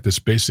 You've got this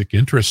basic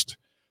interest.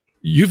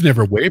 You've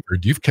never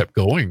wavered. You've kept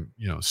going,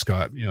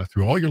 Scott,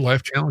 through all your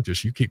life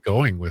challenges, you keep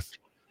going with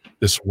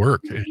this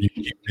work, and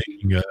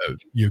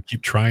you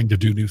keep trying to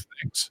do new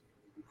things.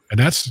 And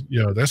that's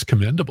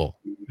commendable.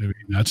 I mean,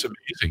 that's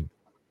amazing.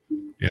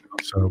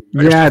 So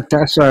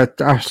that's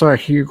what I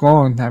keep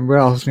going. And what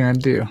else am I gonna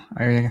do?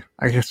 I mean,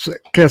 I guess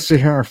sit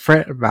here and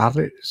fret about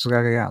it. So I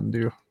gotta get out and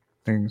do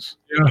things.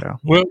 Yeah. So.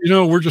 Well,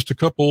 we're just a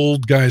couple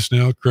old guys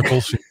now,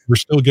 cripples. We're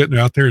still getting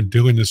out there and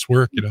doing this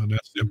work, and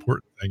that's the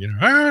important thing.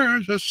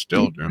 I'm just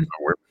still doing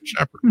my work,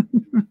 shepherd.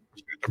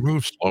 Just have to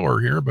move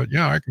slower here, but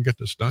yeah, I can get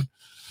this done.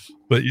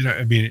 But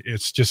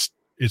it's just.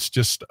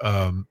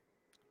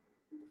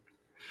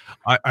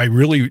 I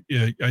really,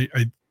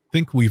 I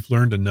think we've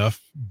learned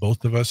enough,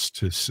 both of us,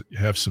 to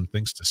have some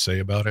things to say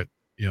about it,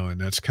 and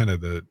that's kind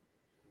of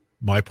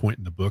my point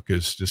in the book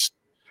is just,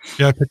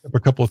 I picked up a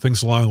couple of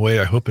things along the way.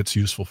 I hope it's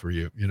useful for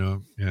you,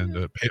 and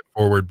pay it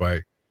forward by,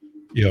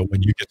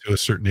 when you get to a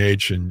certain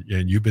age and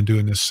you've been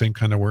doing this same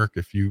kind of work,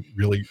 if you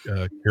really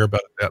care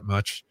about it that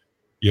much,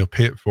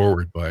 pay it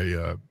forward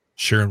by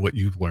sharing what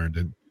you've learned,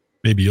 and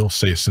maybe you'll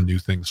say some new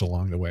things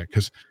along the way,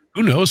 because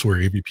who knows where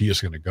EVP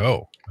is going to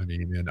go? I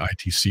mean, in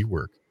ITC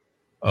work,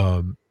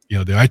 the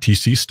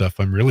ITC stuff,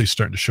 I'm really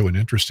starting to show an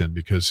interest in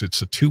because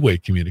it's a two-way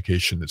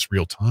communication that's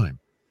real time.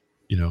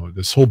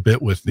 This whole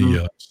bit with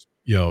the,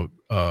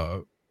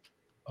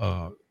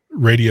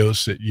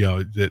 radios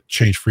that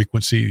change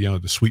frequency,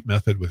 the sweep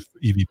method with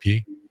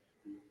EVP.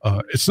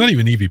 It's not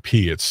even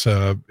EVP. It's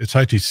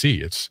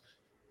ITC.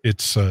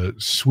 It's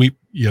sweep.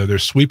 They're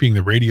sweeping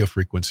the radio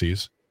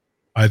frequencies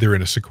either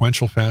in a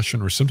sequential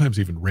fashion or sometimes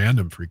even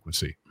random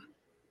frequency.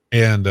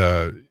 And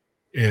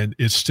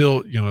it's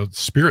still,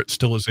 spirit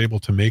still is able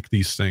to make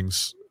these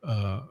things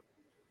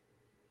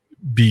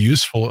be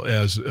useful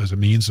as a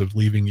means of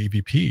leaving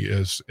EVP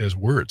as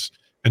words.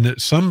 And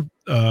that some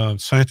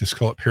scientists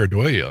call it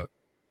pareidolia.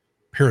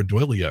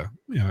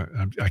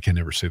 I can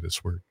never say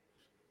this word,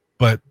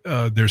 but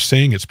they're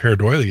saying it's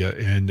pareidolia,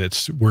 and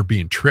we're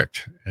being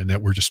tricked, and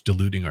that we're just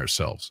deluding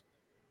ourselves.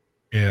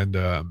 And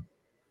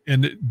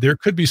there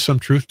could be some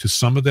truth to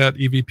some of that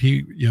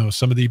EVP,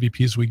 some of the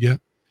EVPs we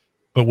get.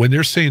 But when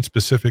they're saying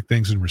specific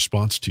things in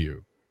response to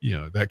you,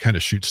 that kind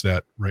of shoots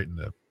that right in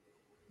the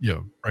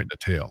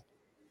tail.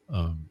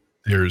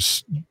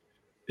 There's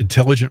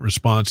intelligent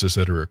responses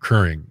that are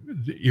occurring,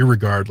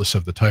 irregardless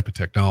of the type of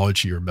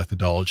technology or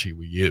methodology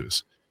we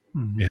use.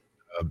 Mm-hmm.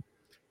 And,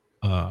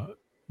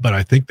 but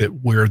I think that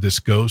where this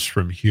goes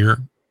from here,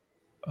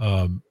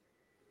 I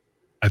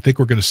think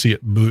we're going to see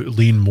it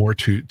lean more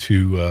to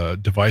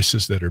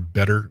devices that are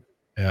better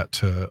at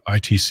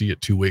ITC, at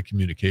two-way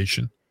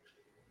communication.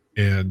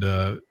 And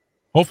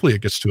hopefully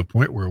it gets to a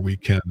point where we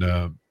can,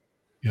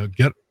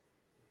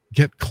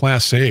 get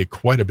Class A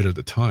quite a bit of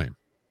the time.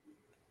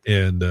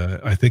 And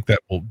I think that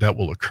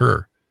will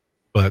occur.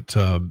 But,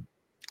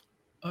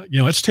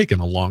 it's taken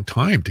a long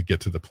time to get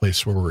to the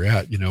place where we're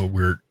at. You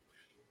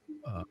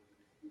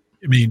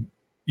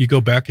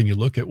go back and you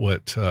look at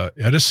what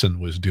Edison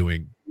was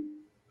doing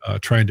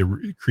trying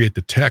to create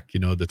the tech,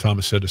 the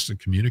Thomas Edison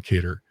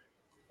communicator,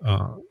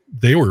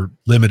 they were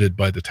limited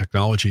by the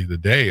technology of the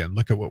day. And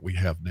look at what we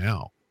have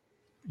now.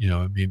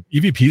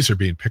 EVPs are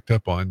being picked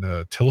up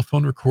on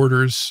telephone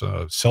recorders,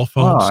 cell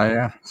phones. Oh,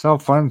 yeah. Cell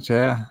phones,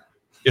 yeah.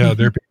 Yeah,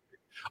 they're.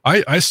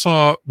 I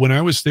saw when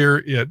I was there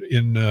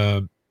in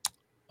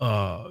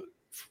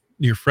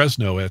near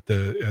Fresno at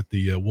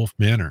the Wolf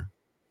Manor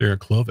there at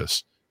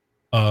Clovis.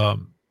 I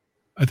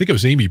think it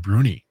was Amy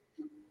Bruni.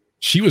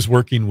 She was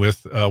working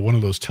with one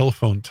of those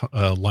telephone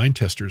line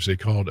testers. They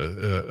called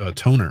a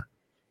toner,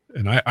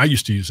 and I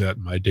used to use that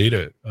in my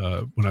data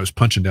when I was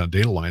punching down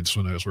data lines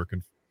when I was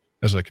working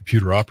as a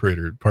computer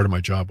operator. Part of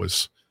my job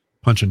was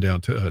punching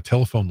down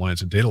telephone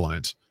lines and data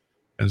lines,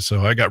 and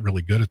so I got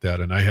really good at that.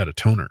 And I had a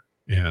toner,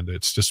 and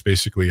it's just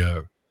basically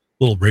a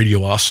little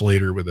radio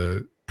oscillator with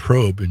a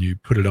probe, and you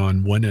put it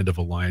on one end of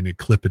a line and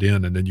clip it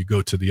in, and then you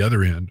go to the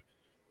other end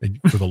and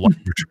for the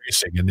line you're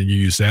tracing, and then you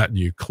use that and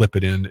you clip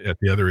it in at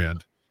the other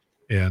end.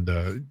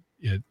 And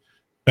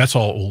that's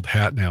all old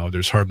hat now.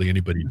 There's hardly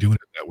anybody doing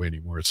it that way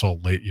anymore. It's all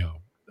late,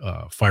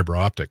 fiber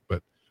optic.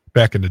 But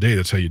back in the day,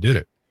 that's how you did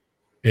it.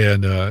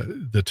 And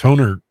the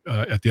toner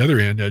at the other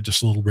end had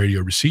just a little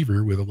radio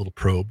receiver with a little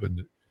probe,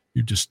 and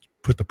you just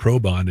put the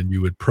probe on, and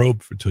you would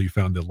probe until you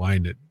found the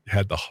line that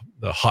had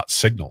the hot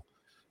signal.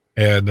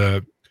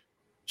 And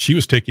she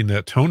was taking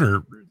that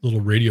toner little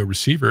radio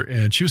receiver,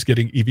 and she was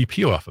getting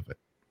EVP off of it,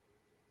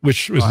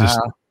 which was this.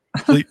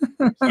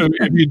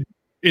 I mean,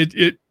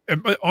 it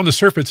on the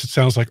surface, it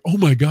sounds like, oh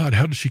my God,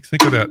 how did she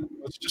think of that?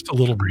 It's just a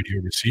little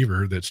radio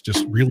receiver that's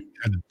just really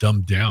kind of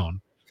dumbed down.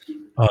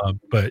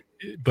 But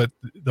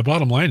the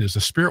bottom line is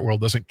the spirit world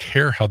doesn't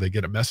care how they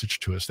get a message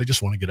to us. They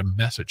just want to get a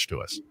message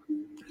to us.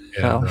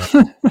 And,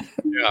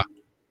 yeah.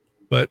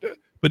 But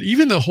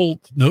even the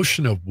whole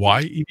notion of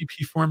why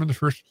EVP form in the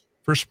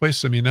first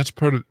place, I mean, that's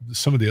part of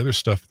some of the other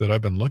stuff that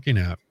I've been looking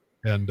at.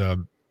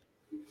 And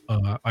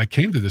I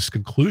came to this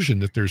conclusion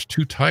that there's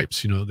two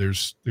types.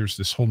 There's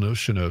this whole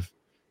notion of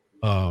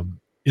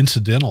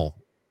incidental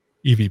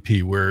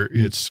EVP where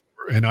it's,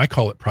 and I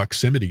call it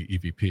proximity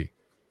EVP.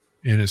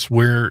 And it's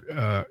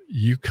where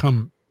you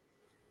come,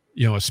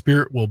 a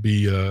spirit will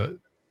be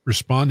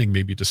responding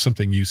maybe to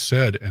something you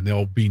said, and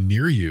they'll be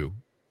near you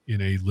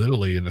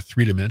literally in a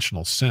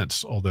three-dimensional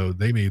sense, although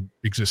they may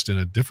exist in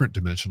a different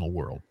dimensional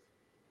world.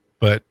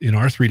 But in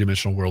our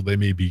three-dimensional world, they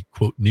may be,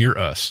 quote, near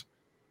us,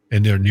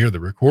 and they're near the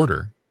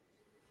recorder.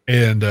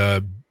 And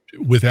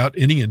without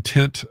any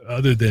intent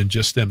other than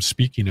just them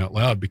speaking out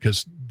loud,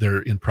 because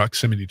they're in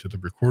proximity to the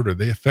recorder,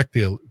 they affect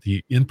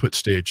the input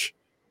stage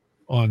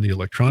on the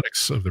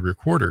electronics of the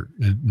recorder,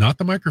 and not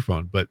the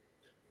microphone, but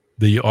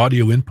the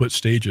audio input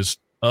stages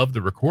of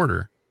the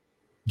recorder.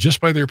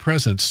 Just by their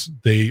presence,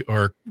 they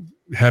are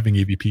having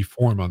EVP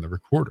form on the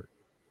recorder,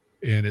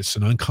 and it's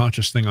an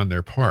unconscious thing on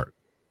their part.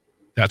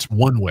 That's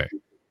one way.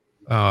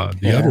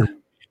 The other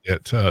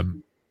that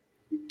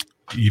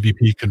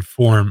EVP can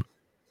form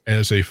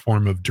as a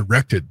form of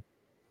directed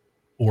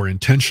or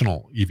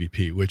intentional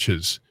EVP, which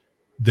is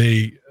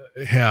they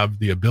have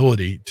the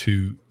ability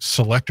to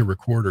select a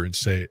recorder and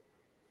say,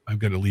 I'm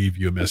going to leave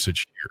you a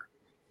message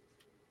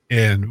here.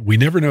 And we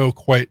never know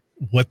quite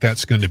what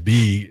that's going to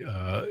be.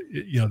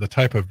 The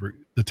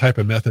type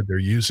of method they're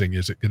using.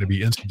 Is it going to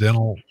be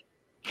incidental,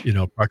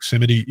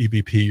 proximity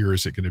EVP, or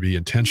is it going to be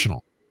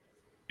intentional?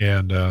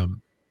 And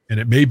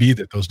it may be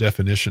that those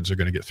definitions are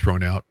going to get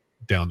thrown out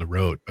down the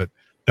road, but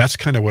that's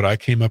kind of what I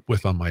came up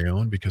with on my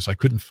own, because I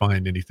couldn't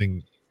find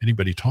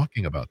anybody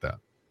talking about that.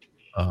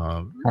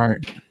 All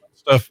right.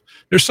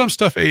 There's some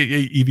stuff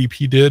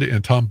AEVP did,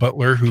 and Tom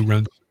Butler, who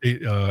runs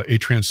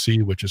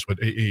A-Trans-C, which is what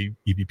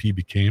AEVP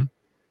became.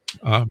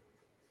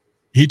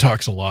 He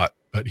talks a lot,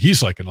 but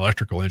he's like an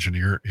electrical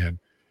engineer. And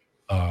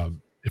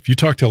if you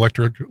talk to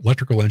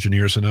electrical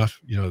engineers enough,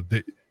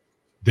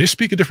 they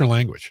speak a different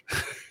language.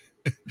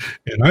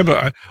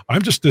 And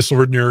I'm just this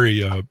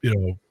ordinary,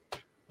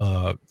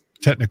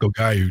 technical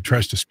guy who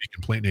tries to speak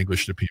in plain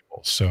English to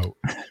people. So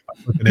I'm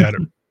looking at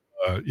it,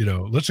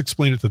 let's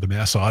explain it to the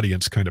mass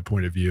audience kind of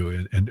point of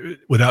view, and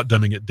without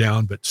dumbing it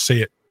down, but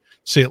say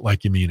it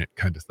like you mean it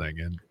kind of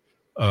thing. And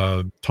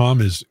Tom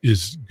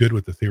is good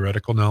with the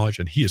theoretical knowledge,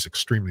 and he is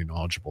extremely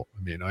knowledgeable.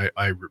 I mean,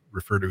 I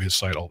refer to his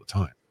site all the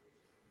time.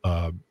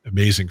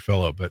 Amazing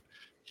fellow, but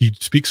he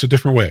speaks a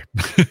different way.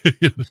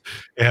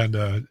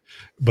 And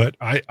but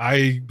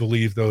I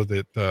believe though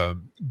that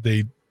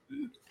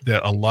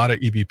that a lot of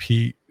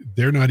EVP,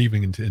 they're not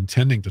even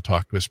intending to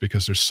talk to us,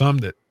 because there's some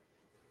that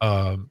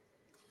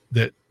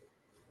that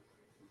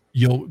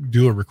you'll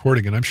do a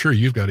recording, and I'm sure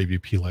you've got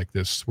EVP like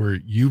this, where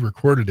you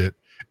recorded it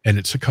and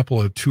it's a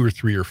couple of 2 or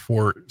 3 or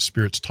 4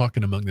 spirits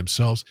talking among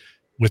themselves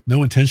with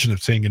no intention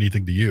of saying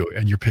anything to you,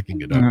 and you're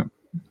picking it up.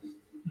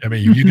 I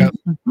mean, you got,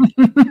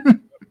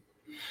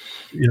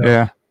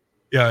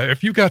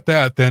 if you got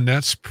that, then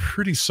that's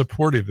pretty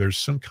supportive. There's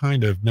some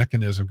kind of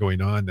mechanism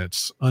going on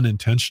that's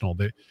unintentional.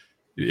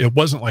 It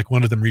wasn't like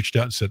one of them reached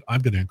out and said,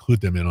 I'm going to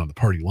include them in on the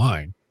party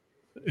line.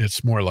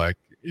 It's more like,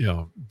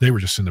 they were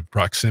just in the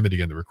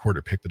proximity, and the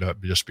recorder picked it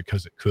up just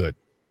because it could.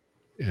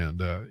 And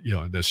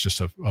that's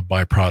just a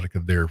byproduct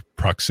of their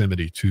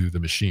proximity to the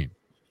machine.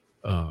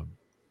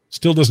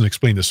 Still doesn't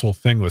explain this whole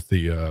thing with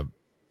the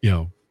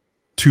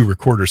two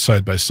recorders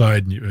side by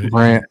side, and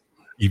Right.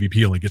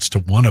 EVP only gets to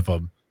one of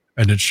them,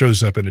 and it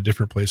shows up in a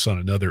different place on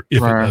another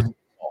if Right. it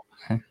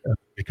doesn't,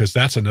 because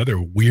that's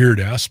another weird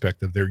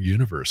aspect of their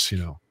universe.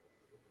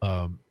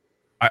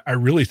 I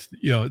really,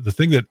 the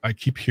thing that I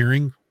keep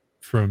hearing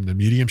from the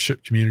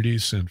mediumship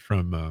communities and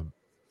from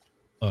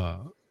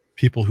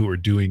people who are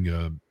doing,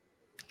 a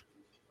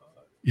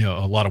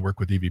lot of work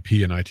with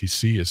EVP and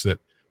ITC is that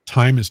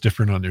time is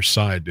different on their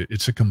side.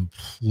 It's a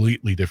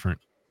completely different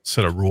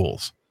set of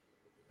rules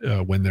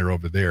when they're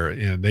over there,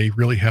 and they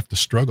really have to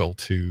struggle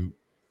to,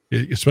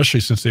 especially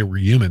since they were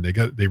human.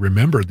 They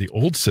remember the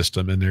old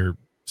system, and they're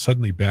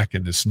suddenly back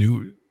in this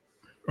new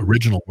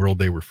original world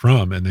they were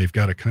from, and they've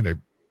got to kind of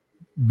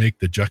make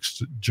the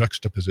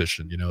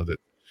juxtaposition, that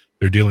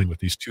they're dealing with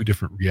these two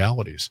different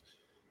realities.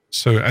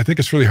 So I think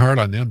it's really hard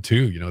on them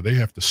too. They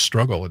have to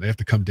struggle, and they have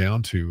to come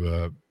down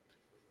to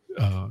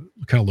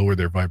kind of lower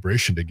their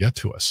vibration to get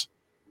to us,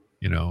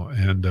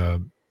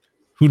 and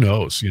who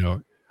knows,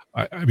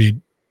 I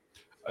mean,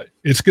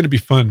 it's going to be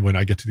fun when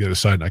I get to the other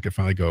side and I can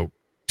finally go,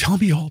 tell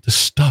me all the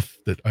stuff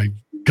that I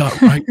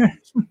got right.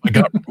 I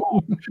got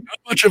wrong. How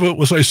much of it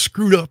was I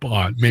screwed up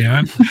on,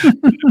 man?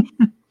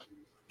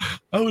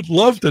 I would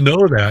love to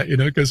know that,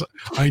 because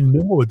I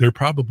know they're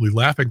probably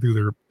laughing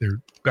through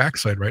their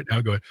backside right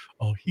now going,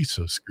 oh, he's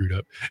so screwed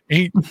up.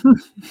 Isn't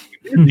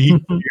he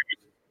cute?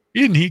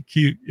 Isn't he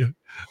cute? Yeah.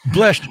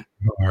 Bless your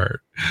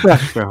heart.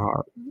 Bless your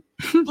heart.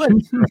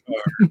 Bless your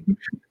heart.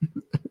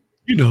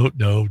 You don't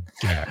know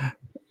Jack.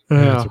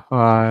 Yeah,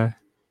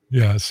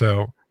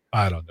 so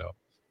I don't know.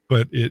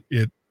 But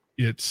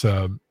it's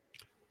the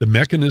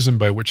mechanism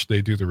by which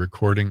they do the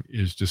recording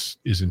is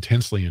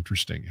intensely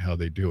interesting how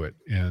they do it.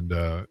 And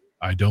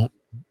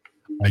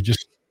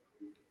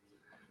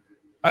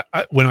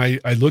when I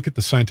look at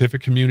the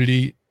scientific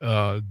community,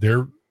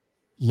 their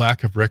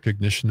lack of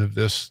recognition of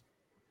this,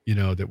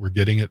 that we're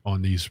getting it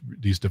on these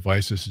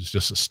devices is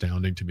just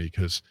astounding to me,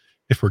 because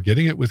if we're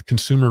getting it with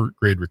consumer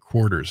grade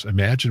recorders,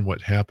 imagine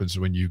what happens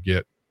when you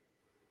get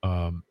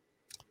a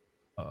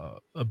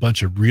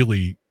bunch of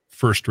really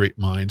first-rate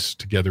minds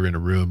together in a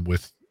room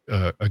with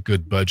a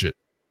good budget,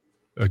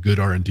 a good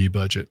R&D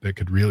budget that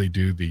could really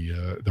do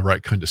the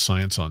right kind of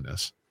science on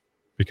this,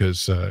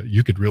 because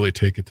you could really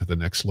take it to the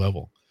next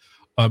level.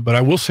 But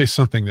I will say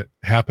something that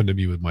happened to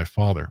me with my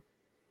father,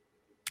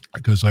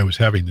 because I was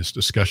having this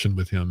discussion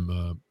with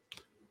him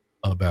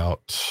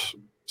about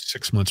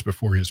 6 months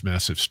before his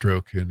massive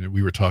stroke, and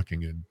we were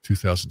talking in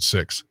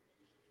 2006,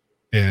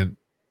 and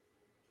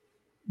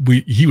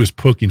he was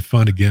poking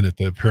fun again at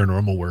the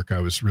paranormal work I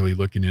was really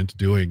looking into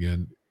doing.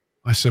 And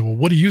I said, well,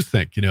 what do you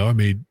think? Do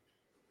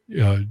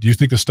you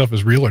think this stuff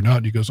is real or not?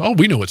 And he goes, oh,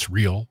 we know it's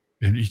real.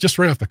 And he just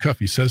right off the cuff,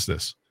 he says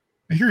this.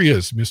 And here he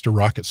is, Mr.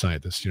 Rocket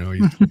Scientist.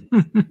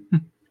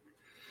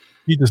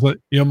 He does let,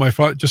 my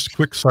father, just a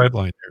quick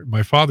sideline here.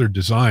 My father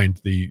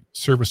designed the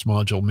service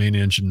module main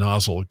engine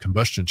nozzle and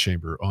combustion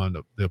chamber on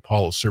the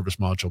Apollo service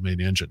module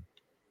main engine.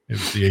 It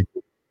was the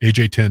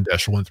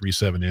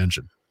AJ10-137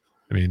 engine.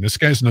 I mean, this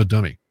guy's no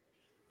dummy.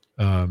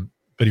 But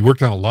he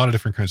worked on a lot of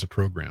different kinds of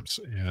programs.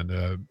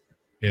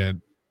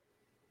 And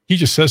he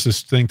just says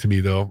this thing to me,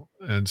 though,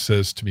 and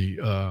says to me,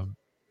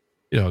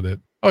 that,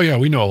 oh, yeah,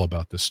 we know all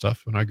about this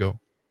stuff. And I go,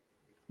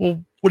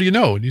 well, what do you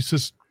know? And he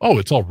says, oh,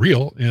 it's all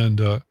real.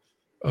 And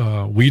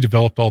we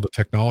developed all the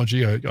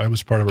technology. I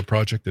was part of a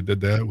project that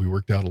did that. We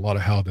worked out a lot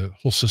of how the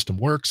whole system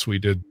works. We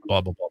did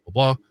blah, blah, blah, blah,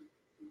 blah.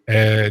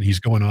 And he's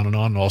going on. And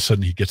all of a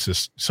sudden he gets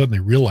this, suddenly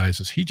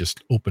realizes he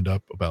just opened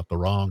up about the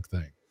wrong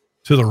thing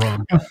to the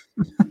wrong guy.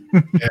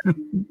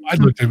 And I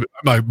looked at him,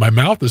 my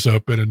mouth is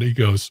open, and he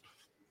goes,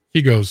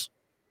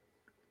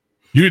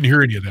 you didn't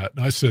hear any of that.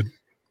 And I said,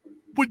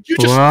 what? You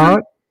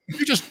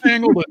just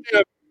dangled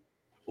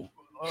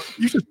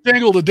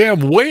a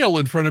damn whale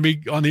in front of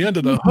me on the end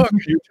of the hook.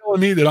 You're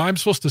telling me that I'm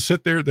supposed to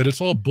sit there, that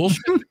it's all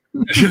bullshit.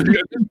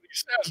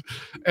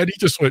 And he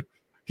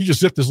just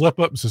zipped his lip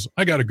up and says,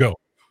 I got to go.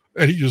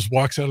 And he just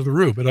walks out of the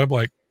room. And I'm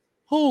like,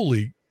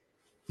 holy,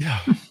 yeah,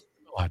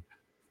 God.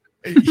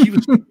 He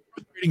was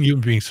frustrating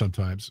human being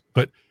sometimes.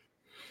 But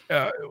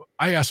I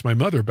asked my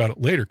mother about it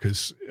later,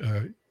 because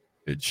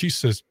she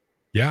says,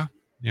 yeah,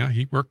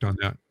 he worked on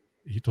that.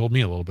 He told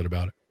me a little bit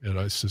about it. And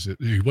I says,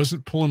 he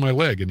wasn't pulling my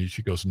leg. And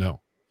she goes, no.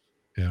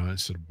 And I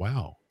said,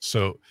 wow.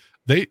 So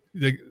the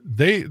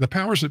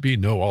powers that be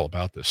know all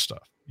about this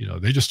stuff.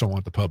 They just don't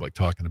want the public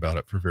talking about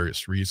it for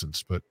various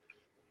reasons. But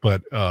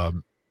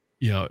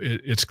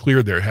it's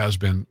clear there has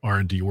been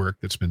R&D work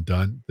that's been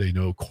done. They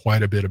know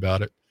quite a bit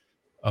about it.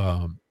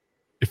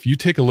 If you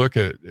take a look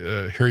at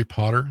Harry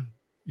Potter,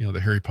 the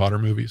Harry Potter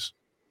movies,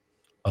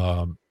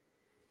 there's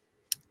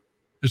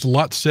a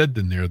lot said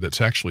in there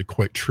that's actually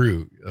quite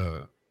true.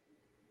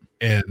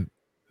 And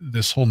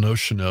this whole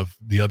notion of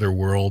the other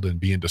world and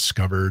being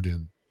discovered,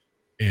 and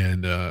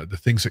the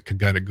things that can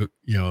kind of,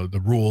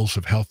 the rules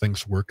of how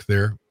things work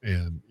there,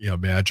 and,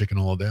 magic and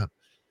all of that.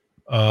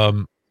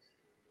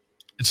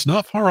 it's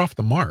not far off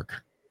the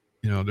mark.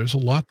 There's a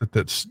lot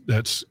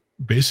that's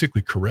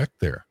basically correct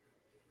there.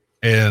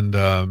 And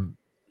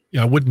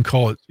I wouldn't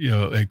call it,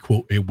 a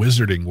quote, a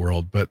wizarding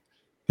world, but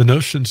the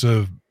notions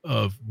of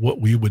what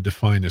we would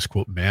define as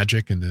quote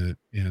magic and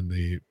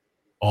the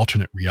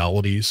alternate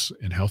realities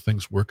and how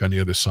things work on the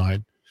other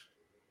side.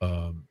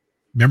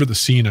 Remember the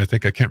scene? I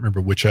can't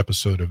remember which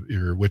episode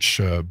or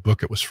which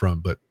book it was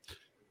from, but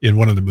in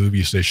one of the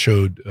movies they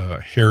showed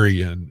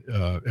Harry and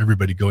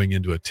everybody going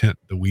into a tent,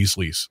 the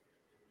Weasleys,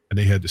 and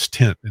they had this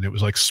tent, and it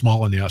was like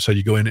small on the outside.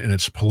 You go in, and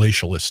it's a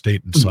palatial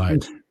estate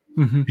inside.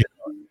 Mm-hmm.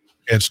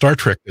 And Star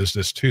Trek does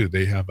this too.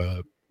 They have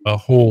a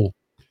whole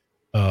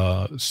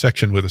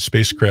section with a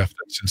spacecraft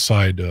that's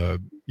inside, the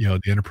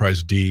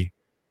Enterprise D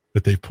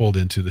that they've pulled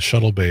into the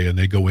shuttle bay, and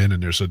they go in,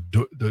 and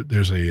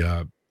there's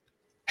a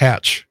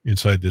hatch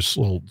inside this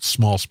little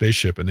small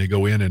spaceship, and they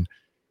go in, and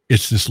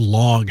it's this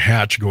long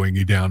hatch going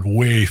down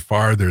way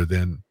farther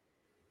than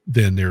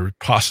there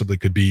possibly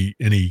could be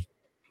any,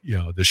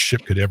 this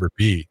ship could ever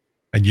be.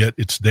 And yet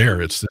it's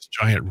there. It's this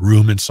giant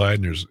room inside,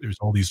 and there's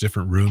all these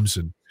different rooms,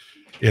 and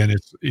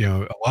it's,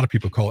 a lot of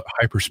people call it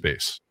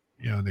hyperspace,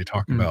 and they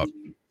talk about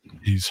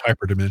these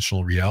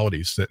hyperdimensional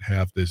realities that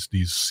have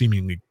these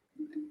seemingly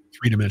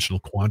three-dimensional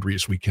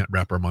quandaries we can't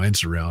wrap our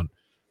minds around,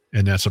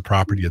 and that's a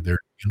property of their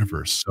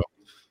universe. So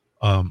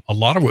a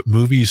lot of what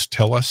movies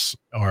tell us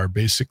are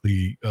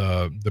basically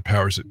the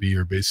powers that be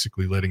are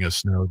basically letting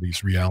us know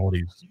these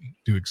realities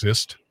do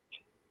exist,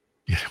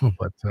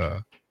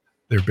 but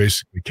they're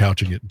basically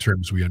couching it in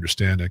terms we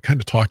understand and kind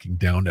of talking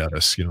down at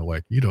us,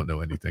 like, you don't know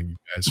anything, you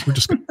guys. We're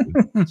just going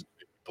to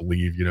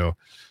believe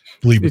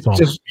it's all.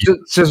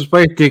 Just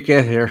wait to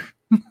get here.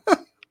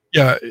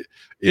 Yeah,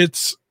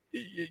 it's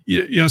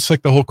it's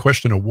like the whole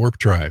question of warp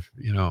drive.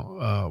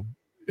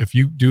 If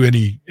you do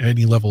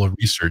any level of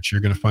research, you're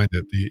going to find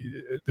that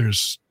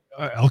there's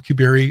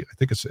Alcubierre. I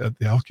think it's the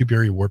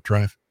Alcubierre warp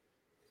drive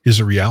is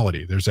a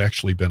reality. There's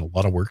actually been a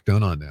lot of work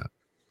done on that,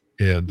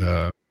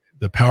 and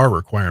the power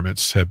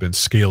requirements have been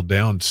scaled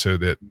down so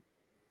that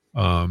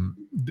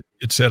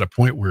it's at a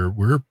point where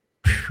we're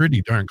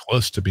pretty darn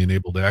close to being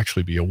able to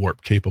actually be a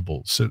warp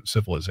capable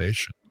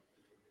civilization.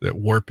 That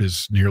warp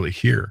is nearly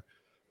here.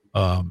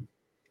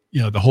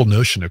 The whole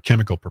notion of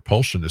chemical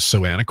propulsion is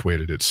so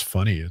antiquated. It's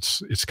funny.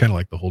 It's kind of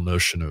like the whole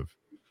notion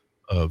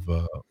of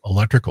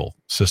electrical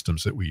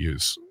systems that we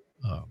use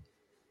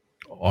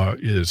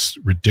is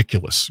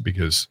ridiculous,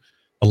 because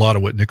a lot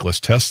of what Nikola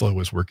Tesla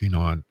was working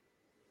on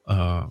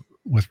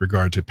with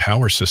regard to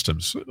power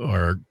systems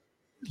are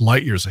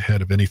light years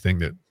ahead of anything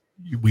that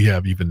we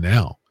have even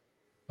now.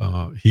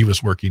 He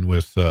was working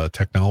with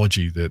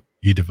technology that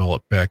he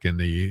developed back in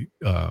the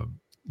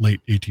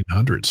late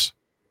 1800s.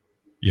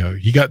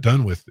 He got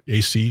done with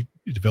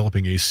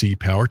developing AC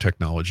power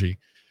technology,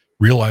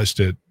 realized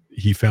that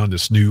he found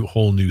this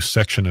whole new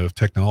section of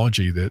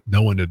technology that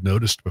no one had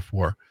noticed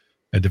before,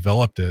 and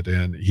developed it.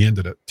 And he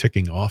ended up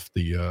ticking off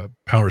the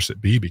powers that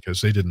be,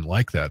 because they didn't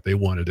like that. They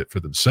wanted it for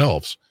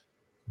themselves.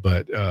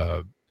 But,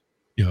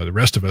 the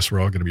rest of us were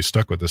all going to be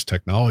stuck with this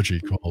technology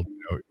called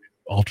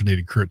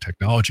alternating current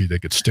technology they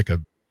could stick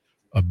a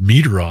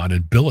meter on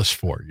and bill us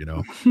for,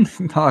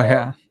 Oh,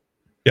 yeah.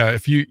 Yeah,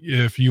 if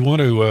you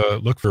want to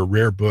look for a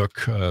rare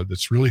book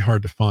that's really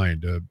hard to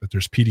find, but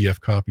there's PDF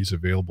copies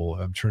available.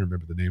 I'm trying to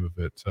remember the name of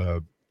it.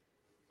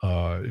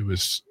 It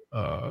was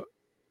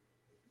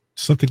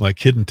something like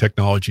Hidden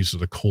Technologies of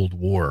the Cold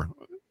War,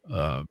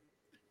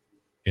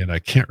 and I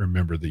can't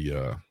remember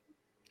the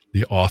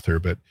author,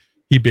 but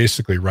he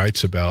basically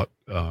writes about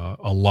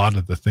a lot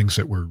of the things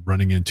that we're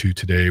running into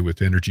today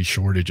with energy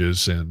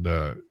shortages and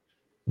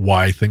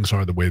why things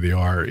are the way they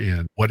are,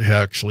 and what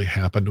actually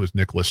happened with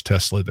Nikola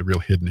Tesla, the real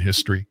hidden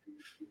history.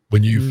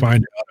 When you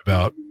find out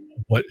about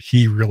what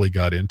he really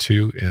got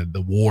into and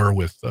the war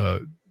with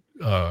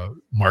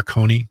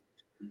Marconi,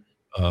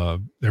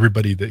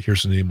 everybody that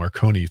hears the name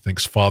Marconi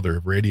thinks father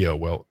of radio.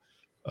 Well,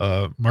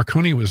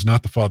 Marconi was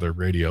not the father of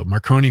radio.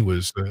 Marconi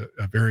was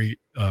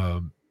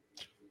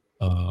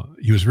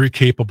he was very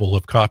capable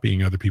of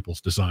copying other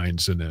people's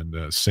designs and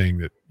then saying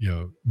that,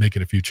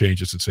 making a few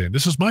changes and saying,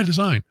 this is my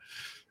design.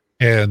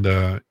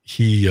 And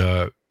he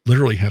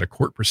literally had a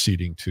court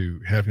proceeding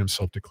to have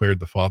himself declared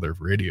the father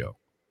of radio,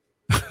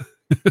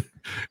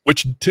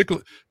 which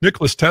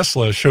Nicholas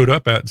Tesla showed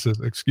up at and says,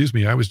 excuse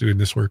me, I was doing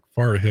this work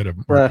far ahead of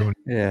Marconi.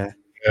 Yeah.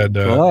 And,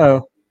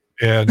 Hello.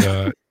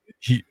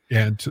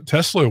 And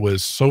Tesla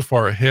was so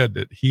far ahead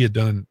that he had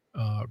done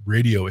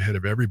radio ahead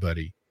of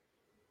everybody.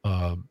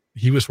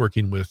 He was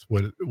working with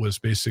what was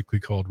basically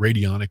called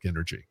radionic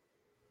energy.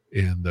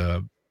 And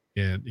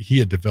he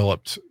had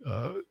developed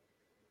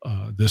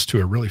this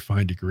to a really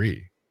fine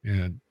degree,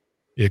 and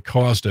it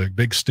caused a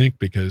big stink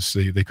because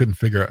they couldn't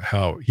figure out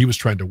how he was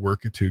trying to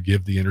work to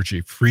give the energy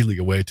freely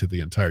away to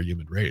the entire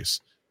human race.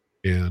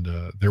 And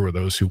there were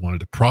those who wanted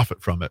to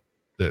profit from it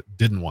that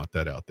didn't want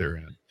that out there,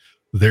 and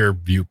their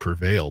view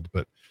prevailed.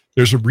 But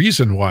there's a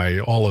reason why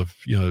all of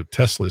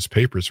Tesla's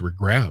papers were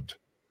grabbed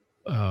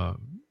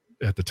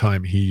at the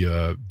time he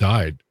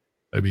died.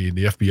 I mean,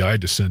 the FBI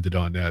descended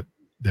on that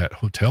that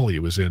hotel he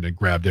was in and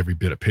grabbed every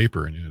bit of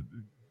paper, and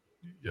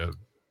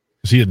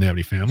because he didn't have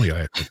any family,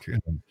 I think,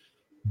 and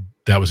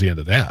that was the end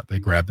of that. They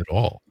grabbed it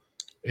all,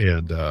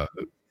 and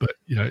but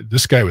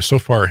this guy was so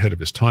far ahead of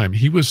his time. I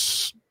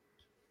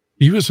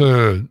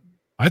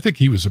think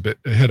he was a bit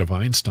ahead of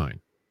Einstein,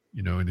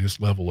 in his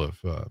level of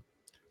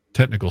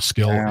technical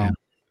skill and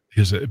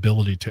his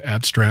ability to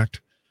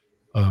abstract.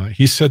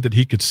 He said that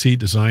he could see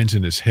designs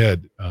in his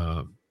head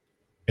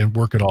and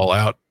work it all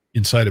out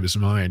inside of his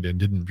mind, and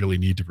didn't really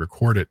need to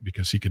record it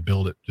because he could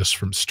build it just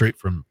straight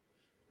from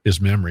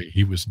his memory.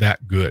 He was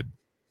that good.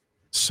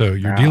 So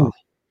you're dealing,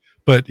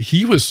 but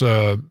he was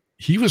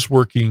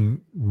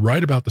working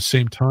right about the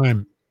same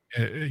time.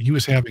 He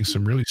was having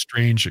some really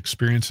strange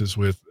experiences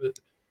with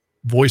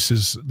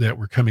voices that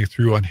were coming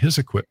through on his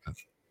equipment.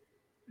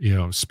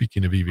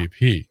 Speaking of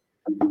EVP,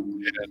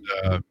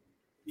 and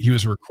he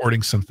was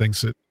recording some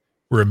things that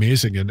were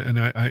amazing. And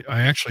I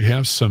actually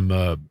have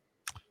some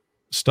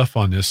stuff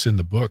on this in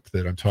the book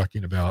that I'm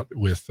talking about,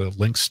 with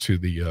links to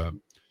the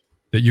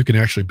that you can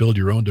actually build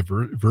your own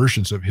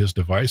versions of his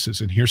devices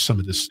and hear some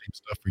of this same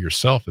stuff for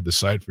yourself and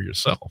decide for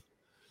yourself.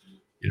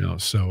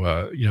 So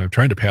I'm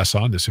trying to pass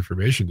on this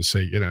information to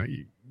say,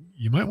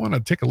 you might want to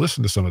take a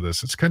listen to some of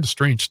this. It's kind of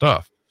strange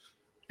stuff.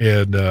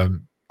 And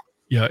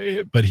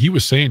but he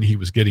was saying he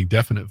was getting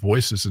definite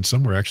voices, and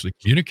some were actually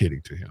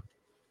communicating to him.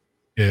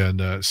 And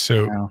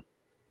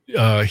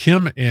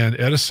him and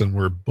Edison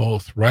were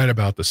both right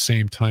about the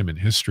same time in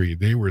history.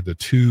 They were the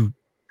two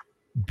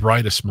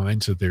brightest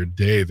minds of their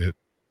day that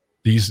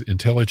these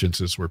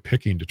intelligences were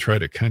picking to try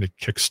to kind of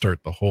kickstart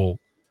the whole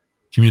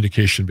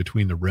communication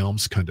between the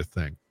realms kind of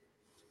thing.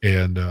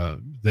 And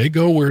they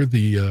go where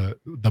the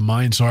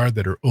minds are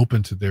that are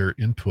open to their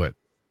input.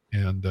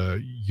 And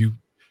you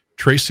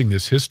tracing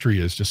this history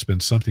has just been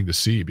something to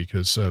see,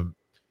 because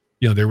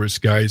there was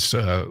guys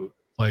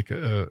like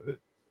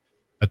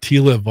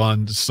Attila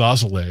von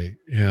Zazele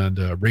and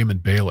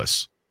Raymond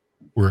Bayless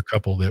were a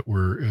couple that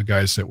were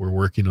guys that were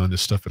working on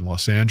this stuff in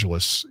Los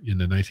Angeles in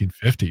the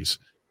 1950s,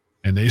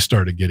 and they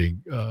started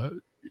getting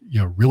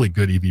really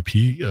good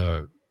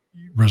EVP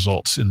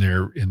results in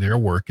their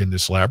work in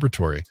this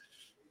laboratory,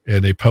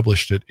 and they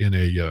published it in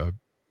a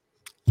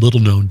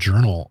little-known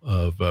journal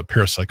of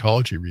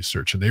parapsychology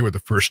research, and they were the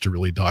first to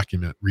really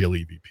document real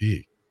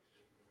EVP.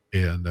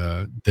 And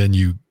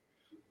then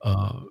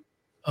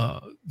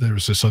there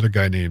was this other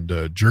guy named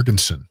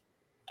Jurgensen,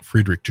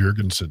 Friedrich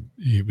Jurgensen.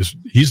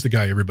 He's the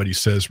guy everybody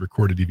says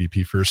recorded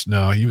EVP first.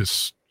 No, he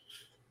was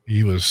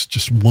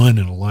just one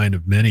in a line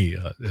of many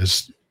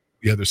as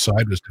the other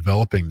side was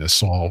developing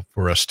this all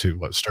for us to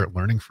start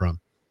learning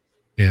from.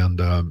 And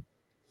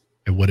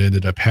what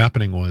ended up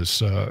happening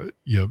was,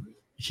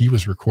 he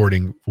was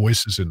recording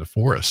voices in the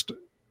forest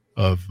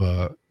of,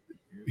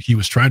 he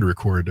was trying to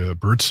record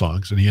bird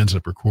songs, and he ends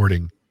up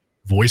recording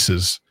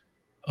voices,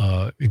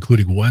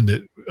 including one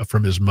that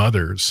from his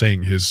mother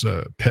saying his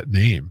pet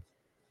name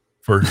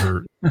for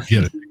her.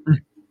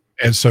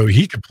 And so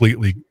he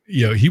completely,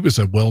 he was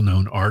a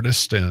well-known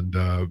artist, and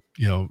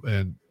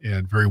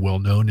and very well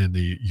known in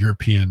the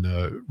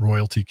European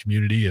royalty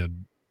community,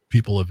 and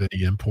people of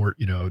any import,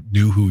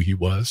 knew who he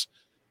was.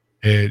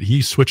 And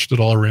he switched it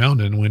all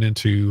around and went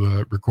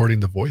into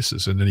recording the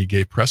voices, and then he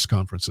gave press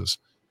conferences.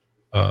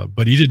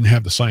 But he didn't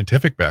have the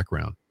scientific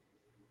background,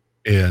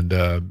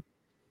 and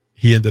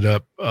he ended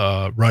up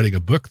writing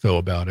a book though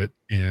about it,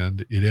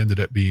 and it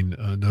ended up being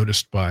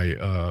noticed by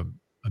a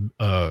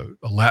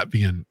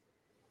Latvian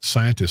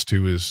scientist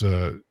who is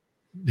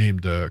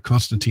named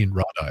Konstantin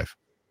Radive,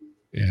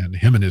 and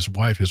him and his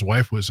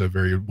wife was a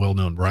very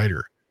well-known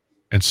writer,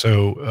 and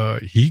so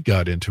he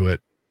got into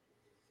it,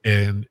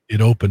 and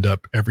it opened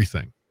up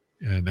everything.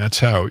 And that's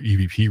how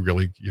EVP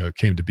really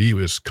came to be.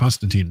 Was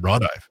Konstantin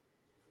Radive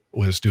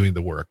was doing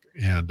the work,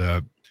 and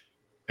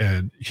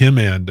him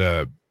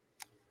and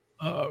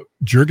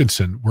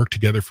Jurgensen worked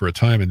together for a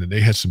time, and then they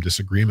had some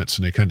disagreements,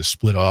 and they kind of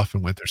split off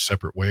and went their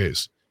separate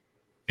ways.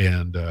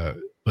 And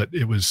but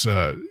it was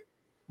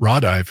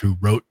Radive who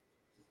wrote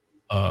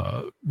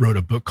a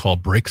book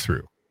called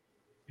Breakthrough,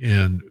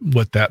 and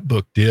what that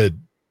book did,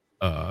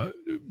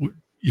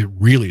 it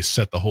really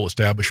set the whole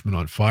establishment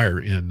on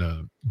fire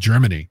in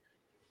Germany.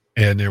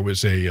 And there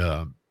was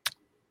a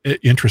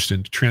interest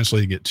in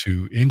translating it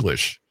to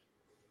English,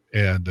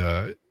 and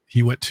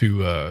he went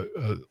to a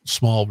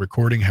small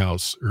recording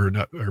house or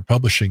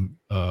publishing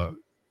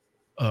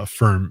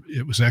firm.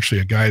 It was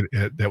actually a guy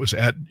that was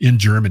in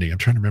Germany. I'm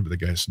trying to remember the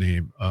guy's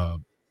name.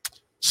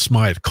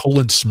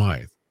 Colin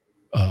Smythe,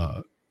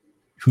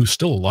 who's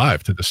still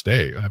alive to this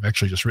day. I've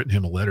actually just written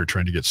him a letter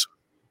trying to get some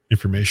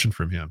information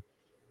from him.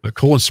 But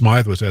Colin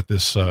Smythe was at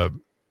this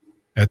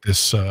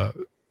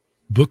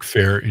book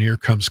fair, and here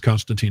comes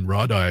Konstantin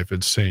Radive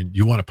and saying,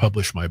 "You want to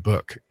publish my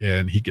book?"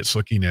 And he gets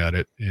looking at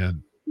it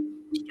and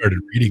started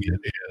reading it,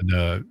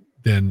 and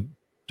then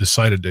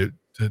decided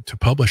to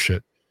publish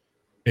it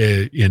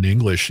in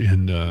English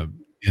in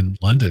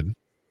London,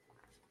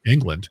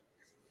 England.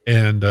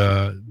 And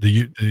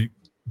the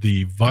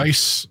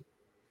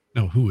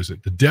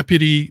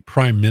deputy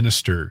prime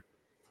minister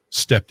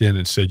stepped in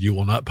and said, "You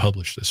will not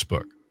publish this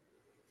book,"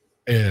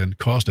 and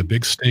caused a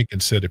big stink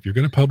and said, "If you're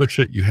going to publish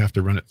it, you have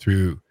to run it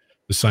through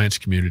the science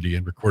community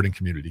and recording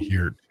community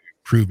here to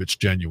prove it's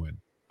genuine."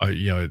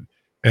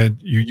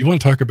 And you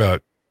want to talk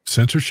about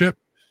censorship,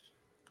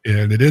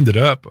 and it ended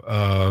up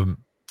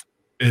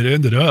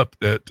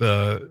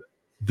that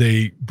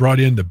they brought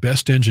in the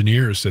best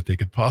engineers that they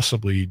could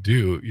possibly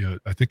do.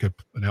 I think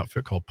an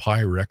outfit called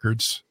Pi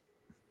Records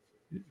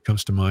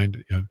comes to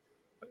mind.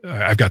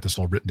 I've got this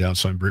all written down,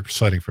 so I'm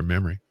reciting from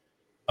memory.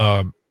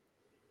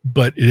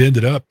 But it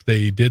ended up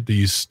they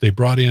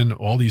brought in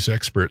all these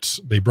experts.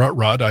 They brought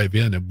Rod Ive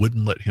in and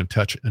wouldn't let him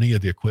touch any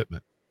of the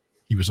equipment.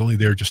 He was only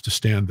there just to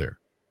stand there.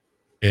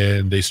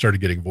 And they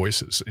started getting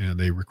voices, and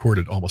they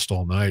recorded almost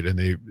all night. And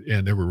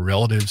there were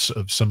relatives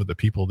of some of the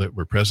people that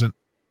were present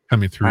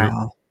coming through.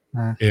 Wow.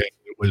 And it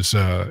was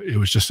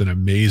just an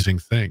amazing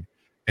thing.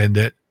 And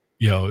that,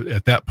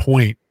 at that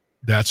point,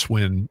 that's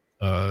when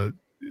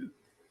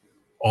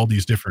all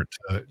these different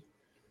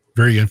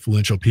very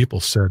influential people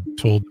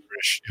told the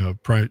British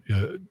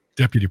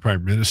deputy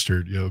prime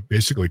minister,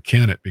 basically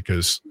can it,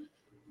 because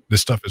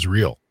this stuff is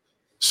real.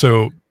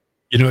 So,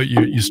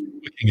 you start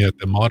looking at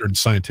the modern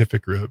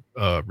scientific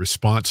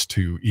response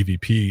to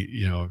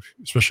EVP,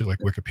 especially like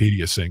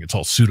Wikipedia saying it's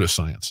all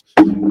pseudoscience.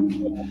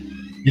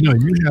 You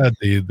had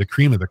the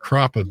cream of the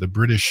crop of the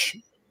British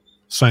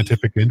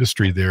scientific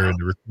industry there and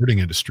the recording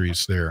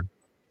industries there.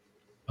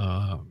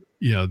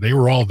 They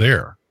were all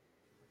there.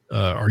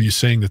 Are you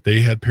saying that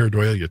they had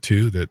pareidolia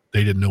too, that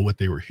they didn't know what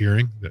they were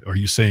hearing? Are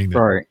you saying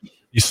that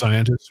these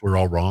scientists were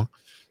all wrong?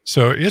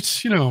 So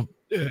it's,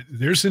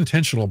 there's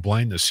intentional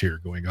blindness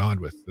here going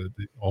on with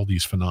all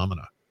these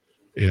phenomena.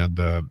 And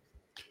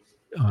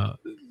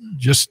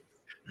just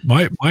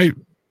I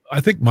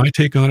think my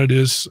take on it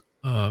is,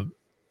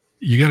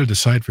 you got to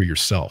decide for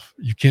yourself.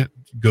 You can't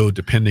go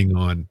depending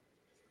on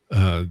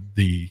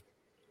the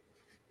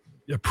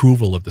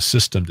approval of the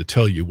system to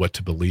tell you what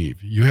to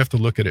believe. You have to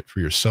look at it for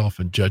yourself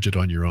and judge it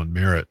on your own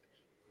merit,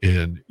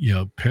 and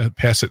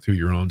pass it through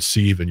your own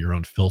sieve and your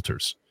own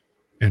filters.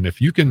 And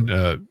if you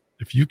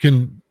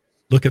can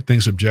look at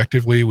things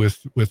objectively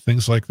with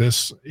things like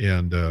this,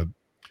 and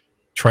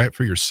try it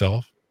for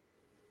yourself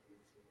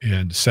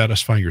and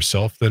satisfy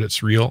yourself that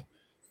it's real,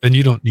 then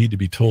you don't need to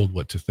be told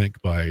what to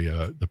think by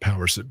the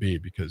powers that be,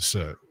 because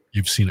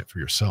you've seen it for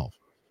yourself.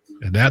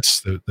 And that's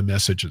the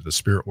message of the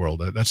spirit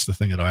world. That's the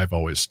thing that I've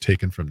always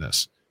taken from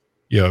this.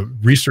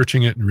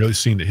 Researching it and really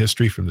seeing the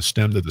history from the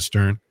stem to the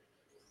stern,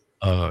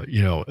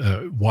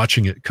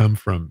 watching it come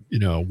from,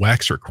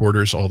 wax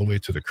recorders all the way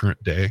to the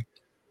current day.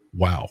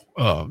 Wow.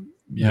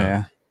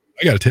 Yeah.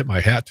 I got to tip my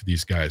hat to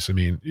these guys. I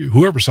mean,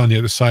 whoever's on the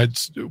other side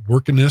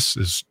working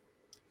this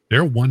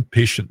they're one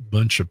patient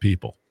bunch of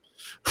people.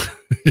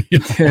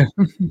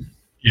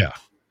 Yeah.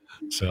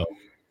 So,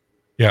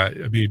 yeah,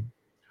 I mean,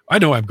 I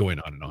know I'm going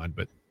on and on,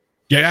 but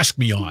you asked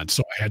me on,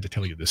 so I had to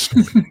tell you this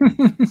story.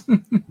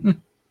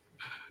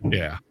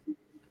 Yeah.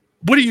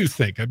 What do you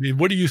think? I mean,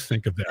 what do you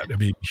think of that? I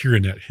mean,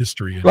 hearing that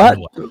history.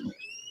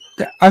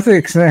 I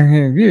think same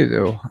thing you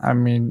do. I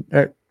mean,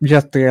 you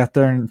have to get out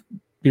there and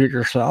do it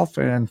yourself,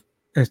 and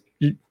it's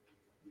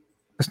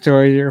the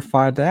way you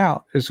find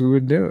out is who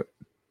would do it.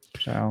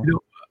 So,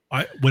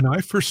 when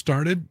I first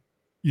started,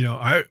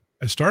 I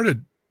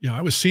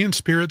was seeing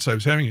spirits. I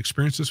was having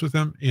experiences with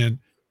them, and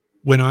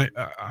when I'm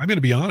going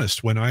to be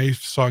honest, when I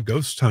saw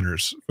ghost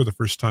hunters for the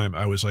first time,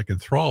 I was like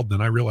enthralled.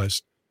 And I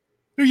realized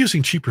they're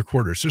using cheap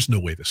recorders. There's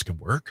no way this can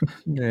work.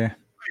 Yeah.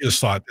 I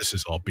just thought this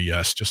is all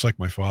BS, just like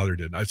my father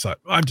did. And I thought,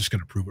 I'm just going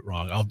to prove it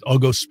wrong. I'll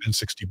go spend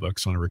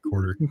 $60 on a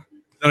recorder.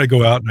 Then I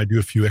go out and I do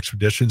a few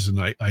expeditions, and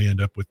I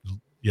end up with,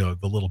 the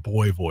little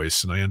boy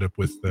voice, and I end up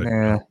with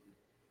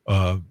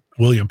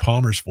William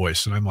Palmer's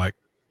voice. And I'm like,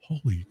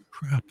 holy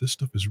crap, this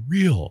stuff is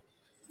real.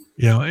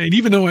 And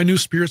even though I knew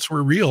spirits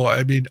were real,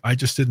 I mean, I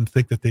just didn't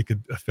think that they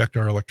could affect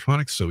our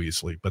electronics so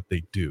easily, but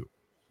they do.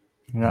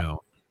 Yeah.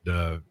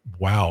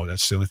 Wow,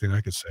 that's the only thing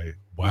I could say.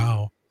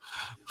 Wow.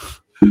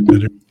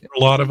 There's a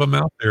lot of them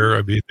out there.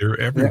 I mean, they're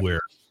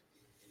everywhere.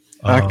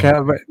 I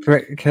can't wait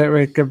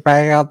to get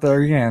back out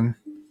there again.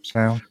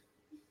 So,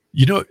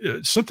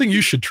 something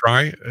you should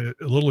try, a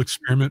little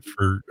experiment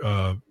for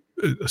a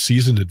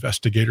seasoned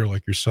investigator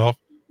like yourself.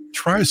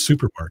 Try a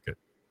supermarket.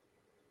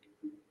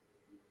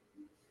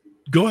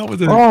 Go out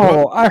with it.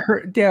 I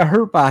heard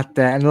about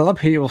that, and a lot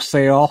of people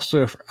say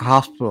also for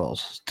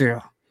hospitals too.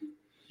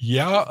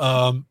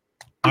 Yeah,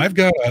 I've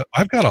got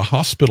a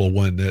hospital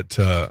one that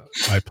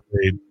I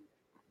played.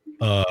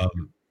 I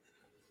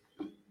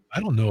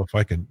don't know if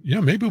I can.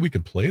 Maybe we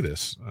can play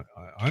this.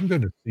 I'm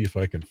going to see if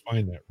I can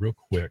find that real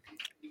quick.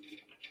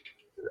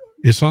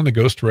 It's on the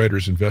Ghost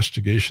Writers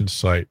investigation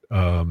site.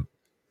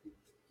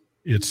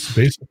 It's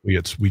basically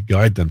we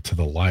guide them to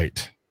the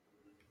light.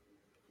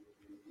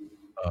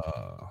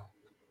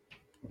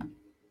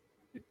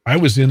 I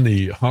was in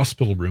the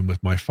hospital room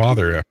with my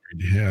father after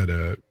he had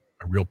a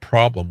real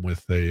problem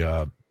with he'd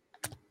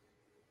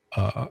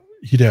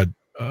had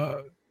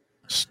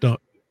stone.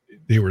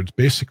 They were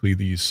basically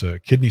these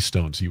kidney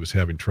stones he was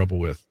having trouble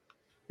with,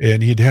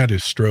 and he'd had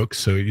his stroke,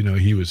 so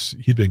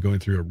he'd been going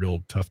through a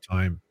real tough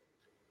time.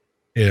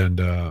 And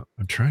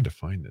I'm trying to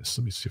find this.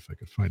 Let me see if I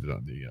can find it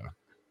on the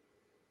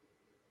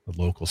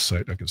local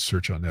site. I can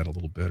search on that a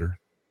little better.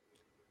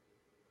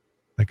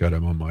 I got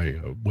him on my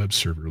web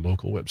server,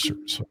 local web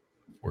server, so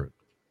for it.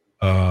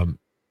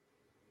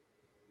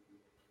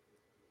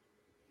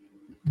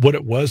 What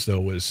it was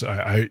though was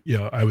I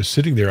was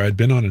sitting there. I'd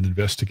been on an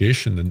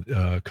investigation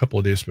a couple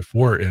of days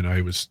before, and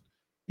I was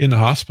in the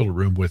hospital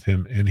room with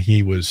him, and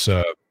he was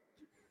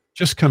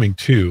just coming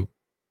to,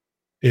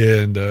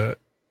 and I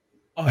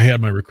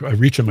had I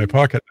reach in my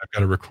pocket. I've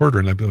got a recorder,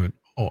 and I'm going,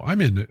 "Oh,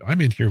 I'm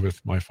in here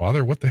with my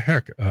father. What the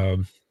heck?"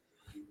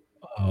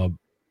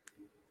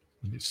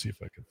 Let me see if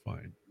I can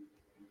find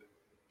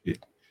it.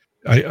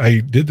 I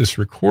did this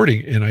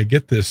recording, and I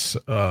get this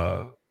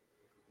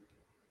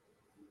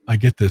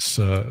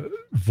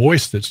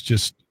voice that's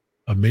just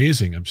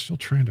amazing. I'm still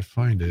trying to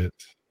find it.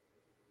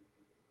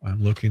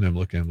 I'm looking.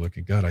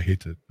 God, I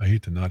hate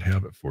to not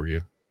have it for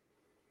you.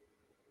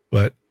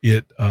 But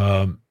it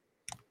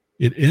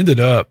ended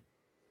up,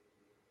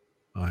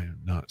 I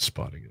am not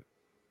spotting it.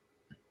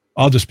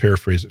 I'll just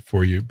paraphrase it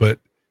for you, but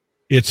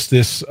it's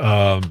this,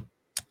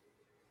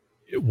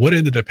 what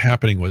ended up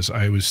happening was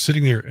I was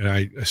sitting there and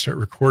I start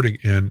recording,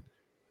 and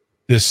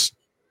this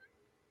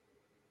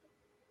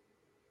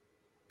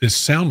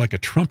sound like a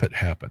trumpet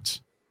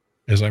happens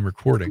as I'm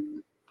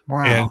recording.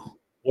 Wow. And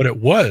what it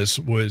was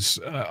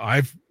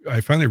I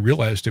finally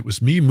realized it was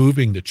me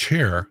moving the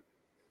chair,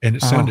 and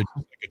it sounded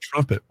like a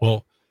trumpet.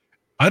 Well,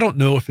 I don't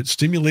know if it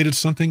stimulated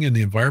something in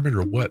the environment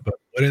or what, but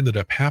what ended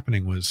up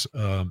happening was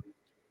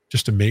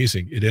just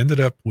amazing. It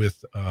ended up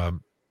with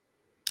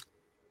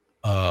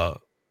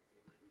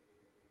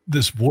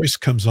this voice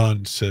comes on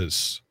and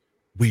says,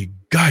 "We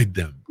guide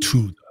them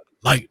to the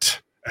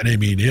light." And I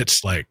mean,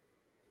 it's like,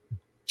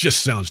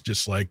 just sounds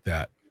just like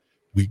that.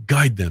 We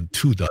guide them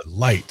to the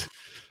light.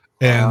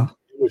 And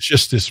it was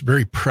just this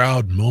very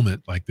proud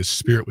moment, like the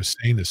spirit was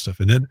saying this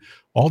stuff. And then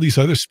all these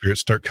other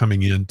spirits start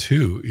coming in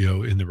too,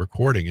 in the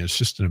recording. It's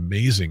just an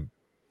amazing,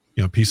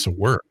 piece of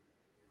work.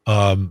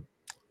 It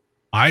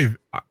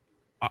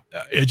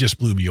just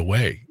blew me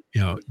away.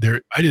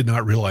 I did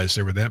not realize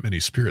there were that many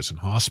spirits in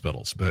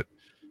hospitals, but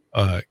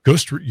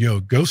Ghost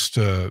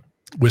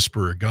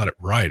Whisperer got it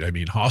right. I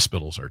mean,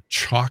 hospitals are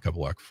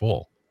chock-a-block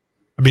full.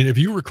 I mean, have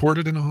you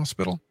recorded in a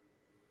hospital?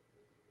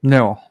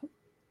 No,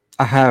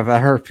 I have. I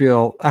heard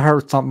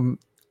something.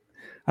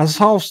 I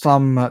saw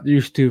some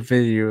YouTube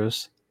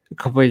videos a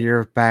couple of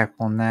years back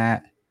on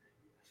that.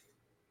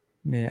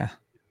 Yeah.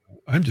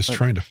 I'm just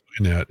trying to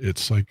find that.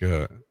 It's like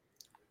a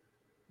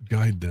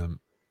guide them.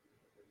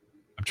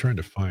 I'm trying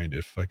to find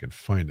if I can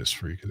find this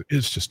for you, because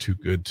it's just too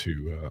good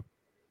to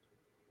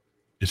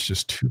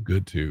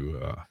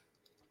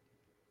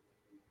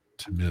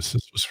miss.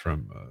 This was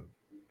from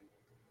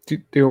Do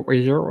you know what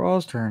year it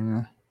was?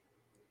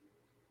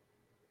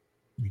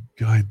 We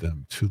guide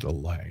them to the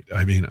light.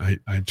 I mean,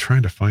 I'm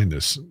trying to find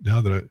this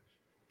now that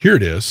here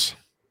it is.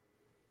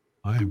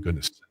 I am going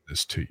to send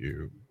this to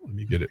you. Let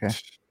me get it.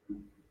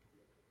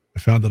 I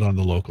found it on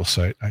the local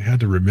site. I had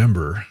to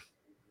remember.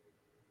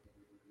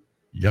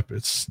 Yep,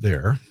 it's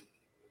there.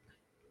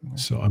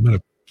 So I'm going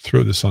to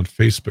throw this on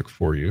Facebook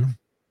for you.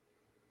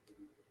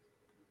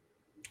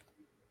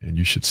 And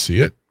you should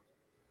see it.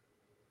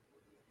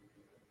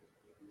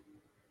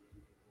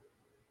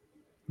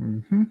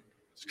 Mm-hmm.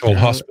 It's called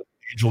Hospital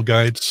Angel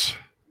Guides.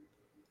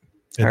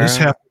 And this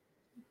happened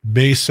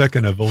May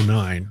 2nd of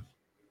 2009.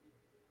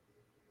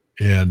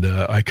 And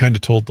I kind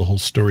of told the whole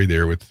story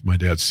there with my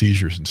dad's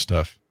seizures and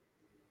stuff.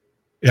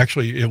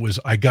 Actually,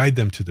 I guide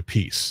them to the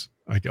peace.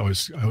 I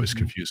always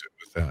confuse it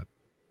with that.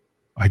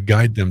 I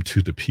guide them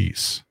to the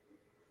peace.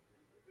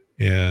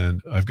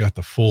 And I've got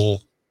the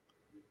full.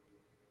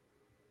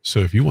 So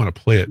if you want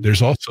to play it,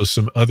 there's also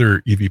some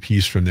other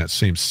EVPs from that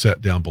same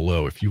set down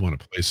below. If you want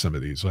to play some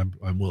of these, I'm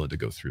willing to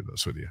go through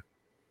those with you.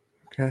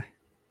 Okay.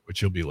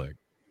 But you'll be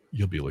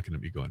looking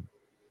at me going,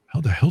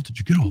 how the hell did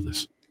you get all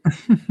this?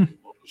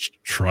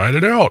 Just tried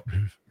it out.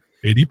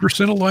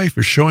 80% of life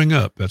is showing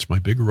up. That's my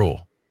big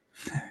role.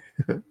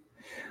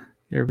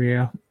 Here we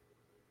go.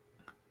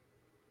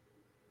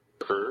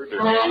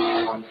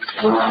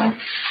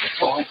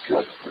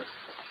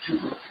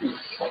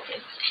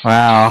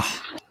 Wow.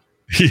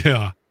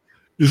 Yeah.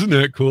 Isn't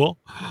that cool?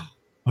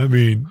 I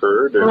mean,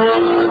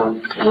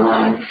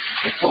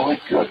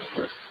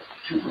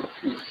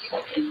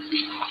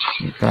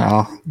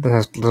 wow,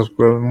 that's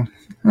good.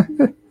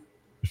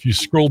 If you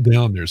scroll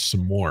down, there's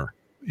some more,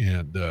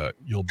 and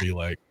you'll be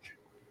like,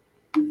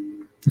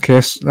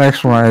 okay,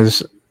 next one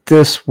is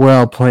this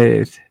well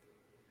played.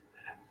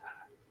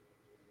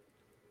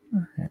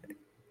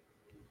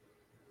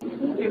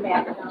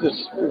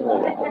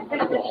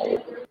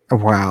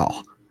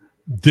 Wow.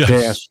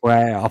 This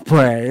well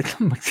played.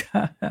 Oh my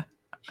God.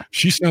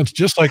 She sounds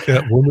just like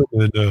that woman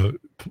in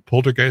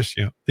Poltergeist.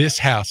 This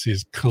house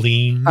is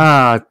clean.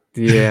 Yeah.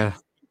 Yeah.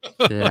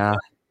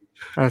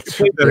 That's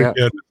again.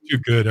 It's too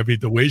good. I mean,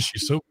 the way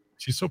she's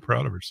so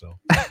proud of herself.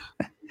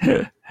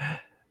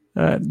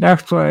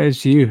 Next one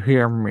is You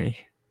Hear Me.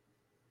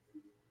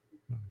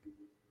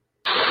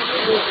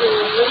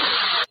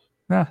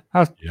 Yeah,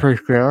 that's Yeah.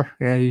 pretty clear.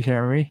 Yeah, You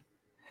Hear Me.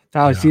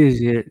 That was Yeah.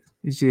 easy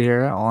to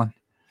hear that one.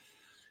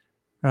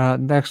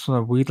 Next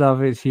one, We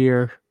Love It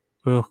Here,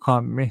 Will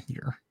Come in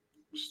Here.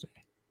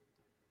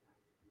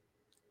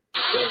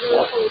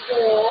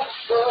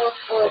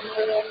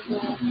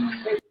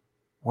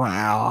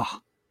 Wow.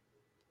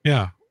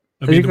 Yeah.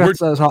 I Do mean, you the think word,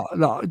 that's out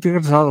of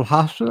the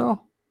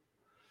hospital?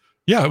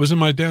 yeah, it was in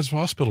my dad's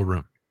hospital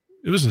room.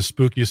 It was the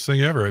spookiest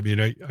thing ever. I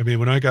mean,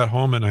 when I got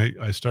home and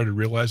I started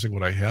realizing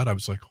what I had, I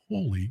was like,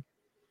 holy,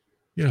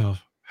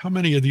 how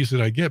many of these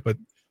did I get? But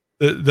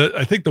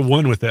I think the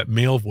one with that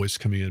male voice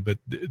coming in, but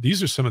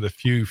these are some of the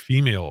few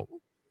female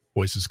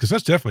voices, because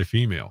that's definitely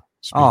female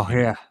Oh,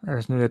 speaking. yeah.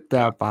 There's no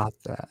doubt about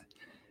that.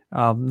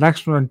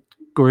 Next one,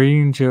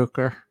 Green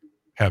Joker.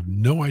 Have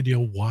no idea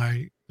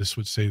why this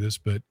would say this,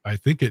 but I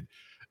think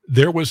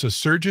there was a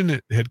surgeon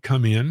that had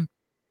come in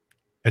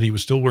and he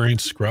was still wearing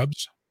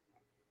scrubs.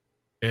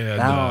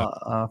 And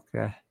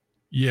Okay.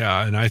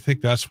 yeah, and I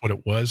think that's what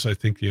it was. I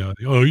think,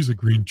 oh, he's a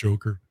green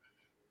joker.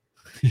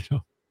 you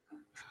know,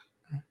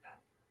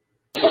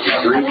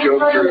 Green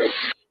Joker.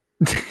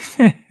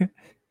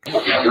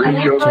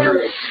 Green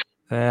Joker.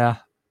 Yeah.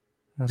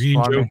 That's green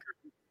funny. joker.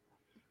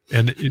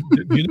 And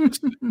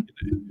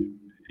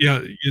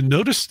you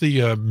notice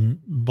the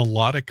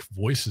melodic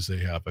voices they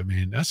have. I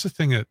mean, that's the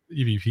thing that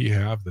EVP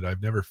have that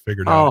I've never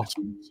figured out.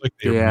 It's like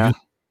they Yeah.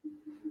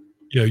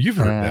 you've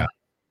heard Yeah. that.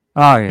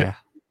 Oh, yeah.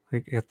 We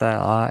get that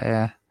a lot,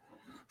 yeah.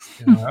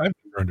 Yeah, I've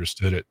never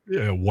understood it,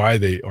 why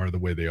they are the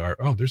way they are.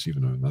 Oh, there's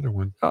even another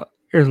one.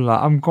 Here's a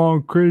lot. I'm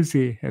going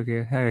crazy.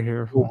 Okay, hey,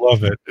 here's I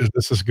love it.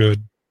 This is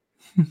good.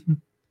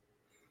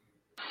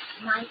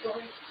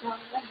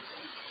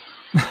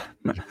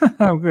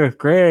 I'm good,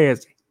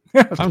 crazy.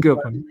 That's a I'm good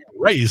one.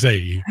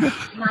 crazy.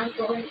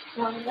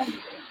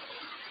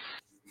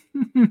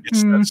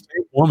 It's that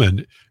same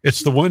woman.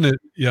 It's the one that,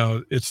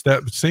 it's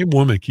that same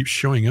woman keeps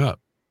showing up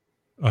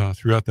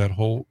throughout that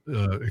whole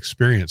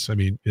experience. I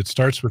mean, it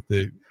starts with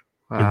the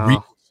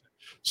Wow.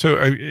 so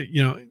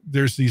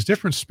there's these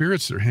different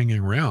spirits that are hanging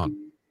around,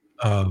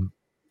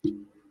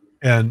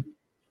 and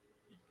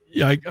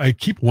I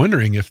keep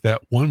wondering if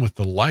that one with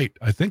the light,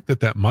 I think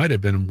that might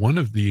have been one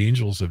of the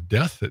angels of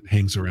death that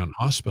hangs around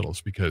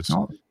hospitals, because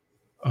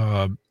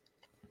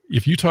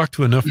if you talk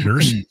to enough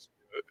nurses,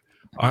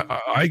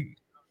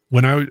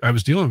 when I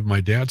was dealing with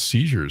my dad's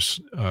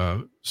seizures,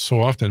 so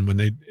often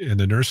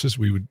the nurses,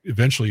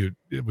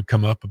 it would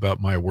come up about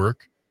my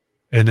work,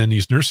 and then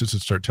these nurses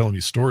would start telling me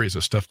stories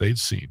of stuff they'd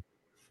seen.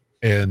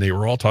 And they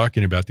were all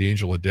talking about the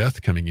angel of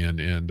death coming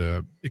in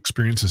and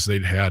experiences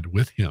they'd had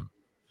with him.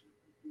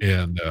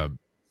 And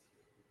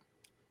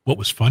what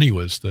was funny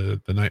was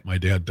the night my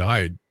dad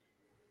died,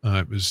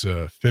 it was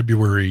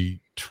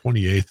February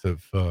 28th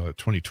of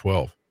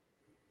 2012.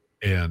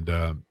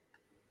 And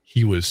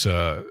he was,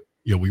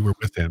 we were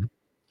with him,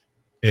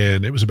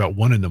 and it was about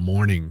 1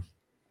 a.m.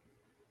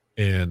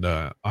 And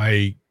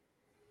I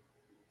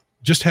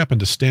just happened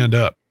to stand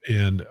up,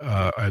 and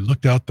I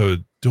looked out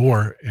the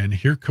door, and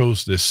here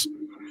goes this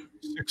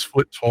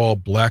 6-foot-tall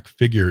black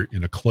figure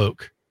in a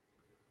cloak.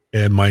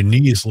 And my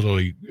knees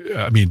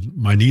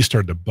my knees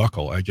started to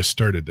buckle. I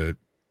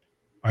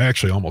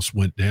actually almost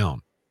went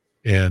down.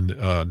 And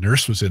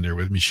nurse was in there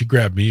with me. She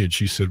grabbed me and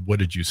she said, "What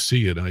did you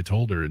see?" And I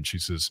told her, and she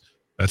says,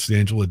 "That's the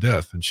angel of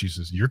death." And she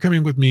says, "You're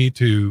coming with me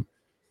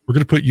we're going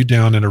to put you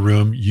down in a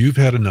room. You've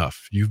had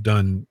enough. You've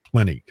done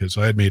plenty." Because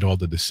I had made all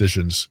the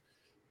decisions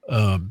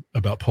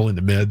about pulling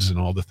the meds and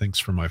all the things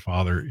for my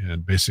father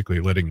and basically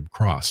letting him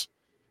cross.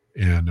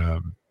 And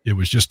it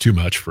was just too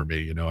much for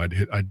me.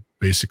 I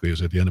basically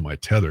was at the end of my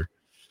tether.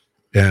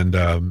 And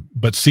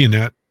but seeing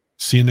that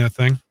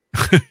thing,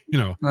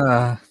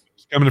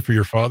 it's coming for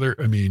your father.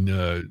 I mean,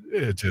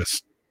 it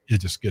just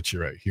gets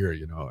you right here.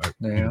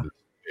 Yeah.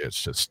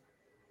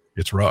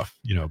 It's rough.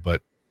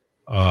 But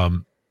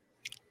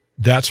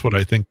that's what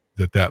I think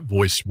that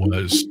voice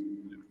was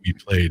we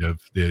played of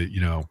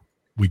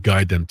we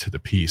guide them to the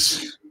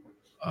peace.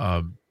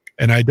 And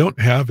I don't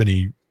have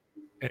any,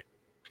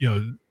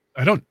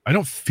 I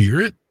don't fear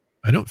it.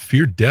 I don't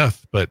fear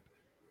death, but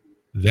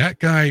that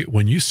guy,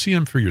 when you see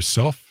him for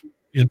yourself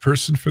in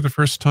person for the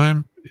first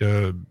time,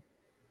 it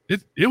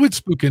would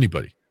spook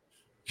anybody.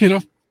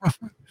 I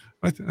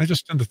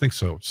just tend to think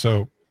so.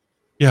 So,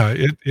 yeah,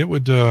 it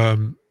would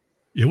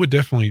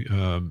definitely.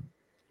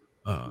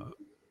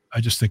 I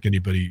just think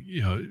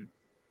anybody,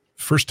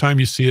 first time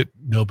you see it,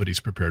 nobody's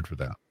prepared for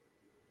that.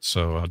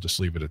 So I'll just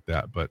leave it at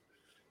that. But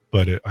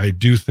I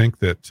do think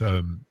that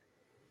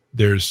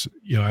there's,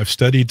 I've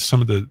studied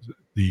some of the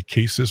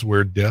cases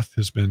where death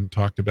has been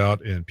talked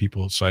about and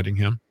people citing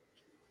him,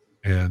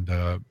 and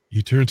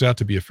he turns out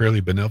to be a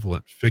fairly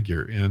benevolent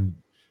figure. And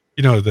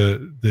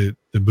the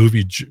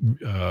movie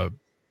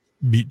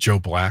Meet Joe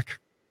Black,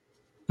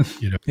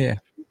 Yeah.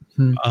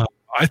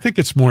 I think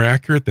it's more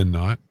accurate than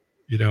not.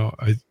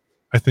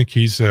 I think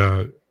he's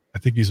a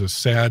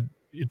sad,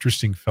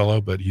 interesting fellow,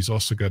 but he's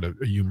also got a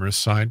humorous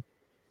side.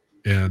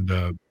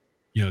 And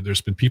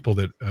there's been people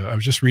that I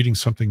was just reading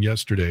something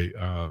yesterday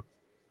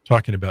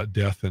talking about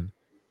death and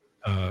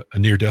a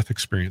near-death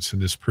experience,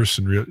 and this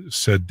person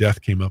said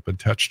death came up and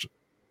touched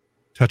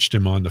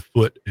him on the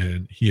foot,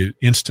 and he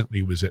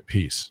instantly was at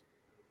peace,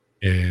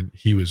 and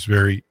he was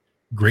very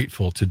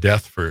grateful to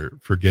death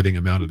for getting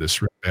him out of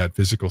this bad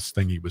physical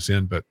thing he was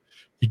in. But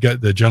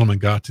the gentleman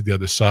got to the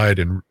other side,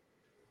 and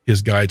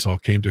his guides all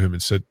came to him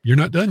and said, "You're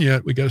not done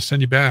yet. We got to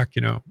send you back.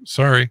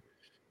 Sorry,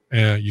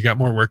 you got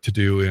more work to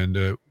do,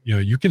 and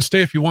you can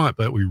stay if you want,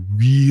 but we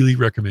really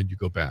recommend you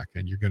go back.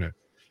 And you're gonna.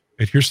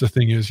 And here's the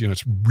thing is,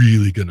 it's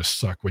really gonna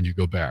suck when you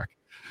go back."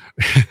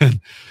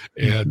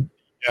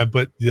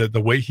 But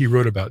the way he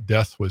wrote about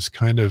death was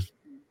kind of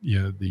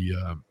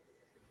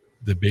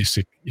the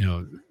basic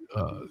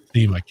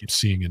theme I keep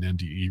seeing in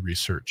NDE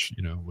research,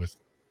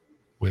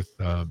 with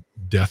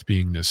death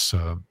being this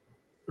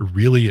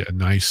really a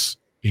nice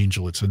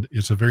angel. It's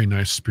a very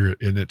nice spirit,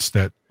 and it's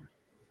that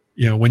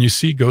when you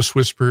see Ghost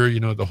Whisperer,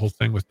 the whole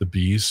thing with the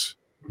bees,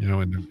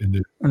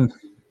 and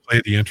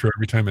play the intro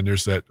every time, and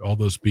there's all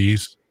those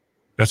bees.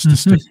 That's the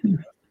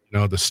sting,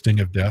 the sting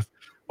of death.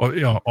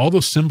 All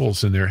those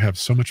symbols in there have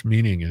so much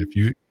meaning, and if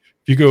you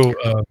go,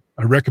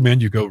 I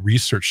recommend you go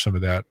research some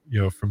of that,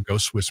 from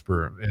Ghost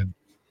Whisperer, and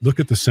look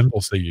at the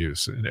symbols they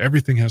use, and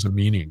everything has a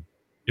meaning.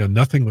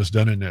 Nothing was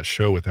done in that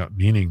show without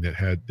meaning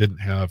that didn't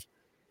have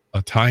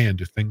a tie-in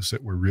to things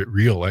that were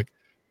real. Like,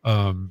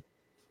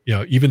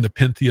 even the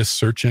Pentheus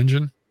search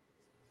engine.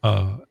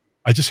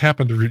 I just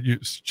happened to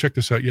check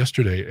this out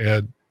yesterday,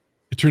 and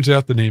it turns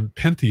out the name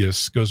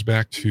Pentheus goes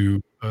back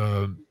to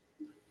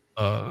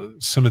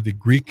some of the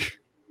Greek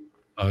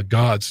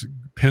gods.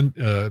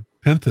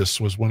 Pentheus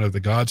was one of the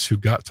gods who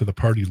got to the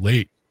party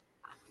late,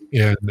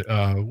 and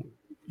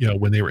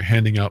when they were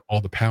handing out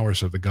all the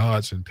powers of the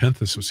gods, and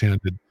Pentheus was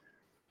handed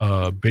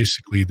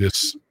basically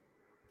this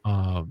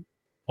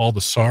all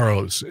the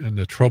sorrows and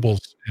the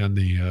troubles and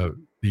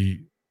the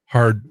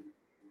hard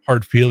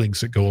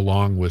feelings that go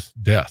along with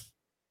death,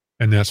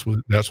 and that's what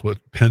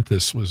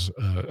Pentheus was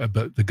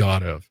about the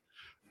god of.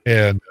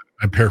 And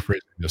I'm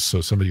paraphrasing this, so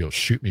somebody will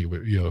shoot me.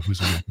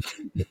 Who's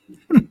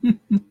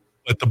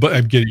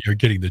but you're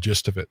getting the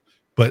gist of it.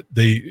 But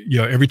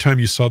every time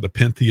you saw the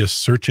Pentheus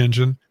search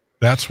engine,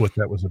 that's what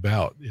that was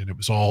about, and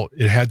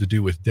it had to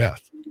do with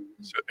death.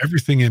 So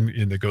everything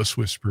in the Ghost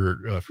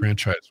Whisperer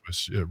franchise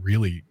was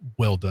really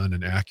well done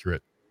and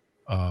accurate.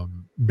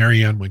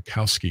 Marianne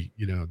Winkowski,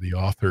 the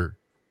author,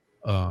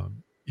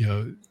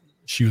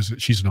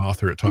 she's an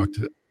author. It talked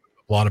a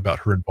lot about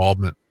her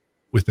involvement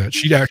with that.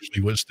 She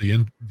actually was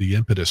the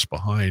impetus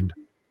behind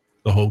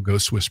the whole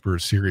Ghost Whisperer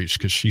series,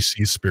 because she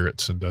sees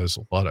spirits and does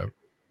a lot of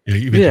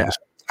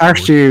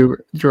Actually, you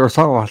were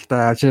talking about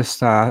that.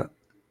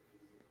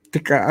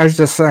 I was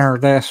just saying her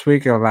last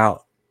week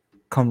about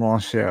coming on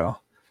the show.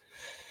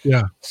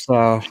 Yeah.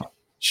 So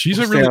she's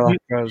a really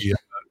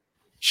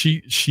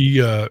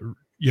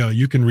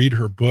you can read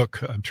her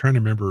book. I'm trying to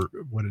remember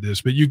what it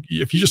is, but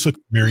if you just look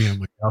at Marianne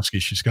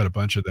Winkowski, she's got a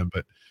bunch of them,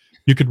 but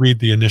you could read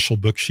the initial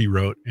book she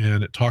wrote,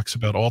 and it talks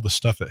about all the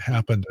stuff that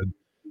happened. And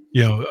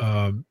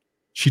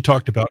she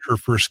talked about her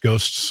first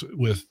ghosts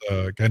with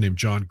a guy named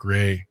John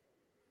Gray,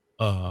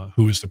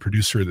 who was the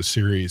producer of the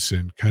series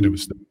and kind of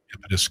was the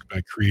impetus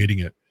by creating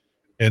it.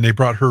 And they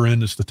brought her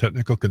in as the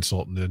technical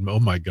consultant, and oh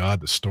my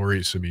God, the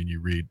stories! I mean, you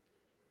read,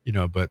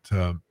 but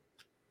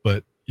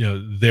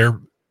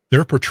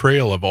their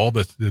portrayal of all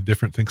the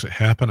different things that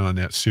happen on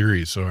that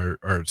series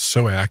are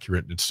so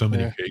accurate in so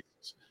many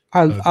cases.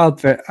 I'll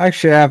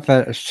actually have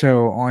that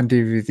show on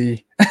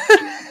DVD.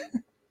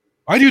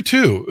 I do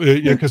too,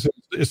 because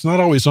it's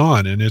not always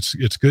on, and it's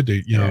good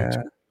to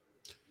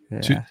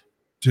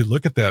to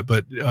look at that.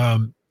 But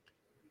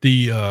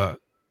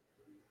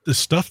the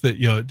stuff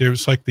that there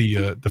was like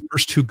the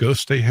first two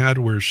ghosts they had,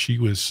 where she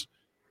was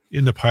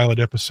in the pilot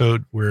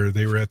episode where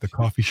they were at the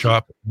coffee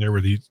shop, and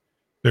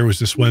there was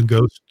this one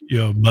ghost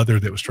mother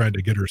that was trying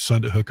to get her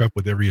son to hook up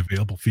with every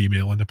available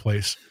female in the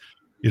place,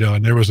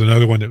 and there was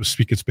another one that was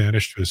speaking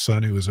Spanish to his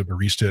son, who was a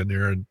barista in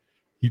there, and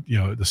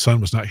the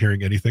son was not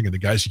hearing anything, and the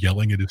guy's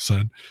yelling at his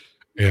son,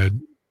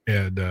 and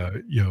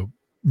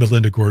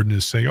Melinda Gordon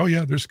is saying, "Oh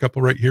yeah, there's a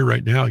couple right here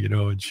right now,"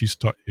 and she's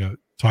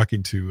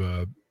talking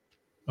to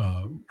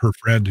her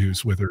friend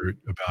who's with her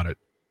about it,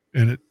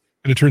 and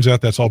it turns out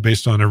that's all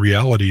based on a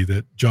reality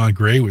that John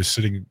Gray was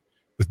sitting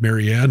with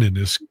Marianne in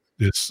this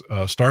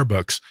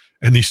Starbucks,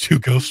 and these two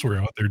ghosts were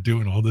out there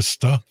doing all this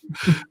stuff.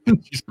 I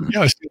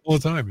see it all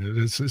the time.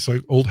 It's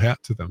like old hat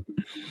to them,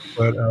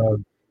 but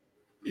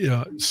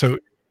so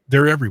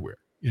they're everywhere,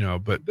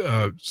 But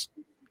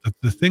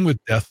the thing with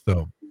death,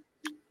 though,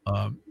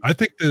 I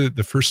think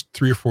the first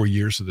 3 or 4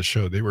 years of the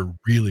show, they were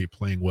really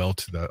playing well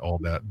to all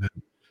that, and then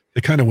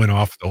they kind of went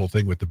off the whole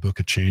thing with the Book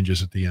of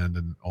Changes at the end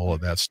and all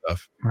of that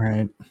stuff.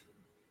 Right.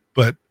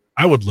 But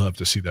I would love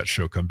to see that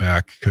show come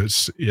back,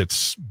 because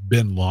it's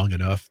been long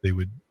enough. It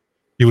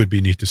would be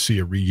neat to see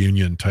a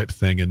reunion type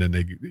thing, and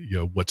then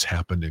what's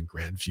happened in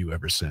Grandview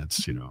ever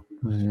since.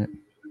 Right.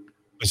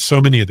 But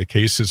so many of the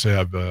cases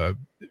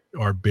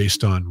are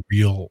based on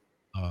real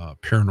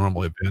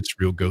paranormal events,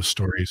 real ghost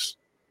stories.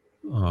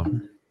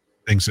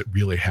 things that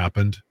really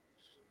happened.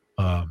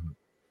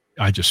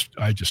 I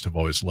just have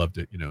always loved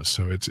it,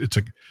 so it's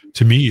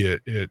to me,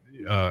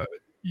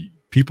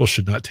 people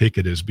should not take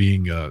it as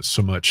being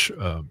so much,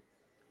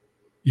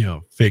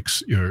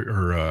 fakes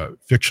or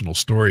fictional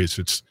stories.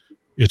 It's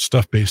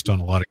stuff based on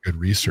a lot of good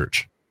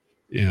research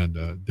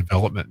and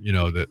development,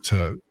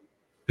 that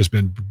has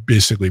been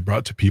basically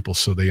brought to people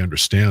so they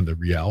understand the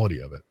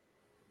reality of it,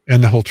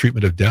 and the whole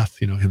treatment of death,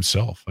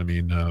 himself. I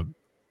mean, the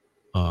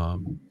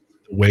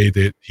way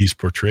that he's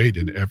portrayed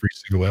in every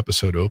single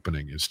episode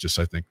opening is just,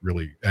 I think,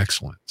 really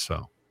excellent.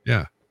 So,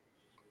 yeah.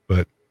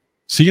 But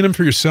seeing him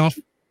for yourself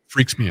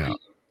freaks me out.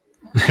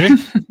 Okay?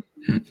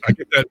 I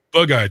get that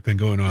bug-eyed thing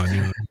going on.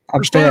 I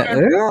bet.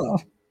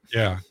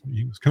 Yeah.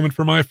 He was coming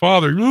for my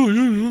father.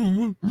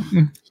 From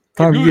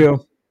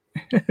you.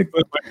 But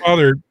my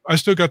father, I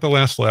still got the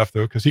last laugh,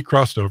 though, because he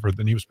crossed over.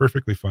 Then he was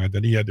perfectly fine.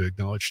 Then he had to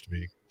acknowledge to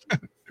me,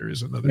 there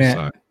is another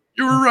side.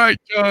 You were right,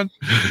 John.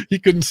 He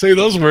couldn't say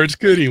those words,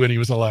 could he, when he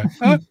was alive?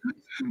 Huh?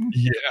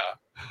 Yeah,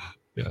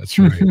 that's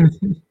right.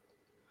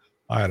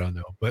 I don't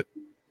know, but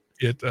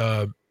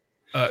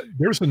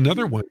there's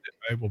another one that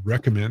I will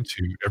recommend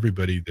to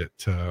everybody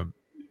that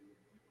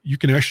you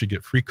can actually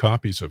get free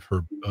copies of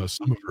her.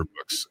 Some of her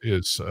books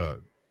is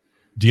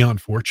Dion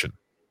Fortune,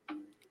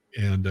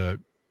 and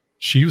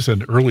she was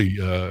an early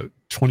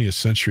 20th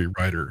century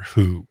writer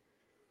who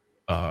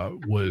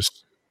was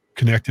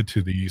connected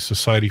to the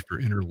Society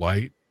for Inner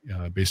Light,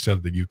 based out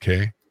of the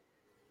UK,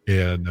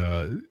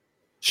 and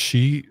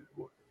she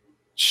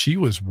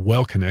was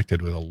well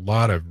connected with a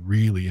lot of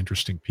really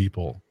interesting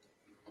people,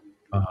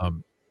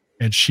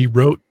 and she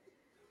wrote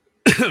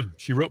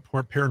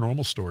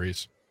paranormal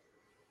stories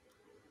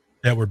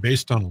that were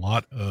based on a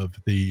lot of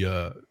the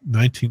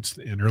 19th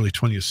and early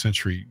 20th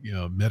century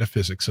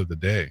metaphysics of the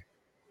day.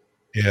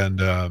 And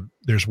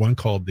there's one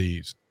called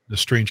the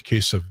Strange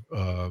Case of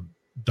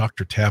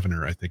Dr.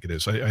 Taverner, I think it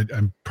is.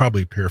 I'm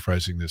probably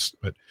paraphrasing this,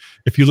 but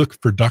if you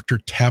look for Dr.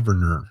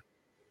 Taverner,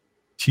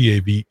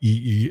 Taverner,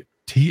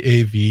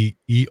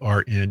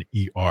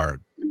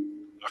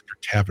 Dr.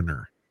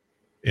 Taverner,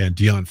 and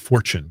Dion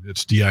Fortune,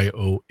 it's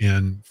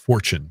Dion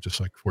Fortune,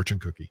 just like fortune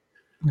cookie.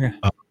 Yeah.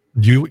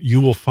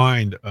 You will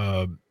find,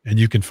 and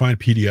you can find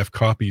PDF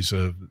copies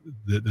of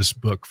this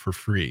book for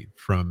free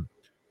from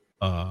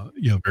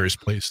various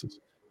places,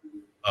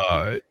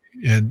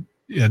 and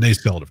they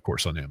sell it, of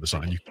course, on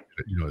Amazon. You can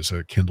get it, as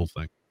a Kindle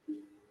thing.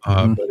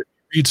 But if you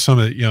read some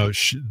of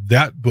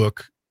that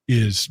book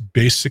is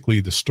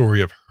basically the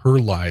story of her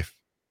life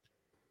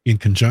in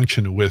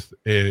conjunction with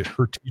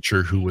her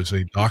teacher, who was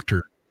a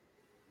doctor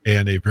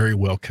and a very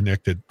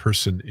well-connected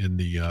person in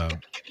the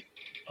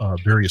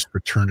various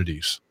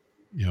fraternities,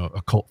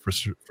 occult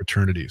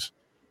fraternities.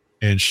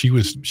 And she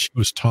was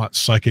taught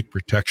psychic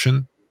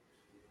protection,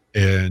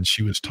 and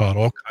she was taught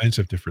all kinds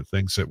of different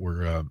things that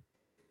were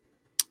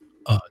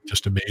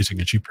just amazing.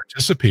 And she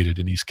participated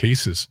in these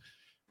cases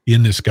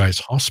in this guy's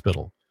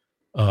hospital.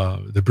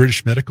 The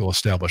British medical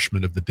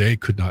establishment of the day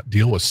could not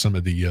deal with some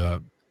of these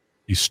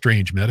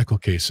strange medical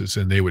cases,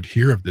 and they would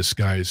hear of this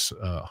guy's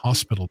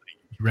hospital.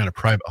 He ran a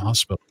private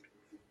hospital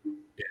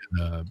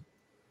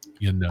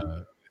in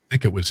I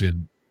think it was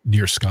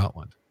near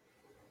Scotland.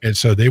 And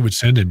so they would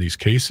send in these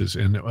cases,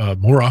 and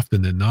more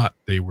often than not,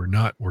 they were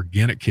not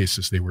organic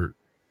cases. They were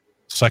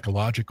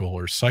psychological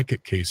or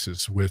psychic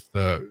cases with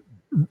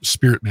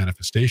spirit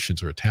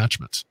manifestations or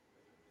attachments.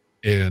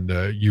 And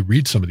you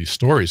read some of these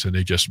stories, and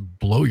they just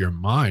blow your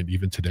mind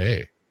even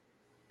today.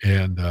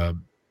 And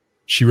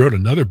she wrote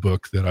another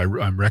book that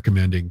I'm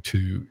recommending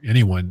to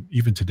anyone,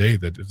 even today,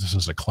 that this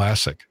is a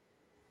classic.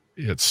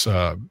 It's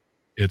her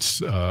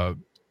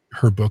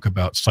book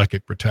about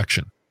psychic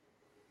protection.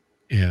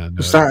 And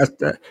is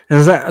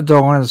that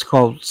the one that's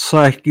called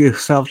Psychic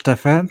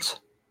Self-Defense?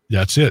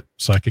 That's it,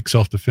 Psychic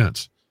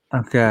Self-Defense.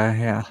 Okay,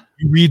 yeah.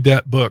 You read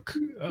that book.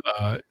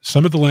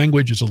 Some of the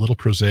language is a little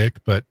prosaic,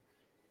 but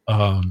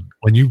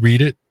when you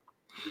read it,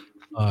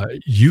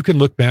 you can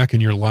look back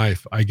in your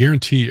life. I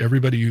guarantee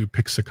everybody who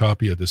picks a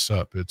copy of this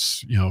up,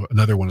 it's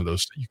another one of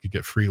those that you could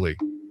get freely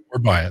or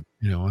buy it,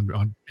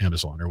 on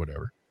Amazon or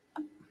whatever.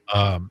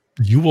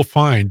 You will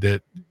find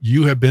that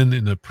you have been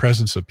in the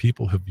presence of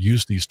people who've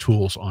used these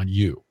tools on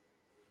you,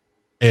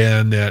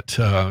 and that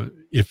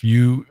if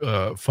you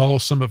follow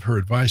some of her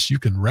advice, you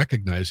can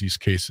recognize these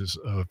cases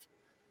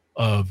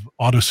of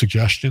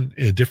autosuggestion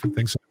and different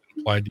things that have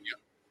been applied to you.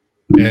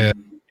 And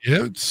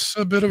it's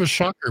a bit of a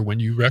shocker when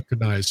you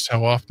recognize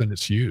how often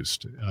it's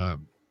used,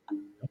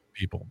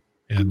 people.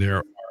 And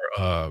there's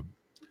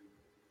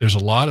a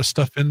lot of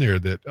stuff in there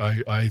that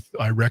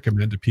I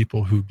recommend to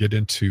people who get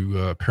into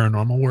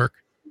paranormal work.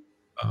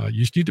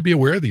 You need to be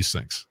aware of these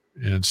things.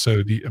 And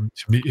so to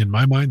me, in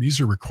my mind, these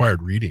are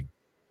required reading,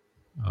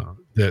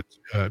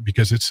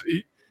 because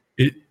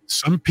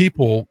some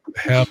people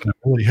have an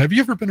ability. Have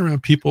you ever been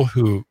around people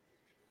who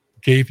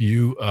gave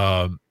you,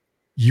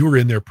 you were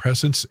in their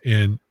presence,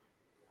 and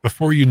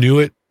before you knew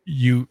it,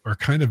 you are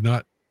kind of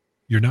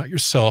you're not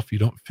yourself. You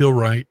don't feel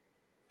right.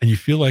 And you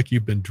feel like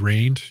you've been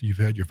drained. You've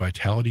had your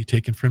vitality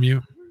taken from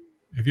you.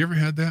 Have you ever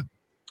had that?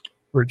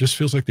 where it just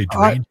feels like they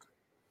drain.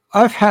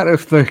 I've had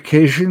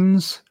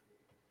occasions.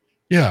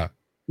 Yeah.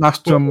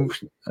 Not so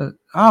much. I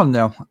don't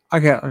know.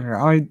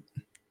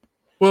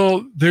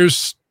 Well,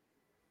 those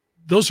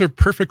are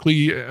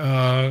perfectly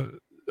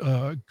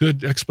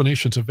good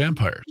explanations of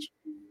vampires.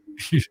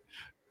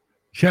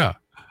 Yeah,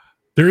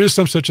 there is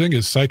some such thing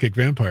as psychic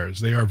vampires.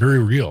 They are very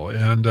real,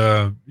 and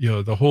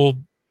the whole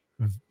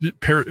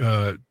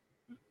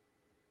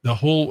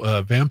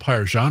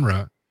vampire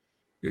genre,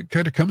 it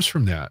kind of comes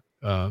from that.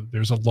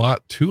 There's a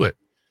lot to it,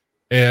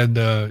 and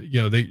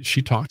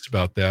she talks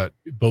about that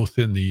both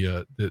in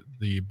the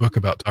book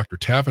about Dr.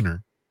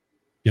 Tavener,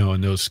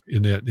 in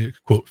the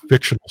quote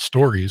fictional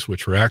stories,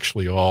 which were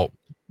actually all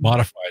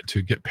modified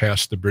to get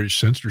past the British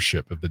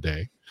censorship of the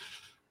day,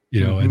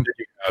 and then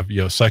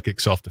you have, psychic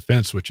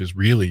self-defense, which is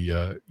really,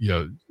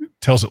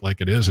 tells it like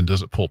it is and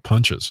doesn't pull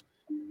punches.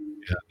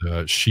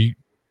 And she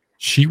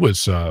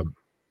was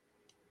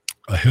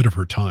ahead of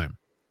her time,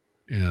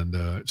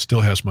 and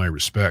still has my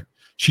respect.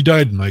 She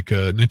died in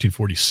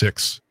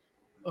 1946,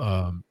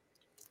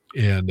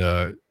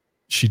 and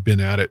she'd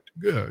been at it.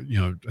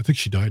 I think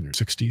she died in her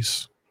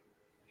 60s.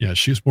 Yeah,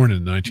 she was born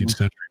in the 19th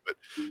century, but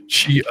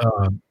she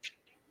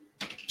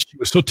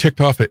was so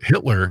ticked off at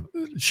Hitler,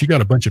 she got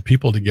a bunch of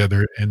people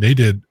together and they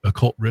did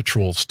occult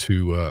rituals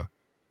to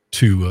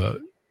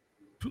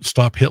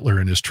stop Hitler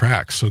in his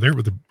tracks. So there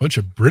were a bunch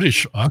of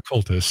British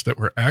occultists that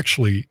were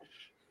actually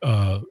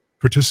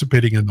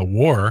participating in the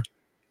war.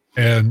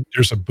 And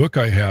there's a book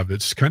I have.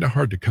 It's kind of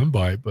hard to come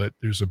by, but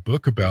there's a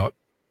book about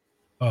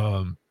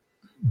them,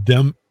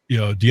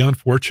 Dion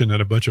Fortune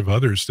and a bunch of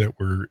others that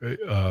were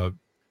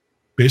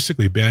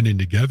basically banding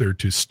together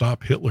to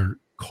stop Hitler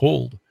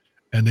cold,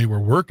 and they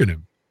were working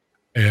him.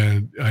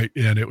 And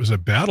it was a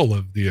battle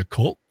of the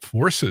occult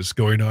forces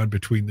going on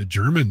between the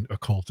German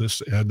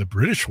occultists and the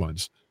British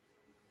ones.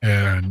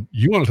 And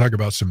you want to talk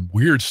about some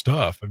weird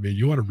stuff. I mean,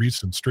 you want to read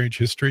some strange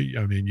history.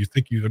 I mean, you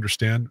think you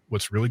understand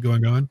what's really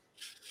going on?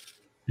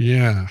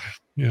 Yeah.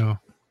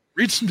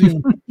 Read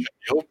some,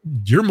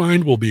 your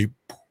mind will be,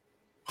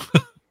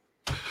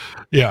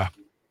 yeah.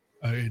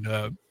 I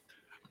mean,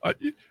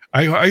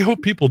 I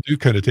hope people do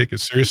kind of take it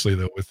seriously,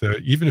 though, with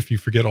even if you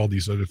forget all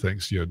these other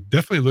things,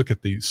 definitely look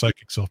at the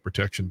Psychic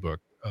Self-Protection book.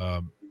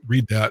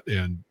 Read that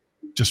and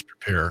just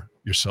prepare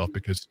yourself,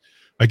 because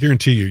I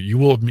guarantee you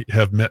will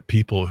have met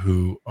people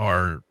who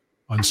are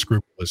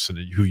unscrupulous and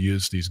who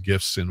use these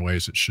gifts in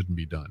ways that shouldn't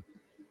be done.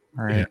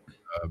 All right.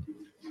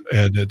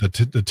 And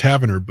the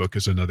Tavener book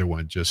is another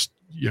one. Just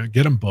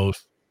get them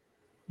both.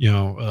 Get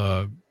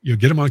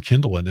them on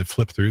Kindle and then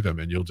flip through them,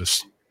 and you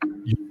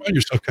find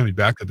yourself coming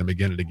back to them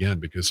again and again.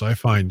 Because I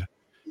find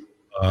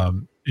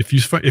if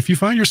you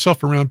find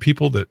yourself around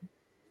people that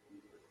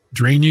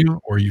drain you,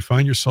 or you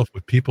find yourself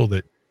with people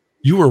that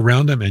you were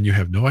around them and you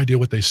have no idea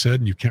what they said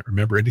and you can't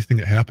remember anything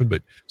that happened,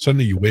 but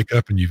suddenly you wake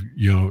up and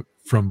you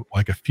from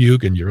like a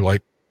fugue and you're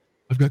like,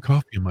 I've got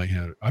coffee in my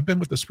hand. I've been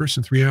with this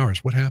person 3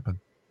 hours. What happened?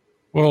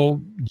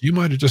 Well, you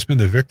might have just been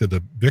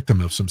the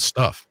victim of some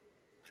stuff.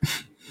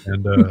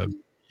 And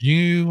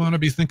you want to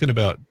be thinking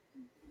about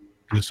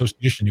the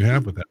association you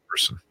have with that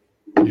person.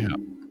 Yeah.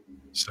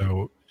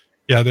 So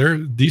yeah,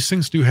 these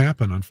things do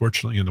happen,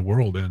 unfortunately, in the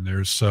world. And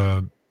there's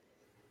the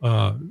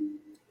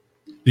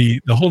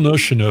whole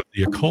notion of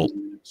the occult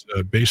is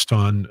based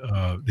on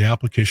the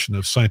application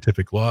of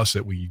scientific laws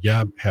that we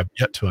have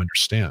yet to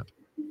understand.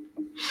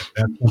 And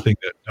that's something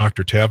that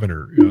Dr.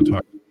 Tavener talked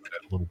about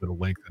at a little bit of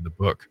length in the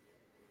book.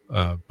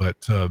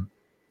 But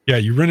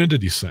you run into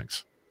these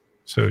things.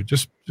 So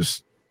just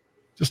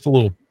a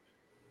little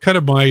kind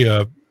of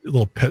my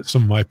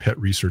some of my pet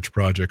research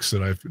projects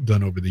that I've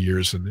done over the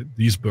years, and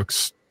these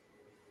books,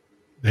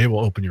 they will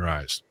open your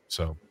eyes.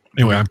 So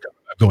anyway, I'm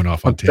going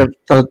off on tangent.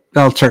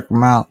 I'll check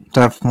them out,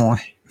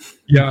 definitely.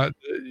 Yeah,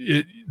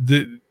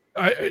 the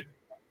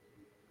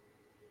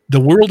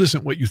world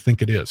isn't what you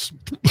think it is.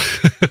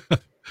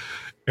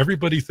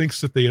 Everybody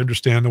thinks that they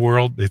understand the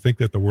world. They think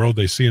that the world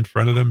they see in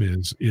front of them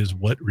is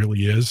what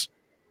really is.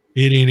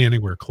 It ain't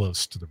anywhere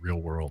close to the real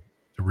world.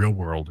 The real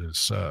world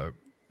is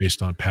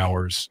based on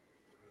powers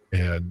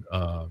and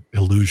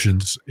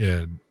illusions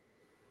and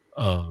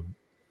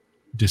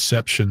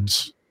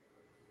deceptions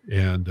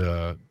and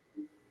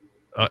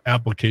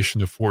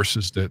application of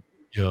forces that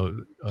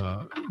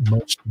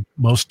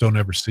most don't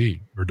ever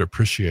see or to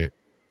appreciate.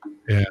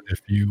 And if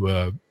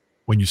you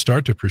when you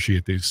start to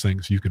appreciate these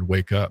things, you can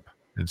wake up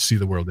and see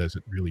the world as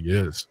it really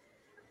is.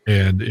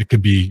 And it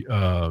can be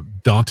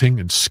daunting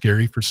and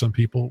scary for some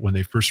people when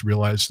they first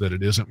realize that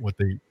it isn't what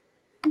they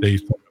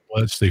thought it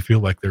was. They feel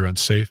like they're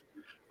unsafe.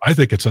 I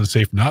think it's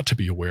unsafe not to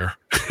be aware.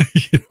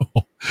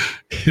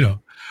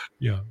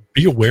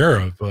 Be aware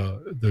of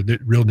the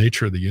real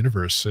nature of the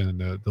universe and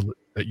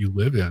that you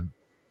live in,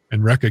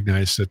 and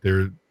recognize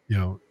that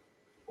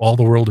all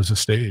the world is a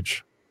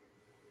stage,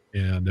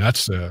 and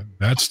that's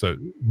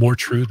the more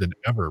true than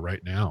ever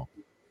right now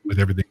with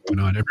everything going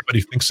on.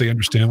 Everybody thinks they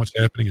understand what's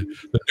happening, and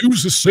the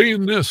news is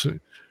saying this.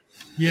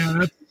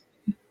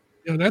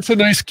 That's a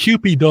nice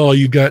Cupid doll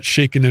you got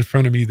shaking in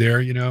front of me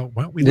there.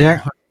 Why don't we look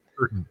behind the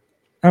curtain?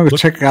 I would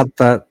check out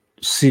that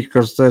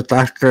secrets that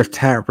Dr.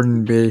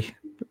 Tavern be.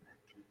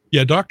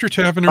 Yeah, Dr.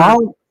 Taverner.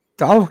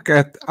 I'll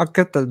get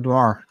the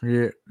more.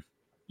 Yeah.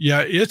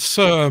 Yeah, it's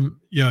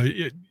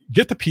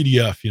get the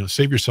PDF,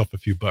 save yourself a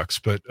few bucks,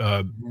 but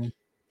when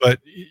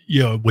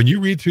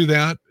you read through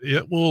that,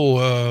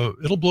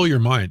 it'll blow your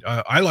mind.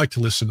 I like to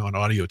listen on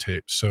audio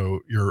tape. So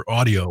your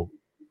audio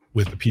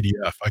with the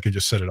PDF, I can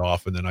just set it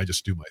off and then I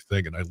just do my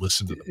thing and I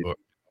listen to the book.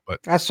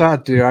 But that's what I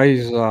do. I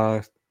use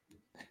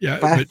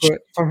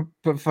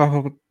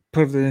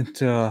put it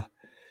into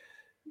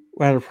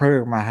whatever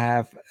program I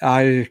have.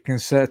 I can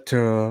set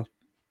to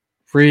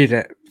read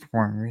it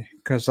for me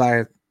because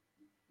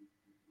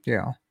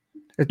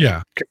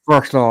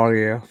first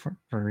audio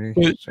for me.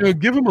 Well,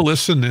 give them a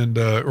listen and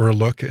or a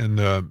look and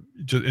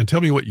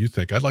tell me what you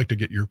think. I'd like to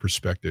get your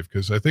perspective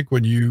because I think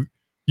when you've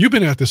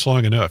been at this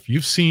long enough,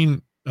 you've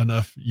seen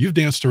enough, you've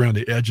danced around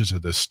the edges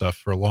of this stuff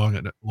for a long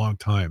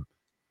time,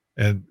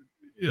 and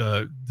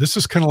this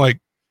is kind of like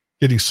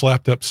getting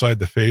slapped upside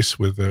the face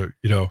with a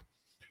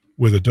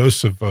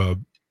dose of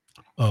pulling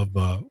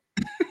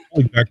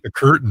back the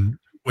curtain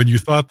when you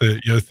thought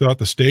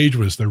the stage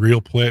was the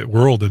real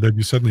world, and then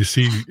you suddenly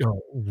see,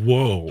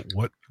 whoa,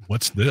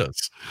 what's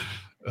this?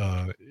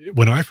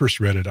 When I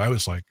first read it, I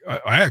was like,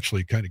 I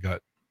actually kind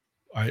of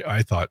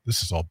I thought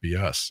this is all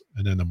BS,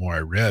 and then the more I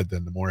read,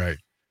 then the more I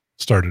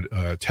started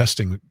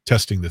testing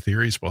the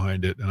theories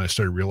behind it, and I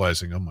started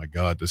realizing, oh my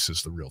God, this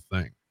is the real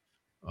thing.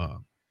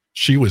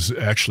 She was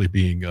actually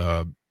being,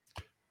 I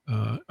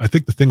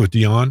think the thing with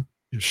Dion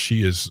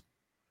is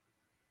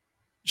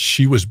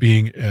she was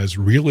being as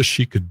real as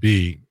she could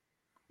be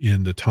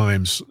in the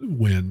times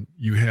when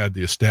you had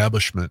the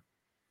establishment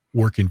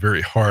working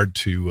very hard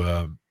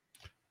to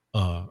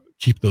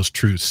keep those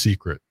truths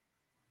secret.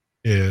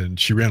 And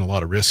she ran a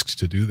lot of risks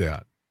to do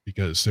that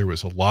because there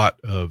was a lot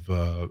of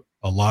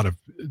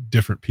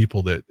different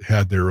people that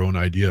had their own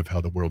idea of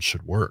how the world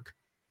should work.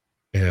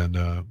 And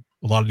a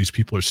lot of these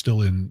people are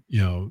still in,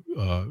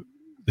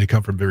 they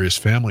come from various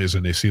families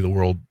and they see the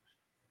world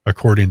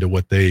according to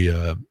what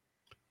they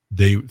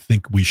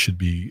think we should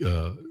be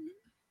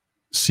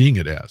seeing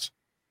it as.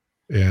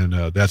 And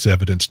that's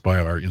evidenced by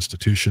our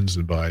institutions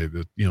and by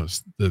the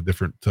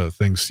different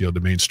things, the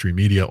mainstream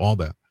media, all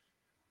that.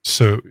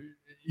 So,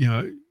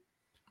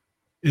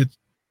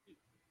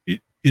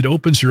 it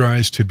opens your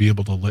eyes to be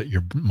able to let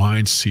your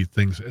mind see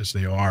things as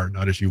they are,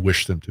 not as you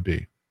wish them to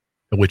be,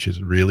 which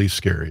is really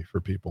scary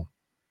for people.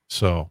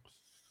 So,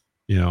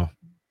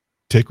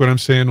 take what I'm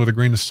saying with a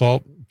grain of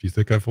salt. If you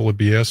think I'm full of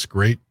BS,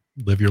 great.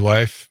 Live your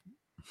life.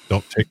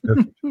 Don't take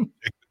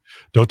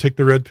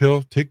the red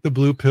pill. Take the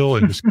blue pill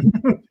and just keep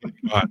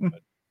on.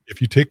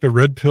 If you take the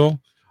red pill,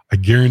 I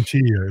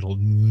guarantee you it'll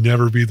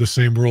never be the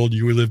same world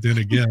you lived in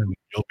again.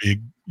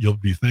 You'll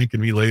be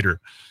thanking me later.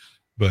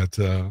 But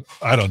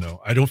I don't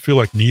know. I don't feel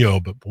like Neo,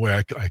 but boy,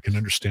 I can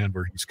understand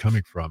where he's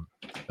coming from.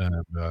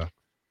 And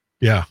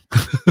yeah.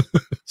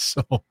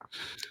 So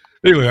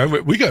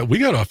anyway, we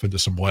got off into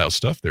some wild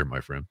stuff there,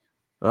 my friend.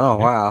 Oh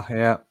wow,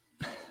 yeah.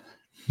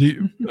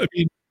 I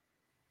mean,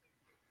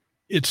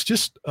 it's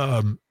just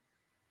when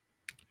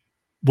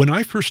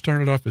I first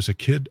started off as a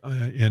kid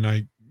and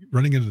I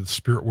running into the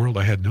spirit world,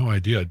 I had no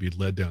idea I'd be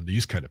led down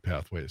these kind of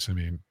pathways. I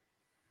mean,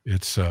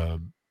 it's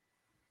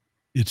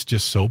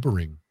just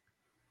sobering,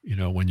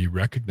 when you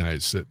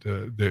recognize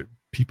that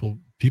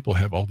people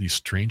have all these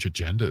strange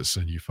agendas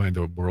and you find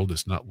the world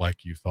is not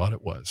like you thought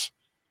it was.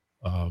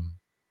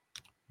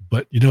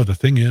 But the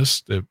thing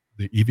is the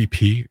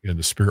EVP in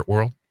the spirit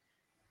world,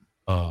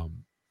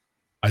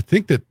 I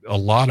think that a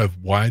lot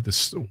of why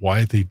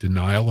the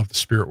denial of the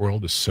spirit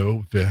world is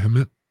so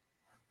vehement,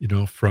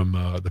 from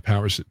the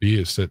powers that be,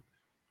 is that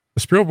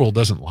the spirit world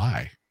doesn't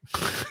lie.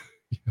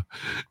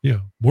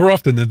 More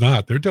often than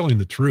not, they're telling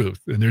the truth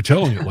and they're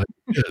telling it like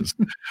it is.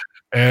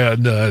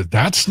 And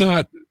that's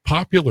not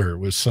popular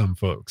with some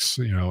folks,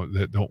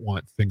 that don't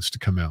want things to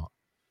come out.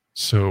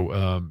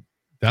 So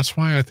that's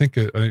why I think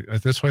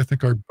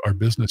our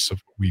business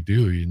of what we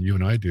do, and you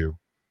and I do,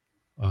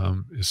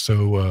 is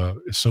so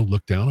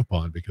looked down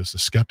upon, because the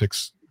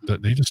skeptics,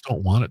 they just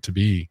don't want it to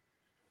be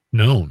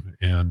known.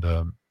 And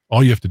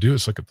all you have to do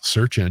is look at the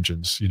search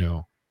engines.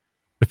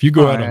 If you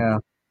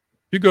go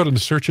you go to the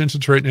search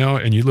engines right now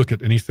and you look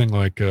at anything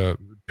like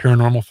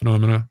paranormal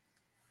phenomena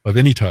of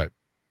any type,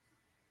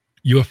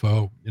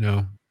 UFO,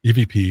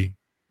 EVP,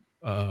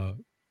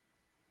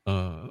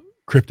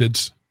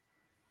 cryptids,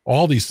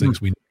 all these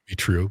things we know to be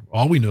true.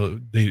 All we know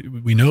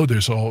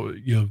there's all,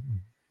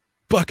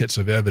 buckets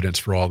of evidence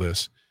for all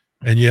this.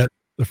 And yet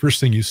the first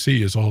thing you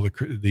see is all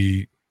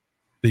the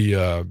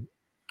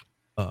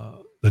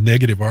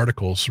negative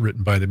articles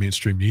written by the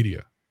mainstream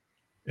media.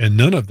 And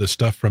none of the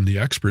stuff from the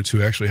experts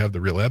who actually have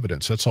the real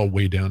evidence. That's all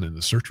way down in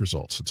the search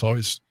results. It's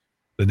always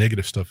the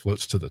negative stuff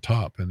floats to the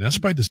top, and that's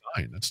by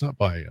design. That's not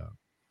by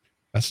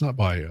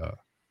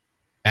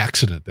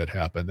accident that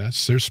happened.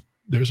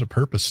 There's a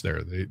purpose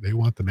there. They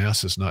want the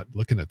masses not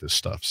looking at this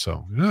stuff.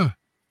 So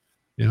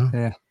yeah.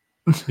 But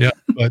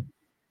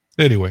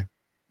anyway,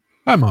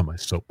 I'm on my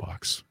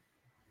soapbox.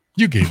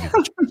 You gave me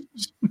the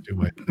chance to do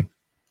my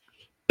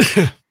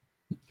thing.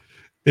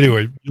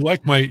 Anyway, you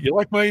like my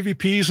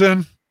EVPs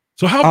then?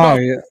 So how Oh about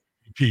yeah.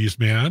 EVPs,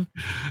 man?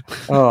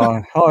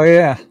 Oh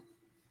yeah.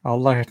 I'll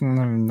let them.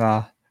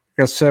 And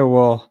guess so.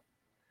 We'll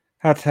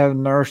have to have a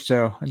nurse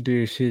though at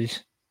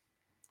DC's.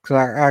 Cause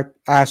I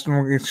asked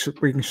them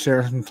we can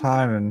share some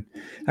time, and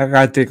I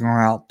got to take them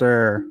out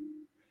there.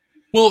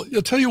 Well,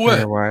 I'll tell you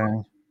what.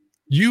 Way.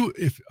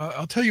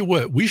 I'll tell you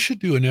what, we should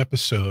do an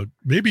episode.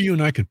 Maybe you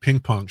and I could ping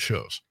pong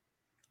shows.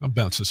 I'll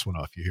bounce this one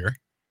off you here.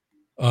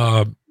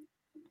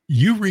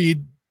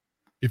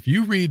 If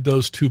you read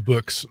those 2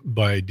 books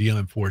by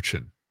Dion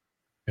Fortune,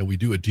 and we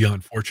do a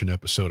Dion Fortune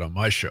episode on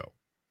my show,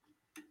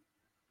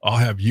 I'll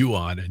have you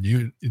on,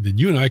 and then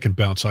you and I can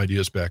bounce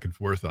ideas back and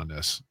forth on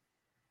this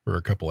for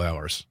a couple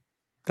hours.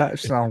 That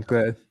sounds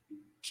good.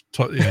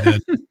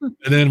 And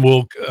then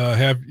we'll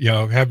have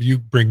you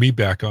bring me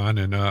back on,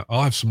 and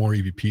I'll have some more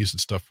EVPs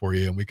and stuff for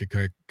you, and we could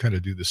kind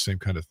of do the same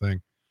kind of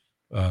thing.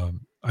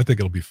 I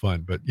think it'll be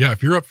fun. But yeah,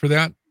 if you're up for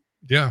that,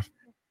 yeah.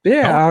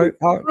 Yeah,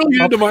 I'll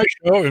really into my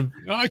show, and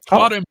I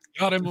caught him,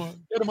 got him,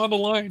 get him on the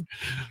line.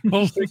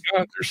 Oh, thank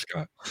God, there's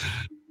Scott.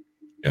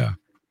 Yeah,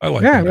 I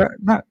like that. Yeah,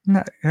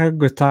 not had a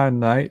good time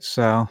tonight.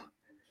 So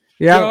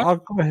yeah, I'll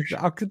go ahead.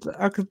 I'll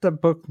get the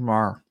book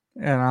tomorrow,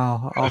 and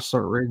I'll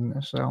start reading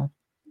it. So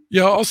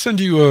yeah, I'll send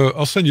you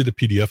the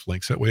PDF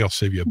links. That way, I'll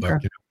save you a buck.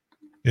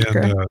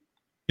 Okay.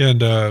 And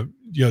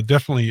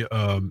definitely.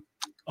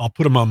 I'll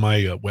put them on my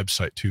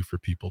website too for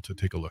people to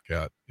take a look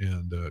at,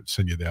 and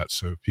send you that.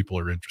 So if people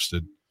are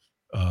interested,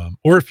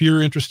 or if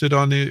you're interested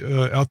on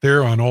the out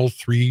there on all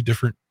 3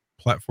 different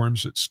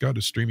platforms that Scott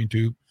is streaming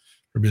to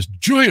from his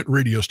giant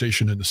radio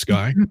station in the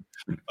sky,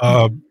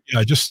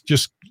 just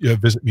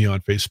visit me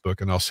on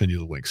Facebook, and I'll send you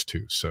the links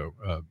too. So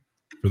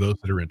for those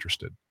that are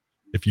interested,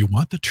 if you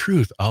want the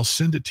truth, I'll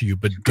send it to you,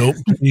 but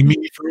don't blame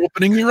me for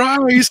opening your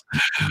eyes.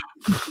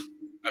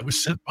 I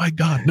was sent by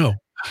God. No.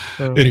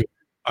 Anyway,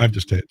 I'm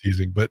just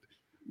teasing, but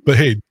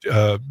hey,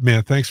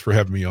 man, thanks for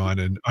having me on.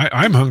 And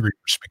I'm hungry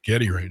for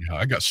spaghetti right now.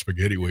 I got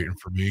spaghetti waiting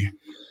for me.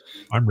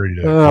 I'm ready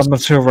to. I'm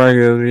not sure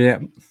regular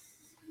yet.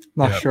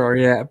 Not sure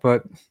yet,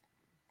 but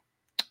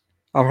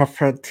I'll have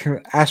to take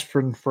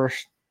aspirin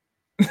first.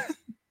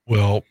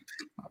 Well,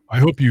 I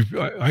hope you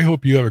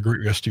have a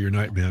great rest of your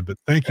night, man. But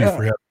thank you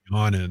for having me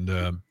on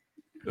and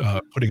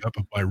putting up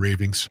with my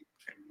ravings.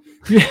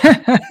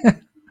 Yeah.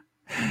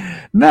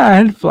 No,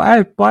 I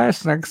had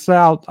blast next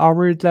out. I'll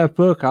read that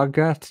book. I'll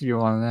get to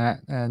you on that,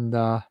 and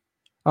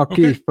I'll keep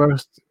you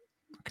posted.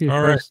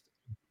 All right.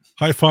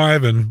 High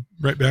five and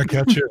right back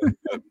at you.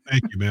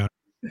 Thank you, man.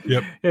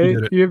 Yep. Hey,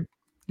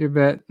 you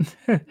bet.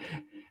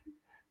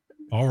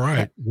 All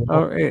right.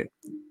 Well,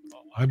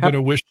 I'm going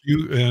to wish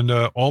you and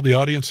all the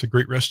audience a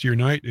great rest of your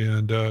night,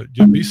 and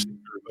be safe,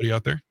 everybody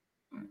out there.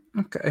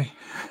 Okay.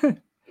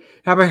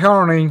 Happy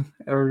Halloween,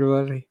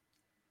 everybody.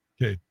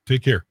 Okay.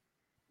 Take care.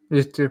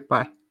 You too.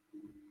 Bye.